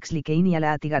vincula a Huxley Kane y a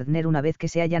Laati Gardner una vez que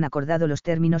se hayan acordado los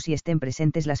términos y estén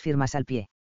presentes las firmas al pie.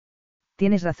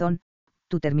 Tienes razón,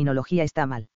 tu terminología está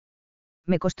mal.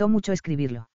 Me costó mucho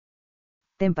escribirlo.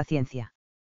 Ten paciencia.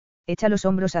 Echa los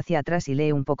hombros hacia atrás y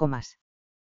lee un poco más.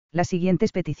 Las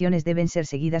siguientes peticiones deben ser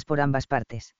seguidas por ambas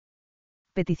partes.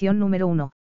 Petición número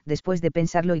 1. Después de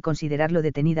pensarlo y considerarlo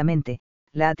detenidamente,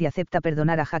 Laati acepta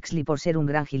perdonar a Huxley por ser un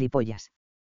gran gilipollas.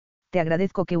 Te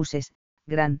agradezco que uses,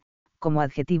 gran, como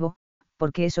adjetivo,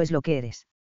 porque eso es lo que eres.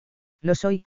 Lo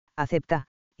soy, acepta,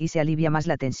 y se alivia más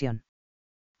la tensión.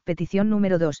 Petición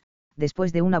número 2.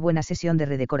 Después de una buena sesión de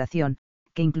redecoración,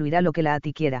 que incluirá lo que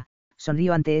Laati quiera,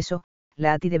 sonrío ante eso,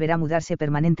 Laati deberá mudarse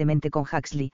permanentemente con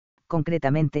Huxley,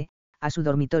 concretamente, a su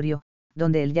dormitorio,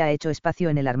 donde él ya ha hecho espacio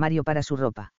en el armario para su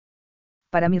ropa.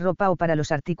 ¿Para mi ropa o para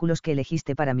los artículos que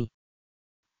elegiste para mí?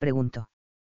 Pregunto.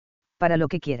 Para lo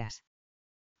que quieras.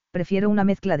 Prefiero una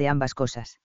mezcla de ambas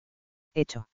cosas.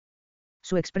 Hecho.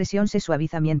 Su expresión se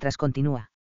suaviza mientras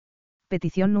continúa.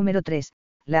 Petición número 3.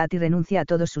 Laati renuncia a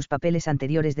todos sus papeles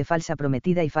anteriores de falsa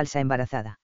prometida y falsa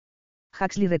embarazada.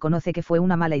 Huxley reconoce que fue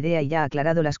una mala idea y ya ha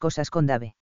aclarado las cosas con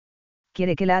Dave.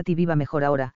 Quiere que Laati viva mejor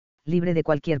ahora, libre de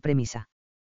cualquier premisa.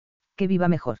 ¿Que viva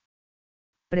mejor?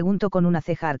 Pregunto con una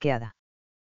ceja arqueada.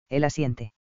 Él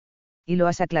asiente. ¿Y lo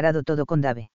has aclarado todo con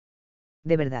Dave?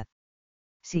 ¿De verdad?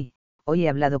 Sí, hoy he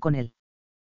hablado con él.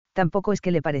 Tampoco es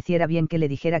que le pareciera bien que le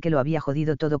dijera que lo había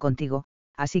jodido todo contigo,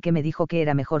 así que me dijo que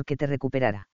era mejor que te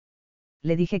recuperara.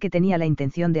 Le dije que tenía la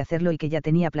intención de hacerlo y que ya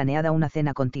tenía planeada una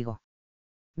cena contigo.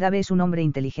 Dave es un hombre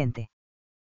inteligente.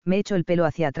 Me echo el pelo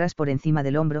hacia atrás por encima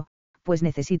del hombro, pues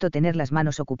necesito tener las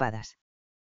manos ocupadas.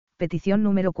 Petición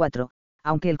número 4.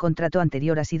 Aunque el contrato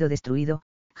anterior ha sido destruido,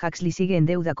 Huxley sigue en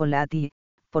deuda con Laati y,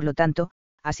 por lo tanto,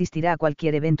 asistirá a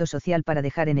cualquier evento social para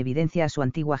dejar en evidencia a su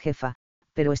antigua jefa,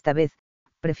 pero esta vez,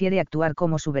 prefiere actuar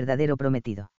como su verdadero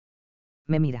prometido.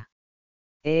 Me mira.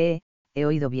 He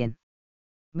oído bien.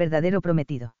 Verdadero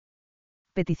prometido.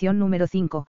 Petición número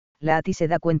 5. Laati se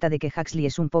da cuenta de que Huxley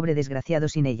es un pobre desgraciado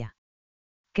sin ella.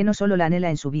 Que no solo la anhela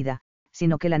en su vida,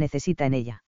 sino que la necesita en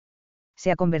ella.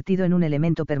 Se ha convertido en un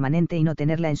elemento permanente y no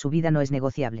tenerla en su vida no es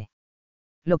negociable.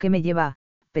 Lo que me lleva a,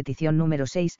 petición número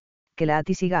 6, que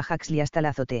Laati siga a Huxley hasta la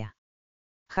azotea.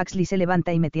 Huxley se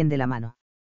levanta y me tiende la mano.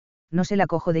 No se la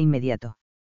cojo de inmediato.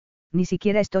 Ni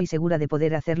siquiera estoy segura de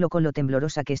poder hacerlo con lo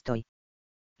temblorosa que estoy.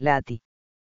 Laati.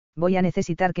 Voy a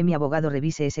necesitar que mi abogado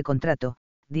revise ese contrato,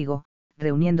 digo,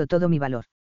 reuniendo todo mi valor.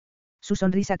 Su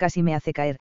sonrisa casi me hace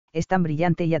caer, es tan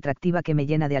brillante y atractiva que me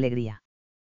llena de alegría.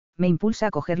 Me impulsa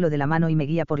a cogerlo de la mano y me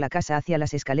guía por la casa hacia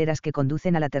las escaleras que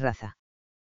conducen a la terraza.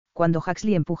 Cuando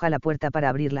Huxley empuja la puerta para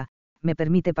abrirla, me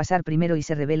permite pasar primero y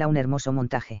se revela un hermoso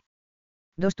montaje.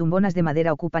 2 tumbonas de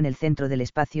madera ocupan el centro del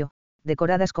espacio,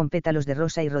 decoradas con pétalos de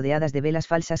rosa y rodeadas de velas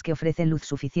falsas que ofrecen luz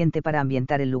suficiente para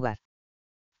ambientar el lugar.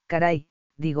 Caray,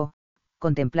 digo,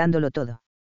 contemplándolo todo.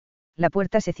 La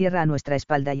puerta se cierra a nuestra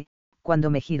espalda y, cuando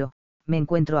me giro, me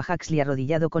encuentro a Huxley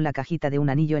arrodillado con la cajita de un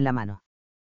anillo en la mano.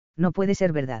 No puede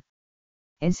ser verdad.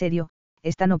 En serio,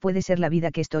 esta no puede ser la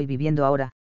vida que estoy viviendo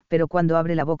ahora, pero cuando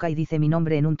abre la boca y dice mi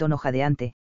nombre en un tono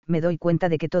jadeante, me doy cuenta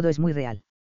de que todo es muy real.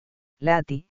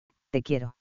 Laati, te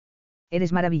quiero.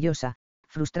 Eres maravillosa,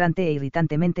 frustrante e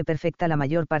irritantemente perfecta la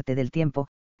mayor parte del tiempo,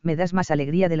 me das más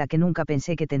alegría de la que nunca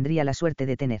pensé que tendría la suerte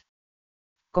de tener.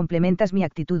 Complementas mi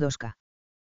actitud, Oscar.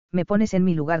 Me pones en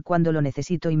mi lugar cuando lo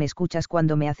necesito y me escuchas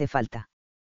cuando me hace falta.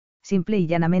 Simple y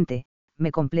llanamente,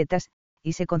 me completas,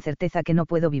 y sé con certeza que no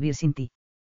puedo vivir sin ti.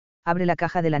 Abre la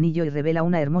caja del anillo y revela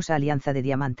una hermosa alianza de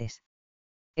diamantes.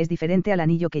 Es diferente al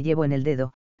anillo que llevo en el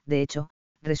dedo, de hecho,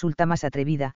 resulta más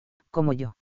atrevida, como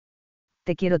yo.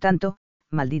 Te quiero tanto,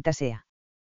 maldita sea.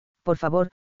 Por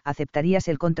favor, aceptarías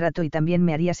el contrato y también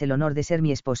me harías el honor de ser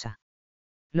mi esposa.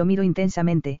 Lo miro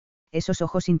intensamente, esos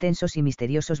ojos intensos y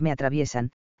misteriosos me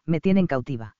atraviesan, me tienen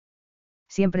cautiva.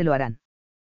 Siempre lo harán.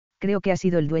 Creo que ha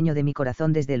sido el dueño de mi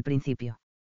corazón desde el principio.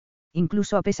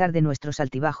 Incluso a pesar de nuestros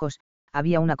altibajos,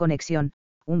 había una conexión,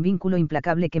 un vínculo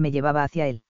implacable que me llevaba hacia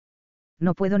él.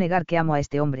 No puedo negar que amo a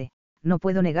este hombre, no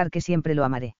puedo negar que siempre lo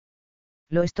amaré.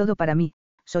 Lo es todo para mí,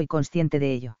 soy consciente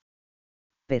de ello.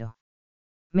 Pero...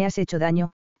 me has hecho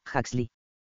daño, Huxley.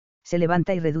 Se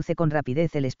levanta y reduce con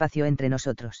rapidez el espacio entre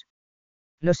nosotros.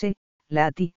 Lo sé,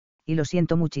 a ti, y lo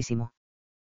siento muchísimo.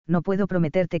 No puedo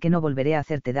prometerte que no volveré a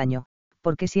hacerte daño,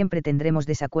 porque siempre tendremos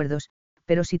desacuerdos,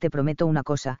 pero sí te prometo una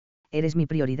cosa, eres mi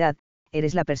prioridad,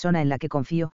 eres la persona en la que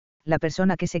confío, la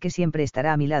persona que sé que siempre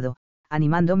estará a mi lado,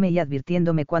 animándome y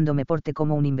advirtiéndome cuando me porte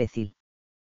como un imbécil.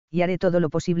 Y haré todo lo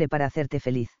posible para hacerte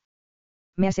feliz.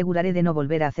 Me aseguraré de no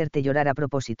volver a hacerte llorar a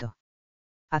propósito.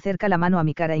 Acerca la mano a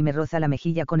mi cara y me roza la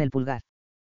mejilla con el pulgar.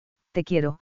 Te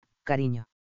quiero, cariño.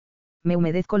 Me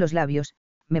humedezco los labios,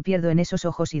 me pierdo en esos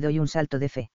ojos y doy un salto de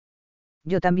fe.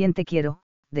 Yo también te quiero,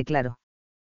 declaro.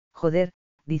 Joder,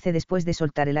 dice después de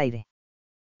soltar el aire.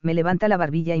 Me levanta la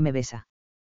barbilla y me besa.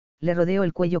 Le rodeo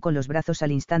el cuello con los brazos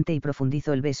al instante y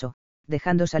profundizo el beso,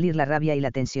 dejando salir la rabia y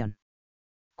la tensión.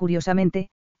 Curiosamente,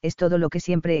 es todo lo que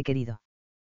siempre he querido.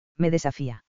 Me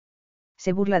desafía.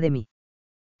 Se burla de mí.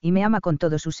 Y me ama con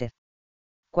todo su ser.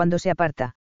 Cuando se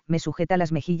aparta, me sujeta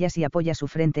las mejillas y apoya su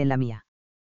frente en la mía.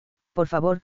 Por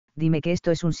favor, dime que esto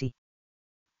es un sí.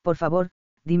 Por favor,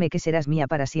 dime que serás mía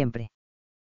para siempre.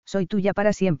 Soy tuya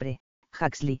para siempre,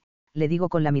 Huxley, le digo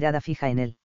con la mirada fija en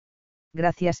él.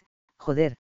 Gracias,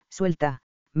 joder, suelta,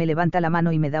 me levanta la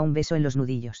mano y me da un beso en los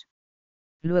nudillos.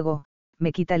 Luego,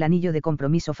 me quita el anillo de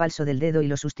compromiso falso del dedo y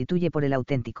lo sustituye por el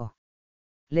auténtico.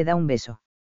 Le da un beso.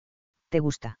 ¿Te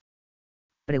gusta?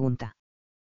 Pregunta.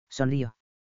 Sonrío.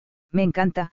 Me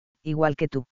encanta, igual que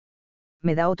tú.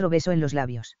 Me da otro beso en los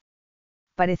labios.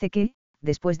 Parece que,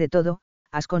 después de todo,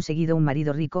 has conseguido un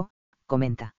marido rico,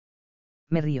 comenta.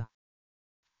 Me río.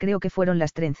 Creo que fueron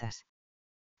las trenzas.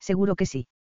 Seguro que sí.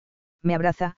 Me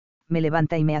abraza, me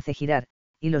levanta y me hace girar,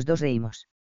 y los dos reímos.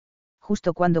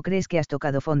 Justo cuando crees que has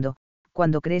tocado fondo,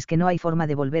 cuando crees que no hay forma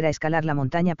de volver a escalar la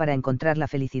montaña para encontrar la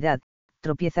felicidad,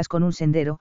 tropiezas con un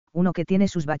sendero, uno que tiene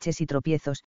sus baches y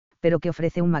tropiezos, pero que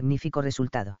ofrece un magnífico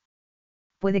resultado.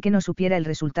 Puede que no supiera el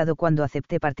resultado cuando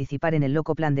acepté participar en el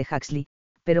loco plan de Huxley,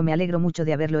 pero me alegro mucho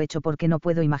de haberlo hecho porque no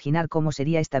puedo imaginar cómo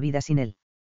sería esta vida sin él.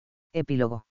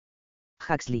 Epílogo.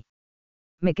 Huxley.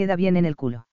 Me queda bien en el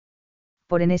culo.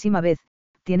 Por enésima vez,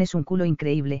 tienes un culo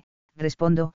increíble,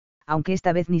 respondo, aunque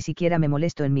esta vez ni siquiera me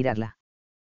molesto en mirarla.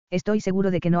 Estoy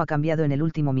seguro de que no ha cambiado en el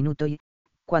último minuto y,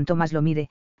 cuanto más lo mire,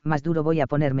 más duro voy a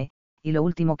ponerme, y lo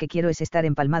último que quiero es estar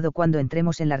empalmado cuando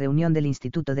entremos en la reunión del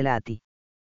Instituto de la ATI.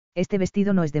 Este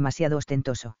vestido no es demasiado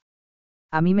ostentoso.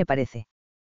 A mí me parece.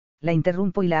 La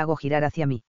interrumpo y la hago girar hacia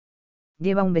mí.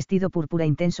 Lleva un vestido púrpura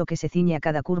intenso que se ciñe a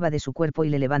cada curva de su cuerpo y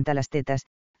le levanta las tetas,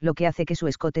 lo que hace que su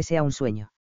escote sea un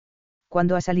sueño.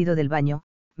 Cuando ha salido del baño,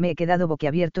 me he quedado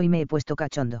boquiabierto y me he puesto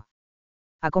cachondo.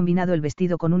 Ha combinado el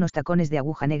vestido con unos tacones de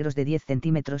aguja negros de 10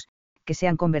 centímetros, que se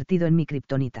han convertido en mi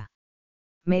kriptonita.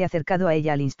 Me he acercado a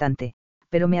ella al instante,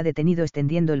 pero me ha detenido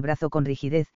extendiendo el brazo con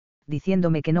rigidez,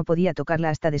 diciéndome que no podía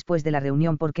tocarla hasta después de la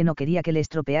reunión porque no quería que le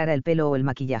estropeara el pelo o el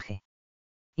maquillaje.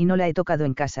 Y no la he tocado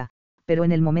en casa, pero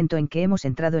en el momento en que hemos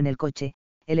entrado en el coche,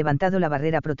 he levantado la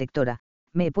barrera protectora,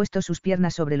 me he puesto sus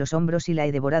piernas sobre los hombros y la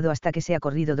he devorado hasta que se ha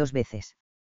corrido 2 veces.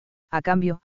 A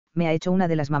cambio, me ha hecho una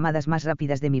de las mamadas más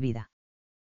rápidas de mi vida.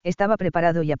 Estaba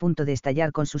preparado y a punto de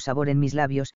estallar con su sabor en mis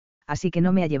labios, así que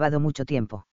no me ha llevado mucho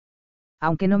tiempo.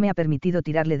 Aunque no me ha permitido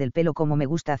tirarle del pelo como me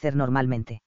gusta hacer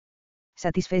normalmente.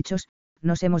 Satisfechos,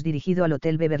 nos hemos dirigido al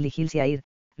Hotel Beverly Hills Air,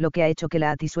 lo que ha hecho que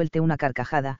la ATI suelte una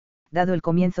carcajada, dado el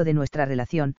comienzo de nuestra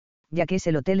relación, ya que es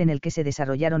el hotel en el que se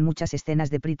desarrollaron muchas escenas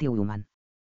de Pretty Woman.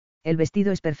 El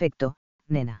vestido es perfecto,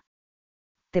 nena.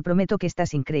 Te prometo que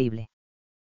estás increíble.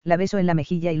 La beso en la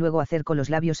mejilla y luego acerco los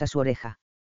labios a su oreja.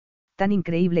 Tan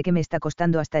increíble que me está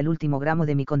costando hasta el último gramo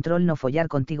de mi control no follar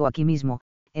contigo aquí mismo,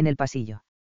 en el pasillo.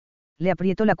 Le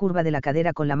aprieto la curva de la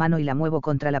cadera con la mano y la muevo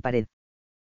contra la pared.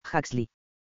 Huxley.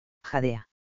 Jadea.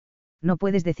 No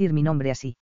puedes decir mi nombre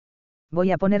así.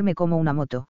 Voy a ponerme como una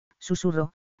moto,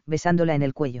 susurro, besándola en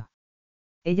el cuello.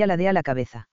 Ella ladea la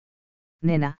cabeza.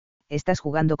 Nena, estás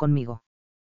jugando conmigo.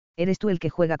 Eres tú el que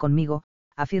juega conmigo,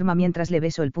 afirma mientras le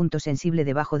beso el punto sensible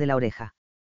debajo de la oreja.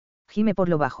 Gime por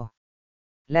lo bajo.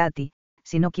 Laati,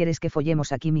 si no quieres que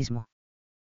follemos aquí mismo.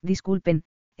 Disculpen,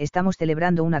 estamos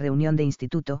celebrando una reunión de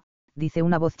instituto, dice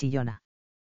una voz chillona.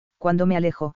 Cuando me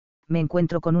alejo, me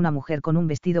encuentro con una mujer con un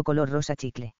vestido color rosa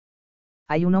chicle.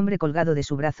 Hay un hombre colgado de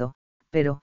su brazo,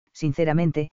 pero,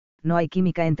 sinceramente, no hay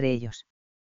química entre ellos.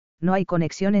 No hay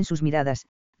conexión en sus miradas,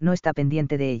 no está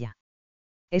pendiente de ella.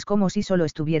 Es como si solo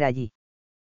estuviera allí.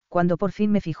 Cuando por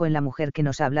fin me fijo en la mujer que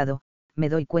nos ha hablado, me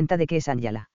doy cuenta de que es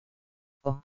Anjala.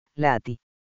 Oh, Laati.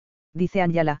 Dice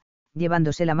Anjala,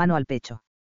 llevándose la mano al pecho.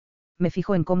 Me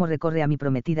fijo en cómo recorre a mi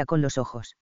prometida con los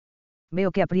ojos.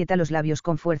 Veo que aprieta los labios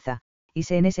con fuerza, y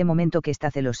sé en ese momento que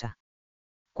está celosa.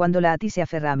 Cuando Laati se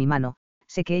aferra a mi mano,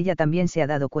 sé que ella también se ha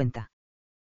dado cuenta.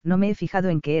 No me he fijado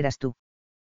en que eras tú.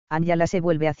 Anjala se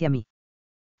vuelve hacia mí.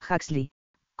 Huxley,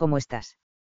 ¿cómo estás?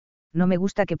 No me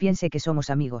gusta que piense que somos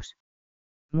amigos.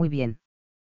 Muy bien.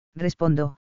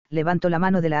 Respondo, levanto la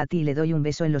mano de Laati y le doy un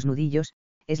beso en los nudillos,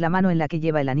 es la mano en la que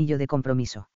lleva el anillo de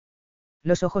compromiso.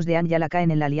 Los ojos de Anjala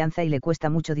caen en la alianza y le cuesta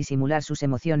mucho disimular sus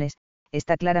emociones,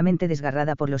 está claramente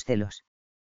desgarrada por los celos.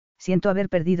 Siento haber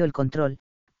perdido el control,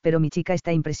 pero mi chica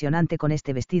está impresionante con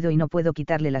este vestido y no puedo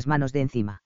quitarle las manos de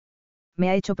encima. Me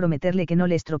ha hecho prometerle que no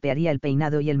le estropearía el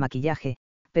peinado y el maquillaje,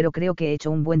 pero creo que he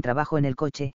hecho un buen trabajo en el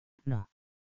coche, no.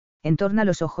 Entorna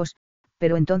los ojos,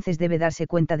 pero entonces debe darse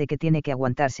cuenta de que tiene que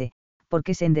aguantarse,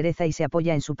 porque se endereza y se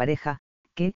apoya en su pareja,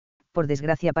 que, por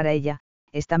desgracia para ella,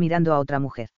 está mirando a otra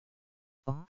mujer.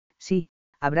 Oh, sí,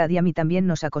 a Brad y a mí también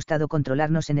nos ha costado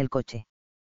controlarnos en el coche.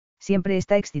 Siempre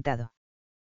está excitado.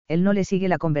 Él no le sigue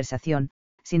la conversación,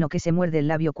 sino que se muerde el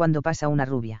labio cuando pasa una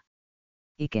rubia.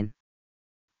 ¿Y quién?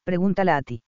 Pregúntala a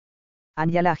ti.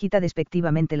 Anjala agita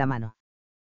despectivamente la mano.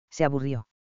 Se aburrió.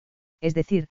 Es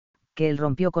decir, que él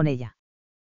rompió con ella.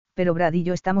 Pero Brad y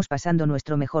yo estamos pasando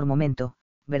nuestro mejor momento,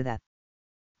 ¿verdad?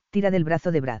 Tira del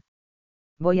brazo de Brad.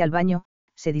 Voy al baño,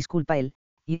 se disculpa él,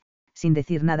 y, sin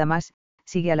decir nada más,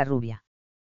 sigue a la rubia.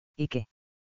 ¿Y qué?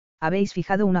 ¿Habéis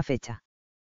fijado una fecha?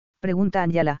 Pregunta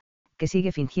Anjala, que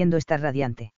sigue fingiendo estar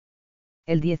radiante.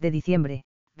 El 10 de diciembre,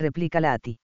 replícala a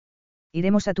ti.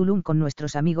 Iremos a Tulum con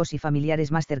nuestros amigos y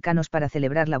familiares más cercanos para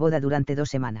celebrar la boda durante 2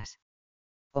 semanas.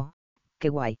 Oh, qué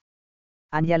guay.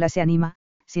 Anjala se anima,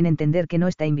 sin entender que no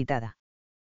está invitada.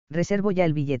 Reservo ya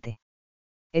el billete.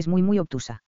 Es muy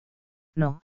obtusa.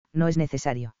 No, no es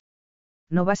necesario.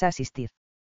 No vas a asistir.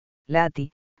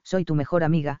 Laati, soy tu mejor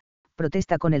amiga,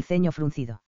 protesta con el ceño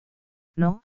fruncido.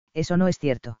 No, eso no es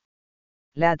cierto.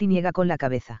 Laati niega con la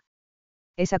cabeza.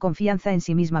 Esa confianza en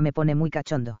sí misma me pone muy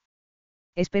cachondo.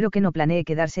 Espero que no planee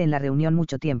quedarse en la reunión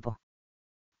mucho tiempo.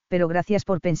 Pero gracias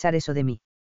por pensar eso de mí.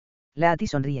 Laati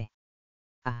sonríe.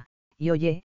 Ah, y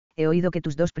oye, he oído que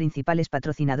tus 2 principales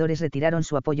patrocinadores retiraron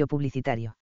su apoyo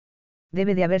publicitario.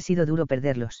 Debe de haber sido duro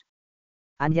perderlos.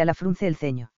 Anjala frunce el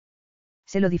ceño.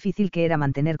 Sé lo difícil que era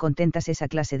mantener contentas esa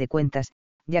clase de cuentas,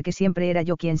 ya que siempre era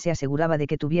yo quien se aseguraba de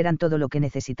que tuvieran todo lo que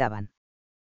necesitaban.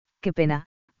 Qué pena,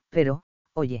 pero,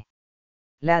 oye.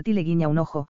 Laati le guiña un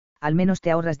ojo, al menos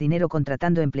te ahorras dinero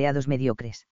contratando empleados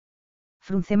mediocres.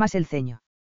 Frunce más el ceño.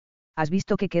 ¿Has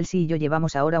visto que Kelsey y yo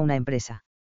llevamos ahora una empresa?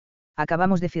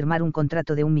 Acabamos de firmar un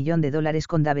contrato de $1 millón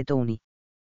con Dave Towney.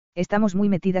 Estamos muy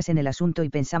metidas en el asunto y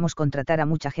pensamos contratar a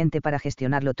mucha gente para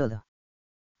gestionarlo todo.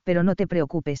 Pero no te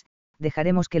preocupes,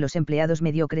 dejaremos que los empleados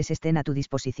mediocres estén a tu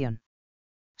disposición.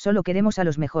 Solo queremos a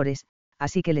los mejores,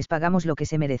 así que les pagamos lo que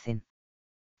se merecen.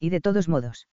 Y de todos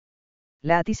modos.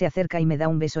 Laati se acerca y me da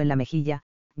un beso en la mejilla,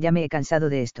 ya me he cansado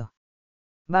de esto.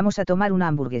 Vamos a tomar una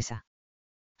hamburguesa.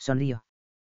 Sonrío.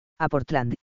 A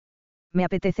Portland. Me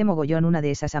apetece mogollón una de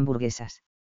esas hamburguesas.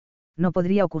 No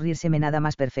podría ocurrírseme nada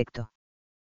más perfecto.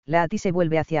 Laati se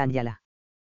vuelve hacia Anjala.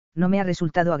 No me ha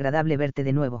resultado agradable verte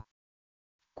de nuevo.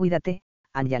 Cuídate,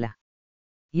 Anjala.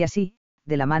 Y así,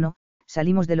 de la mano,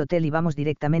 salimos del hotel y vamos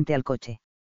directamente al coche.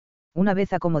 Una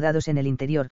vez acomodados en el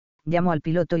interior, llamo al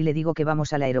piloto y le digo que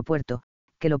vamos al aeropuerto,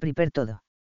 que lo prepare todo.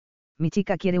 Mi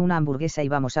chica quiere una hamburguesa y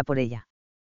vamos a por ella.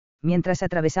 Mientras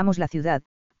atravesamos la ciudad,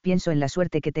 pienso en la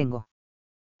suerte que tengo.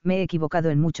 Me he equivocado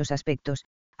en muchos aspectos,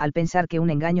 al pensar que un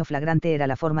engaño flagrante era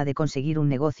la forma de conseguir un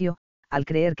negocio, al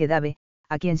creer que Dave,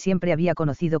 a quien siempre había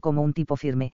conocido como un tipo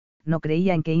firme, no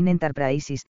creía en Kein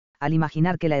Enterprises, al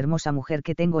imaginar que la hermosa mujer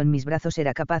que tengo en mis brazos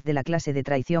era capaz de la clase de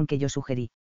traición que yo sugerí.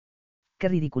 ¡Qué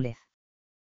ridiculez!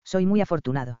 Soy muy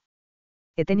afortunado.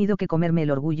 He tenido que comerme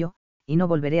el orgullo, y no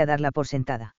volveré a darla por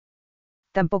sentada.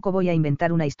 Tampoco voy a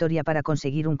inventar una historia para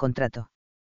conseguir un contrato.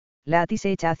 Laati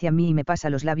se echa hacia mí y me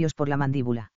pasa los labios por la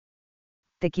mandíbula.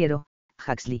 Te quiero,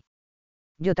 Huxley.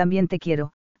 Yo también te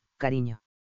quiero, cariño.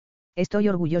 Estoy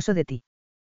orgulloso de ti.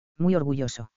 Muy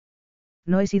orgulloso.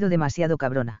 No he sido demasiado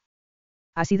cabrona.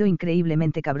 Ha sido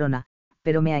increíblemente cabrona,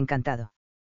 pero me ha encantado.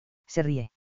 Se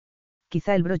ríe.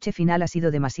 Quizá el broche final ha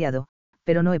sido demasiado,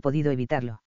 pero no he podido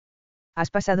evitarlo. Has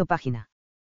pasado página.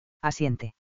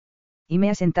 Asiente. Y me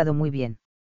ha sentado muy bien.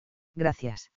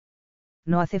 Gracias.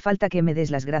 No hace falta que me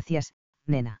des las gracias,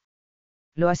 nena.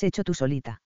 Lo has hecho tú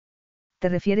solita. ¿Te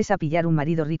refieres a pillar un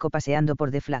marido rico paseando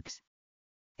por The Flats?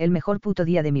 El mejor puto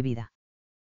día de mi vida.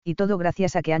 Y todo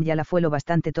gracias a que Angela fue lo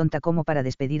bastante tonta como para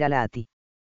despedir a ti.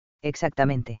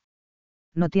 Exactamente.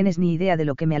 No tienes ni idea de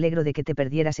lo que me alegro de que te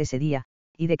perdieras ese día,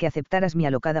 y de que aceptaras mi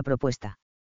alocada propuesta.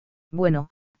 Bueno,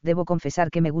 debo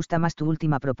confesar que me gusta más tu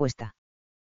última propuesta.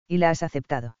 ¿Y la has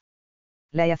aceptado?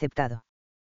 La he aceptado.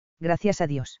 Gracias a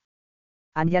Dios.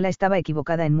 Angela estaba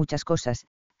equivocada en muchas cosas,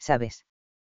 ¿sabes?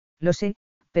 Lo sé,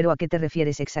 pero ¿a qué te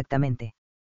refieres exactamente?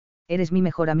 Eres mi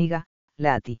mejor amiga,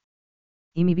 ti.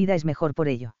 Y mi vida es mejor por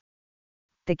ello.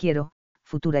 Te quiero,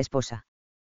 futura esposa.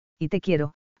 Y te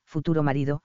quiero, futuro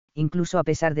marido, incluso a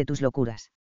pesar de tus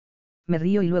locuras. Me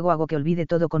río y luego hago que olvide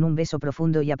todo con un beso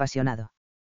profundo y apasionado.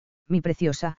 Mi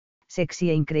preciosa, sexy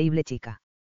e increíble chica.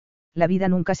 La vida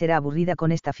nunca será aburrida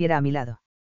con esta fiera a mi lado.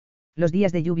 Los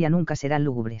días de lluvia nunca serán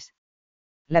lúgubres.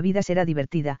 La vida será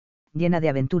divertida, llena de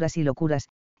aventuras y locuras,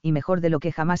 y mejor de lo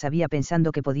que jamás había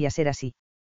pensado que podía ser así.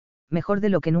 Mejor de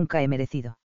lo que nunca he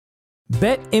merecido.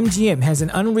 BetMGM has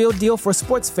an unreal deal for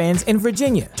sports fans in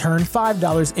Virginia. Turn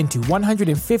 $5 into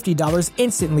 $150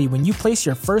 instantly when you place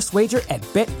your first wager at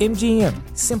BetMGM.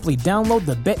 Simply download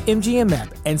the BetMGM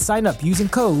app and sign up using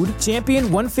code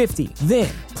Champion150. Then,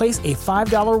 place a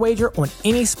 $5 wager on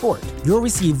any sport. You'll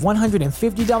receive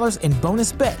 $150 in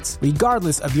bonus bets,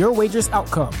 regardless of your wager's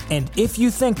outcome. And if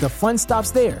you think the fun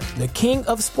stops there, the king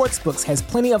of sportsbooks has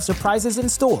plenty of surprises in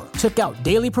store. Check out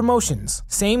daily promotions,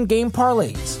 same-game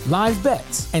parlays, live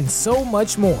bets, and so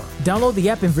much more. Download the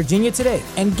app in Virginia today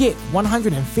and get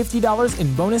 $150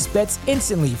 in bonus bets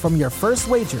instantly from your first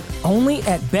wager. Only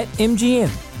at BetMGM.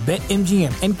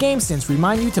 BetMGM and GameSense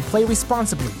remind you to play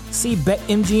responsibly. See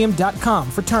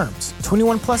BetMGM.com for terms.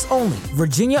 21 plus only.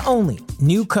 Virginia only.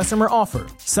 New customer offer.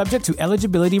 Subject to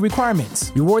eligibility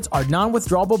requirements. Rewards are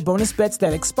non-withdrawable bonus bets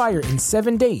that expire in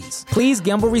 7 days. Please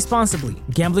gamble responsibly.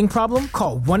 Gambling problem?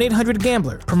 Call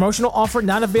 1-800-GAMBLER. Promotional offer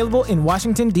not available in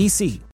Washington, D.C.